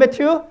profile. Number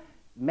 2,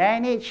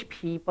 manage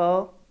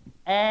people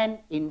and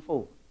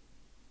info.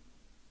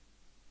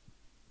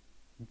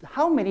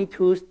 How many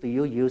tools do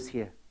you use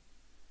here?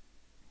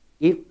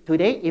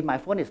 If my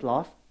phone is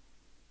lost,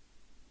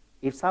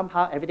 if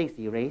somehow everything is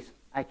erased,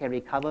 I can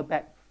recover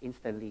back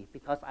instantly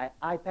because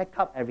I back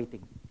up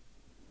everything.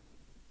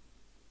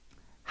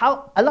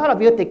 A lot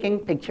of you are taking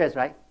pictures,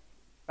 right?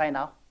 Right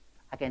now,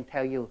 I can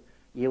tell you,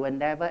 you will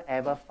never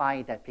ever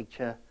find that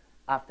picture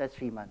after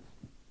 3 months.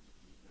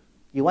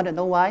 You want to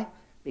know why?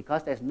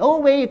 Because there's no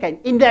way you can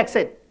index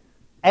it.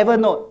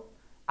 Evernote.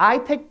 I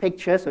take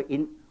pictures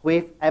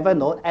with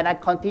Evernote and I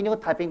continue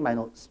typing my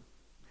notes.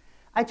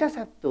 I just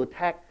have to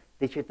tag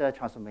digital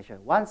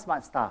transformation, One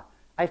Smart Star.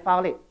 I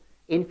found it.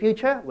 In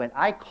future, when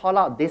I call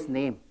out this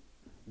name,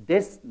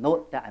 this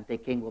note that I'm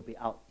taking will be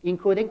out,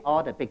 including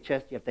all the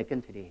pictures you have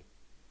taken today.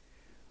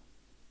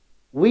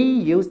 We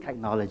use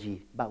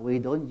technology, but we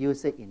don't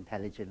use it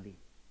intelligently.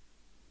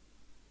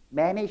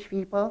 Manage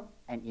people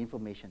and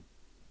information.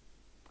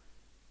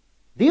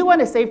 Do you want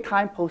to save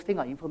time posting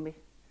on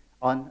information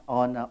on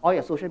all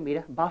your social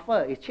media?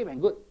 Buffer is cheap and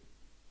good.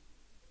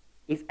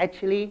 It's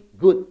actually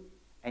good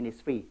and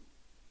it's free.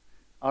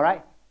 All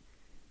right?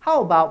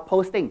 How about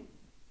posting?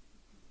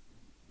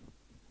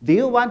 Do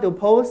you want to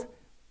post?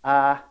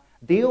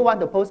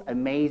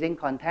 Amazing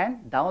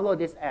content? Download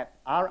this app,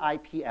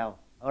 RIPL.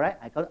 All right?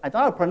 I don't know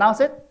how to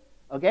pronounce it.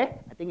 Okay?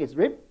 I think it's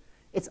RIP.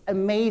 It's an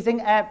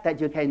amazing app that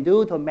you can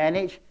do to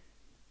manage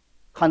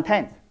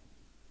content.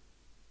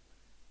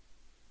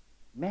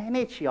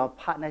 Manage your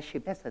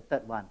partnership. That's the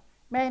third one.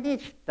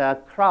 Manage the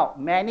crowd,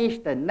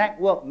 manage the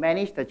network,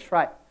 manage the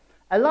tribe.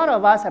 A lot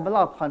of us have a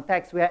lot of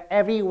contacts. We are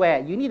everywhere.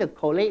 You need to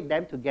collate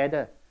them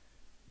together.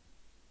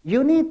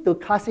 You need to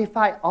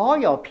classify all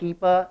your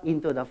people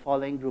into the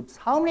following groups.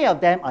 How many of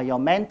them are your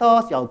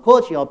mentors, your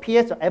coach, your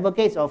peers, your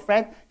advocates, your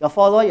friends, your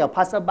follower, your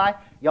passerby,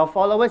 your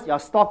followers, your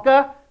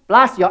stalker,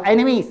 plus your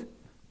enemies?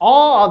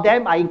 All of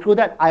them are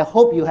included. I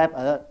hope you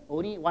have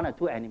only 1 or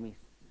 2 enemies.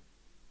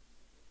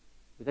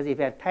 Because if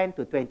you have 10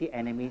 to 20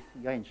 enemies,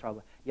 you're in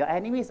trouble. Your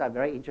enemies are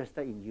very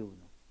interested in you.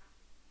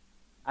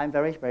 I'm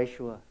very, very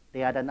sure.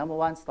 They are the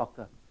 #1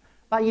 stalker.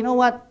 But you know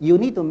what? You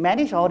need to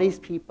manage all these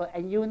people,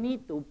 and you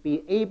need to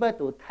be able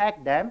to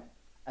tag them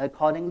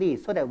accordingly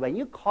so that when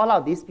you call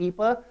out these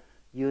people,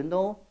 you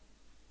know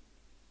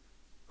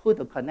who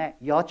to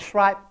connect. Your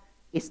tribe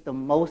is the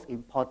most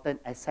important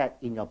asset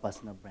in your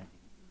personal branding.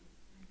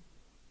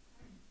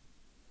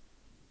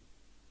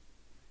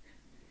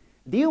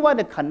 Do you want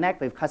to connect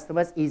with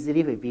customers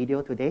easily with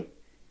video today?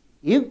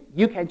 You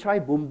can try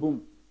Boom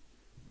Boom.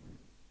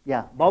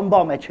 Yeah,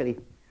 Bomb actually.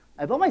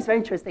 Bomb is very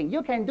interesting.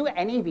 You can do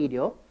any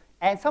video,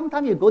 and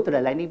sometimes you go to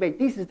the landing page.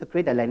 This is to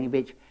create a landing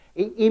page.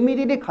 It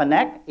immediately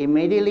connect,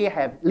 immediately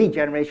have lead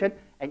generation,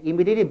 and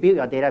immediately build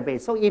your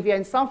database. So if you're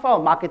in some form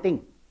of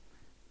marketing,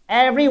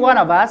 every one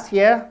of us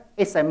here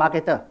is a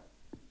marketer.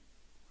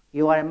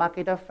 You are a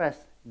marketer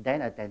first,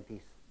 then a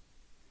dentist.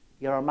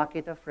 You're a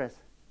marketer first,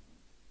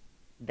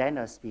 then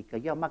a speaker.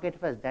 You're a marketer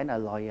first, then a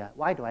lawyer.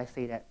 Why do I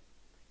say that?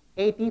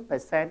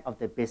 80% of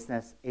the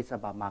business is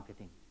about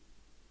marketing.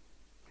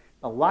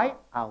 But why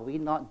are we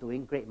not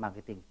doing great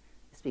marketing?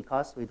 It's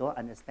because we don't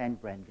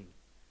understand branding.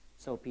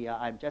 So Pia,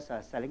 I'm just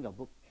selling your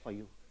book for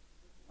you.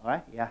 All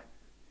right? Yeah.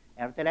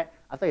 And after that,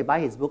 after you buy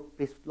his book,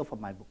 please look for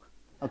my book.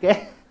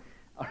 Okay?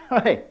 All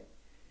right.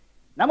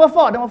 Number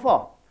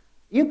four.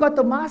 You've got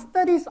to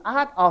master this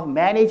art of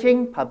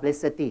managing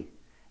publicity.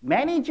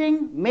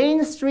 Managing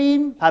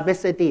mainstream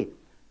publicity.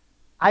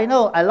 I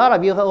know a lot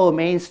of you heard, oh,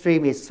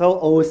 mainstream is so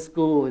old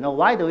school. You know,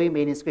 why do we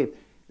mainstream?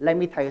 Let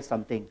me tell you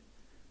something.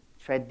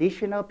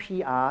 Traditional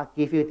PR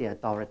give you the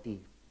authority.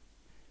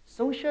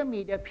 Social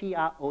media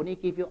PR only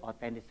give you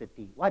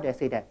authenticity. Why do I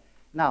say that?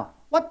 Now,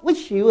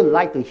 which you would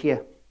like to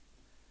hear?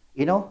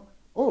 You know,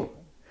 oh,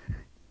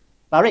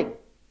 Barik,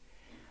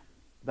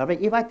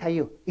 if I tell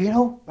you, you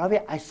know,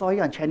 Barik, I saw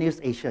you on Channel News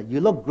Asia. You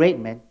look great,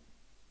 man.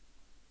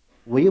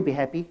 Will you be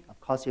happy?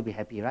 Of course you'll be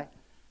happy, right?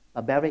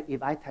 But Barik,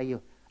 if I tell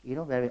you, you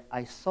know, Barik,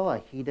 I saw a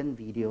hidden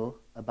video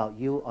about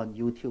you on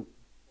YouTube.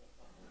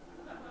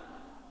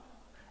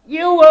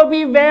 You will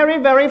be very,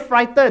 very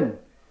frightened.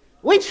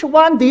 Which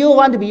one do you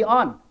want to be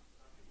on?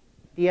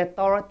 The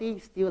authority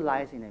still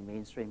lies in the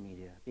mainstream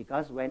media,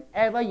 because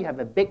whenever you have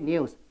a big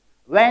news,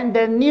 when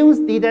the news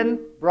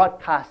didn't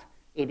broadcast,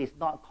 it is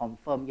not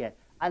confirmed yet.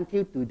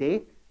 Until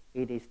today,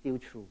 it is still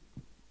true.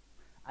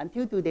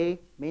 Until today,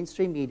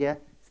 mainstream media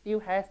still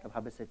has the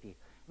publicity.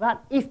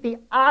 But it's the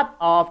art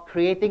of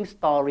creating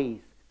stories.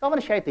 So I want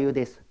to share to you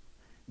this.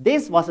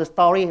 This was a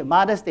story,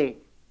 Mother's Day,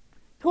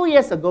 2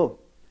 years ago.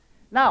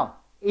 Now,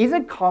 is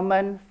it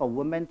common for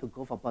women to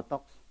go for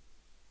Botox?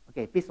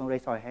 Okay, please don't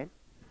raise your hand.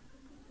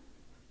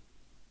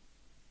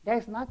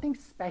 There's nothing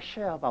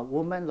special about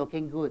women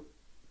looking good.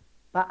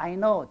 But I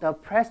know the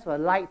press would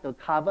like to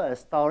cover a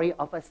story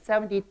of a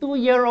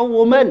 72-year-old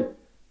woman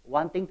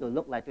wanting to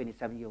look like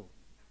 27-year-old.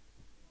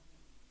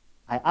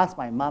 I asked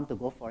my mom to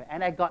go for it,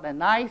 and I got a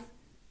nice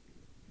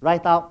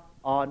write-up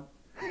on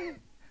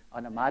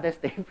a Mother's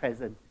Day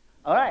present.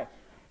 All right.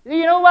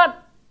 You know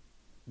what?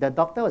 The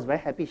doctor was very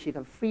happy. She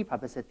got free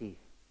publicity.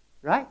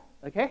 Right?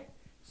 Okay?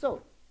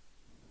 So,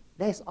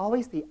 there's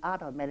always the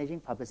art of managing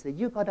publicity.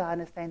 You've got to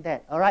understand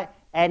that. All right?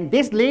 And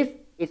this list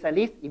is a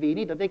list. If you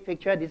need a big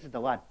picture, this is the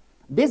one.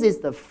 This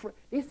is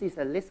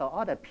a list of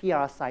all the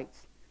PR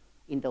sites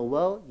in the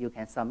world. You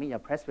can submit your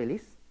press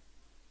release.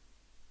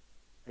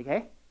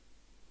 Okay?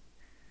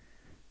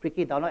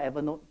 Quickly download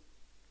Evernote.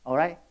 All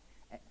right?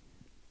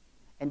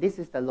 And this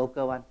is the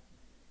local one.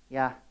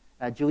 Yeah.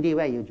 Judy,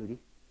 where are you, Judy?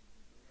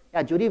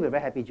 Yeah, Judy, we're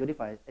very happy. Judy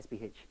for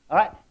SPH. All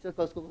right, just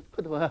go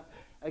to her.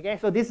 Okay,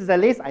 so this is a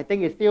list. I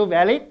think it's still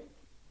valid.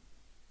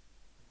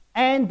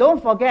 And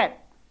don't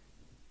forget,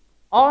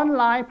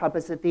 online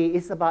publicity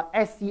is about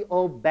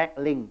SEO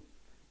backlink.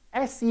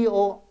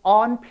 SEO,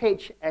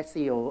 on-page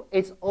SEO,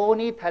 it's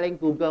only telling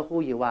Google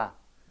who you are.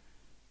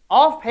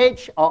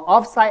 Off-page or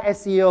off-site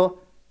SEO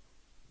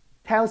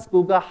tells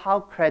Google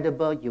how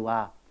credible you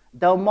are.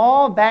 The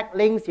more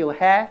backlinks you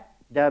have,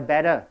 the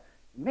better.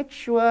 Make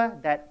sure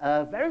that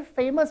a very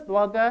famous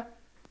blogger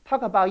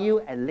talk about you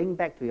and link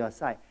back to your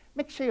site.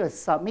 Make sure you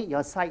submit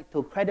your site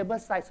to credible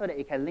sites so that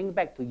it can link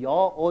back to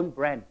your own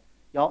brand,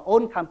 your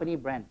own company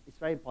brand. It's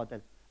very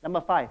important.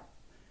 Number 5,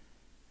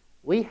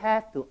 we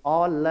have to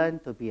all learn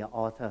to be an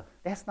author.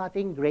 There's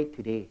nothing great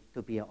today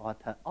to be an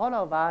author. All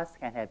of us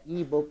can have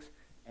e-books,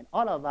 and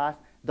all of us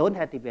don't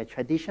have to be a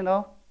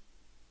traditional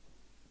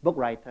book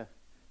writer.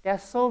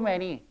 There's so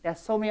many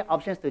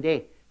options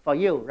today for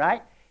you,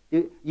 right?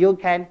 You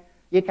can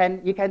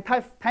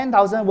type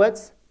 10,000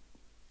 words,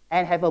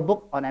 and have a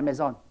book on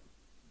Amazon,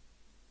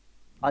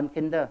 on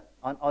Kindle,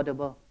 on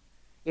Audible.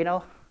 You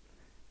know,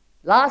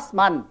 last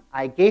month,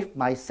 I gave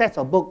my sets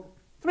of books,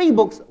 3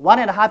 books,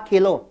 1.5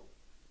 kilo,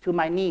 to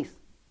my niece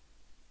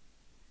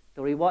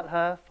to reward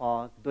her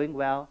for doing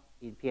well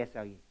in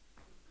PSLE.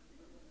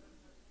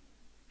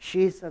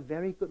 She's a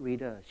very good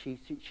reader.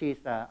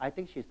 I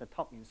think she's the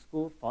top in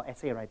school for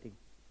essay writing.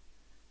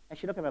 And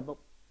she looked at my book,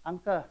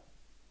 Uncle,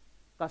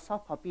 got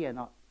soft copy or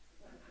not?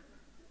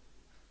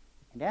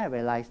 And then I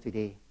realized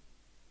today,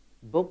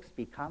 books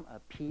become a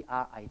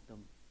PR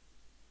item.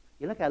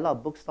 You look at a lot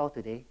of bookstores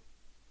today,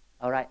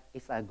 all right,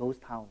 it's a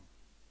ghost town,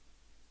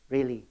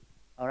 really,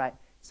 all right.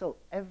 So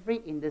every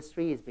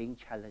industry is being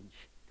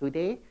challenged.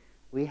 Today,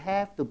 we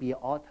have to be an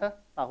author,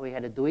 but we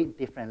had to do it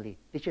differently,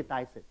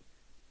 digitize it.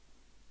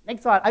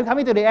 Next one, I'm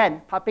coming to the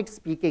end, public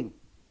speaking.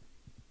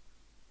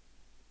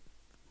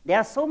 There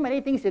are so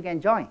many things you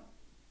can join.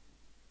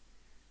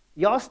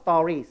 Your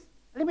stories.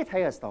 Let me tell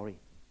you a story.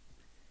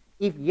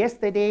 If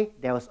yesterday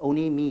there was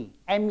only me,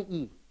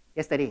 M-E,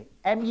 yesterday,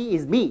 M-E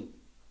is me.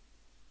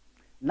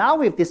 Now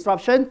with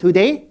disruption,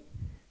 today,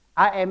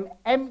 I am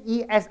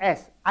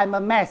M-E-S-S. I'm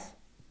a mess.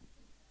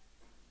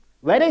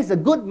 Whether it's a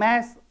good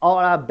mess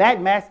or a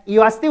bad mess,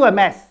 you are still a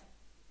mess.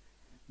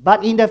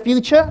 But in the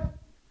future,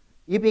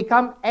 you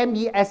become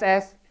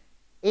M-E-S-S-A-G-E,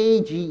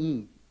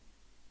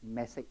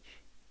 message.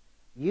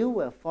 You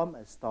will form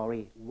a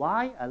story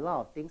why a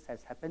lot of things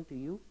has happened to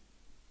you,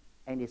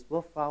 and it's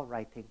worthwhile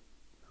writing.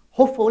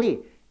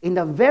 Hopefully, in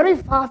the very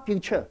far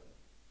future,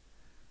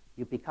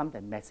 you become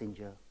the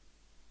messenger.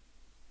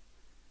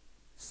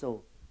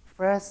 So,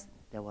 first,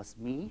 there was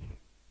me.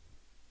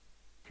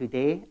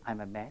 Today, I'm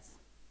a mess.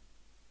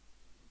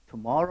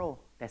 Tomorrow,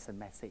 there's a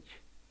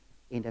message.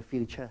 In the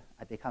future,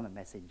 I become a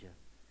messenger.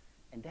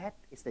 And that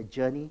is the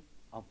journey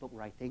of book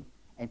writing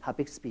and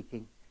public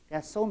speaking. There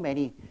are so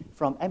many,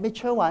 from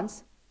amateur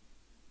ones.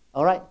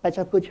 All right,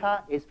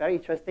 Pachakucha is very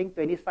interesting.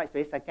 20 slides,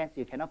 20 seconds,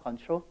 you cannot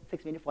control.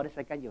 6 minutes, 40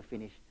 seconds, you're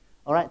finished.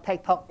 All right,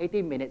 Tech Talk,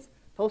 18 minutes.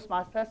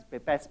 Toastmasters,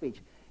 prepare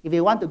speech. If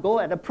you want to go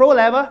at the pro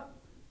level,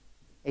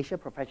 Asia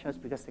Professional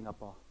Speaker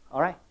Singapore.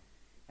 All right?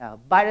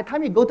 By the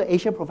time you go to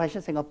Asia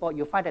Professional Singapore,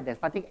 you find that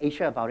there's nothing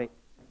Asia about it.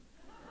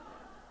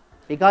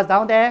 Because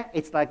down there,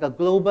 it's like a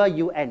global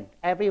UN.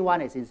 Everyone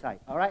is inside.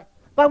 All right?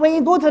 But when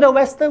you go to the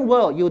Western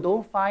world, you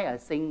don't find a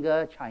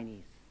single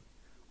Chinese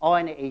or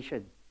an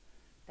Asian.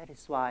 That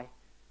is why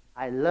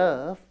I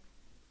love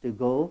to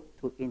go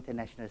to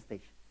international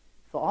stage.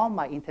 For all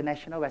my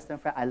international Western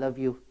friends, I love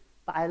you.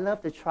 But I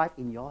love to thrive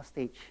in your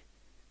stage.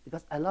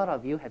 Because a lot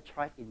of you have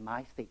thrived in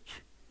my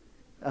stage.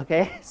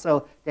 Okay?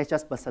 So that's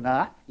just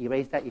personal.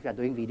 Erase that if you're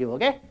doing video,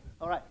 okay?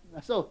 All right.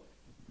 So,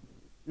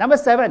 number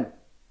 7,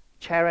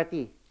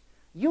 charity.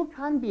 You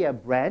can't be a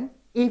brand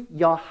if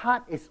your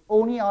heart is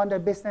only on the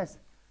business.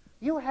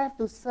 You have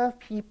to serve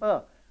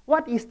people.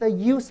 What is the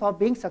use of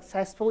being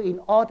successful in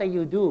all that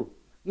you do?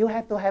 You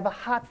have to have a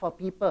heart for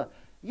people.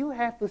 You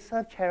have to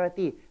serve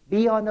charity.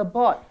 Be on the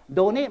board.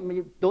 Donate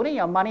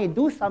your money.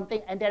 Do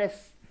something. And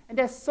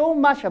there's so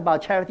much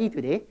about charity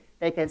today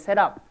that you can set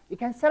up. You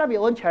can set up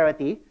your own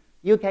charity.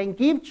 You can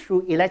give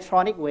through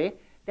electronic way.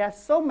 There are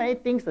so many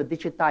things to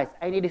digitize,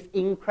 and it is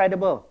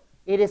incredible.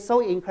 It is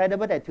so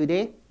incredible that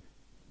today,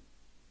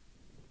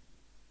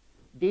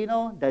 do you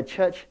know the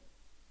church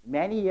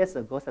many years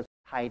ago was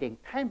hiding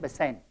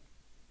 10%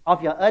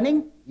 of your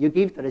earning you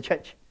give to the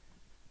church?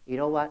 You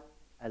know what?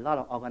 A lot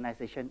of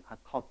organizations are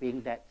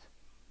copying that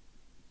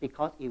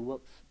because it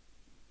works.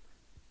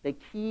 The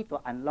key to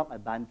unlock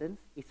abundance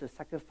is to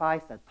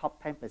sacrifice the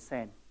top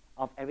 10%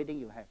 of everything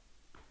you have.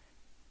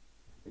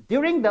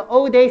 During the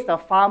old days, the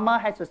farmer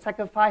has to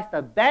sacrifice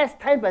the best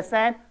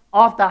 10%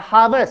 of the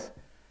harvest.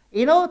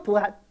 You know,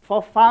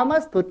 for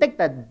farmers to take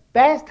the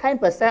best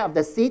 10% of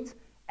the seeds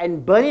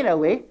and burn it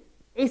away,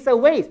 it's a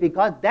waste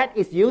because that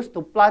is used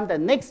to plant the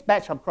next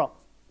batch of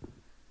crops.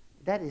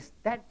 That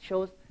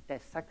shows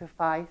that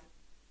sacrifice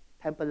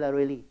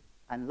temporarily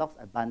unlocks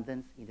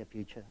abundance in the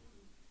future.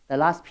 The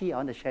last P I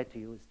want to share to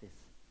you is this.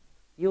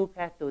 You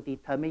have to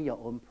determine your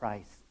own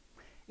price.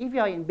 If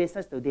you're in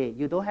business today,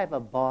 you don't have a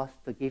boss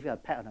to give you a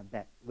pat on the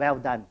back. Well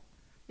done.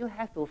 You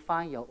have to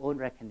find your own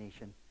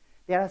recognition.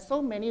 There are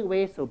so many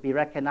ways to be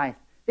recognized.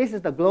 This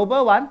is the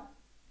global one.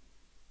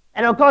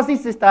 And of course,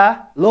 this is the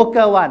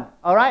local one.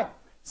 All right?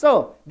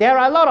 So there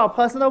are a lot of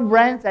personal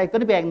brands that are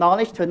going to be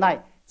acknowledged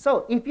tonight.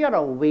 So if you're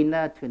a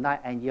winner tonight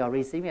and you're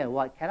receiving an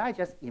award, can I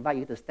just invite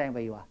you to stand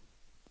where you are?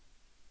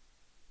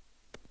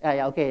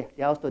 Yeah, okay.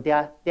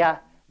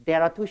 They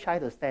are too shy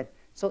to stand.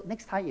 So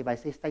next time if I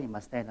say stand, you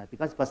must stand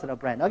because it's personal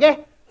brand.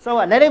 Okay? So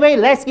anyway,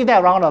 let's give that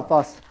a round of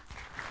applause.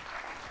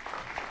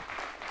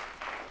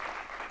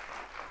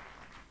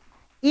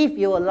 If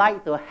you would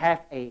like to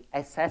have an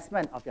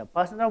assessment of your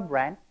personal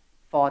brand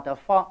for the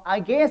form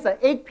against the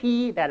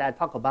 8P that I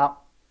talk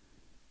about,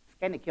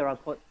 scan the QR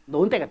code.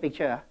 Don't take a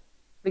picture.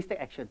 Please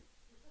take action.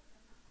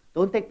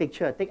 Don't take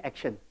picture, take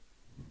action.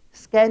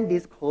 Scan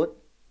this code,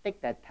 take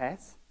that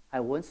test.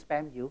 I won't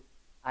spam you.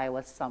 I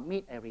will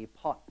submit a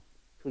report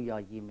to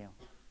your email.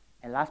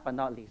 And last but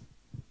not least,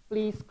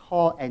 please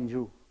call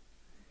Andrew.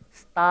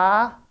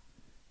 star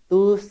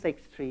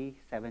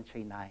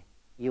 263739.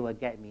 You will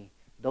get me.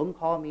 Don't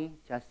call me,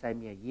 just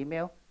send me an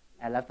email.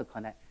 I love to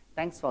connect.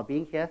 Thanks for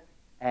being here,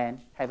 and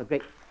have a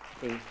great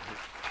day.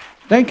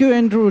 Thank you,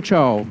 Andrew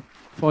Chow,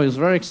 for his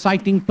very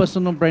exciting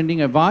personal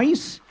branding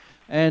advice.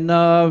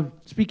 And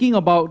speaking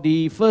about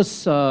the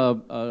first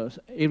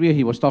area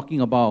he was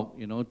talking about,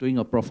 doing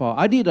a profile,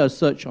 I did a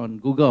search on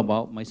Google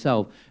about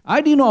myself.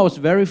 I didn't know I was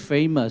very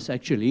famous,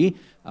 actually.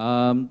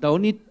 The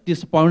only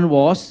disappointment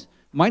was,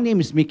 my name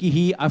is Mickey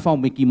He, I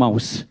found Mickey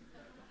Mouse.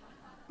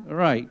 All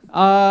right.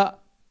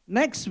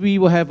 Next, we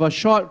will have a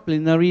short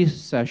plenary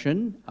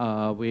session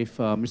with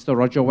Mr.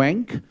 Roger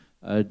Wang,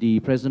 the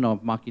President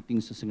of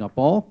Marketing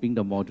Singapore, being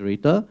the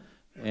moderator.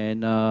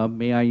 And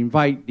may I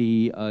invite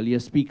the earlier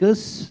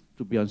speakers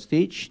to be on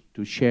stage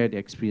to share their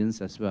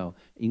experience as well,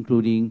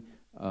 including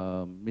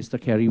Mr.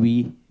 Kerry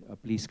Wee.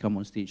 Please come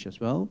on stage as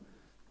well.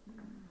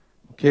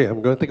 Okay,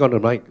 I'm going to take on the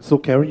mic. So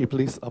Kerry,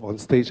 please up on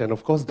stage. And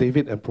of course,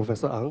 David and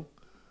Professor Ang.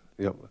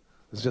 Yep.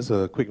 It's just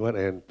a quick one.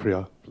 And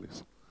Priya,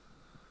 please.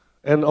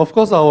 And of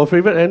course, our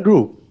favorite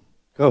Andrew.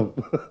 Come.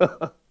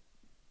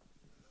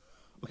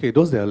 Okay,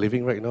 those that are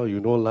leaving right now,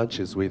 lunch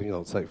is waiting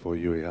outside for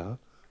you, yeah?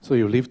 So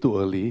you leave too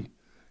early,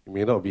 you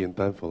may not be in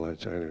time for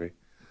lunch anyway.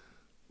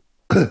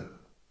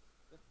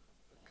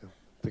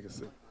 Take a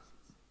seat.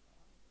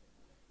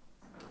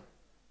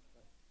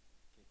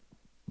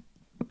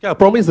 Okay, I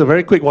promise a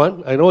very quick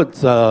one. I know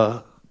it's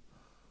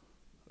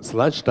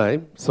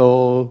lunchtime,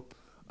 so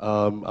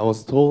I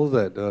was told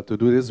that to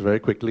do this very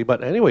quickly.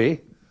 But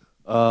anyway,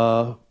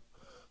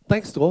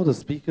 thanks to all the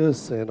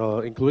speakers, and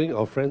including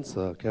our friends,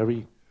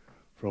 Kerry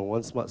from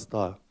One Smart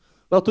Star.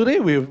 Now today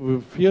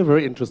we've heard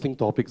very interesting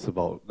topics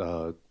about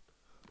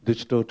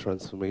digital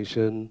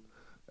transformation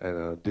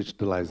and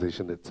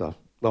digitalization itself.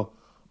 Now,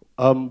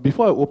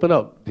 before I open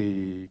up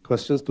the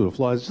questions to the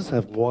floor, I just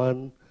have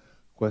one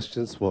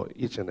question for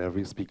each and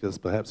every speaker.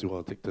 Perhaps you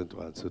want to take turn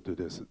to answer to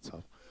this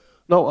itself.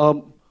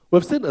 Now,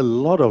 we've seen a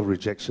lot of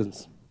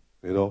rejections,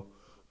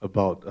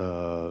 about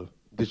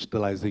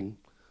digitalizing,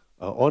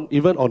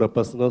 even on a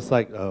personal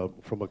side,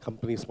 from a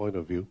company's point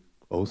of view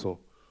also.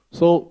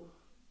 So,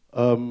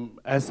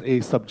 as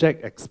a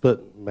subject expert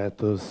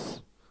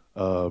matters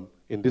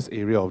in this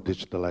area of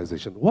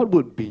digitalization, what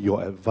would be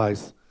your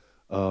advice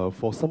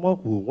for someone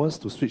who wants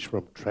to switch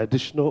from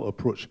traditional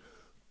approach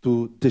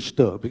to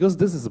digital? Because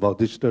this is about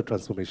digital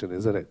transformation,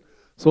 isn't it?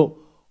 So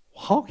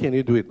how can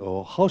you do it,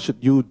 or how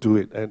should you do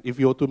it? And if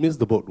you were to miss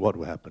the boat, what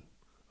will happen?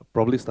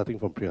 Probably starting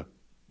from Priya.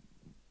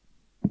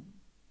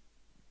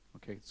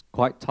 Okay, it's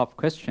quite a tough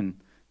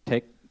question.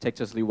 Takes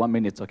us 1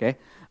 minute, okay?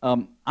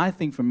 I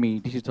think for me,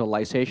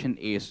 digitalization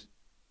is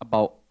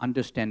about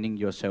understanding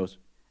yourselves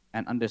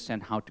and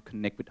understand how to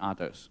connect with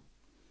others.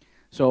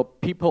 So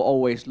people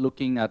always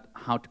looking at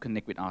how to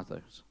connect with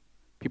others.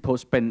 People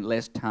spend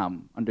less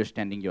time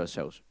understanding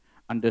yourselves,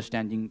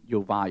 understanding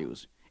your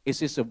values. It's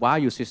just a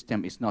value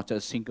system, it's not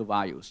just single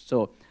values.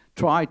 So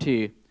try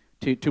to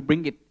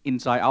bring it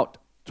inside out,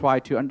 try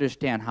to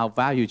understand how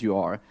valued you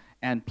are,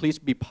 and please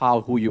be proud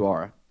of who you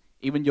are.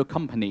 Even your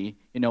company,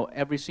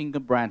 every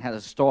single brand has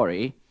a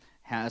story,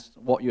 has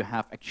what you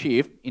have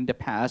achieved in the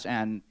past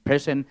and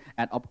present,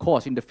 and of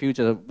course in the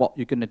future, what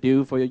you're going to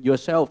do for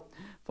yourself,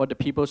 for the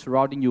people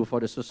surrounding you,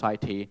 for the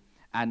society,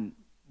 and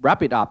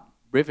wrap it up,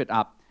 brief it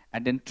up,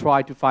 and then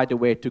try to find a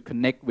way to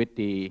connect with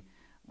the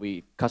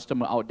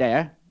customer out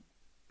there.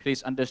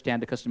 Please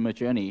understand the customer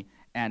journey,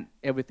 and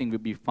everything will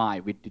be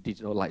fine with the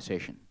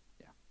digitalization.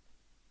 Yeah.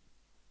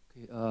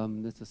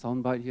 Okay, there's a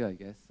soundbite here, I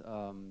guess.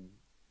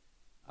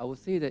 I would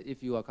say that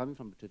if you are coming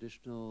from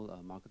traditional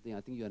marketing,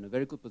 I think you're in a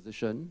very good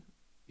position.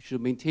 You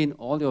should maintain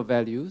all your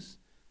values.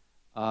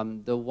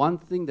 The one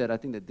thing that I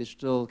think that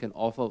digital can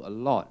offer a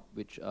lot,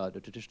 which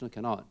the traditional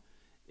cannot,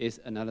 is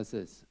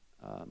analysis,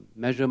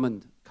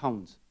 measurement,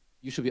 counts.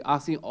 You should be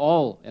asking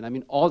all, and I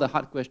mean all the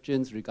hard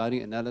questions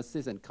regarding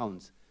analysis and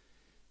counts.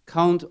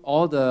 Count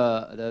all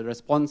the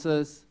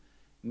responses,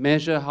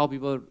 measure how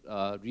people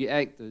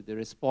react, they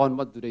respond,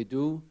 what do they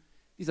do.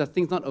 These are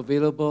things not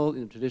available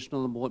in the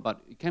traditional mode,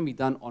 but it can be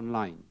done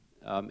online.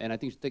 And I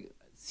think you should take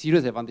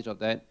serious advantage of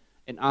that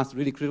and ask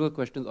really critical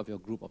questions of your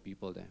group of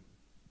people there.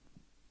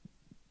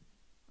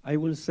 I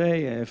will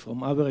say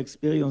from our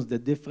experience, the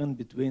difference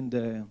between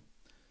the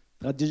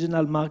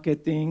traditional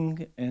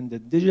marketing and the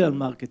digital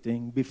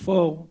marketing.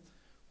 Before,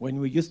 when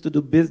we used to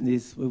do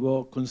business, we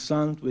were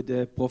concerned with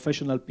the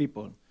professional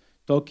people,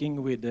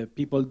 talking with the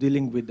people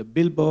dealing with the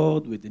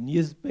billboard, with the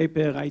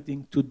newspaper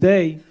writing.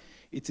 Today,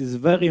 it is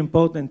very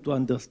important to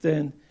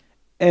understand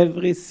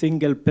every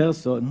single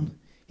person,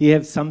 he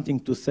has something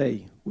to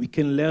say. We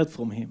can learn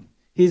from him.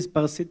 He's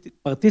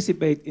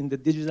participate in the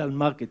digital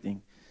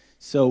marketing.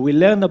 So we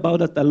learn about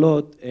that a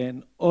lot,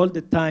 and all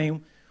the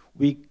time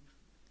we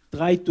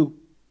try to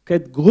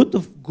get group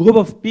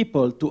of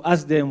people to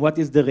ask them what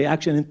is the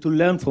reaction and to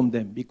learn from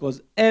them,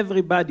 because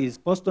everybody is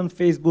post on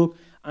Facebook.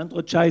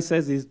 Andrew Chai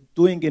says he's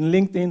doing in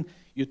LinkedIn.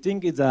 You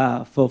think it's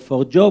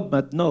for job,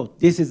 but no,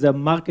 this is a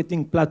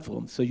marketing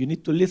platform. So you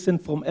need to listen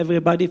from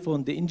everybody,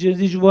 from the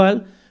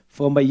individual,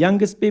 from the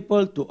youngest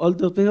people to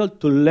older people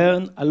to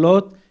learn a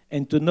lot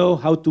and to know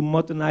how to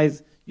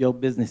modernize your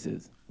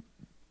businesses?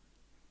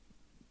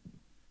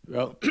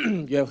 Well,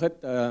 you have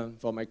heard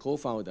from my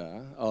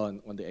co-founder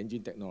on the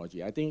engine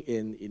technology. I think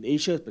in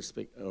Asia,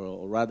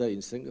 or rather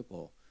in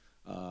Singapore,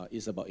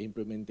 it's about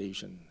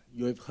implementation.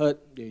 You have heard,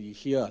 you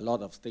hear a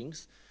lot of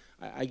things.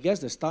 I guess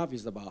the stuff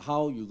is about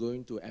how you're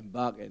going to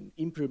embark and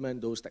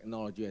implement those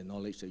technology and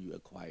knowledge that you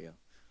acquire.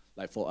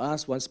 Like for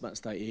us, One Smart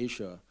Star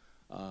Asia,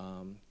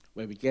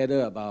 when we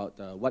gather about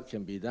what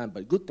can be done,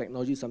 but good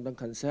technology sometimes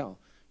can't sell.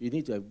 You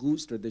need to have good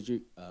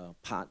strategic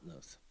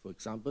partners. For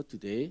example,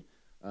 today,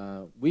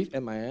 with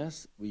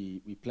MIS,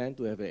 we plan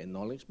to have an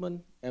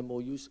acknowledgement,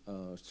 MOUs,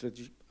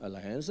 strategic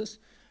alliances,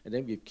 and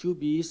then with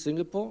QBE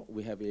Singapore,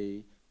 we have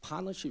a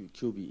partnership with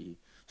QBE.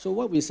 So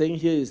what we're saying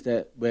here is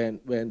that when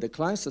the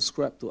clients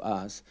subscribe to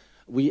us,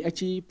 we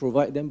actually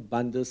provide them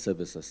bundle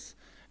services,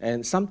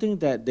 and something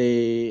that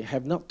they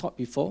have not thought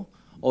before,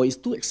 or is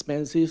too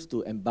expensive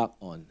to embark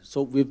on.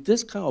 So with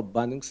this kind of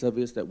bundling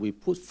service that we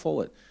put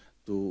forward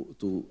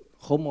to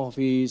home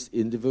office,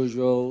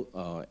 individual,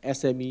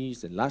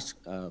 SMEs, and large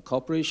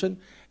corporation,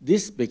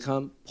 this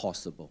become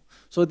possible.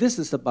 So this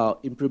is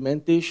about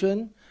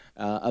implementation,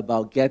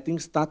 about getting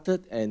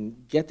started and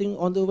getting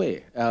on the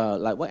way.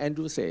 Like what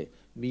Andrew said,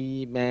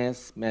 me,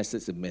 mass,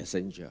 message, and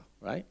messenger,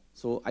 right?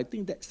 So I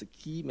think that's the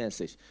key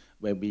message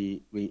when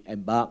we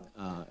embark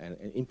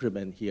and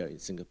implement here in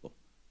Singapore.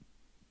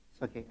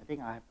 Okay, I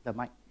think I have the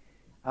mic.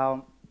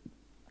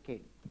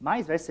 Okay,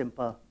 mine is very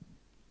simple.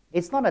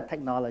 It's not a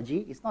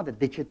technology, it's not a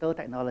digital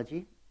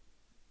technology.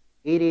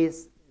 It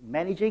is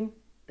managing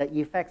the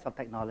effects of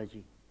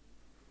technology.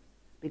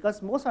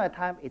 Because most of the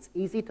time, it's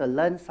easy to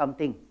learn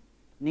something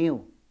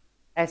new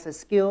as a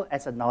skill,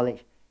 as a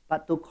knowledge.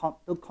 But to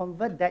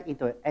convert that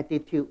into an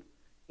attitude,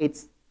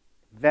 it's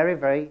very,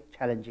 very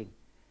challenging.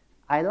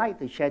 I like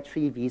to share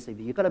 3 V's with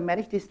you. You've got to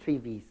manage these 3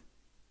 V's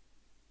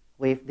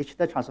with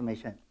digital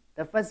transformation.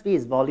 The first V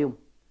is volume.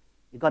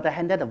 You've got to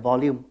handle the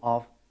volume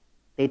of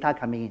data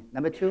coming in.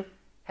 Number 2,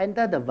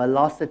 handle the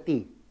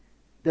velocity,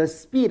 the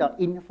speed of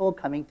info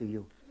coming to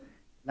you.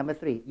 Number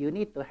 3, you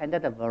need to handle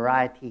the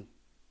variety.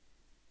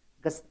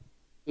 Because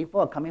info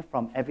are coming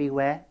from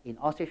everywhere, in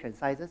all shapes and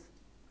sizes,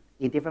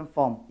 in different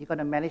form. You've got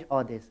to manage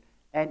all this.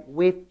 And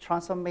with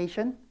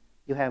transformation,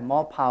 you have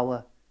more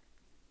power.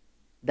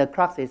 The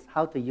crux is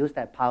how to use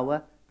that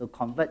power to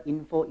convert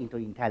info into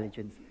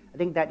intelligence. I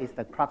think that is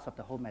the crux of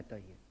the whole matter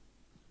here.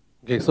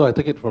 Okay, so I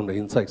take it from the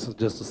insights,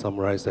 just to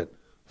summarize that.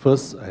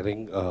 First, I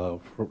think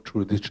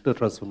through digital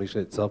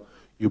transformation itself,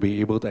 you'll be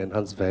able to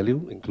enhance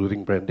value,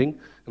 including branding.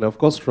 And of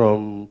course,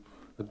 from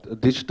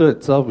digital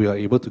itself, we are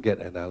able to get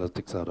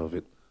analytics out of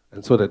it.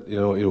 And so that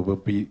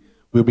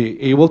we'll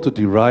be able to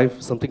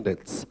derive something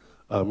that's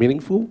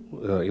meaningful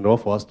in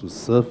order for us to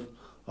serve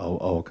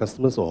our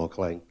customers or our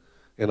client.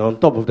 And on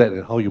top of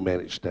that, how you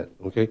manage that,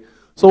 okay?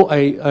 So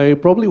I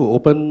probably will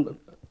open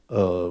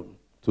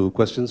to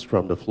questions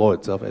from the floor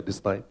itself at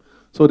this time.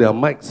 So there are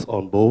mics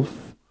on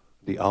both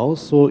the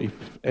aisles. So if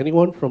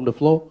anyone from the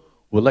floor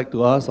would like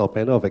to ask our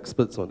panel of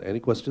experts on any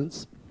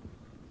questions?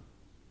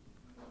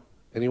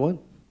 Anyone?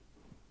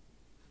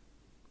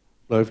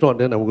 No, if not,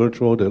 then I'm going to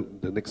throw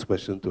the next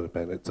question to the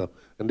panel itself.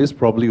 And this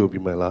probably will be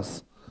my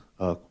last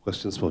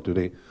questions for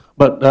today.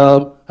 But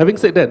having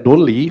said that,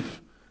 don't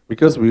leave,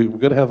 because we're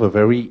going to have a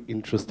very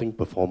interesting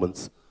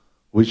performance,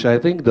 which I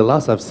think the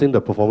last I've seen the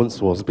performance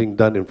was being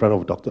done in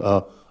front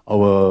of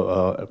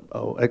our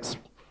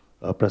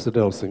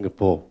ex-president of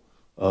Singapore,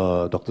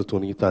 Dr.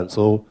 Tony Tan.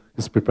 So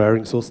he's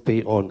preparing, so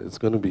stay on. It's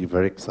going to be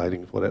very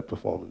exciting for that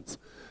performance.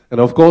 And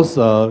of course,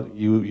 if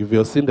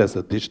you've seen there's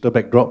a digital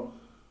backdrop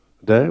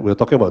there, we're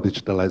talking about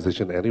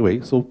digitalization anyway,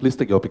 so please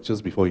take your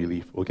pictures before you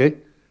leave, okay?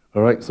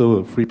 All right,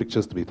 so free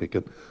pictures to be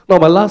taken. Now,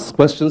 my last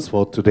questions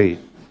for today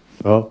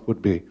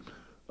would be,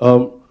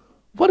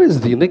 what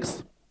is the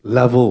next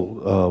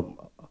level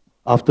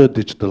after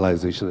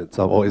digitalization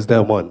itself, or is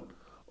there one?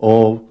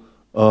 Or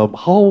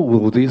how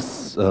will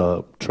this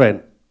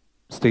trend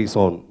stays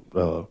on?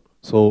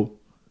 So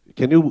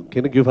can you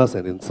give us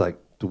an insight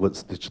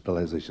towards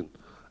digitalization?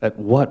 At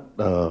what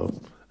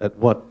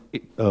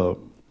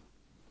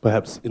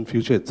perhaps in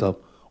future itself,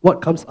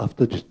 what comes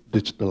after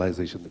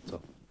digitalization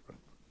itself?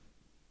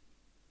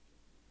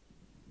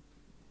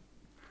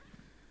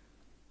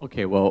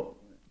 Okay, well,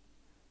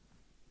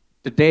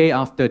 the day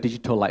after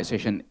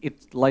digitalization,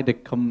 it's like the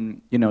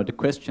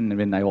question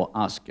when I will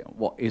ask,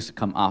 what is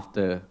come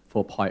after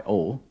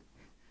 4.0?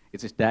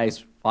 Is it there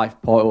is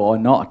 5.0 or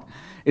not?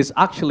 It's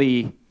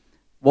actually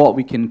what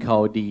we can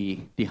call the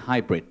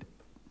hybrid.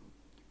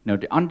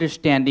 The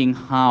understanding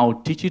how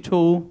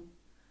digital,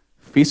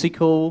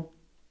 physical,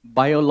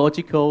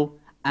 biological,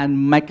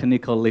 and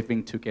mechanical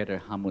living together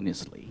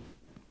harmoniously.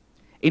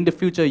 In the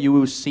future, you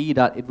will see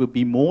that it will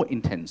be more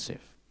intensive.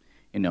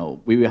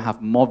 We will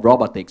have more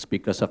robotics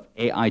because of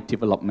AI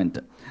development.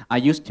 I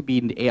used to be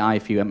in the AI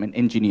field. I'm an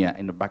engineer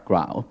in the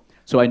background.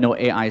 So I know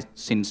AI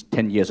since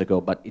 10 years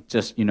ago, but it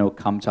just,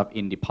 comes up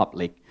in the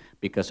public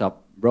because of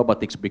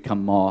robotics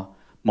become more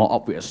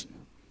obvious.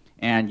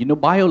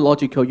 And,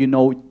 biological,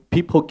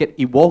 people get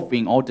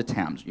evolving all the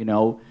time.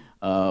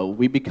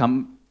 We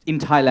become, in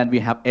Thailand, we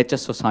have aged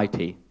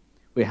society.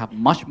 We have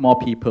much more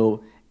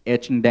people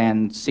aging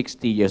than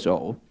 60 years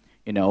old.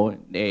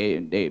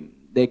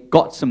 They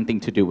got something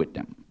to do with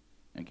them.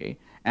 Okay?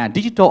 And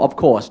digital, of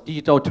course,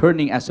 digital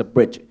turning as a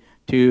bridge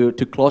to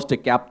close the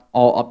gap,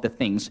 all of the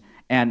things.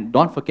 And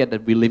don't forget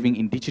that we're living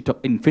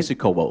in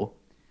physical world.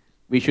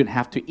 We should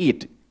have to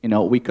eat.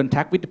 We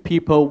contact with the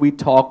people, we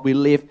talk, we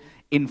live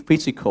in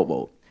physical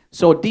world.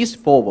 So these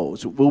four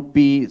worlds will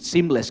be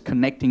seamless,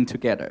 connecting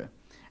together.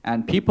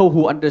 And people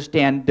who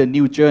understand the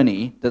new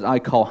journey that I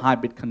call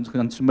hybrid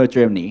consumer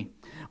journey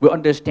will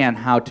understand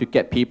how to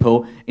get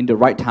people in the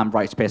right time,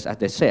 right space, as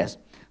they say.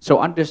 So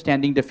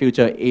understanding the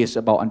future is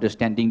about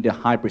understanding the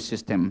hybrid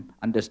system,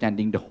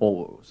 understanding the whole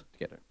world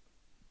together.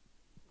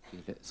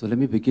 Okay, so let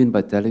me begin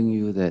by telling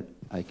you that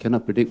I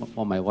cannot predict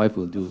what my wife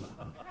will do.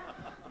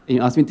 And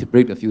you asked me to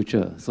predict the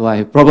future, so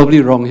I'm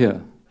probably wrong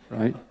here,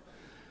 right?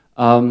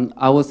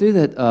 I will say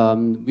that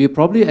we're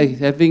probably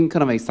having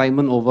kind of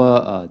excitement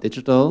over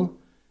digital,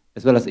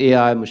 as well as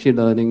AI, machine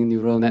learning,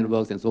 neural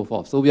networks, and so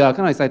forth. So we are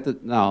kind of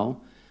excited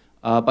now.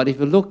 But if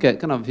you look at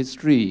kind of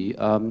history,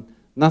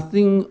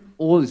 nothing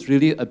old is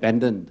really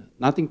abandoned,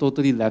 nothing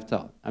totally left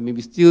out. I mean,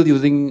 we're still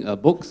using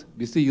books,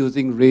 we're still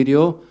using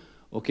radio.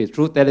 Okay,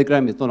 true,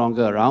 Telegram is no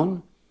longer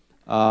around.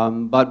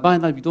 But by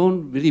and large, we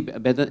don't really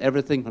abandon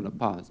everything from the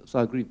past. So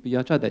I agree with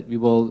Piyacha that we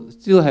will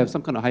still have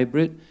some kind of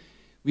hybrid.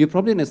 We are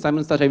probably in an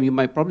assignment such that we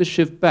might probably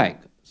shift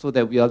back so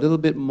that we are a little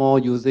bit more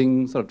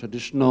using sort of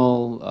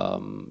traditional,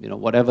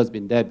 whatever's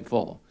been there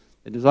before.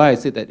 That is why I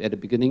said that at the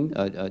beginning,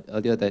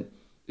 earlier, that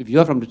if you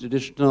are from the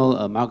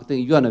traditional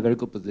marketing, you are in a very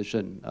good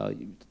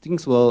position.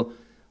 Things will,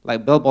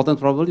 like bell bottoms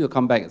probably will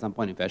come back at some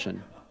point in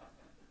fashion.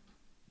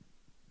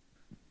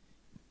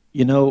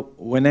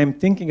 When I'm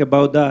thinking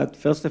about that,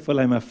 first of all,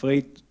 I'm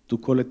afraid to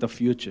call it a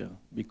future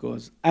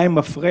because I'm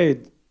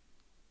afraid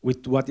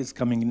with what is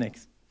coming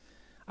next.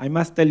 I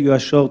must tell you a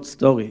short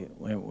story.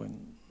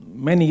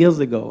 Many years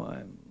ago,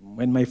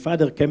 when my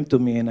father came to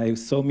me and I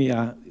saw me,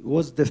 it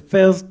was the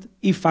first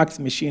e-fax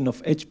machine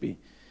of HP.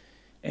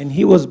 And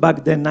he was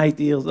back then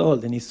 90 years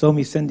old, and he saw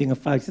me sending a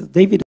fax. He said,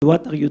 "David,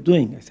 what are you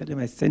doing?" I said,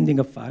 "I'm sending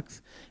a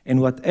fax,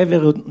 and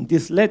whatever on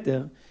this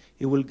letter,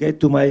 he will get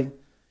to my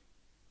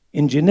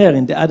engineer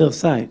in the other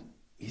side."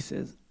 He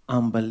says,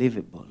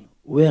 "Unbelievable.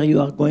 Where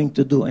you are going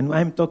to do?" And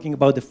I'm talking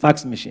about the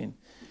fax machine.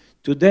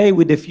 Today,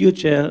 with the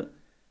future,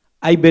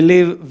 I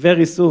believe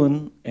very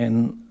soon,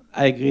 and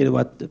I agree with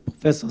what the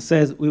professor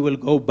says, we will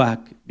go back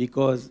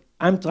because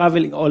I'm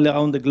traveling all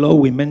around the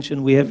globe. We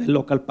mentioned we have a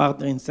local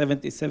partner in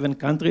 77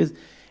 countries,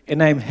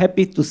 and I'm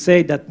happy to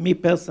say that me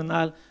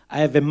personal, I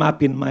have a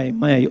map in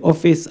my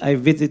office. I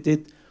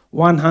visited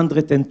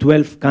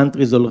 112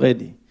 countries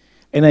already.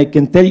 And I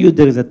can tell you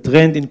there is a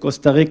trend in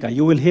Costa Rica.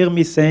 You will hear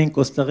me saying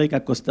Costa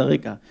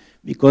Rica,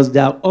 because they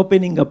are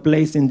opening a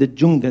place in the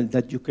jungle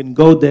that you can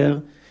go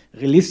there,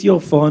 release your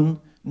phone,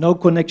 no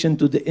connection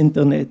to the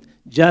internet,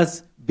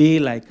 just be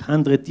like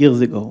 100 years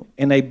ago.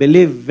 And I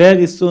believe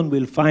very soon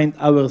we'll find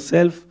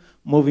ourselves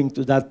moving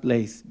to that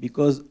place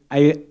because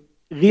I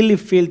really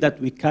feel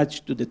that we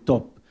catch to the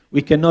top.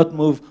 We cannot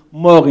move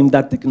more in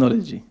that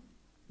technology.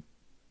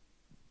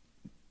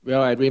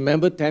 Well, I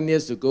remember 10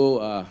 years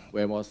ago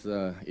when I was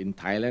in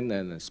Thailand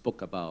and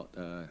spoke about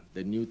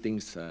the new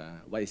things,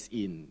 what is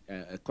in.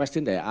 A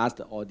question that I asked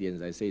the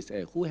audience, I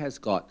say, who has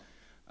got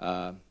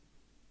a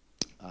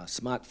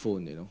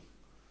smartphone,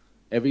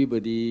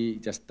 Everybody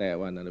just stare at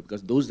one another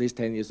because those days,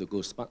 10 years ago,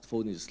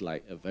 smartphone is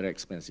like a very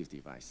expensive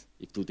device.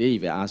 Today,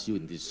 if I ask you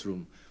in this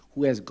room,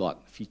 who has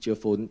got feature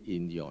phone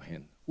in your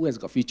hand? Who has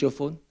got feature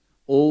phone?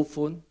 Old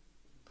phone?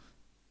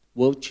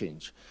 World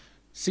change.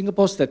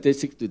 Singapore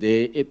statistics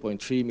today,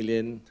 8.3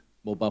 million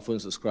mobile phone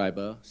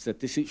subscribers.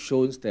 Statistics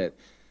shows that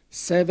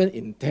 7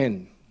 in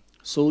 10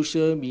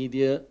 social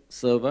media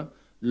server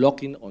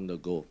log in on the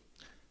go.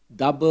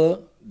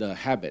 Double the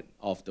habit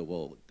of the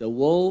world. The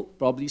world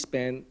probably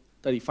spend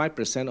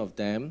 35% of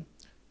them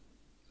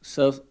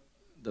serve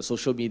the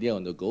social media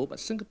on the go, but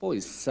Singapore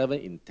is 7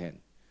 in 10.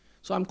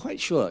 So I'm quite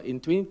sure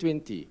in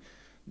 2020,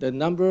 the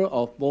number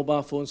of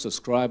mobile phone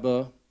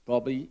subscribers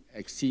probably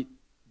exceed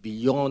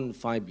beyond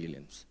 5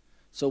 billion.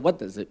 So what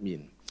does it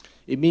mean?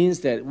 It means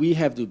that we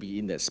have to be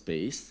in that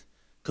space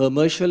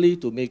commercially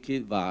to make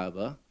it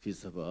viable,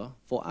 feasible,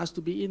 for us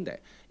to be in there.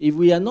 If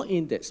we are not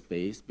in that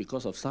space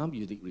because of some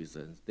unique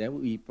reasons,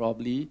 then we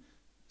probably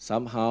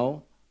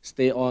somehow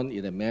stay on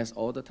in a mess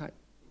all the time.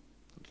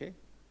 Okay?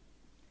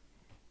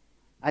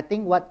 I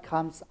think what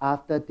comes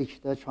after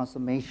digital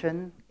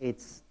transformation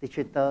is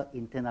digital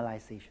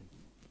internalization.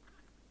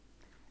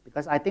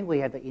 Because I think we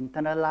have to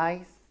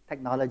internalize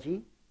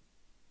technology,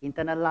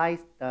 internalize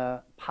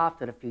the path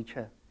to the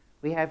future.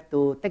 We have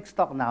to take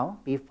stock now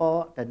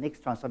before the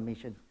next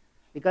transformation.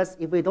 Because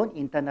if we don't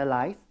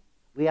internalize,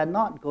 we are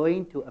not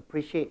going to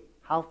appreciate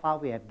how far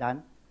we have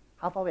done,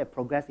 how far we have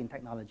progressed in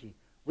technology.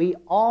 We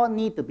all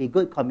need to be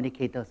good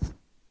communicators.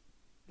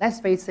 Let's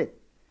face it,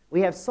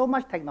 we have so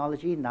much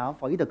technology now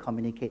for you to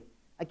communicate.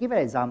 I give you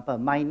an example.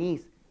 My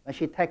niece, when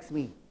she texts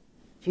me,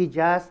 she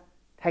just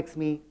texts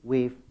me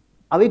with,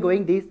 are we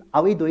going this?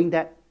 Are we doing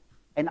that?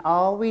 And I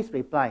always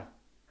reply,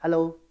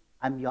 hello,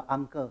 I'm your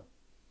uncle.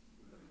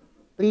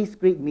 Please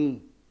greet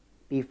me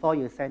before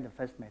you send the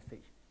first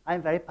message.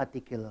 I'm very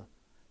particular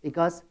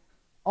because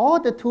all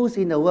the tools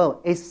in the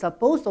world is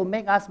supposed to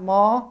make us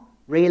more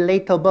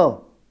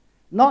relatable,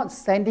 not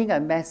sending a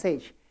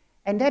message.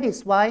 And that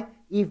is why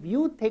if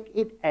you take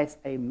it as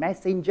a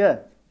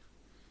messenger,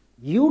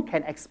 you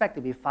can expect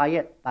to be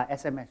fired by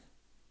SMS.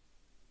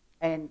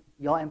 And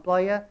your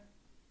employer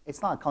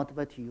is not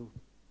accountable to you.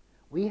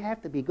 We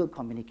have to be good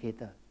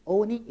communicator.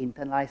 Only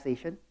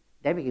internalization,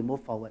 then we can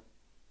move forward.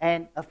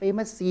 And a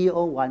famous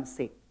CEO once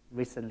said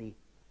recently,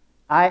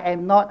 I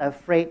am not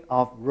afraid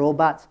of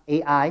robots,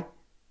 AI,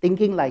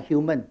 thinking like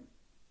human.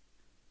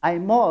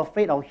 I'm more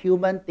afraid of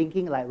human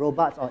thinking like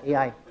robots or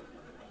AI.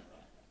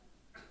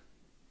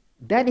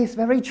 That is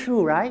very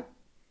true, right?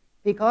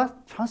 Because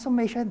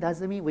transformation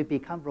doesn't mean we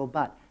become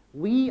robot.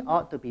 We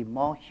ought to be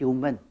more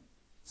human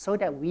so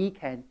that we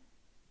can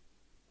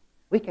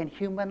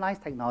humanize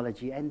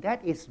technology, and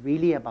that is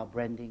really about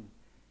branding.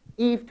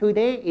 If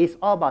today is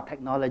all about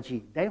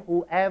technology, then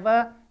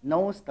whoever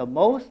knows the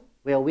most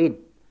will win.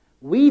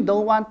 We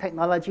don't want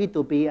technology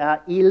to be an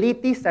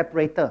elitist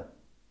separator.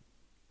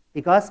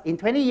 Because in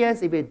 20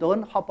 years, if you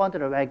don't hop onto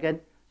the wagon,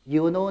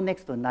 you know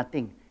next to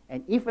nothing.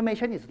 And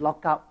information is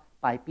locked up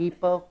by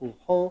people who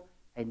hold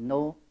and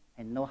know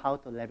how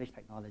to leverage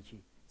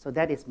technology. So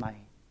that is my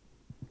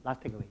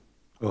last takeaway.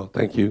 Well,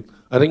 thank you.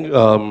 I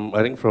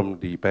think from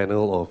the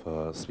panel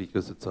of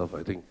speakers itself,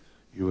 I think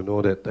you will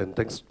know that, and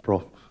thanks,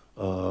 Prof,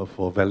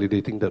 for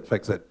validating that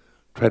fact that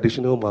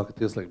traditional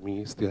marketers like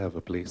me still have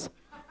a place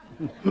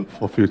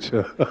for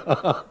future.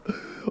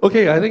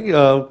 Okay, I think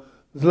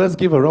let's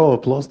give a round of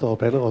applause to our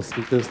panel of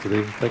speakers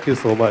today. Thank you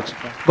so much.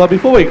 But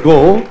before we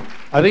go,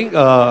 I think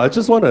I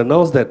just want to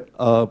announce that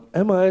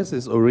MIS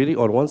is already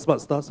on One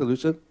Smart Star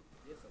solution.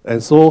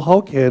 And so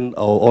how can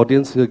our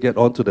audience here get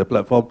onto the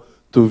platform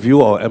to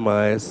view our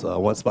MIS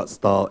One Smart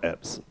Star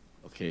apps?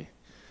 Okay.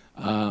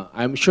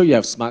 I'm sure you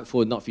have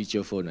smartphone, not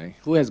feature phone, right?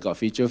 Who has got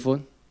feature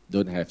phone?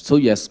 Don't have. So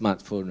you have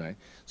smartphone, right?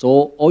 So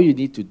all you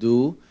need to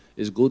do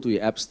is go to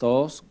your app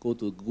stores, go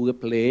to Google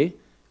Play,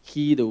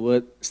 key the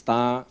word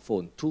star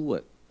phone, 2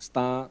 words,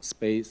 star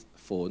space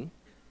phone,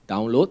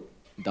 download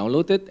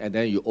it, and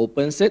then you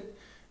open it.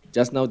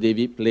 Just now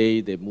David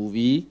played the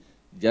movie,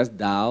 just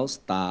dial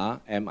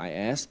star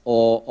MIS,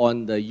 or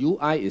on the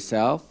UI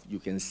itself, you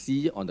can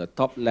see on the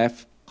top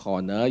left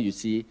corner, you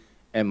see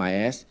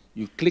MIS.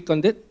 You click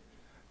on it,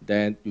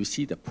 then you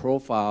see the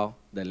profile,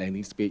 the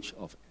landing page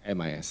of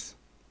MIS.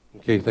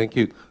 Okay, thank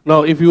you.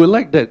 Now, if you would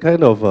like that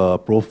kind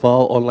of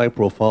profile, online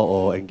profile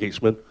or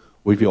engagement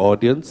with your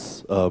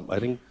audience, I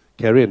think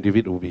Carrie and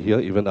David will be here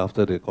even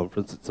after the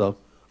conference itself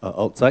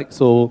outside.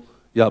 So,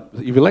 yeah,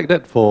 if you like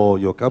that for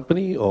your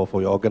company or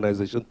for your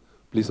organization,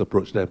 please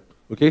approach them.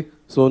 Okay?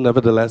 So,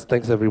 nevertheless,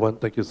 thanks everyone.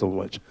 Thank you so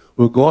much.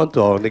 We'll go on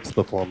to our next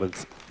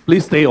performance.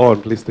 Please stay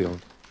on. Please stay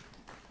on.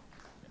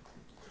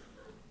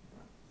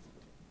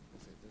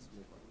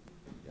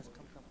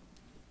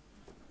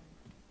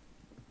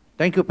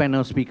 Thank you,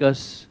 panel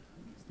speakers.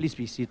 Please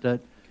be seated.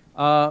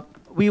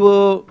 We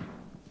will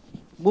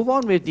move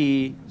on with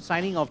the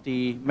signing of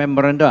the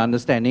Memorandum of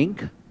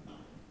Understanding.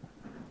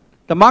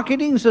 The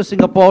Marketing Institute of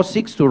Singapore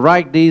seeks to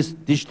ride this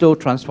digital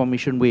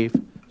transformation wave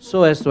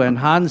so as to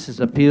enhance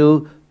its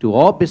appeal to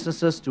all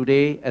businesses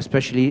today,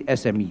 especially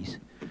SMEs.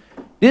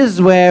 This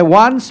is where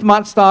One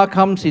Smart Star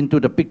comes into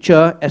the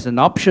picture as an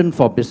option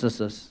for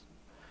businesses.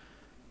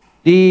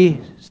 The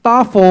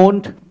Star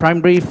Phone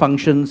primarily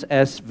functions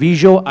as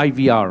visual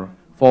IVR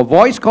for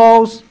voice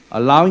calls,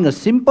 allowing a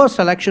simple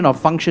selection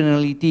of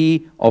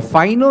functionality of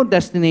final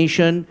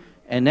destination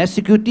and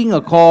executing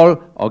a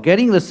call or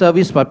getting the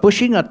service by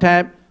pushing a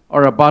tab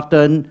or a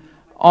button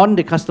on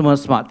the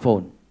customer's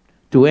smartphone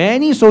to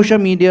any social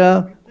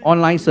media,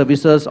 online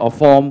services or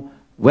form,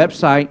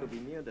 website,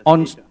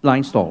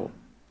 online store.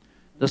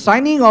 The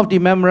signing of the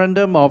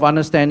Memorandum of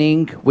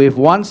Understanding with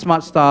One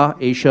Smart Star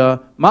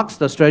Asia marks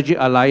the strategic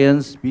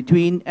alliance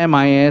between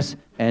MIS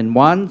and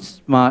One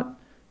Smart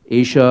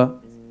Asia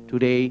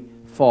today,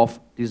 4th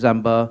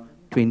December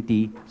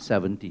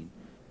 2017.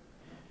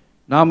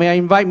 Now may I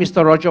invite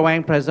Mr. Roger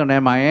Wang, President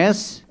of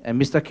MIS, and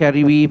Mr.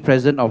 Kerry Wee,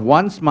 President of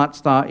One Smart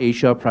Star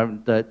Asia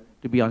Private Limited,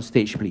 to be on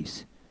stage,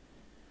 please.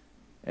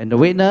 And the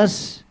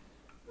witness,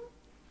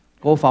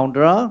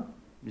 co-founder,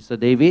 Mr.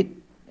 David,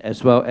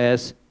 as well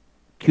as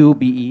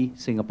QBE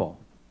Singapore.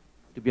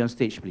 To be on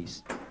stage,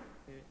 please.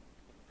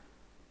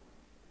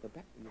 The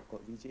back, you've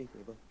got VGA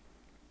cable.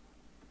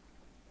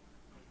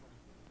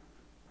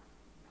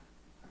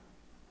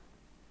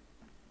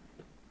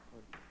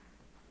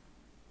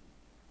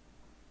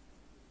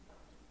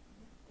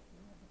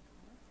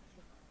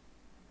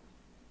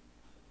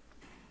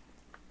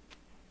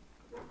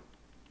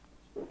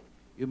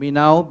 You may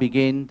now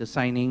begin the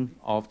signing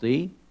of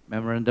the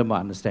Memorandum of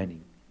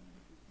Understanding.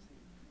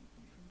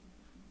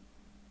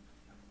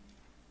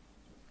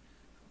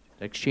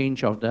 The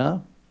exchange of the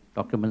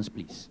documents,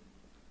 please.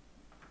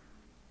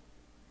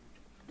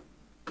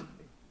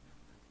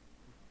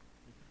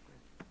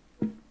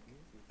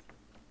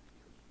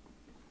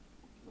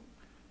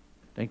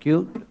 Thank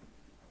you.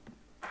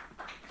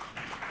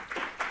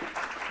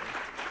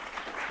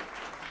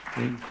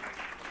 Okay.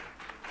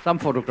 Some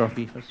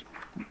photography first.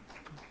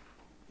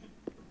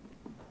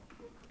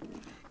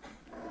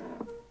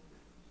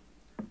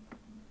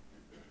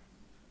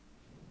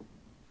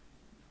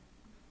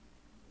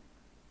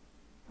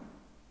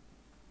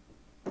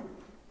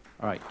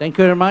 All right, thank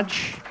you very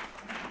much.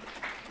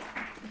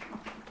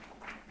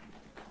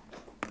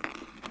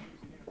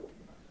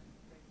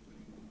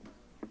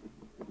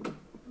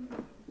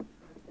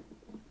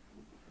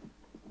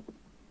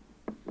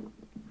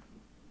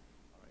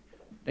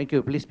 Thank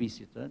you. Please be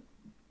seated.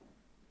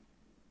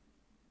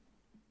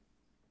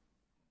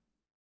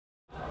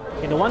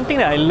 Okay, the one thing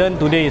that I learned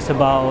today is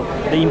about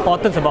the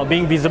importance about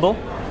being visible.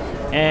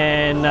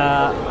 And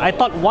I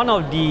thought one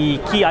of the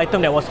key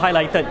items that was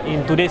highlighted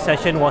in today's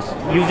session was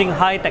using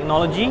high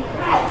technology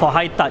for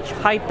high touch,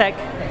 high tech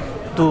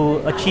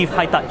to achieve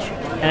high touch.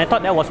 And I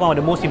thought that was one of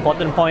the most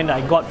important points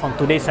I got from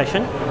today's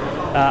session.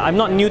 I'm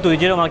not new to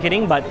digital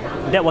marketing, but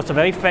that was a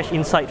very fresh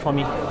insight for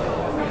me.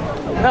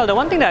 Well, the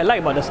one thing that I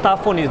like about the Star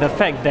phone is the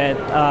fact that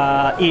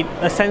it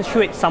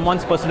accentuates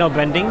someone's personal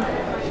branding.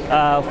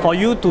 For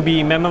you to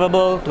be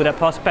memorable to the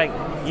prospect,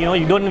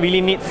 you don't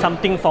really need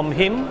something from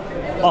him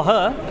or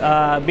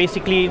her.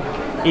 Basically,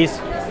 is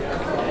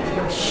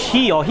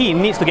she or he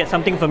needs to get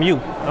something from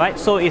you, right?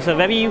 So it's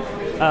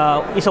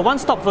it's a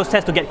one-stop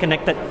process to get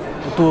connected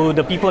to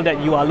the people that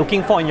you are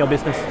looking for in your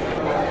business.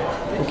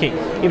 Okay,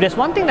 if there's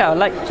one thing that I'd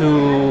like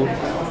to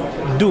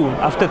do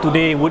after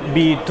today would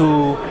be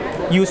to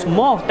use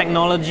more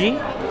technology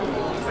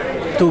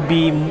to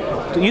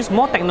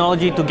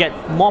get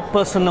more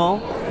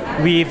personal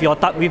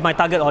with my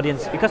target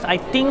audience, because I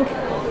think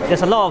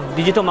there's a lot of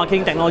digital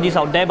marketing technologies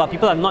out there, but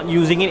people are not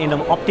using it in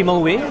an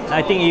optimal way.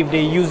 I think if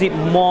they use it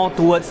more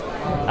towards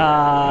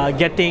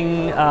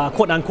getting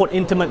quote-unquote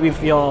intimate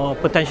with your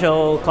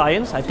potential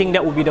clients, I think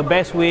that would be the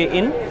best way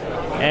in.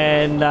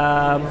 And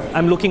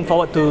I'm looking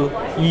forward to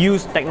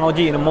use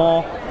technology in a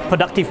more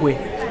productive way.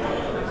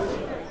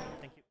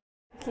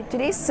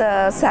 Today's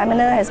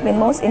seminar has been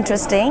most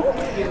interesting.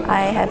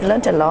 I have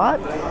learned a lot.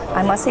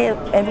 I must say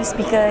every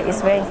speaker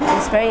is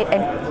very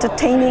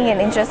entertaining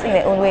and interesting in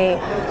their own way.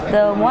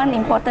 The one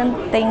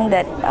important thing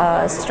that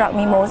struck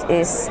me most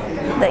is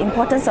the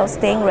importance of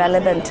staying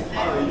relevant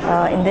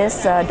in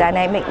this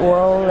dynamic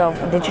world of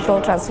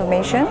digital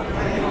transformation.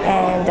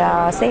 And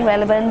staying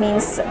relevant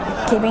means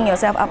keeping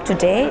yourself up to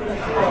date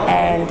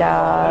and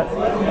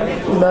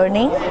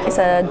learning. It's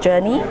a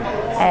journey,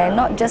 and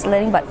not just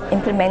learning but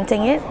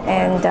implementing it,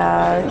 and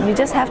you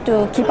just have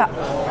to keep up.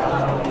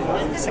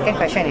 Second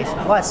question is,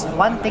 what's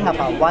one thing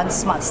about One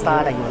Smart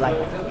Star that you like?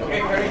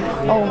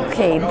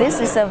 Okay, this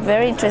is a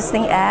very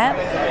interesting app.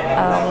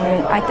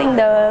 I think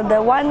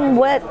the one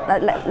word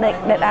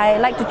that I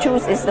like to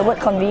choose is the word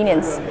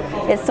convenience.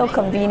 It's so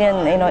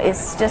convenient,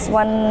 it's just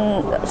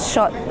one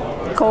short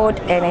code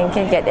and you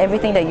can get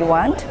everything that you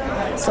want.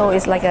 So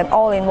it's like an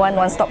all-in-one,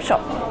 one-stop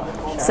shop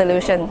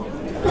solution.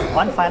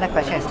 One final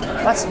question is,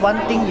 what's one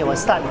thing you will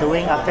start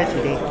doing after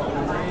today?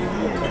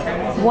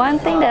 One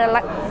thing that I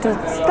like to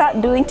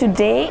start doing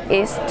today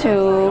is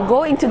to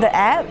go into the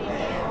app,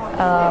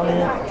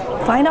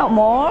 find out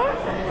more,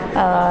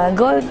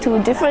 go to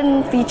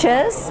different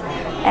features,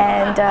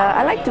 and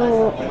I like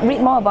to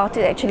read more about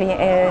it actually,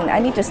 and I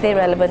need to stay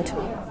relevant.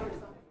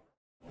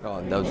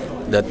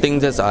 The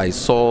things that I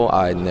saw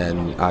and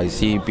then I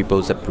see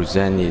people that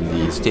present in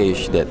the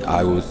stage that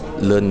I will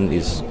learn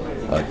is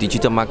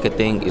digital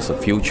marketing is the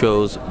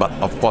future, but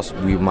of course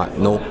we might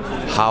know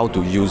how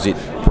to use it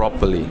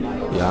properly,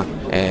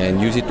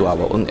 and use it to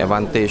our own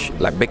advantage.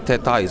 Like big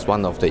data is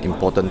one of the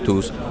important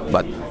tools,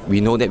 but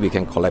we know that we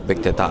can collect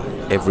big data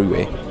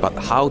everywhere. But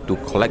how to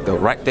collect the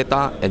right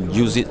data and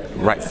use it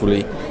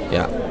rightfully,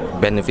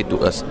 benefit to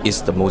us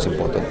is the most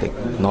important thing.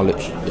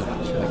 Knowledge.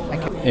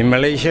 In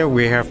Malaysia,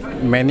 we have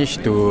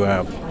managed to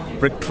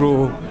break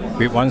through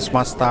with One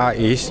Smart Star.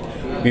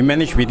 We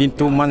managed within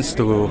 2 months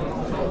to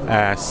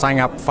sign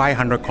up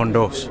 500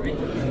 condos,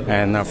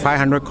 and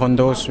 500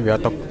 condos we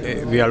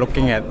are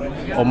looking at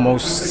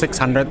almost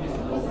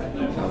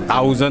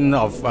 600,000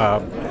 of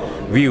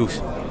views.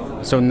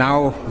 So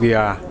now we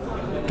are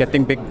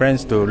getting big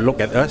brands to look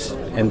at us,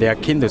 and they are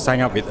keen to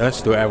sign up with us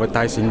to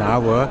advertise in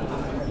our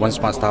One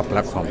Smart Star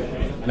platform.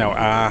 Now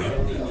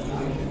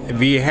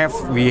we have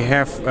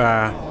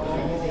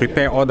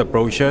prepared all the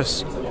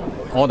brochures,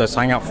 all the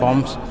sign up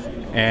forms,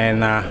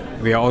 and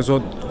we are also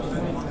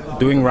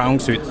doing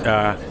rounds with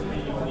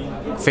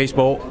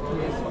Facebook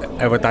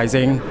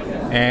advertising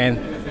and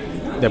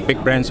the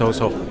big brands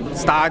also.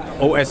 Start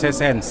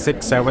OSSN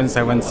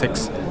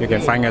 6776. You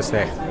can find us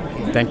there.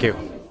 Thank you.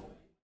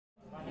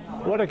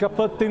 Well, a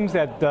couple of things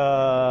that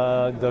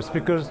the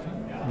speakers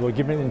were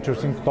giving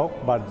interesting talk,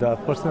 but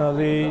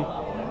personally,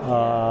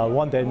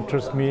 one that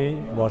interests me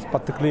was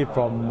particularly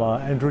from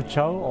Andrew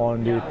Chow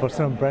on the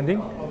personal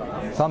branding,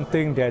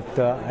 something that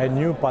I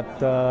knew but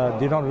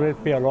did not really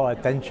pay a lot of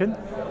attention.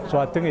 So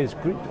I think it's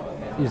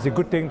a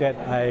good thing that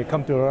I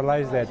come to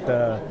realize that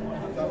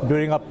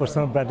building up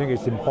personal branding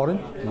is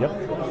important. Yep.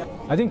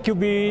 I think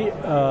QB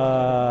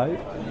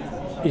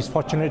is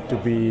fortunate to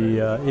be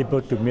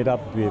able to meet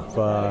up with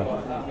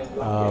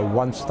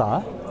One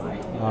Star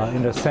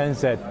in the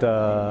sense that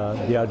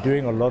they are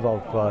doing a lot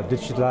of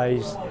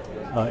digitalized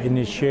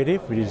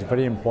initiative, which is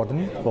very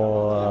important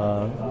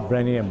for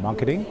branding and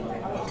marketing.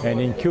 And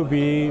in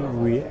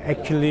QB, we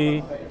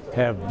actually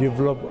have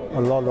developed a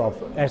lot of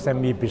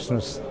SME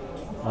business,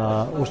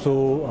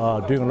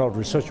 also doing a lot of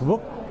research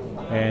work.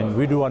 And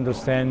we do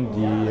understand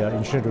the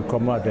insurance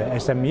requirement of the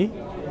SME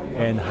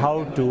and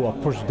how to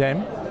approach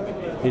them.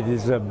 It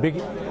is a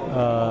big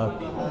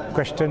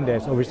question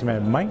that's always in my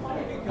mind.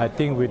 I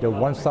think with the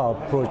one-star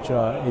approach,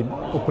 it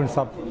opens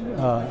up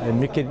and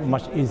make it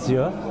much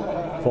easier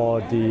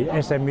for the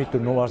SME to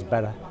know us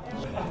better.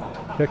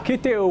 The key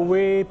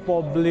takeaway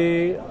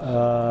probably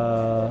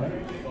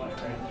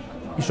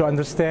you should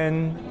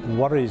understand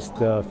what is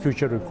the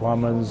future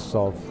requirements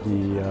of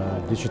the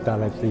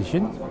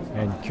digitalization,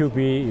 and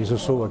QB is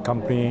also a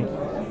company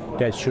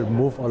that should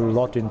move a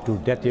lot into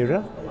that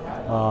area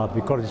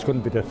because it's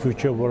going to be the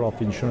future world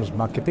of insurance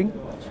marketing.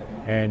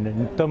 And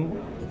in terms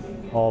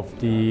of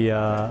the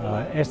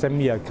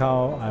SME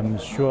account, I'm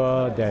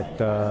sure that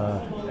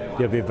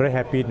they'll be very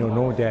happy to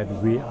know that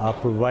we are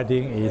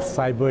providing a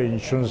cyber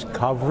insurance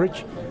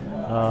coverage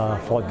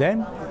for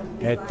them.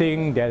 I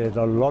think there is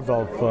a lot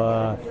of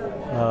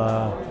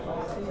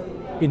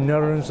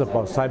ignorance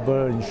about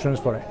cyber insurance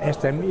for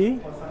SME,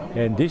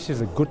 and this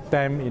is a good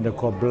time in the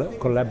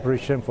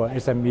collaboration for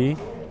SME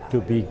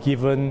to be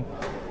given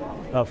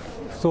a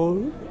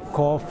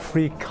so-called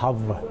free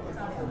cover.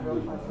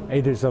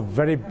 It is a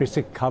very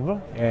basic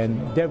cover,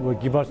 and that will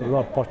give us a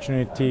lot of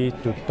opportunity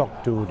to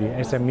talk to the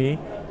SME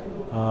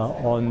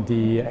on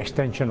the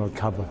extension of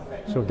cover.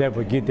 So that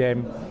will give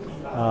them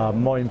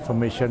more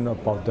information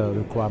about the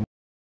requirement.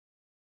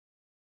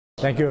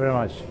 Thank you very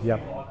much.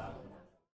 Yep.